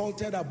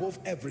exalted above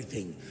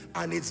everything,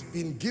 and it's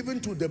been given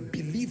to the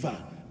believer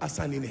as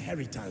an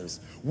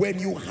inheritance. When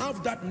you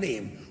have that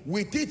name,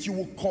 with it you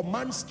will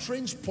command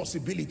strange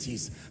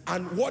possibilities.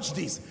 And watch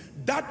this,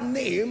 that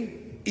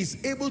name is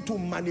able to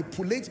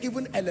manipulate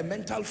even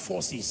elemental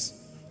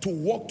forces to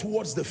walk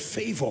towards the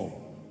favor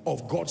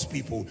of God's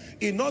people.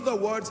 In other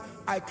words,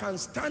 I can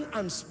stand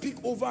and speak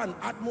over an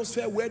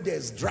atmosphere where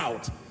there's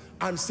drought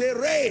and say,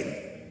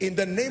 rain. In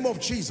the name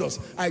of Jesus,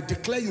 I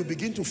declare you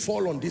begin to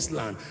fall on this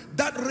land.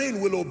 That rain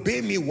will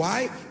obey me.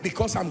 Why?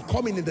 Because I'm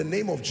coming in the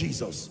name of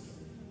Jesus.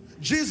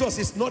 Jesus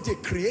is not a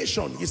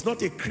creation. He's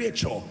not a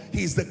creature.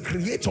 He is the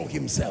creator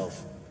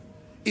himself.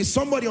 Is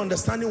somebody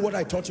understanding what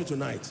I taught you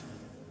tonight?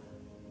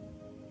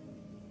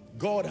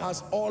 God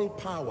has all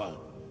power.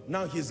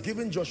 Now he's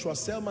given Joshua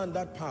Selman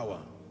that power.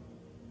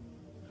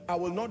 I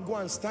will not go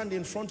and stand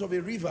in front of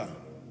a river,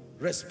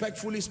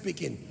 respectfully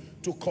speaking,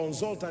 to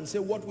consult and say,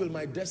 what will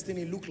my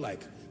destiny look like?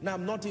 Now,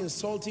 I'm not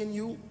insulting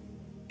you.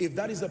 If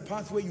that is the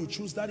pathway you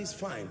choose, that is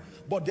fine.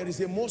 But there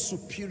is a more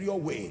superior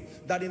way,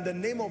 that in the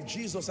name of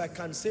Jesus, I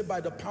can say by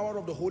the power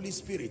of the Holy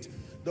Spirit,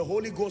 the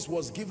Holy Ghost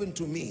was given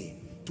to me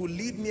to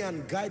lead me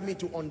and guide me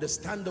to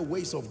understand the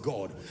ways of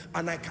God.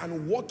 And I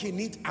can walk in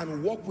it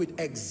and walk with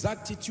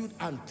exactitude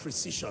and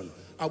precision.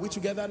 Are we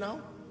together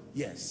now?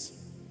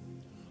 Yes.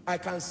 I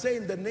can say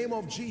in the name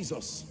of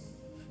Jesus,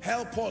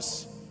 help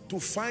us to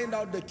find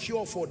out the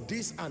cure for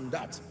this and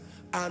that.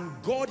 And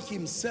God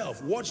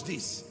himself, watch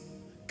this,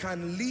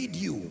 can lead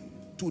you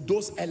to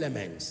those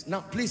elements.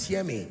 Now, please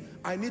hear me.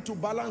 I need to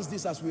balance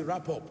this as we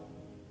wrap up.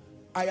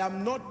 I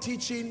am not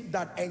teaching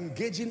that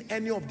engaging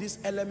any of these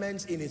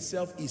elements in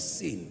itself is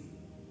sin.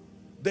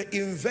 The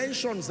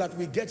inventions that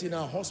we get in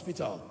our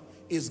hospital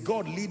is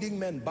God leading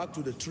men back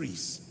to the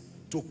trees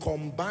to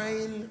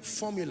combine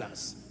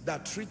formulas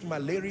that treat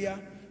malaria,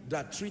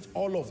 that treat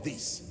all of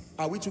this.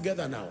 Are we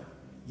together now?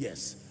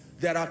 Yes.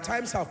 There are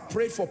times I've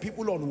prayed for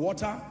people on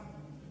water.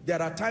 There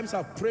are times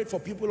I've prayed for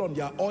people on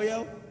their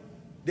oil.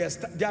 There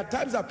are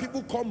times that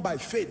people come by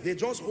faith. They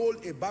just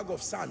hold a bag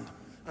of sand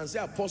and say,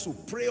 Apostle,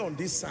 pray on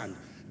this sand.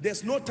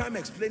 There's no time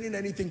explaining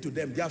anything to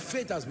them. Their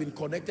faith has been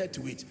connected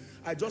to it.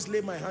 I just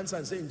lay my hands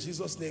and say, in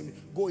Jesus' name,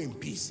 go in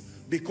peace.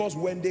 Because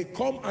when they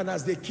come and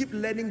as they keep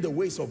learning the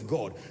ways of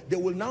God, they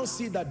will now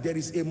see that there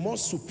is a more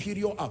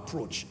superior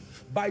approach.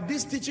 By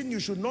this teaching, you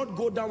should not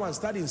go down and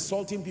start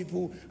insulting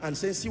people and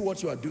say, see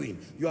what you are doing.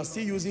 You are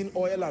still using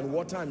oil and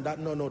water and that.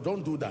 No,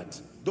 don't do that.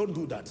 Don't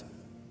do that.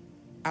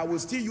 I will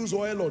still use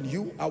oil on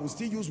you. I will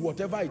still use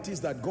whatever it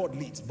is that God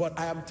leads. But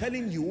I am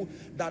telling you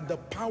that the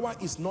power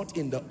is not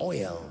in the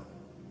oil.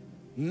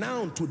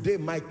 Now, today,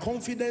 my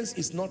confidence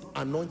is not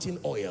anointing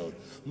oil.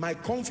 My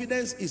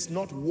confidence is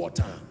not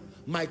water.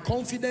 My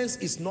confidence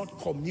is not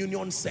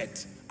communion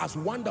set, as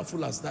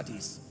wonderful as that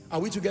is. Are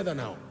we together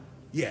now?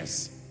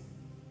 Yes.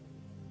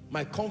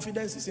 My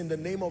confidence is in the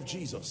name of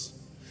Jesus.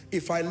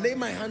 If I lay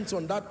my hands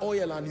on that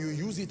oil and you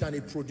use it and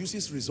it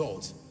produces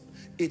results,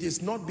 it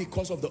is not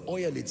because of the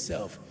oil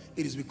itself.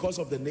 It is because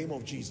of the name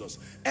of Jesus.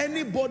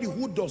 Anybody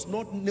who does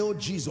not know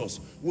Jesus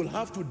will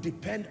have to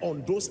depend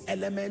on those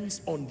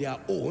elements on their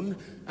own,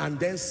 and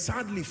then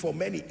sadly for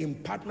many in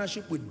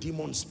partnership with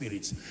demon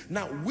spirits.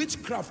 Now,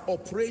 witchcraft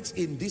operates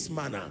in this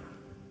manner.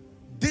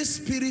 These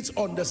spirits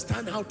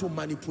understand how to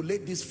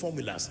manipulate these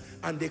formulas,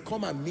 and they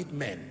come and meet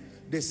men.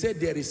 They say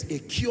there is a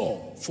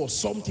cure for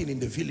something in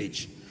the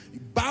village.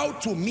 Bow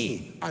to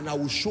me and I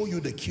will show you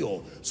the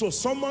cure. So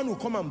someone will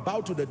come and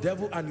bow to the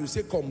devil and you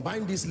say,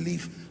 combine this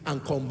leaf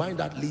and combine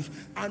that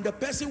leaf. And the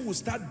person will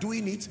start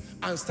doing it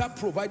and start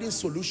providing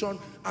solution,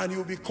 and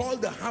you'll be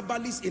called the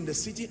herbalist in the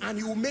city, and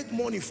you will make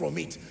money from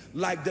it.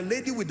 Like the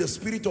lady with the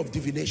spirit of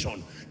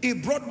divination.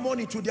 It brought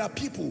money to their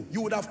people.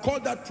 You would have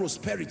called that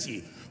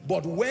prosperity.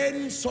 But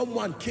when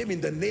someone came in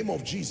the name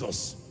of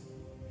Jesus,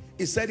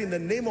 he said in the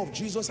name of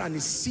Jesus, and he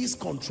seized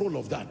control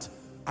of that,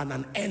 and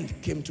an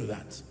end came to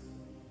that.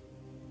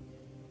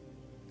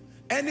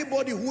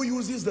 Anybody who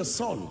uses the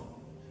sun,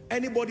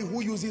 anybody who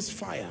uses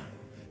fire,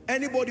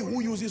 anybody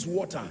who uses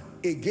water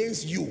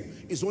against you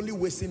is only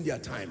wasting their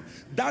time.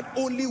 That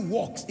only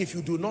works if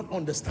you do not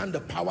understand the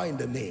power in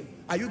the name.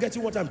 Are you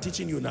getting what I'm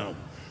teaching you now?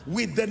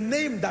 With the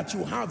name that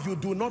you have, you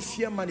do not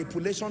fear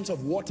manipulations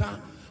of water,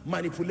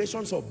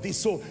 manipulations of this.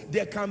 So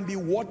there can be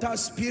water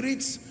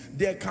spirits,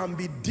 there can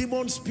be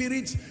demon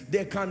spirits,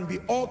 there can be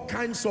all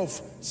kinds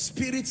of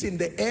spirits in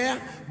the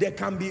air, there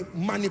can be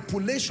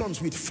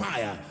manipulations with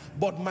fire.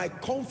 But my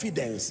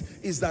confidence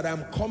is that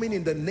I'm coming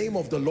in the name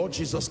of the Lord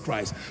Jesus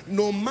Christ.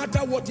 No matter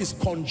what is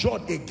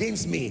conjured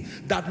against me,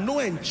 that no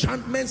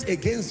enchantments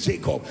against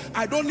Jacob.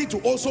 I don't need to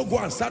also go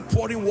and start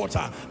pouring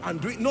water and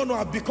drink. No,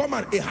 I've become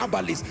a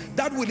herbalist.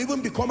 That will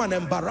even become an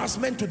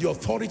embarrassment to the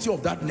authority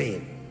of that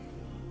name.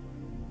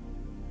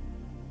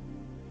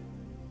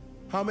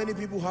 How many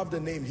people have the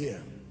name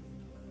here?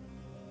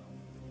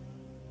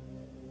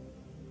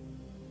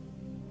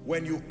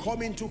 When you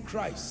come into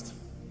Christ,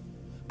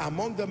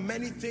 among the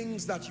many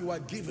things that you are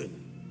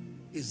given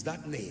is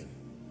that name,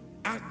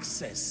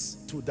 access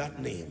to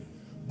that name.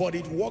 But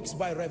it works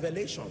by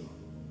revelation.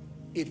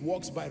 It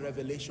works by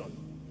revelation.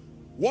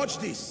 Watch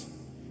this.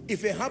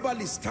 If a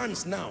herbalist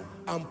stands now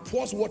and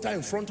pours water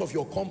in front of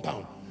your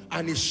compound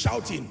and is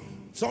shouting,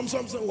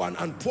 someone,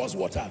 and pours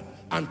water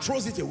and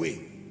throws it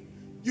away,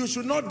 you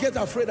should not get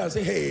afraid and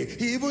say, hey,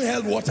 he even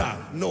held water.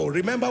 No,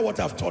 remember what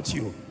I've taught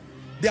you.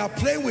 They are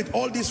playing with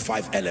all these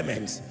 5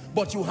 elements,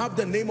 but you have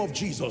the name of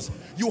Jesus.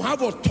 You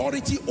have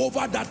authority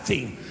over that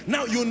thing.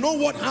 Now, you know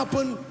what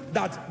happened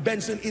that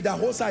Benson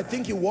Idahosa, I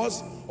think it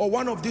was, or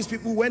one of these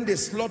people, when they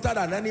slaughtered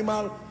an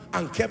animal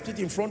and kept it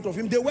in front of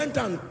him, they went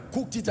and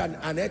cooked it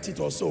and ate it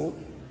or so.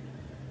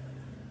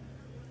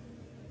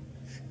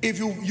 If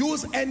you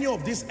use any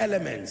of these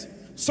elements,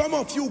 some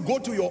of you go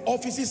to your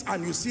offices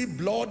and you see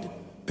blood,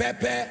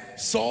 pepper,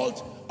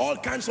 salt, all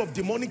kinds of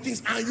demonic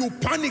things, and you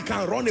panic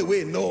and run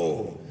away.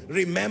 No,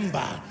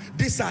 remember,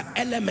 these are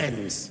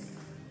elements,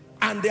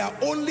 and they are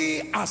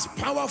only as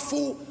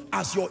powerful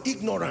as your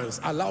ignorance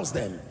allows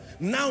them.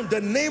 Now, the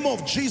name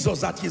of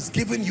Jesus that he's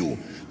given you,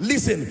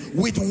 listen,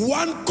 with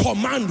one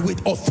command,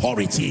 with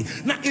authority.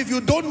 Now, if you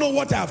don't know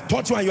what I have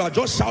taught you and you are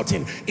just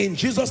shouting in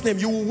Jesus' name,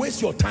 you will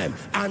waste your time,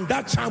 and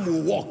that charm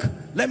will work.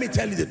 Let me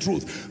tell you the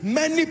truth.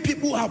 Many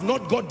people have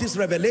not got this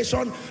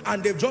revelation,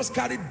 and they've just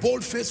carried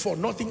bold face for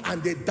nothing,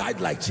 and they died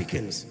like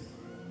chickens.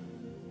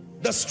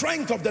 The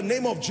strength of the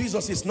name of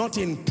Jesus is not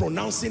in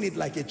pronouncing it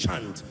like a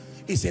chant.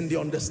 It's in the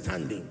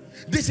understanding.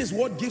 This is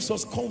what gives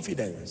us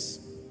confidence.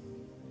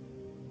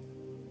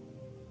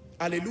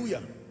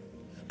 Hallelujah.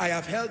 I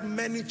have held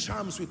many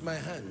charms with my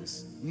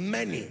hands.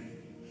 Many.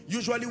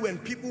 Usually when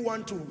people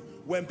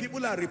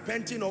are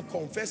repenting or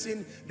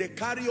confessing, they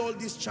carry all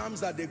these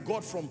charms that they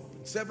got from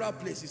several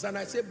places. And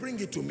I say, bring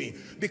it to me.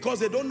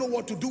 Because they don't know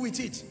what to do with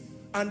it.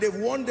 And they've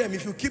warned them,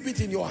 if you keep it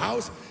in your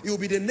house, it will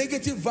be the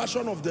negative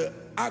version of the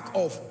ark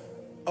of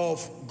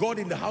God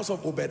in the house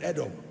of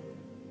Obed-Edom.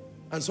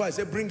 And so I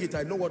say, bring it,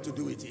 I know what to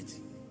do with it.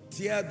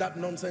 Tear that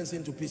nonsense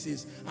into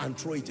pieces and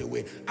throw it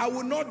away. I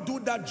will not do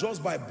that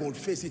just by bold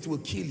face. It will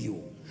kill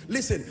you.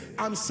 Listen,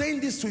 I'm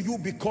saying this to you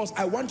because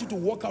I want you to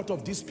walk out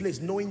of this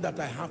place knowing that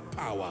I have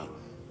power.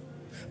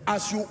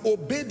 As you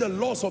obey the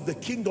laws of the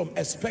kingdom,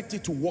 expect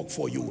it to work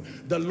for you.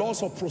 The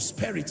laws of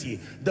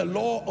prosperity, the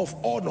law of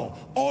honor,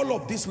 all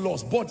of these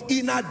laws. But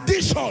in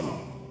addition,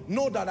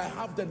 know that I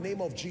have the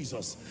name of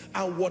Jesus,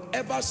 and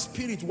whatever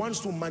spirit wants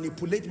to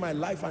manipulate my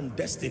life and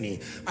destiny,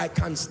 I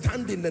can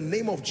stand in the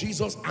name of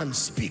Jesus and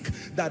speak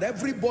that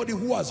everybody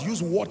who has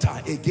used water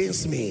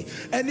against me,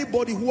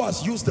 anybody who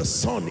has used the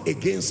sun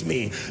against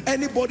me,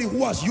 anybody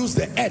who has used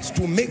the earth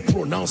to make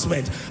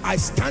pronouncement, I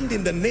stand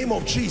in the name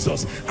of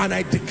Jesus and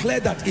I declare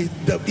that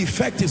the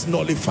effect is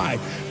nullified.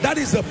 That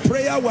is the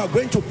prayer we are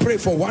going to pray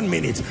for 1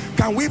 minute.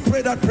 Can we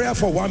pray that prayer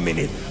for 1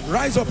 minute?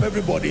 Rise up,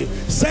 everybody.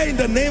 Say, in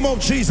the name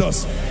of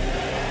Jesus.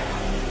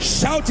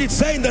 Shout it.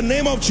 Say, in the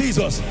name of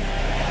Jesus,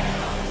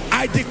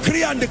 I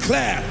decree and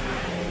declare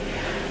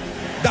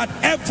that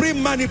every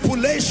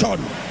manipulation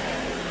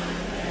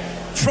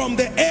from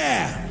the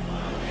air,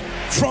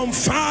 from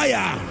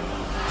fire,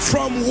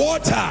 from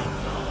water,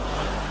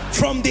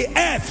 from the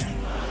earth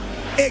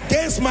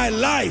against my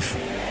life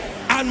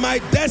and my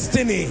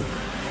destiny,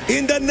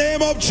 in the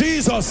name of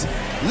Jesus,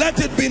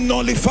 let it be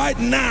nullified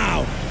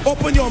now.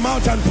 Open your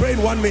mouth and pray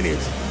in 1 minute.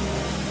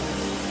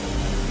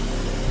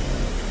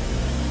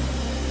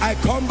 I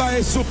come by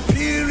a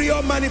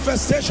superior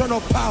manifestation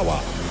of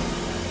power.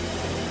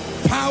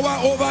 Power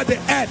over the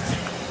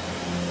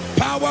earth.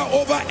 power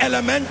over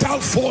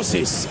elemental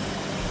forces,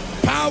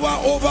 power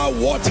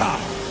over water,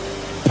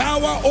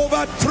 power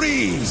over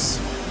trees,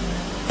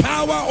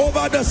 power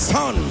over the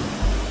sun.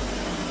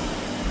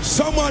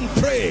 Someone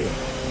pray.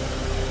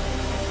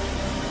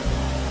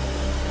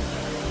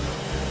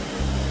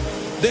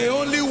 They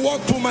only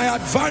work to my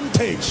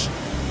advantage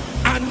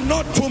and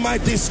not to my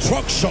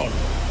destruction.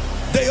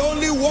 They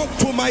only work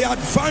to my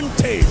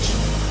advantage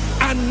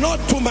and not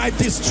to my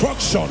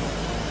destruction.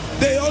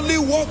 They only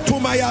work to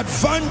my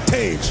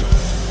advantage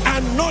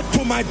and not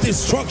to my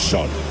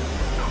destruction.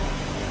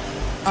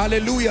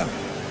 Hallelujah.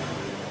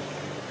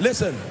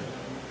 Listen,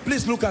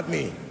 please look at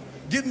me.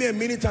 Give me a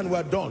minute and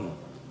we're done.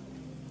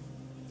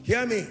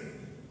 Hear me.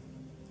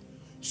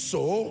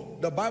 So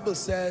the Bible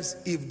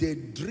says if they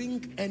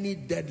drink any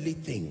deadly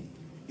thing,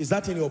 is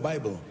that in your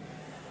Bible?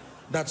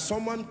 That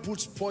someone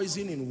puts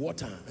poison in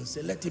water and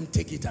say let him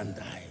take it and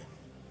die.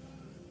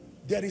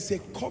 There is a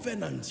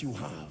covenant you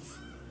have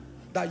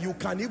that you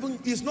can even,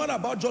 it's not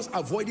about just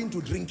avoiding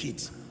to drink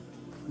it.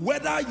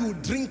 Whether you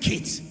drink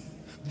it,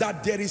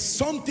 that there is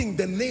something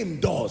the name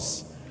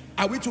does.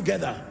 Are we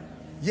together?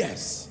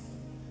 Yes.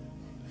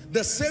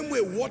 The same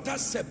way water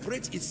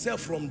separates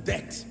itself from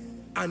death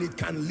and it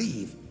can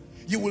live.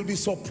 You will be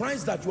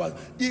surprised that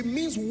it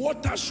means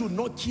water should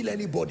not kill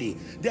anybody.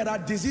 There are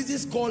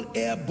diseases called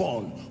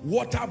airborne,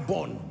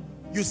 waterborne.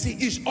 You see,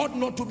 it ought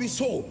not to be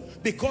so,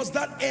 because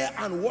that air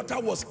and water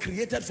was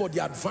created for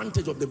the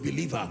advantage of the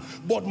believer,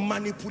 but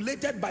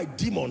manipulated by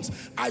demons.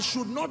 I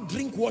should not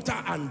drink water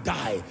and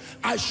die.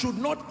 I should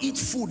not eat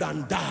food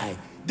and die.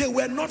 They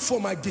were not for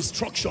my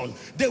destruction.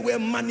 They were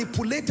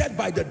manipulated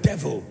by the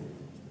devil.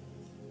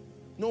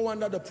 No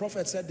wonder the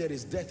prophet said there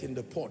is death in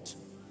the pot.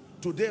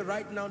 Today,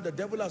 right now, the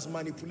devil has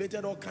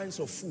manipulated all kinds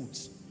of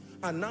foods.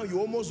 And now you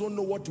almost don't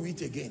know what to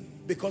eat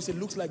again, because it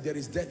looks like there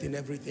is death in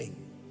everything.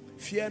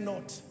 Fear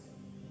not.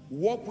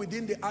 Walk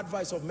within the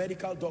advice of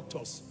medical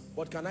doctors.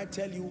 But can I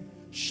tell you,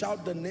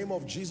 shout the name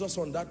of Jesus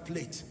on that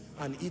plate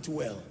and eat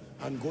well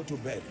and go to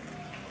bed.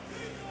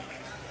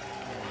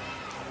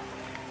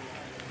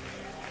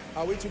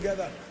 Are we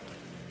together?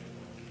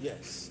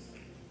 Yes.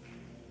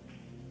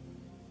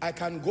 I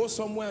can go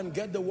somewhere and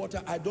get the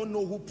water. I don't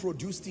know who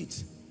produced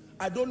it.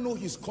 I don't know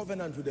his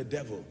covenant with the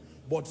devil.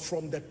 But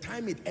from the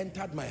time it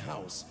entered my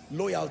house,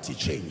 loyalty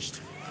changed.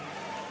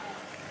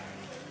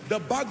 The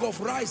bag of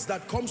rice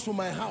that comes to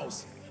my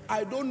house,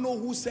 I don't know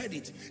who said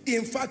it.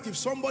 In fact, if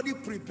somebody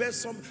prepares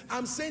some,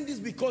 I'm saying this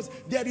because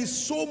there is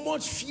so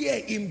much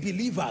fear in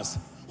believers.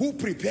 Who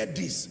prepared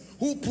this?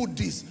 Who put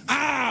this?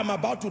 I'm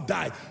about to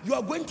die. You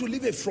are going to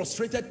live a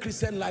frustrated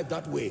Christian life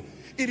that way.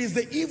 It is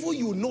the evil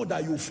you know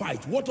that you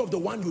fight. What of the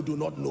one you do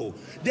not know?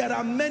 There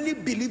are many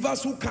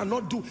believers who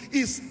cannot do,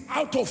 is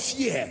out of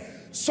fear.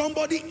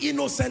 Somebody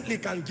innocently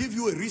can give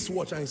you a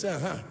wristwatch and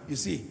say, you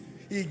see,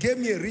 he gave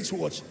me a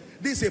wristwatch.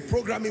 This is a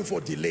programming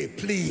for delay.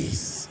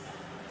 Please.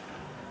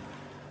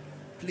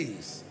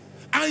 Please.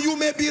 And you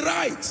may be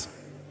right.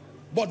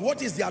 But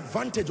what is the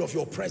advantage of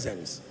your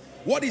presence?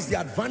 What is the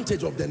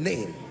advantage of the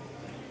name?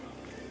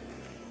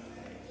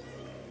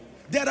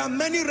 There are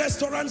many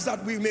restaurants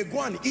that we may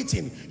go and eat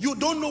in. You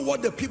don't know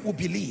what the people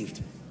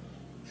believed.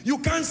 You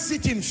can't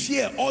sit in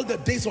fear all the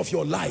days of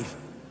your life.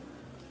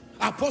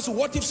 Apostle,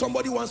 what if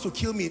somebody wants to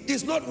kill me?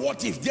 It's not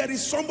what if. There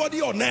is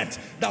somebody on earth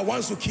that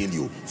wants to kill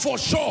you. For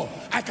sure.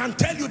 I can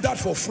tell you that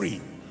for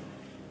free.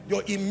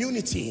 Your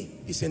immunity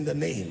is in the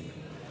name.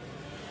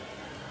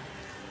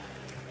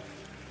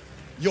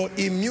 Your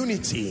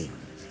immunity.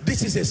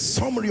 This is a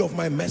summary of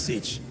my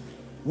message.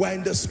 We're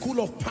in the school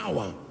of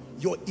power.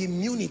 Your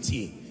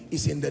immunity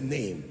is in the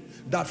name.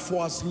 That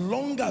for as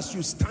long as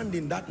you stand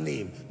in that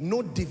name,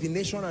 no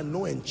divination and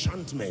no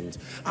enchantment,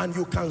 and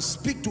you can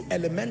speak to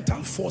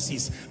elemental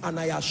forces, and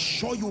I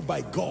assure you by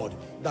God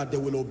that they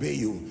will obey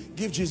you.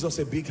 Give Jesus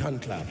a big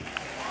hand clap.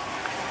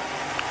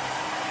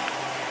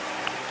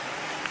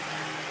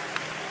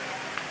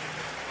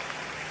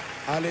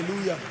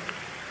 Hallelujah.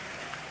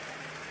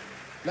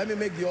 Let me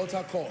make the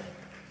altar call.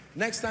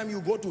 Next time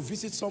you go to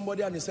visit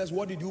somebody and he says,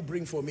 what did you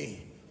bring for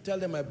me? Tell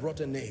them I brought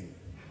a name.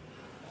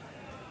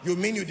 You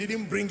mean you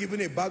didn't bring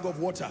even a bag of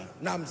water?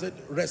 Now I'm saying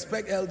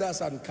respect elders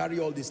and carry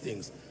all these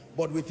things,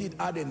 but with it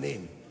add a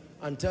name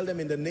and tell them,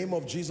 in the name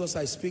of Jesus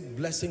I speak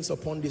blessings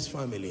upon this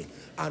family,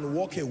 and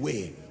walk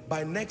away.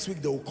 By next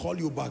week they will call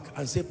you back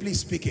and say, please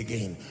speak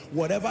again.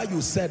 Whatever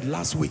you said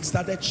last week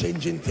started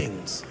changing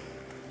things.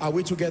 Are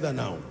we together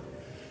now?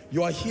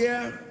 You are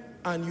here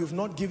and you've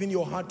not given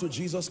your heart to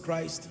Jesus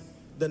Christ.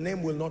 The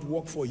name will not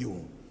work for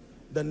you.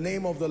 The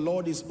name of the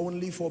Lord is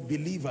only for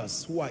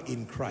believers who are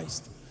in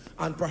Christ.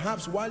 And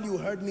perhaps while you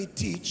heard me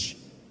teach,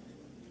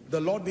 the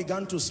Lord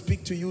began to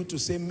speak to you to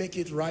say, make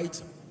it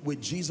right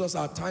with Jesus.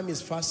 Our time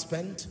is fast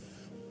spent.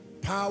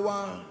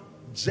 Power,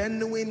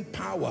 genuine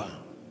power,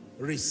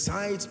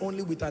 resides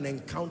only with an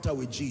encounter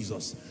with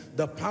Jesus.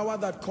 The power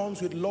that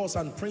comes with laws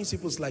and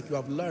principles like you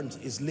have learned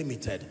is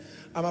limited.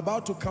 I'm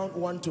about to count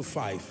 1 to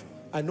 5.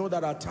 I know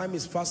that our time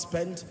is fast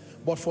spent,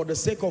 but for the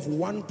sake of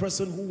one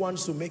person who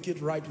wants to make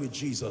it right with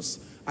Jesus,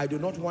 I do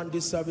not want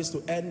this service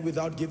to end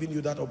without giving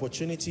you that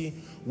opportunity.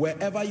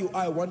 Wherever you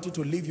are, I want you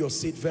to leave your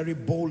seat very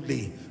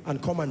boldly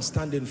and come and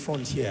stand in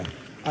front here.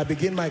 I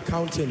begin my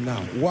counting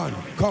now. 1,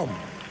 come.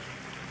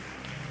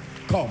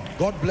 Come.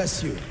 God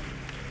bless you.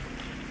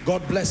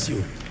 God bless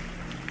you.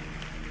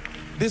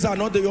 These are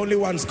not the only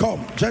ones.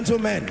 Come,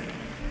 gentlemen.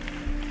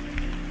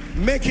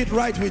 Make it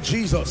right with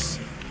Jesus.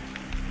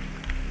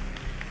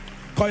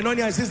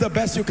 Koinonia, is this the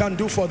best you can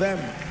do for them?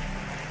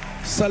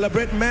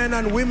 Celebrate men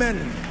and women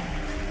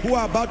who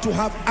are about to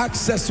have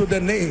access to the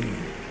name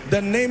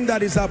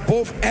that is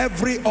above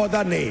every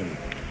other name,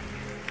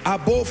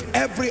 above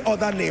every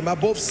other name,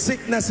 above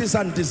sicknesses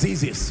and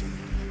diseases.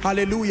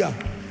 Hallelujah.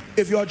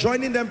 If you are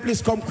joining them,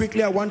 please come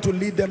quickly. I want to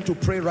lead them to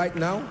pray right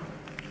now.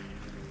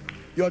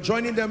 You're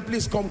joining them,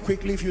 please come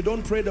quickly. If you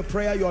don't pray the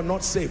prayer, you are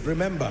not saved.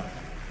 Remember.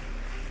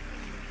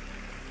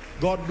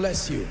 God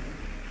bless you.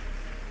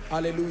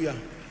 Hallelujah.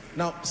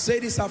 Now say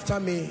this after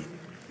me.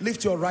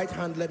 Lift your right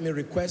hand. Let me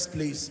request,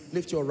 please.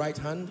 Lift your right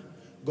hand.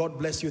 God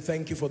bless you.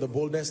 Thank you for the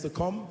boldness to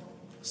come.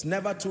 It's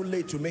never too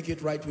late to make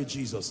it right with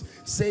Jesus.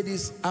 Say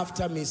this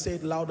after me. Say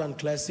it loud and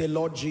clear. Say,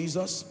 Lord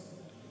Jesus,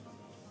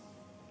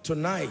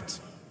 tonight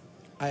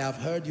I have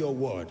heard your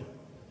word.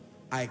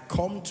 I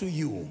come to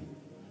you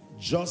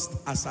just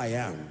as I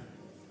am.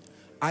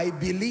 I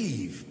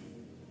believe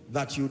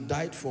that you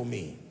died for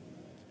me.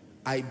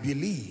 I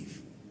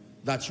believe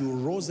that you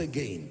rose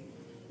again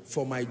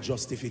for my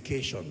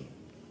justification.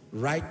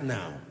 Right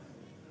now,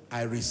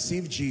 I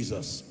receive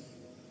Jesus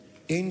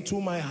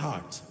into my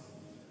heart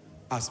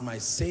as my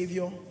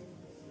Savior,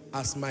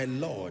 as my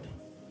Lord,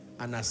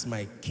 and as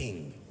my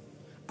King.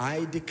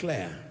 I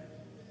declare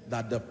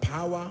that the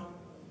power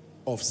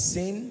of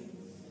sin,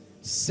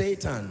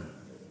 Satan,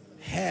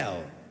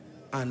 hell,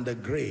 and the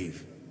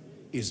grave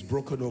is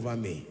broken over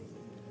me.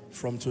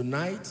 From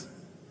tonight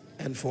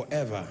and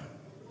forever,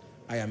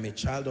 I am a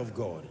child of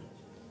God,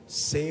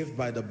 saved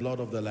by the blood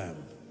of the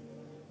Lamb.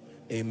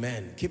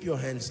 Amen. Keep your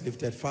hands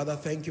lifted. Father,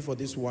 thank you for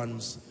these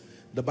ones.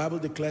 The Bible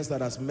declares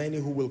that as many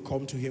who will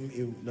come to him,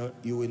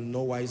 you will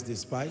no wise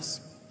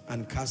despise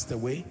and cast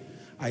away.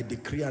 I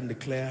decree and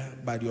declare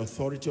by the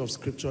authority of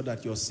Scripture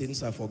that your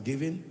sins are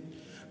forgiven.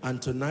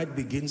 And tonight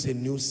begins a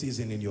new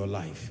season in your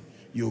life.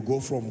 You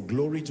go from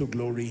glory to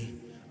glory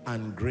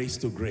and grace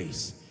to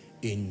grace.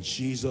 In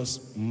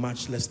Jesus'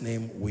 matchless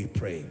name we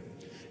pray.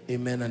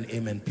 Amen and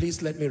amen.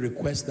 Please let me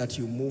request that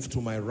you move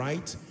to my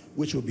right,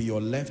 which will be your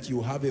left.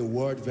 You have a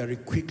word very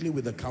quickly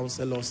with the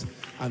counselors,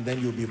 and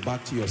then you'll be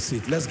back to your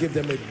seat. Let's give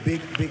them a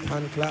big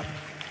hand clap.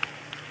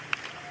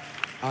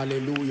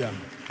 Hallelujah.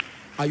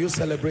 Are you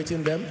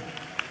celebrating them?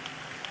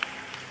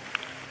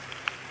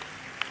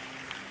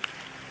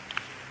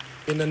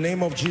 In the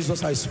name of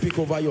Jesus, I speak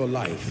over your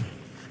life,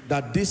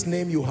 that this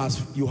name you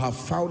have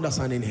found as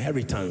an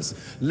inheritance,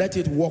 let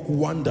it work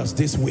wonders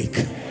this week.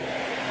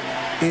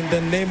 In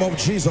the name of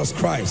Jesus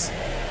Christ.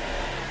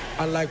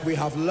 And like we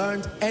have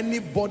learned,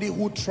 anybody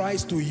who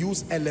tries to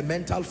use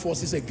elemental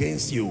forces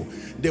against you,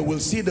 they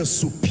will see the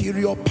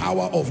superior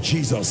power of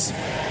Jesus.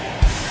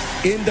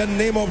 In the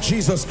name of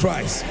Jesus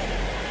Christ.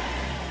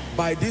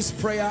 By this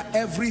prayer,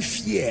 every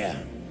fear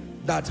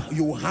that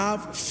you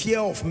have, fear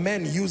of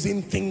men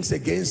using things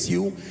against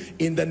you,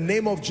 in the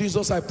name of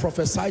Jesus, I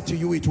prophesy to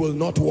you, it will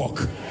not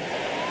work.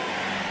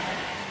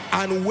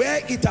 And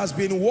where it has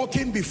been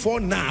working before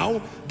now,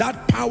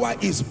 that power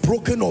is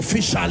broken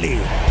officially.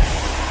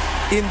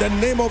 In the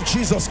name of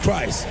Jesus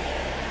Christ.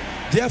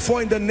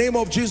 Therefore, in the name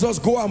of Jesus,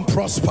 go and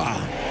prosper.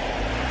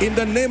 In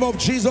the name of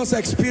Jesus,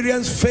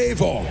 experience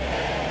favor.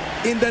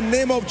 In the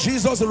name of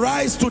Jesus,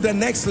 rise to the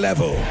next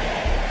level.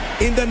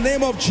 In the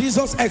name of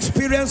Jesus,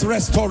 experience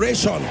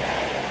restoration.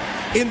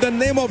 In the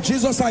name of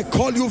Jesus, I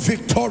call you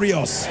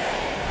victorious.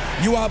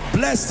 You are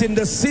blessed in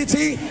the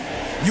city.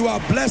 You are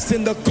blessed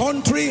in the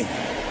country.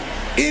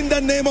 In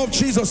the name of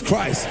Jesus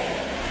Christ.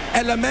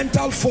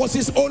 Elemental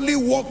forces only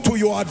work to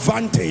your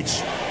advantage.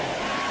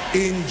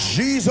 In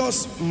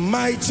Jesus'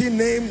 mighty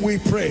name we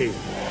pray.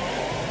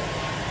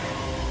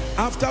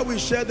 After we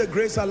share the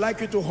grace, I'd like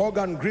you to hug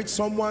and greet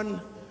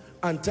someone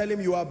and tell him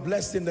you are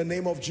blessed in the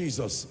name of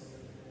Jesus.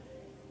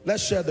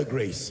 Let's share the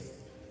grace.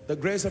 The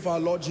grace of our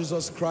Lord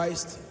Jesus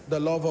Christ, the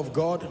love of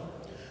God,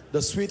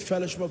 the sweet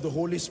fellowship of the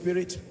Holy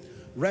Spirit,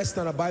 rest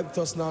and abide with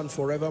us now and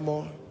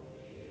forevermore.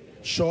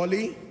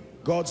 Surely,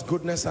 God's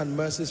goodness and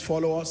mercies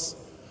follow us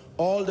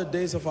all the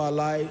days of our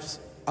lives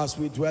as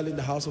we dwell in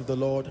the house of the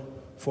Lord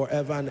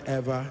forever and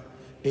ever.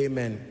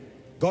 Amen.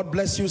 God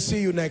bless you.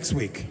 See you next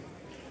week.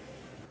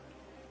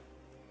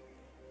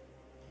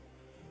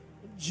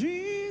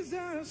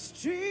 Jesus,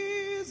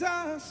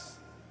 Jesus,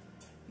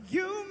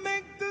 you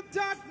make the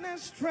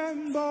darkness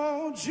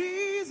tremble.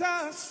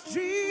 Jesus,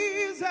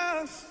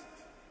 Jesus,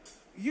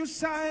 you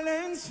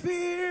silence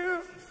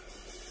fear.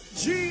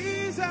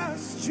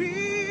 Jesus,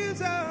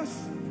 Jesus.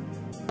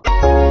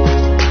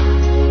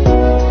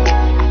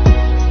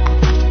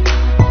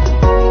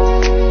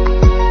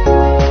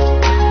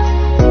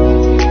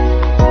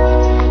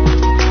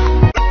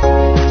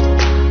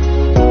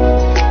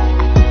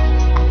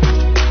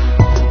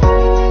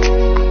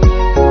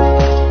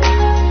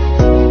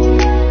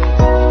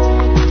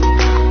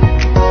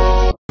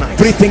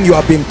 thing you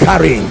have been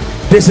carrying,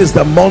 this is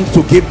the month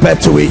to give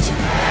birth to it.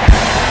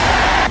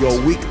 Your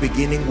week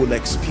beginning will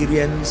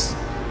experience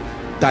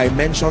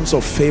dimensions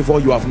of favor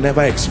you have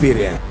never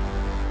experienced.